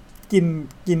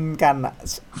กินกันอ่ะ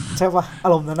ใช่ป่ะอา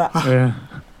รมณ์นั้นอ่ะ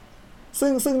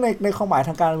ซึ่งในความหมายท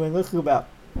างการเมืองก็คือแบบ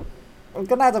มัน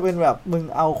ก็น่าจะเป็นแบบมึง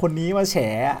เอาคนนี้มาแฉ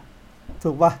ถู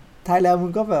กป่ะท้ายแล้วมึ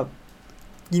งก็แบบ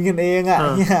กินกันเองอ่ะ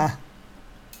เนี่ย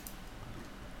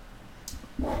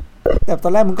แต่ตอ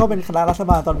นแรกมึงก็เป็นคณะรัฐ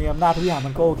บาลตอนมีอำนาจทุกอย่าง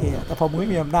มันก็โอเคแต่พอมึงไม่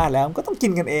มีอำนาจแล้วมึงก็ต้องกิ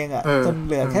นกันเองอ่ะจนเ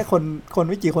หลือแค่คน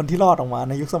ไม่กี่คนที่รอดออกมา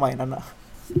ในยุคสมัยนั้นอ่ะ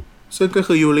ซึ่งก็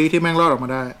คือยูริที่แม่งรอดออกมา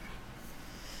ได้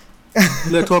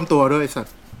เลือดท่วมตัวด้วยสัต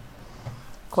ว์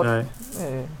ใช่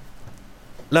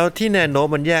แล้วที่แนโน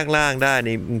มันแยกร่างได้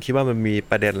นี่มึงคิดว่ามันมี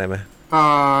ประเด็นอะไรไหม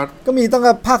ก็มีตั้งแ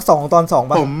ต่ภาค2ตอน2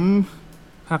ป่ะ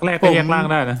ภาคแรกก็แยกร่าง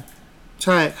ได้นะใ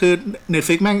ช่คือ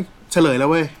Netflix แม่งเฉลยแล้ว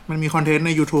เว้ยมันมีคอนเทนต์ใ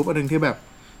น YouTube อันนึงที่แบบ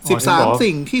13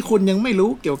สิ่งที่คุณยังไม่รู้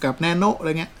เกี่ยวกับแนโนอะไร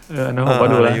เงี้ยอันนั้นผมก็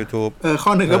ดูใน YouTube ข้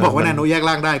อหนึ่งก็บอกว่าแนโนแยก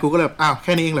ร่างได้กูก็เลยอ้าวแ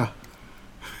ค่นี้เองเหรอ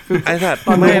ไอ้สัตว์ต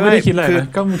อนไม่ได้คิดอะไรนะ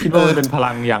ก็คิดว่ามันเป็นพ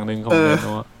ลังอย่างนึงของแนโน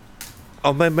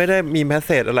ไม่ได้มีแมสเ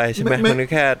สจอะไรใช่ไหมมัน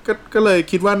แค่ก็เลย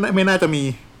คิดว่าไม่น่าจะมี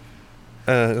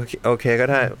โอเคก็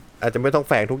ได้อาจจะไม่ต้องแ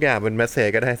ฝงทุกอย่างเป็นแมสเสจ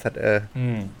ก็ได้สัตว์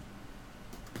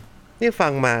นี่ฟั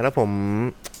งมาแล้วผม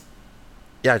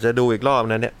อยากจะดูอีกรอบ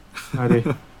นั้นเนี่ย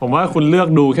ผมว่าคุณเลือก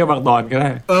ดูแค่บางตอนก็ได้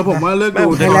ผมว่าเลือกดู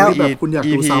ได้แล้วแบบคุณอยาก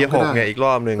ดูซ้ำก็ได้อีกร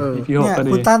อบนึง EP 6ก็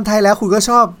ดีคุณตั้นไทยแล้วคุณก็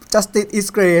ชอบ Justice is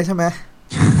Grey ใช่ไหม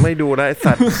ไม่ดูได้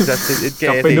สัตว์ Justice is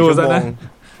Grey 4 ชั่วโมง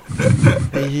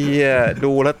ไอ้เหี้ย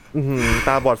ดูแล้วต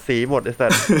าบอดสีหมดไอ้สั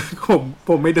ตว์ผ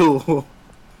มไม่ดู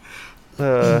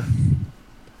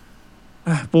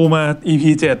ปูมา EP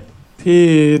 7ที่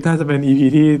ถ้าจะเป็น EP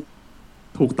ที่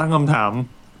ถูกตั้งคำถาม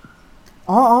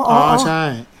อ๋อใช่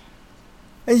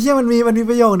ไอ้เหี้ยมันมี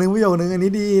ประโยคนึงอัน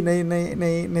นี้ดีใ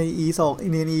น E2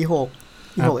 ใน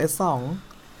E6S2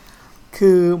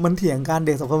 คือมันเถียงกันเ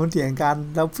ด็ก2คนมันเถียงกัน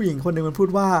แล้วผู้หญิงคนนึงมันพูด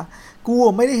ว่ากู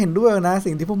ไม่ได้เห็นด้วยนะ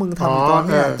สิ่งที่พวกมึงทำตอน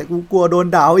นี้แต่กูกลัวโดน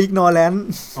ด่าอีกนอแลนด์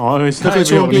ก็คือ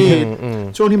ช่วง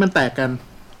ที่มันแตกกัน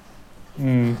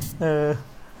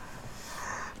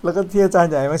แล้วก็ที่อาจารย์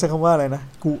ใหญ่มาใช้คำว่าอะไรนะ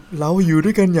เราอยู่ด้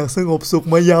วยกันอย่างสงบสุข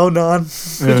มายาวนาน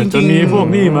จริงๆมีพวก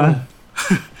นี้มา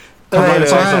ทำไมเลย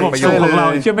สงบสุขของเรา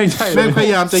เชื่อไม่ใช่เลยพย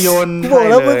ายามจะโยน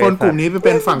คนกลุ่มนี้ไปเ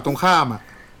ป็นฝั่งตรงข้ามอ่ะ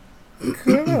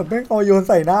คือแบบแม่งเอาโยน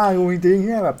ใส่หน้ากูจริงๆเ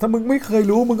นี่ยแบบถ้ามึงไม่เคย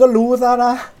รู้มึงก็รู้ซะน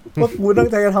ะว่ากูตั้ง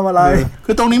ใจจะทำอะไร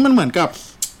คือตรงนี้มันเหมือนกับ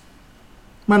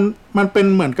มันเป็น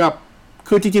เหมือนกับ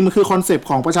คือจริงๆมันคือคอนเซปต์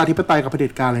ของประชาธิปไตยกับเผด็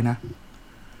จการเลยนะ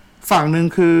ฝั่งนึง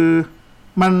คือ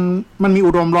มันมี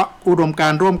อุดมกา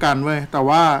รร่วมกันเว้ยแต่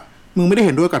ว่ามึงไม่ได้เ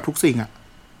ห็นด้วยกับทุกสิ่งอ่ะ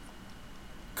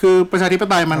คือประชาธิป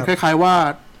ไตยมันคล้ายๆว่า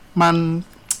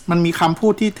มันมีคำพู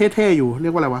ดที่เท่ๆอยู่เรี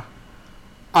ยกว่าอะไรวะ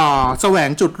แสวง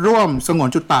จุดร่วมสงวน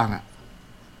จุดต่างอ่ะ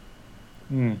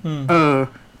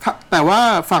แต่ว่า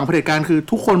ฝั่งเผด็จการคือ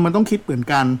ทุกคนมันต้องคิดเหมือน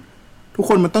กันทุก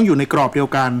คนมันต้องอยู่ในกรอบเดียว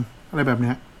กันอะไรแบบเ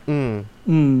นี้ย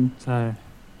ใช่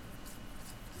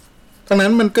ดังนั้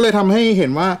นมันก็เลยทำให้เห็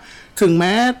นว่าถึงแ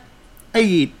ม้ไอ้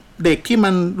เด็กที่มั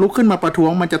นลุกขึ้นมาประท้ว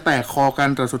งมันจะแตกคอกัน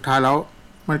แต่สุดท้ายแล้ว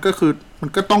มัน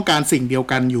ก็ต้องการสิ่งเดียว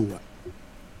กันอยู่อ่ะ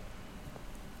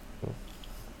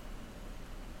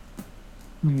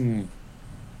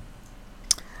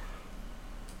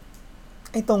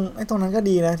ไอ้ตรงนั้นก็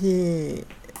ดีนะ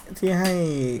ที่ให้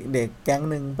เด็กแก๊ง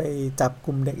หนึ่งไปจับก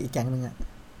ลุ่มเด็กอีกแก๊งหนึ่งอ่ะ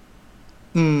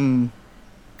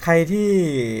ใครที่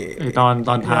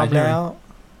ตอนท้ายแล้ว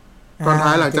ตอนท้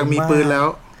ายหลังจากมีปืนแล้ว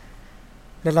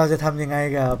เราจะทำยังไง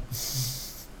กับ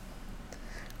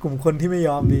กลุ่มคนที่ไม่ย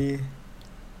อมดี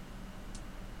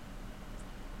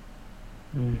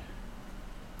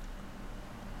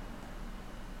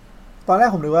ตอนแรก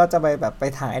ผมนึกว่าจะไป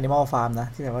ถ่าย Animal Farm นะ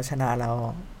ที่แบบว่าชนะแล้ว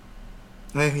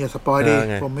เฮ้ยอย่าสปอยดิ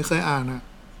ผมไม่เคยอ่านนะ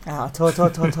โทษ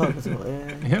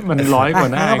มัน100 กว่า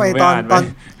หน้าไปตอนตอน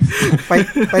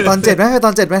7ไหมไปต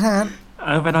อน7ไหมถ้างั้น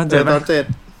ไปตอน7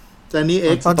เจนนี่เ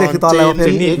อ็กซ์ตอน7คือตอนอะไรเพล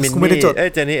งกูไม่ได้จด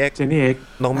เจนนี่เอ็กซ์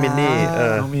น้องมินนี่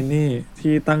น้องมินนี่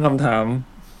ที่ตั้งคำถาม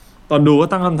ตอนดูก็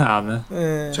ตั้งคำถามนะ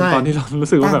ตอนที่เรารู้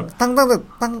สึกว่าแบบตั้ง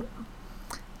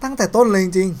แต่ต้นเลยจ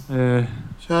ริง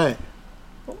ใช่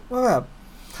ว่าแบบ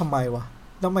ทำไมวะ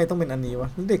ทำไมต้องเป็นอันนี้วะ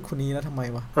แล้วเด็กคนนี้แล้วทำไม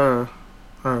วะ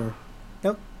แ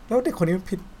ล้วเด็กคนนี้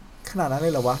ผิดขนาดนั้นเล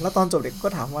ยเหรอวะแล้วตอนจบเด็กก็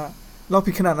ถามว่าเรา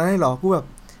ผิดขนาดนั้นเลยเหรอกูแบบ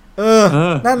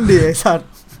นั่นดิไอ้สัตว์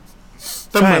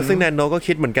ใช่ซึ่งแนนโนก็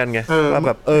คิดเหมือนกันไงว่าแ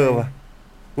บบวะ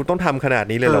กูต้องทำขนาด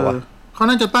นี้เลยเหรอวะเขา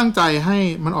น่าจะตั้งใจให้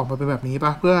มันออกมาเป็นแบบนี้ป่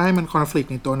ะเพื่อให้มันคอนฟลิก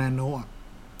ต์ในตัวแนนโนอ่ะ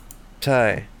ใช่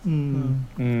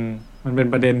มันเป็น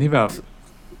ประเด็นที่แบบ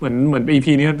เหมือน EP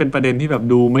นี้มันเป็นประเด็นที่แบบ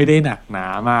ดูไม่ได้หนักหนา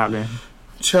มากเลย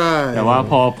ใช่แต่ว่า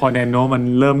พอแนนโนมัน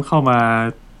เริ่มเข้ามา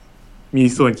มี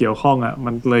ส่วนเกี่ยวข้องอ่ะมั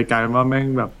นเลยกลายเป็นว่าแม่ง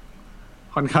แบบ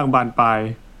ค่อนข้างบานปลาย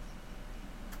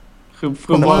คือ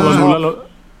พอเราดูแล้ว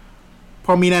พ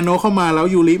อมีแนนโนเข้ามาแล้ว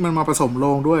ยูริมันมาผสมโล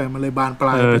งด้วยมันเลยบานปล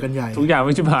ายไปกันใหญ่ทุกอย่าง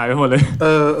มันชิบหายไปหมดเลย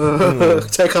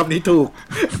ใช่คำนี้ถูก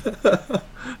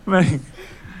แม่ง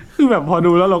คือแบบพอ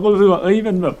ดูแล้วเราก็รู้สึกว่า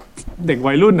มันแบบเด็ก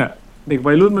วัยรุ่นอ่ะเด็ก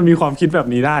วัยรุ่นมันมีความคิดแบบ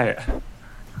นี้ได้อ่ะ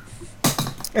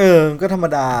ก็ธรรม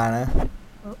ดานะ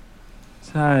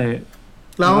ใช่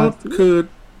แล้ว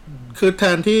คือแท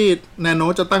นที่แนนโน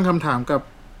จะตั้งคำถามกับ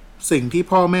สิ่งที่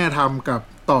พ่อแม่ทำกับ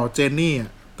ต่อเจนนี่อ่ะ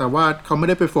แต่ว่าเขาไม่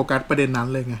ได้ไปโฟกัสประเด็นนั้น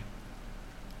เลยไง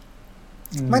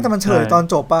ไม่แต่มันเฉลยตอน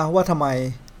จบป่ะว่าทำไม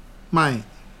ไม่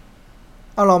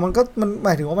เอาหรอมันหม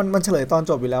ายถึงว่ามันเฉลยตอน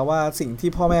จบอยู่แล้วว่าสิ่งที่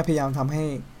พ่อแม่พยายามทำให้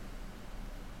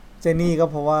เจนนี่ก็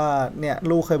เพราะว่าเนี่ย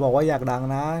ลูกเคยบอกว่าอยากดัง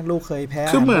นะลูกเคยแพ้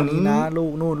คือเหมือนนี้นะลู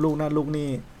กนู่นลูกนั่นลูกนี่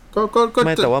ก็ไ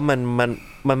ม่แต่ว่ามั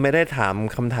นไม่ได้ถาม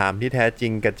คำถามที่แท้จริ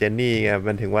งกับเจนนี่ไง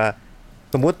มันถึงว่า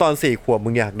สมมุติตอน4 ขวบมึ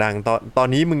งอยากดังตอน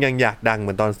นี้มึงยังอยากดังเห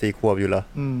มือนตอน4 ขวบอยู่เหรอ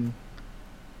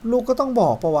ลูกก็ต้องบ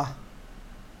อกป่ะวะ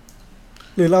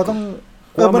หรือเราต้อง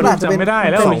มันอาจจะไม่ได้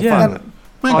แล้วตอ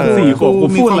น4 ขวบกู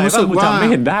พูดอะไรก็กูจำไม่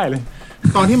เห็นได้เลย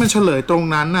ตอนที่มันเฉลยตรง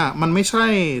นั้นน่ะมันไม่ใช่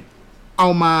เอา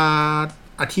มา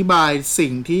อธิบายสิ่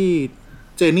งที่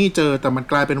เจนนี่เจอแต่มัน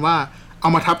กลายเป็นว่าเอา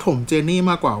มาทับถมเจนนี่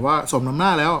มากกว่าว่าสมน้ำหน้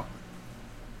าแล้ว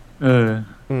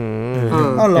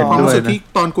ความรู้สึกที่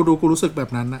ตอนกูดูกูรู้สึกแบบ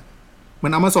นั้นน่ะเหมือ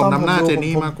นเอามาสมน้ำหน้าเจน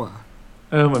นี่มากกว่า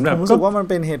เหมือนแบบผมรู้สึกว่ามัน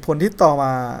เป็นเหตุผลที่ต่อม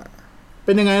าเ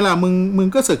ป็นยังไงล่ะมึง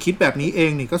ก็เสือกคิดแบบนี้เอ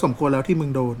งนี่ก็สมควรแล้วที่มึง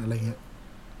โดนอะไรเงี้ย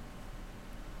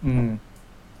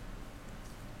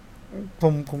ผ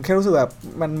มแค่รู้สึกแบบ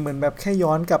มันเหมือนแบบแค่ย้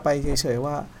อนกลับไปเฉยๆ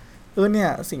ว่าเนี่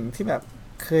ยสิ่งที่แบบ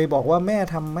เคยบอกว่าแม่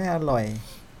ทำไม่อร่อย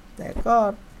แต่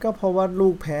ก็เพราะว่าลู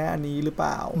กแพ้อันนี้หรือเป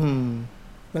ล่า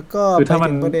แล้วก็ไป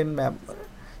ถึงประเด็นแบบ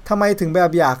ทำไมถึงแบ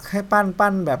บอยากให้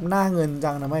ปั้นแบบหน้าเงิน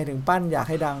จังทำไมถึงปั้นอยาก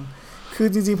ให้ดังคือ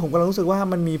จริงๆผมก็รู้สึกว่า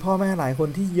มันมีพ่อแม่หลายคน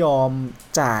ที่ยอม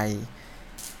จ่าย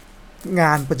ง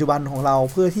านปัจจุบันของเรา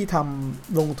เพื่อที่ท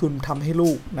ำลงทุนทำให้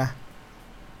ลูกนะ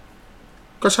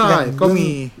ก็ใช่ก็มี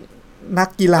นัก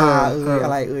กีฬาอะ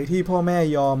ไรที่พ่อแม่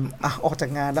ยอมออกจาก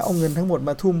งานแล้วเอาเงินทั้งหมด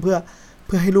มาทุ่มเพื่อ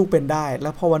ให้ลูกเป็นได้แล้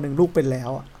วพอวันหนึ่งลูกเป็นแล้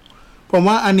วผม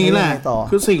ว่าอันนี้แหละ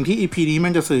คือสิ่งที่ EP นี้มั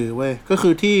นจะสื่อเว้ยก็คื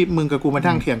อที่มึงกับกูมา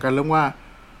ทั้งเถียงกันเรื่องว่า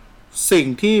สิ่ง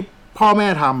ที่พ่อแม่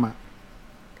ทำอ่ะ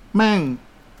แ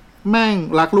ม่ง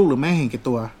รักลูกหรือแม่งเห็นแก่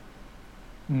ตัว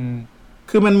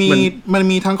คือมัน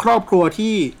มีทั้งครอบครัว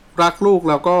ที่รักลูก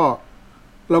แล้ว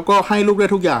ก็ให้ลูกได้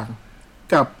ทุกอย่าง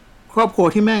กับครอบครัว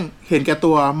ที่แม่งเห็นแก่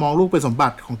ตัวมองลูกเป็นสมบั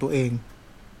ติของตัวเอง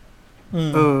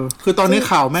คือตอนนี้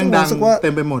ข่าวแม่งดังเ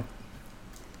ต็มไปหมด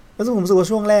แล้วผมรู้สึกว่า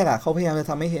ช่วงแรกเขาพยายามจะ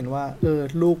ทำให้เห็นว่า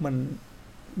ลูกมัน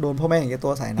โดนพ่อแม่เห็นแก่ตั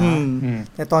วใส่นะ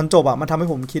แต่ตอนจบมันทำให้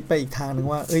ผมคิดไปอีกทางนึง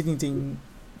ว่าจริง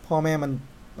ๆพ่อแม่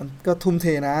มันก็ทุ่มเท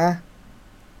นะ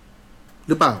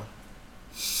หรือเปล่า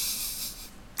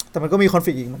แต่มันก็มีคอนฟ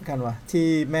ลิกต์อีกเหมือนกันว่ะที่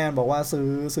แม่บอกว่า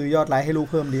ซื้อยอดไลค์ให้ลูก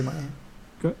เพิ่มดีไหม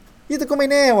นี่แต่ก็ไม่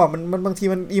แน่ว่ะมันบางที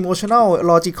มัน emotional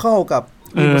logical กับ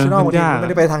emotional บางทีมันไม่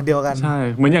ได้ไปทางเดียวกันใช่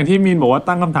เหมือนอย่างที่มีนบอกว่า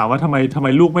ตั้งคำถามว่าทำไม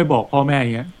ลูกไม่บอกพ่อแม่อ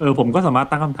ย่างเงี้ยผมก็สามารถ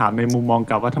ตั้งคำถามในมุมมอง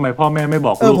กลับว่าทำไมพ่อแม่ไม่บ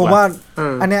อกลูกผมว่า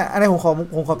อันเนี้ยผม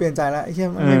ขอเปลี่ยนใจแล้วไอ้เหี้ย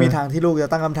ไม่มีทางที่ลูกจะ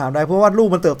ตั้งคำถามได้เพราะว่าลูก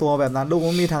มันเติบโตแบบนั้นลูก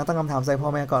มันมีทางตั้งคำถามใส่พ่อ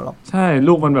แม่ก่อนหรอกใช่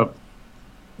ลูกมันแบบ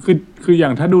คืออย่า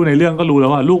งถ้าดูในเรื่องก็รู้แล้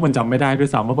วว่าลูกมันจำไม่ได้ด้วย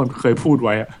ซ้ำว่ามันเคยพูดไ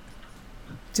ว้อะ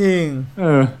จริง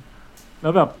แล้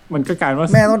วแบบมันก็กลายว่า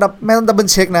แม่ต้องดับเบิล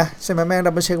เช็คนะใช่ไหมแม่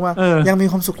ดับเบิลเช็คว่ายังมี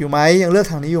ความสุขอยู่ไหมยังเลือก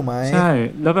ทางนี้อยู่ไหมใช่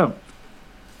แล้วแบบ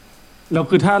เรา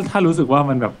คือถ้ารู้สึกว่า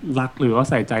มันแบบรักหรือว่า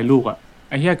ใส่ใจลูกอ่ะ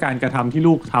ไอ้ที่การกระทำที่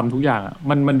ลูกทำทุกอย่างอ่ะ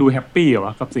มันดูแฮปปี้อะว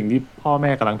ะกับสิ่งที่พ่อแ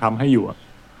ม่กำลังทำให้อยู่อ่ะ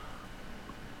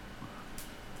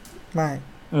ไม่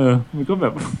มันก็แบ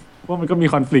บว่ามันก็มี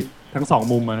คอนฟ lict ทั้งสอง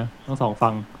มุมนะทั้งสอง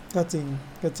ฝั่งก็จริง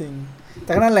แ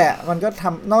ต่ก็นั่นแหละมันก็ท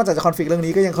ำนอกจากจะคอนฟ lict เรื่อง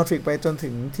นี้ก็ยังคอนฟ lict ไปจนถึ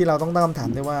งที่เราต้องตั้งคำถา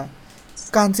มด้วยว่า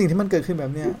การสิ่งที่มันเกิดขึ้นแบ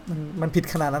บเนี้ยมันผิด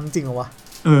ขนาดนั้นจริงเหรอวะ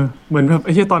เหมือนแบบไ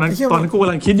อ้ที่ตอนนั้นกูก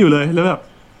ำลังคิดอยู่เลยแล้วแบบ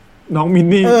น้องมิน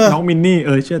นี่เ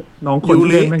ชื่อน้องคน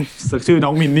เล่นแม่งชื่อน้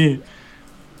องมินนี่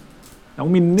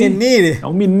เจนนี่ดิน้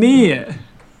องมินนี่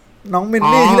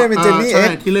ที่เล่นเป็นเจนนี่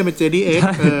ที่เล่นเป็นเจนนี่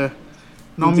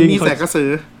น้องมินนี่แสกกระสือ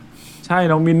ใช่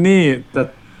น้องมินนี่แต่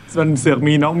มันเสือก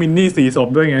มีน้องมินนี่สีสม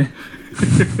ด้วยไง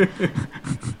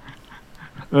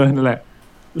นั่นแหละ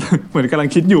เหมือนกำลัง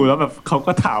คิดอยู่แล้วแบบเขา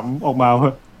ก็ถามออกมา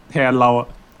แทนเราอะ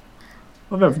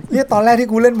ว่าแบบเนี่ยตอนแรกที่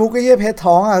กูเล่นมุกไอ้เหี้ยเพชร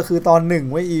ท้องอะคือตอน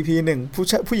1ไว้ EP 1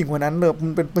ผู้หญิงคนนั้นมั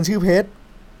นเป็นชื่อเพชร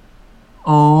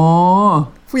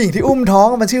ผู้หญิงที่อุ้มท้อง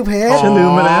มันชื่อเพชรฉันลื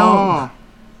มมาแล้ว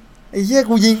ไอ้เหี้ย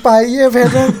กูยิงไปไอ้เหี้ยเพชร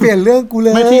เปลี่ยนเรื่องกูเล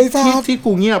ยไม่ที่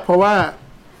กูเงียบเพราะว่า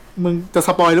มึงจะส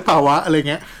ปอยหรือเปล่าวะอะไร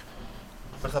เงี้ย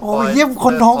โอ้ยเหี้ยค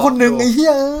นท้องคนนึงไอ้เหี้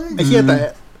ยแต่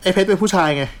ไอ้เพชรเป็นผู้ชาย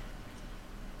ไง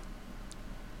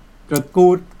กู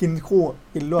กินคู่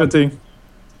กินร่วมก็จริง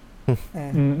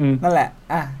นั่นแหละ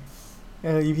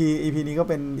EP นี้ก็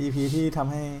เป็น EP ที่ท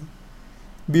ำให้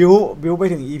บิวไป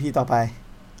ถึง EP ต่อไป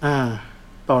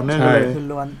ต่อเนื่องเลย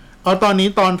ล้วนตอนนี้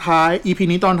ตอนท้าย EP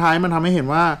นี้ตอนท้ายมันทำให้เห็น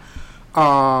ว่า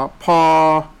พอ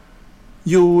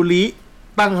ยูริ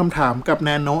ตั้งคำถามกับแน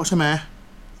โนะใช่ไหม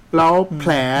แล้วแ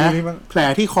ผล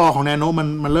ที่คอของแนโนะ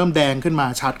มันเริ่มแดงขึ้นมา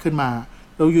ชัดขึ้นมา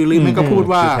แล้วยูริมันก็พูด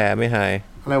ว่าแผลไม่หาย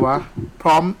อะไรวะพ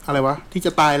ร้อมอะไรวะที่จ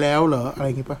ะตายแล้วเหรออะไรอ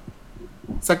ย่างงี้ปะ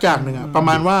สักอย่างหนึ่งอะประม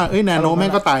าณว่าแนโนะแม่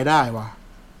งก็ตายได้วะ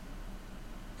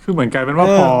คือเหมือนกันเป็นว่า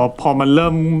พอมันเริ่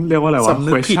มเรียกว่าอะไรวะ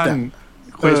question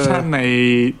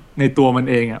ในตัวมัน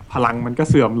เองอะพลังมันก็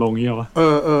เสื่อมลงเงี้ยวะ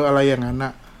อะไรอย่างนั้นอ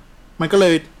ะมัน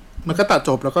ก็ตัดจ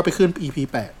บแล้วก็ไปขึ้น EP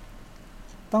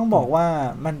 8ต้องบอกว่า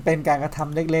มันเป็นการกระท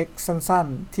ำเล็กๆสั้น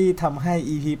ๆที่ทำให้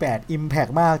EP 8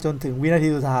 impact มากจนถึงวินาที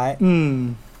สุดท้าย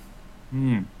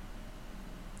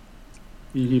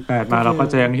EP 8มาเราก็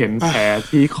จะยังเห็นแผล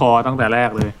ที่คอตั้งแต่แรก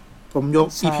เลยผมยก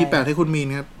EP 8ให้คุณมีน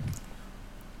ครับ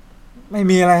ไม่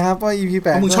มีอะไรครับเพราะ EP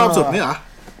 8มึงชอบสุดไหมเหรอ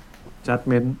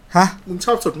Judgment มึงช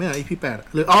อบสุดไหมเหรอ EP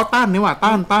 8หรือต้านนี่หว่า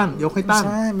ต้านยกให้ต้าน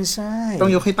ไม่ใช่ต้อ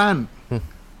งยกให้ต้าน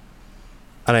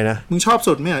อะไรนะมึงชอบ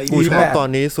สุดไหมเหรอ EP 8กูชอบตอน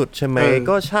นี้สุดใช่ไหม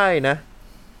ก็ใช่นะ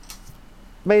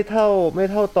ไม่เท่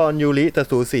าตอนยูริแต่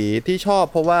สูสีที่ชอบ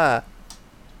เพราะว่า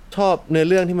ชอบเนื้อ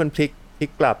เรื่องที่มันพลิก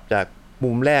กลับจาก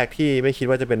มุมแรกที่ไม่คิด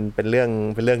ว่าจะเป็นเ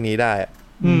รื่องนี้ได้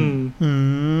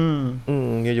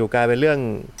อยู่ๆกลายเป็นเรื่อ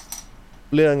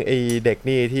งไอ้เด็ก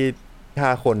นี่ที่ฆ่า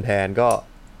คนแทนก็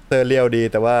เซอร์เรียลดี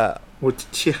แต่ว่า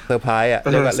เซอร์ไพรส์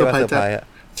เรียกว่าเซอร์ไพรส์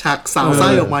ฉากสาวไส้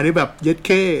ออกมานี่แบบเย็ดเ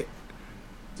ข้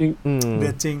จริงเดื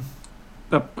อดจริง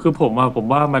แต่คือผม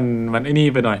ว่ามันไอ้นี่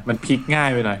ไปหน่อยมันพลิกง่าย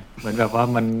ไปหน่อยเหมือนแบบว่า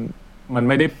มัน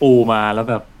ไม่ได้ปูมาแล้ว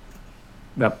แบบ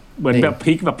เหมือนแบบพ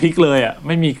ลิกเลยอ่ะไ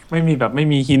ม่มีแบบไม่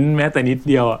มีหินแม้แต่นิด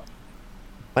เดียวอ่ะ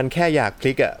มันแค่อยากพ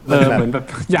ลิกอ่ะเหมือนแบบ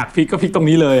อยากพลิกก็พลิกตรง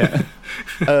นี้เลยอ่ะ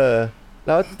แ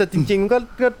ล้วแต่จริงๆก็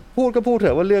พูดเถ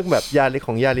อะว่าเรื่องแบบข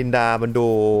องยาลินดามันดู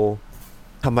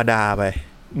ธรรมดาไป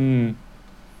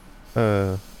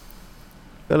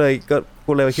ก็เล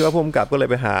ยคิดว่าพุ่มกับก็เลย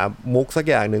ไปหามุกสัก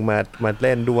อย่างหนึ่งมาเ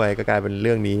ล่นด้วยก็กลายเป็นเ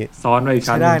รื่องนี้ซ้อนไว้อีก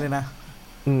ชั้นใช้ได้เลยนะ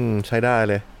ใช้ได้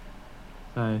เลย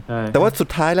ใช่แต่ว่าสุด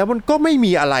ท้ายแล้วมันก็ไม่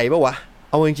มีอะไรป่ะวะ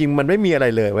เอาจริงๆมันไม่มีอะไร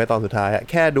เลยไว้ตอนสุดท้าย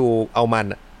แค่ดูเอามัน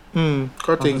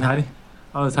ก็จริง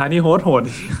เอาสุดท้ายนี่โหดโ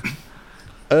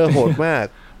หดมาก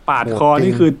ปาดคอ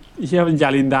นี่คือเชี่ยยา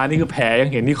ลินดานี่คือแผลยัง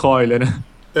เห็นที่คอเลยนะ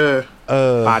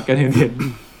ปาดกันเห็น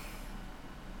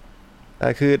แ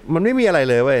ต่คือมันไม่มีอะไร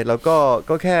เลยเว้ยแล้ว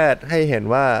ก็แค่ให้เห็น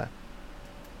ว่า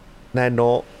แนโน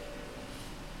ะ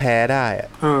แพ้ได้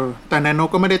แต่แนโนะ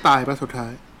ก็ไม่ได้ตายป่ะสุดท้า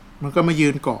ยมันก็มายื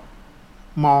นเกาะ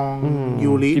มอง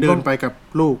ยูริเดินไปกับ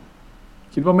ลูก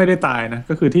คิดว่าไม่ได้ตายนะ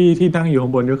ก็คือที่นั่งอยู่ข้า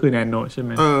งบนก็คือแนโนะใช่ไห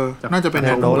มน่าจะเป็นแ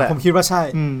นโนะแหละผมคิดว่าใช่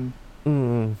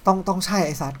ต้องใช่ไ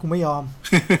อ้สัตว์กูไม่ยอม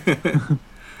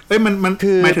มัน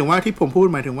คือหมายถึงว่าที่ผมพูด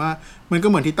หมายถึงว่ามันก็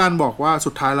เหมือนที่ตั้นบอกว่า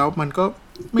สุดท้ายแล้วมันก็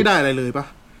ไม่ได้อะไรเลยปะ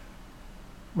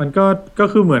มันก็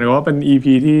คือเหมือนกับว่าเป็น EP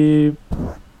ที่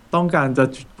ต้องการจะ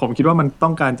ผมคิดว่ามันต้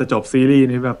องการจะจบซีรีส์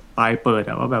นี้แบบปลายเปิด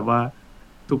อะว่าแบบว่า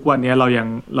ทุกวันนี้เรา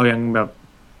ยังแบบ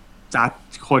จัด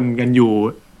คนกันอยู่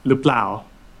หรือเปล่า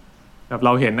แบบเร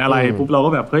าเห็นอะไรปุ๊บเราก็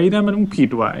แบบเฮ้ยนั่นมันต้องผิด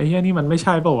ว่ะไอ้เหี้ยนี่มันไม่ใ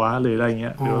ช่เปล่าวะหรืออะไรเ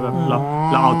งี้ยหรือว่าแบบเ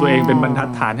ราเอาตัวเองเป็นบรรทัด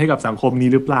ฐานให้กับสังคมนี้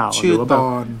หรือเปล่าหรือว่าแบบ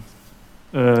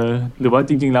หรือว่า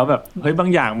จริงๆแล้วแบบเฮ้ยบาง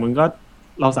อย่างมึงก็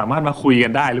เราสามารถมาคุยกั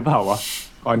นได้หรือเปล่าวะ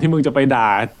ก่อนที่มึงจะไปด่า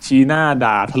ชี้หน้า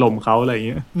ด่าถล่มเขาอะไรเ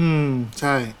งี้ยใ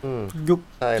ช่ยุค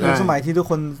สมัยที่ทุก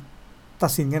คนตั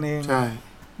ดสินกันเองใช่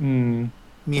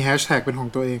มีแฮชแท็กเป็นของ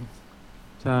ตัวเอง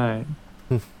ใช่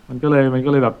มันก็เล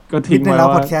ยแบบก็ทิ้งไว้ว่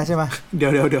าพอดแคสต์ใช่ไหมเดี๋ย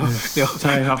วใ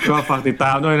ช่ครับก็ฝากติดต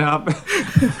ามด้วยนะครับ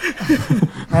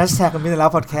แฮชแท็กมีแต่แล้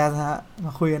วพอดแคสต์ฮะม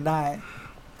าคุยกันได้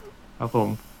ครับผม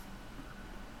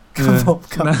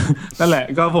นั่นแหละ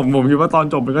ก็ผมคิดว่าตอน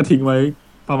จบมันก็ทิ้งไว้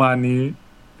ประมาณนี้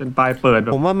เป็นปลายเปิด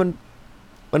ผมว่า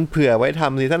มันเผื่อไว้ท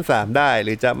ำซีซั่น3ได้ห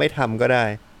รือจะไม่ทำก็ได้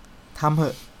ทำเถ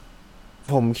อะ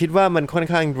ผมคิดว่ามันค่อน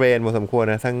ข้างเดรนพอสมควร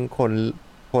นะทั้งค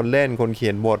นเล่นคนเขี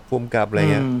ยนบทพุ่มกับอะไร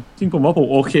เงี้ยจริงผมว่าผม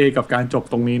โอเคกับการจบ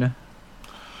ตรงนี้นะ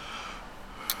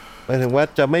หมายถึงว่า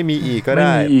จะไม่มีอีกก็ไ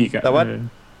ด้แต่ว่า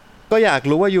ก็อยาก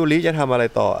รู้ว่ายูริจะทำอะไร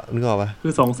ต่อนึกออกปะคื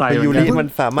อสงสัยยูริมัน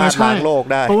สามารถล้างโลก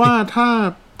ได้เพราะว่า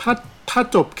ถ้า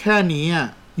จบแค่นี้อ่ะ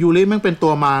ยูริแม่งเป็นตั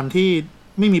วมารที่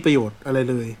ไม่มีประโยชน์อะไร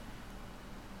เลย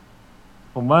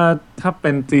ผมว่าถ้าเป็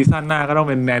นซีซั่นหน้าก็ต้อง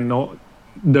เป็น Nano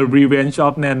The Revenge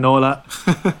of Nano ละ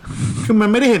คือมัน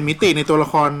ไม่ได้เห็นมิติในตัวละ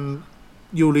คร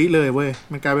ยูริเลยเว้ย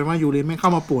มันกลายเป็นว่ายูริไม่เข้า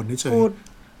มาป่วนเฉย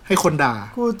ๆให้คนด่า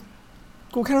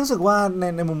กูแค่รู้สึกว่า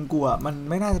ในมุมกูอ่ะมัน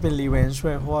ไม่น่าจะเป็นรีเวนจ์ด้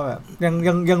วยเพราะว่าแบบ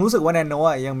ยังรู้สึกว่าแนนโน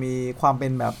อ่ะยังมีความเป็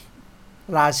นแบบ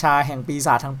ราชาแห่งปีศ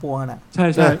าจทั้งปวงน่ะใ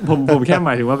ช่ๆผมแค่หม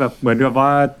ายถึงว่าแบบเหมือนแบบว่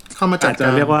าเข้ามาจัดจ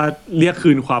ะเรียกคื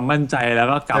นความมั่นใจแล้ว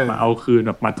ก็กลับมาเอาคืนแ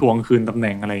บบมาทวงคืนตำแห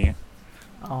น่งอะไรเงี้ย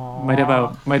ไม่ได้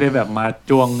แบบมา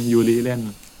จ้วงยูริเล่น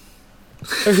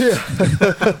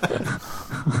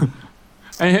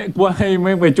ไอ้ว่าให้ไ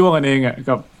ม่ไปจ้วงกันเองอ่ะ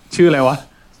กับชื่ออะไรวะ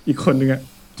อีกคนนึงอ่ะ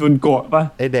จุนโกะป่ะ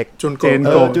ไอเด็กจุนโกะ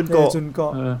จุนโก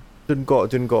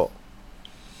ะ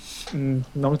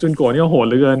น้องจุนโกะนี่โหดเ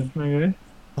หลือเกิน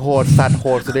โหดสัตว์โห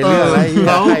ดสุดในเรื่องอะไร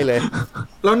ใช่เลย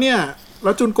แล้วเนี่ยแ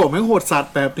ล้วจุนโกะแม่งโหดสัต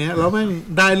ว์แบบนี้แล้วแม่ง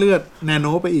ได้เลือดแนโน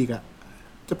ไปอีกอ่ะ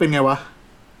จะเป็นไงวะ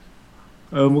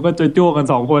มึงก็จะจ้วงกัน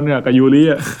2คนเนี่ยกับยูริ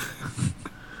อ่ะ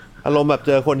อารมณ์แบบเ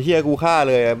จอคนเหี้ยกูฆ่า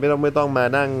เลยไม่ต้องมา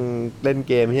นั่งเล่น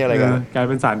เกมเหี้ยอะไรกันกลายเ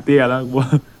ป็นสารเตี้ยแล้วกู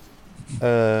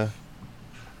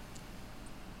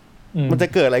มันจะ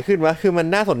เกิดอะไรขึ้นวะคือมัน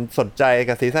น่าสนใจ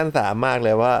กับซีซั่น3มากเล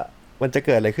ยว่ามันจะเ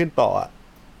กิดอะไรขึ้นต่อ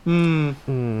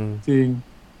จริง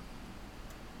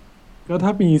ก็ถ้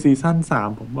ามีซีซั่น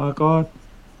3ผมว่าก็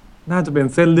น่าจะเป็น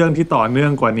เส้นเรื่องที่ต่อเนื่อ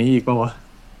งกว่านี้อีกป่ะวะ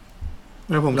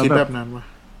แล้วผมคิดแบบนั้นว่ะ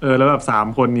แล้วแบบ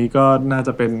3คนนี้ก็น่าจ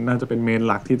ะเป็นเมน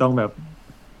หลักที่ต้องแบบ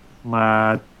มา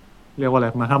เรียกว่าอะไร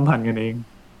มาห้ำพันกันเอง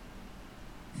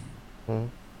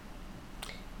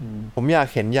ผมอยาก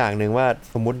เห็นอย่างหนึ่งว่า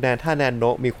สมมุติถ้าแนนโน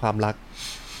ะมีความรัก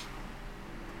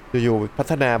อยู่ๆพั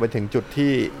ฒนาไปถึงจุด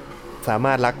ที่สาม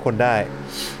ารถรักคนได้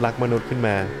รักมนุษย์ขึ้นม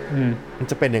ามัน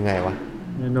จะเป็นยังไงวะ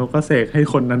แนนโนะก็เสกให้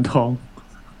คนนั้นท้อง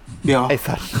เดี๋ยวไอ้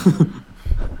สัตว์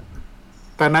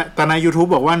แต่ใน YouTube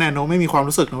บอกว่าแนนโนะไม่มีความ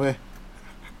รู้สึกนะเว้ย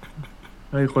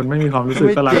คนไม่มีความรู้สึก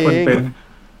ก็รักคนเป็น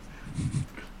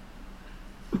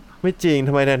ไม่จริงท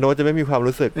ำไมแนนโนะจะไม่มีความ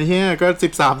รู้สึกไอ้เหี้ยก็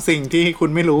13สิ่งที่คุณ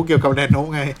ไม่รู้เกี่ยวกับแนนโนะ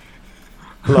ไง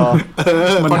หรอ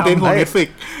คอนเทนต์ของ Netflix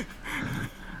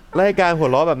รายการหัว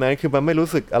เราะแบบนั้นคือมันไม่รู้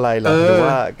สึกอะไรหรอหรือ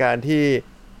ว่าการที่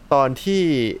ตอนที่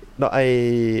ไอ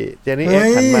เจนนี่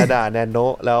หันมาด่าแนนโน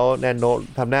ะแล้วแนนโนะ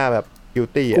ทำหน้าแบบกิล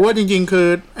ตี้อ่ะกูว่าจริงๆคือ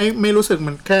ไอ้ไม่รู้สึก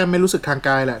มันแค่ไม่รู้สึกทางก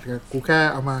ายแหละกูแค่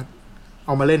เอา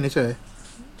มาเล่นเฉย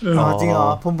จริงเหรอ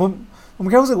ผม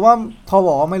แค่รู้สึกว่าพอบ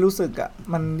อกว่าไม่รู้สึกอ่ะ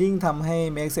มันยิ่งทำให้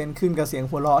make sense ขึ้นกับเสียง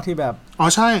หัวเราะที่แบบ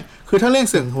ใช่คือถ้าเล่น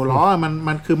เสียงหัวเราะ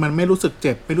มันคือมันไม่รู้สึกเ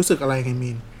จ็บไม่รู้สึกอะไรไง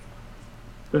มีน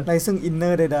ในซึ่งอินเนอ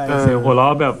ร์ใดๆเสียงหัวเรา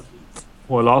ะแบบ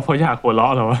หัวเราะเพราะอยากหัวเรา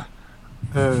ะเหรอวะ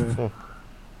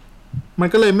มัน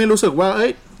ก็เลยไม่รู้สึกว่าเอ้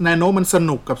ยแนโนะมันส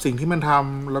นุกกับสิ่งที่มันท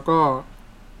ำแล้วก็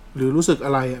หรือรู้สึกอ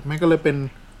ะไรอ่ะมันก็เลยเป็น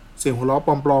เสียงหัวเราะ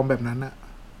ปลอมๆแบบนั้นอ่ะ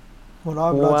หัวเราะ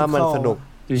ว่ามันสนุก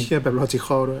เชื่อแบบ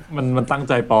logical ด้วยมันตั้ง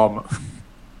ใจปลอมอ่ะ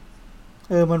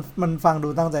มันฟังดู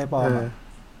ตั้งใจปลอมอ่ะ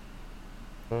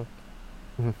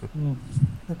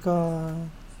แล้วก็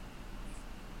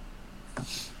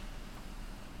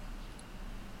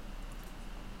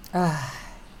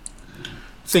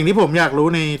สิ่งที่ผมอยากรู้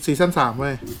ในซีซั่น3เ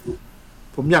ว้ย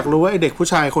ผมอยากรู้ว่าไอเด็กผู้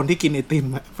ชายคนที่กินไอติม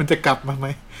มันจะกลับมาไหม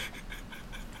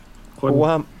คน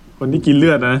ว่า คนที่กินเลื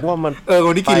อดนะว่ามันค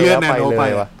นที่กินเลือดแนโนไป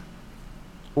ว่ะ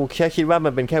กูแค่คิดว่ามั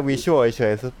นเป็นแค่วิชวลเฉ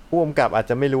ยๆผู้กำกับอาจ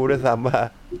จะไม่รู้ด้วยซ้ำว่า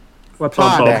ตอน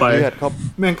ต่อไป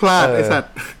แม่งพลาดไอ้สัต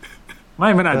ว์ไม่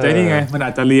มันอาจจะนี่ไงมันอ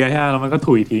าจจะเลียใช่แล้วมันก็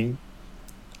ถุยทิ้ง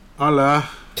อ๋อเหรอ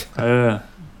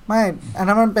ไม่อัน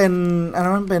นั้นมันเ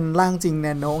ป็นร่างจริงแน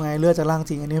โนไงเลือดจากร่าง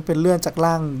จริงอันนี้เป็นเลือดจาก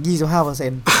ร่าง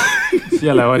 25% เชี่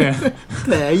ยอะไรวะเนี่ยแผ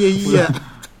ลเยี่ย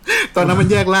ๆตอนนั้นมัน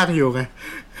แยกร่างอยู่ไง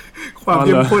ความเ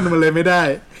ข้มข้นมันเลยไม่ได้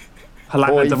พลัง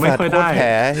อาจจะไม่ค่อยได้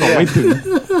ส่งไม่ถึง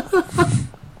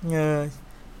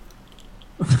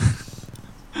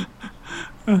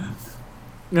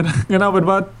งั้นเอาเป็น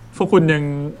ว่าพวกคุณยัง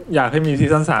อยากให้มีซี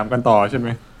ซั่น3กันต่อใช่ไหม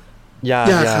อยาก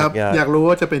ครับอยากรู้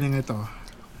ว่าจะเป็นยังไงต่อ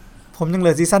ผมยังเห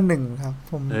ลือซีซั่น1ครับ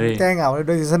ผมแก้เหงา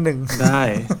ด้วยซีซั่น1ได้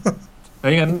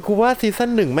งั้นกูว่าซีซั่น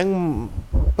1แม่ง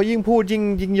พอยิ่งพูด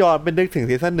ยิ่งย้อนเป็นนึกถึง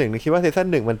ซีซั่น1คิดว่าซีซั่น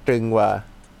1มันตรึงกว่า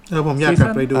ผมอยากกลั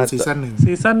บไปดูซีซั่น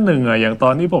1อ่ะอย่างตอ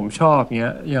นที่ผมชอบเงี้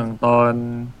ยอย่างตอน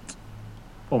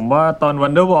ผมว่าตอน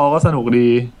Wonderwall ก็สนุกดี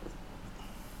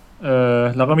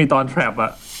แล้วก็มีตอน Trap อ่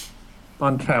ะตอ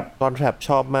น Trap ช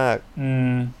อบมาก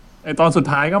ไอตอนสุด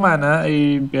ท้ายก็มานะไอ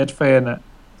Best Friend อ่ะ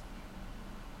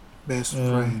Best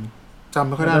Friend จำไ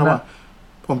ม่ค่อยได้แล้วว่ะ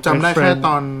ผมจำได้แค่ต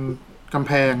อนกำแ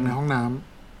พงในห้องน้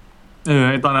ำ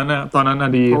ไอตอนนั้นน่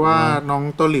ะดีเพราะว่าน้อง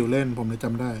ตัวหลิวเล่นผมเลยจ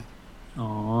ำได้อ๋อ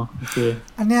โอเค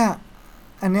อันเนี้ย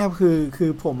คื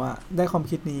อผมอะได้ความ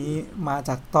คิดนี้มาจ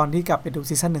ากตอนที่กลับไปดู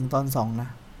ซีซั่น1ตอน2นะ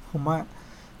ผมว่า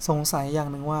สงสัยอย่าง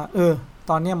หนึ่งว่า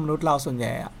ตอนเนี้ยมนุษย์เราส่วนให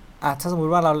ญ่อะถ้าสมม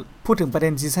ติว่าเราพูดถึงประเด็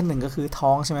นซีซั่น1ก็คือท้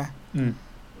องใช่ไหม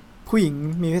ผู้หญิง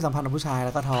มีเพศสัมพันธ์กับผู้ชายแ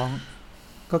ล้วก็ท้อง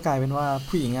ก็กลายเป็นว่า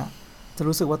ผู้หญิงอะจะ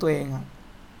รู้สึกว่าตัวเองอะ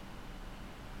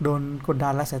โดนกดดั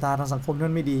นและสายตาทางสังคมนั่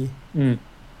นไม่ดี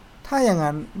ถ้าอย่าง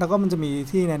นั้นแล้วก็มันจะมี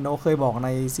ที่แนนโนเคยบอกใน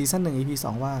ซีซั่น1 EP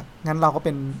 2ว่างั้นเราก็เ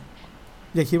ป็น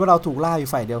อย่าคิดว่าเราถูกล่าอยู่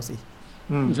ฝ่ายเดียวสิ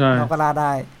เราก็ล่าไ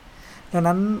ด้ดัง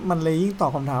นั้นมันเลยยิ่งตอ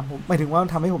บคำถามผมหมายถึงว่ามัน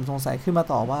ทำให้ผมสงสัยขึ้นมา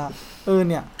ต่อว่า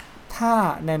เนี่ยถ้า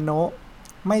แนนโน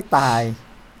ไม่ตาย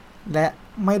และ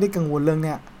ไม่ได้กังวลเรื่องเ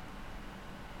นี้ย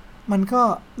มันก็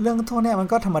เรื่องโทษเนี่ยมัน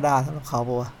ก็ธรรมดาสำหรับเขา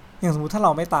ป่ะอย่างสมมติถ้าเร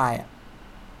าไม่ตาย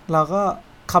เราก็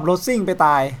ขับรถซิ่งไปต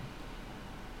าย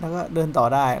แล้วก็เดินต่อ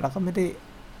ได้แล้วก็ไม่ได้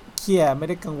เครียดไม่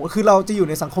ได้กังวลคือเราจะอยู่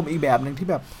ในสังคมอีกแบบนึงที่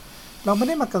แบบเราไม่ไ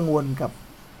ด้มากังวลกับ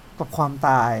ความต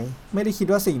ายไม่ได้คิด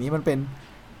ว่าสิ่งนี้มันเ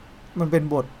ป็น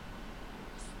บท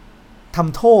ท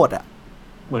ำโทษ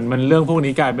เหมือนมันเรื่องพวก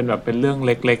นี้กลายเป็นแบบเป็นเรื่องเ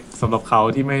ล็กๆสำหรับเขา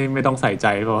ที่ไม่ต้องใส่ใจ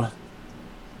ป่ะ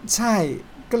ใช่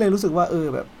ก็เลยรู้สึกว่า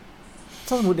แบบ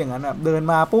ถ้าสมมติอย่างนั้นเดิน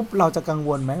มาปุ๊บเราจะกังว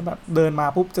ลไหมแบบเดินมา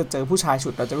ปุ๊บจะเจอผู้ชายฉุ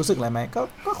ดเราจะรู้สึกอะไรไหม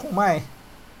ก็คงไม่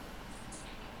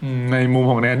ในมุม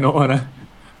ของแนนโนนะ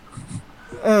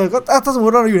ก็ถ้าสมม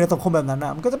ติเราอยู่ในสังคมแบบนั้น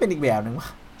มันก็จะเป็นอีกแบบนึงว่ะ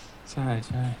ใช่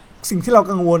ใช่สิ่งที่เรา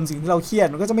กังวลสิ่งที่เราเครียด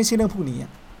มันก็จะไม่ใช่เรื่องพวกนี้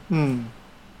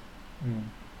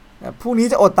แบบพวกนี้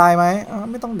จะอดตายไหม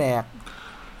ไม่ต้องแดก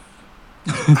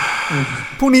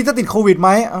พวกนี้จะติดโควิดไหม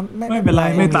ไม่เป็นไร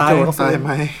ไม่ตายตายไห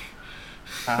ม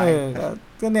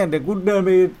ก็เนี่ยเดี๋ยวกูเดินไป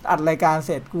อัดรายการเ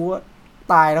สร็จกู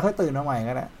ตายแล้วค่อยตื่นมาใหม่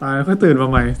ก็ได้ตายแล้วค่อยตื่นมา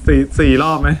ใหม่4 ร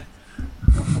อบไหม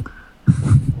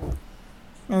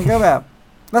มันก็แบบ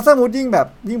แล้วสมมติยิ่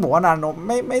งบอกว่านานนม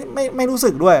ไม่รู้สึ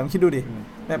กด้วยคิดดูดิ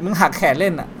แบบมึงหักแขนเล่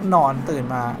นนอนตื่น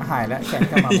มาหายแล้วแขน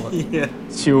ก็มาหมด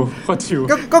ชิวก็ชิว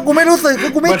ก็กูไม่รู้สึกก็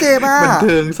กูไม่เจ็บบันเ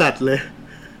ทิงสัตว์เลย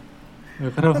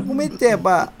ก็กูไม่เจ็บ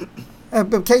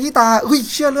แบบแค่ขี้ตา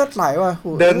เชื่อเลือดไหลว่ะ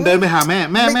เดินไปหา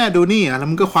แม่ดูนี่แล้ว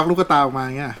มึงก็ควักลูกตาออกมา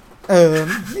เงี้ย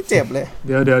ไม่เจ็บเลยเ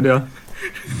ดี๋ยว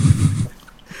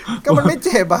ก็มันไม่เ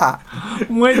จ็บ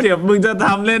ไม่เจ็บมึงจะท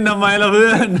ำเล่นทำไมล่ะเ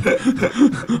พื่อน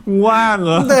ว่างเห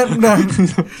รอเดิน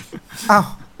อ้าว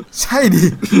ใช่ดิ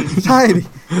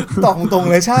ตอบตรง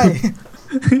เลยใช่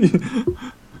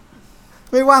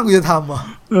ไม่ว่างกูจะทำเหรอ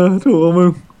ถูกมึง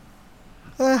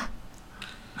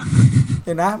เ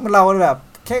ห็นนะเราแบบ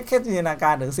แค่จินตนากา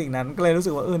รถึงสิ่งนั้นก็เลยรู้สึ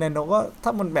กว่าแนนโนก็ถ้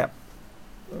ามันแบบ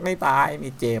ไม่ตายไ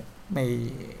ม่เจ็บไม่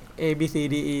A B C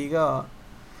D E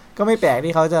ก็ไม่แปลก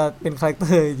ที่เขาจะเป็นคาแรคเต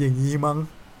อร์อย่างนี้มั้ง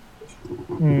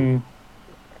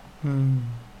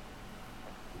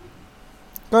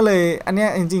ก็เลยอันเนี้ย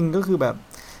จริงๆก็คือแบบ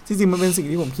จริงๆมันเป็นสิ่ง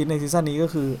ที่ผมคิดในซีซั่นนี้ก็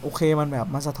คือโอเคมันแบบ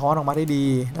มันสะท้อนออกมาได้ดี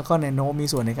แล้วก็แนนโนมี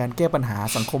ส่วนในการแก้ปัญหา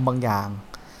สังคมบางอย่าง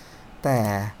แต่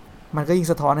มันก็ยิ่ง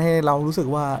สะท้อนให้เรารู้สึก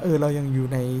ว่าเรายังอยู่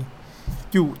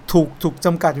ถูกจ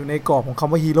ำกัดอยู่ในกรอบของค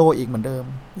ำว่าฮีโร่อีกเหมือนเดิม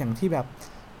อย่างที่แบบ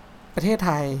ประเทศไท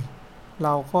ยเร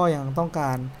าก็ยังต้องก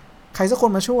ารใครสักค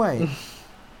นมาช่วย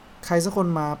ใครสักคน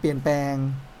มาเปลี่ยนแปลง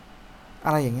อ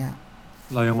ะไรอย่างเงี้ย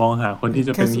เรายังมองหาคนที่จ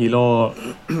ะเป็นฮีโร่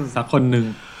สักคนหนึ่ง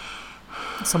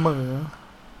เสมอ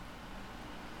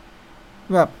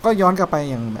แบบก็ย้อนกลับไป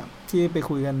อย่างแบบที่ไป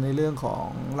คุยกันในเรื่องของ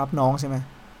รับน้องใช่ไหม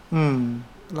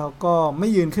เราก็ไม่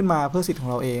ยืนขึ้นมาเพื่อสิทธิ์ของ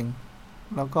เราเอง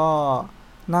แล้วก็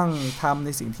นั่งทำใน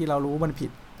สิ่งที่เรารู้มันผิด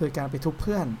โดยการไปทุบเ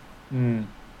พื่อน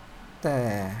แต่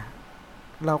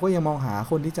เราก็ยังมองหา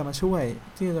คนที่จะมาช่วย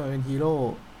ที่จะเป็นฮีโร่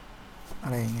อะ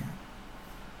ไรอย่างเงี้ย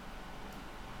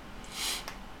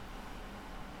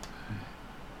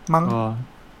มั้ง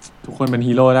ทุกคนเป็น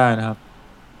ฮีโร่ได้นะครับ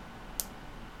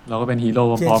เราก็เป็นฮีโร่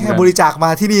พร้อมๆกันแค่บริจาคมา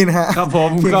ที่นี่นะฮะครับผม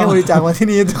แค่บริจาคมาที่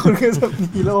นี่ทุกคนก็จะเป็น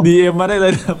ฮีโร่ DM มาได้เล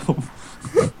ยนะผม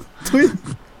ทุย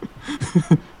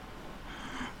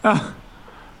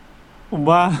ผม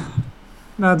ว่า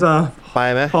น่าจะไป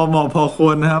ไหมพอเหมาะพอค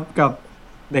วรนะครับกับ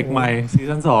เด็กใหม่ซี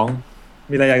ซั่น2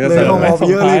มีอะไรอยากจะเสริมไหมส่ง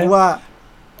เยอะเลยว่า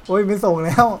โอ้ยไม่ส่งแ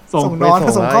ล้วส่งนอน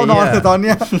ส่งเข้านอนแต่ตอนเ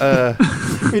นี้ย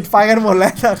ปิดไฟกันหมดแ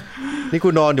ล้วนี่กู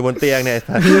นอนอยู่บนเตียงเนี่ย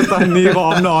ตอนนี้พร้อ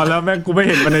มนอนแล้วแม่งกูไม่เ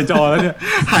ห็นมันในจอแล้วเนี่ย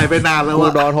หายไปนานแล้วกู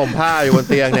นอนห่มผ้าอยู่บน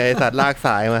เตียงเนี่ยสัตว์ลากส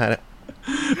ายมาเนี่ย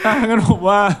งั้นผม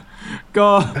ว่าก็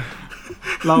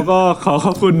เราก็ขอ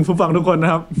บคุณผู้ฟังทุกคนน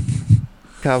ะครับ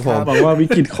ครับผมหวังว่าวิ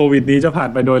กฤตโควิดนี้จะผ่าน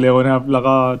ไปโดยเร็วนะครับแล้ว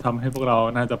ก็ทำให้พวกเรา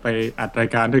น่าจะไปอัดราย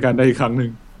การด้วยกันได้อีกครั้งหนึ่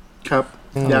งครับ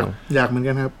อยากเหมือน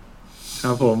กันครับค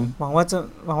รับผมหวังว่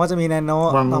าจะมีแนโน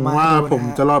หวังว่าผม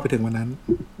จะรอดไปถึงวันนั้น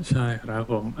ใช่ครับ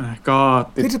ผมก็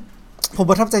ผม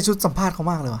ประทับใจชุดสัมภาษณ์เขา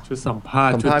มากเลยว่ะชุดสัมภาษ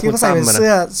ณ์ที่เขาใส่เป็นเสื้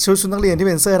อชุดนักเรียนที่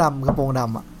เป็นเสื้อดำกระโปรงด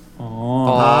ำอ่ะ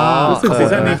รู้สึกซี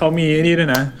ซั่นนี้เขามีนี่ด้วย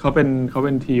นะเขาเ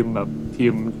ป็นทีมแบบที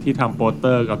มที่ทำโปสเต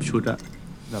อร์กับชุดอะ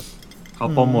แบบเขา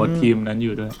โปรโมททีมนั้นอ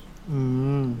ยู่ด้วย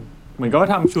เหมือนก็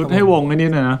ทำชุดให้วงนี่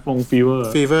นะวงฟีเวอร์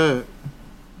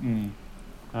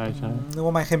ใช่นึก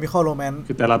ว่า My Chemical Romance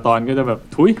คือแต่ละตอนก็จะแบบ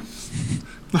ถุย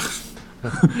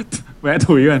แวะ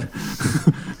ถุยกัน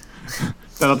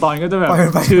แต่ละตอนก็จะแบบ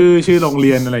ชื่อโรงเ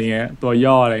รียนอะไรเงี้ยตัว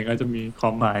ย่ออะไรก็จะมีคว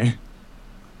ามหมาย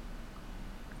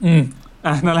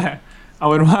นั่นแหละเอา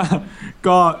เป็นว่า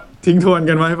ก็ทิ้งทวน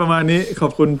กันไว้ประมาณนี้ขอ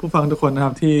บคุณผู้ฟังทุกคนนะค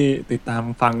รับที่ติดตาม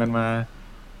ฟังกันมา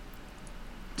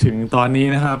ถึงตอนนี้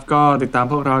นะครับก็ติดตาม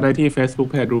พวกเราได้ที่ Facebook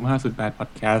Page Room 508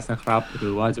 Podcast นะครับหรื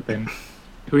อว่าจะเป็น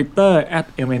Twitter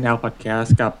 @MNLPodcast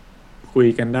กับคุย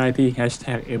กันได้ที่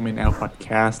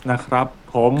 #MNLPodcast นะครับ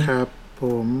ผมครับ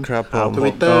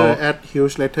Twitter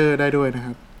 @HughesLetter ได้ด้วยนะค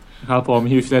รับครับผม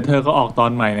HughesLetter ก็ออกตอ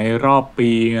นใหม่ในรอบ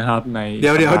ปีนะครับในเ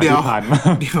ดี๋ยวที่ผ่านมา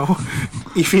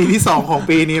EP ที่2ของ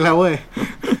ปีนี้แล้วเว้ย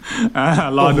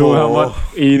รอดูครับว่า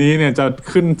E นี้เนี่ยจะ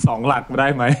ขึ้น2หลักมาได้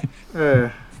ไหม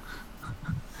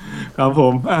ครับผ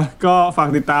มก็ฝาก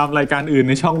ติดตามรายการอื่น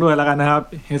ในช่องด้วยแล้วกันนะครับ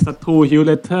H2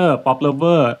 HughesLetter Pop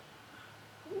Lover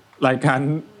รายการ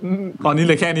ตอนนี้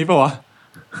เลยแค่นี้ป่ะวะ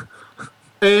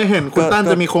เห็นคุณตั้น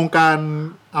จะมีโครงการ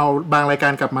เอาบางรายกา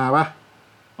รกลับมาป่ะ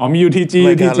มี UTG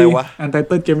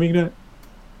Untitled Gaming ด้วย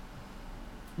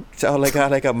จะเอารายการอ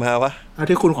ะไรกลับมาวะ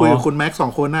ที่คุณคุยกับคุณแม็ก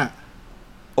2คนน่ะ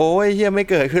โอ้ยเฮียไม่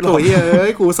เกิดขึ้นหรอกโอ้ยเอ้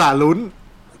ยกูสาลุ้น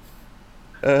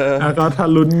ก็ถ้า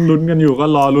ลุ้นกันอยู่ก็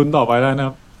รอลุ้นต่อไปแล้วนะค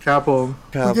รับครับผม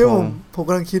ผมก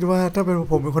ำลังคิดว่าถ้าเป็น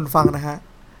ผมเป็นคนฟังนะฮะ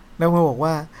แล้วผมบอก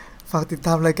ว่าฝากติดต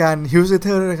ามรายการ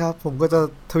HughesLetter ด้วยนะครับผมก็จะ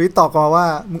ทวิตต่อกันว่า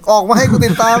มึงออกมาให้กูติ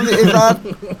ดตามดิไอ้สัส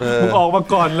มึงออกมา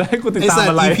ก่อนแล้วให้กูติดตาม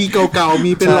อะไร EP เก่าๆ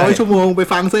มีเป็น100ชั่วโมงไป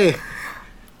ฟังซิ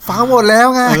ฟังหมดแล้ว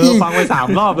ไงฟังไป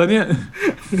3รอบแล้วเนี่ย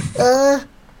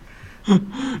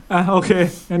โอเค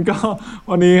งั้นก็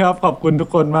วันนี้ครับขอบคุณทุก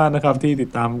คนมากนะครับที่ติด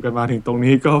ตามกันมาถึงตรง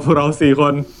นี้ก็พวกเรา4ค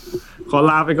นขอ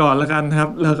ลาไปก่อนแล้วกันครับ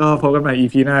แล้วก็พบกันใหม่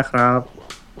EP หน้าครับ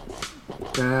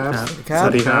ครับส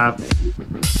วัสดีครับ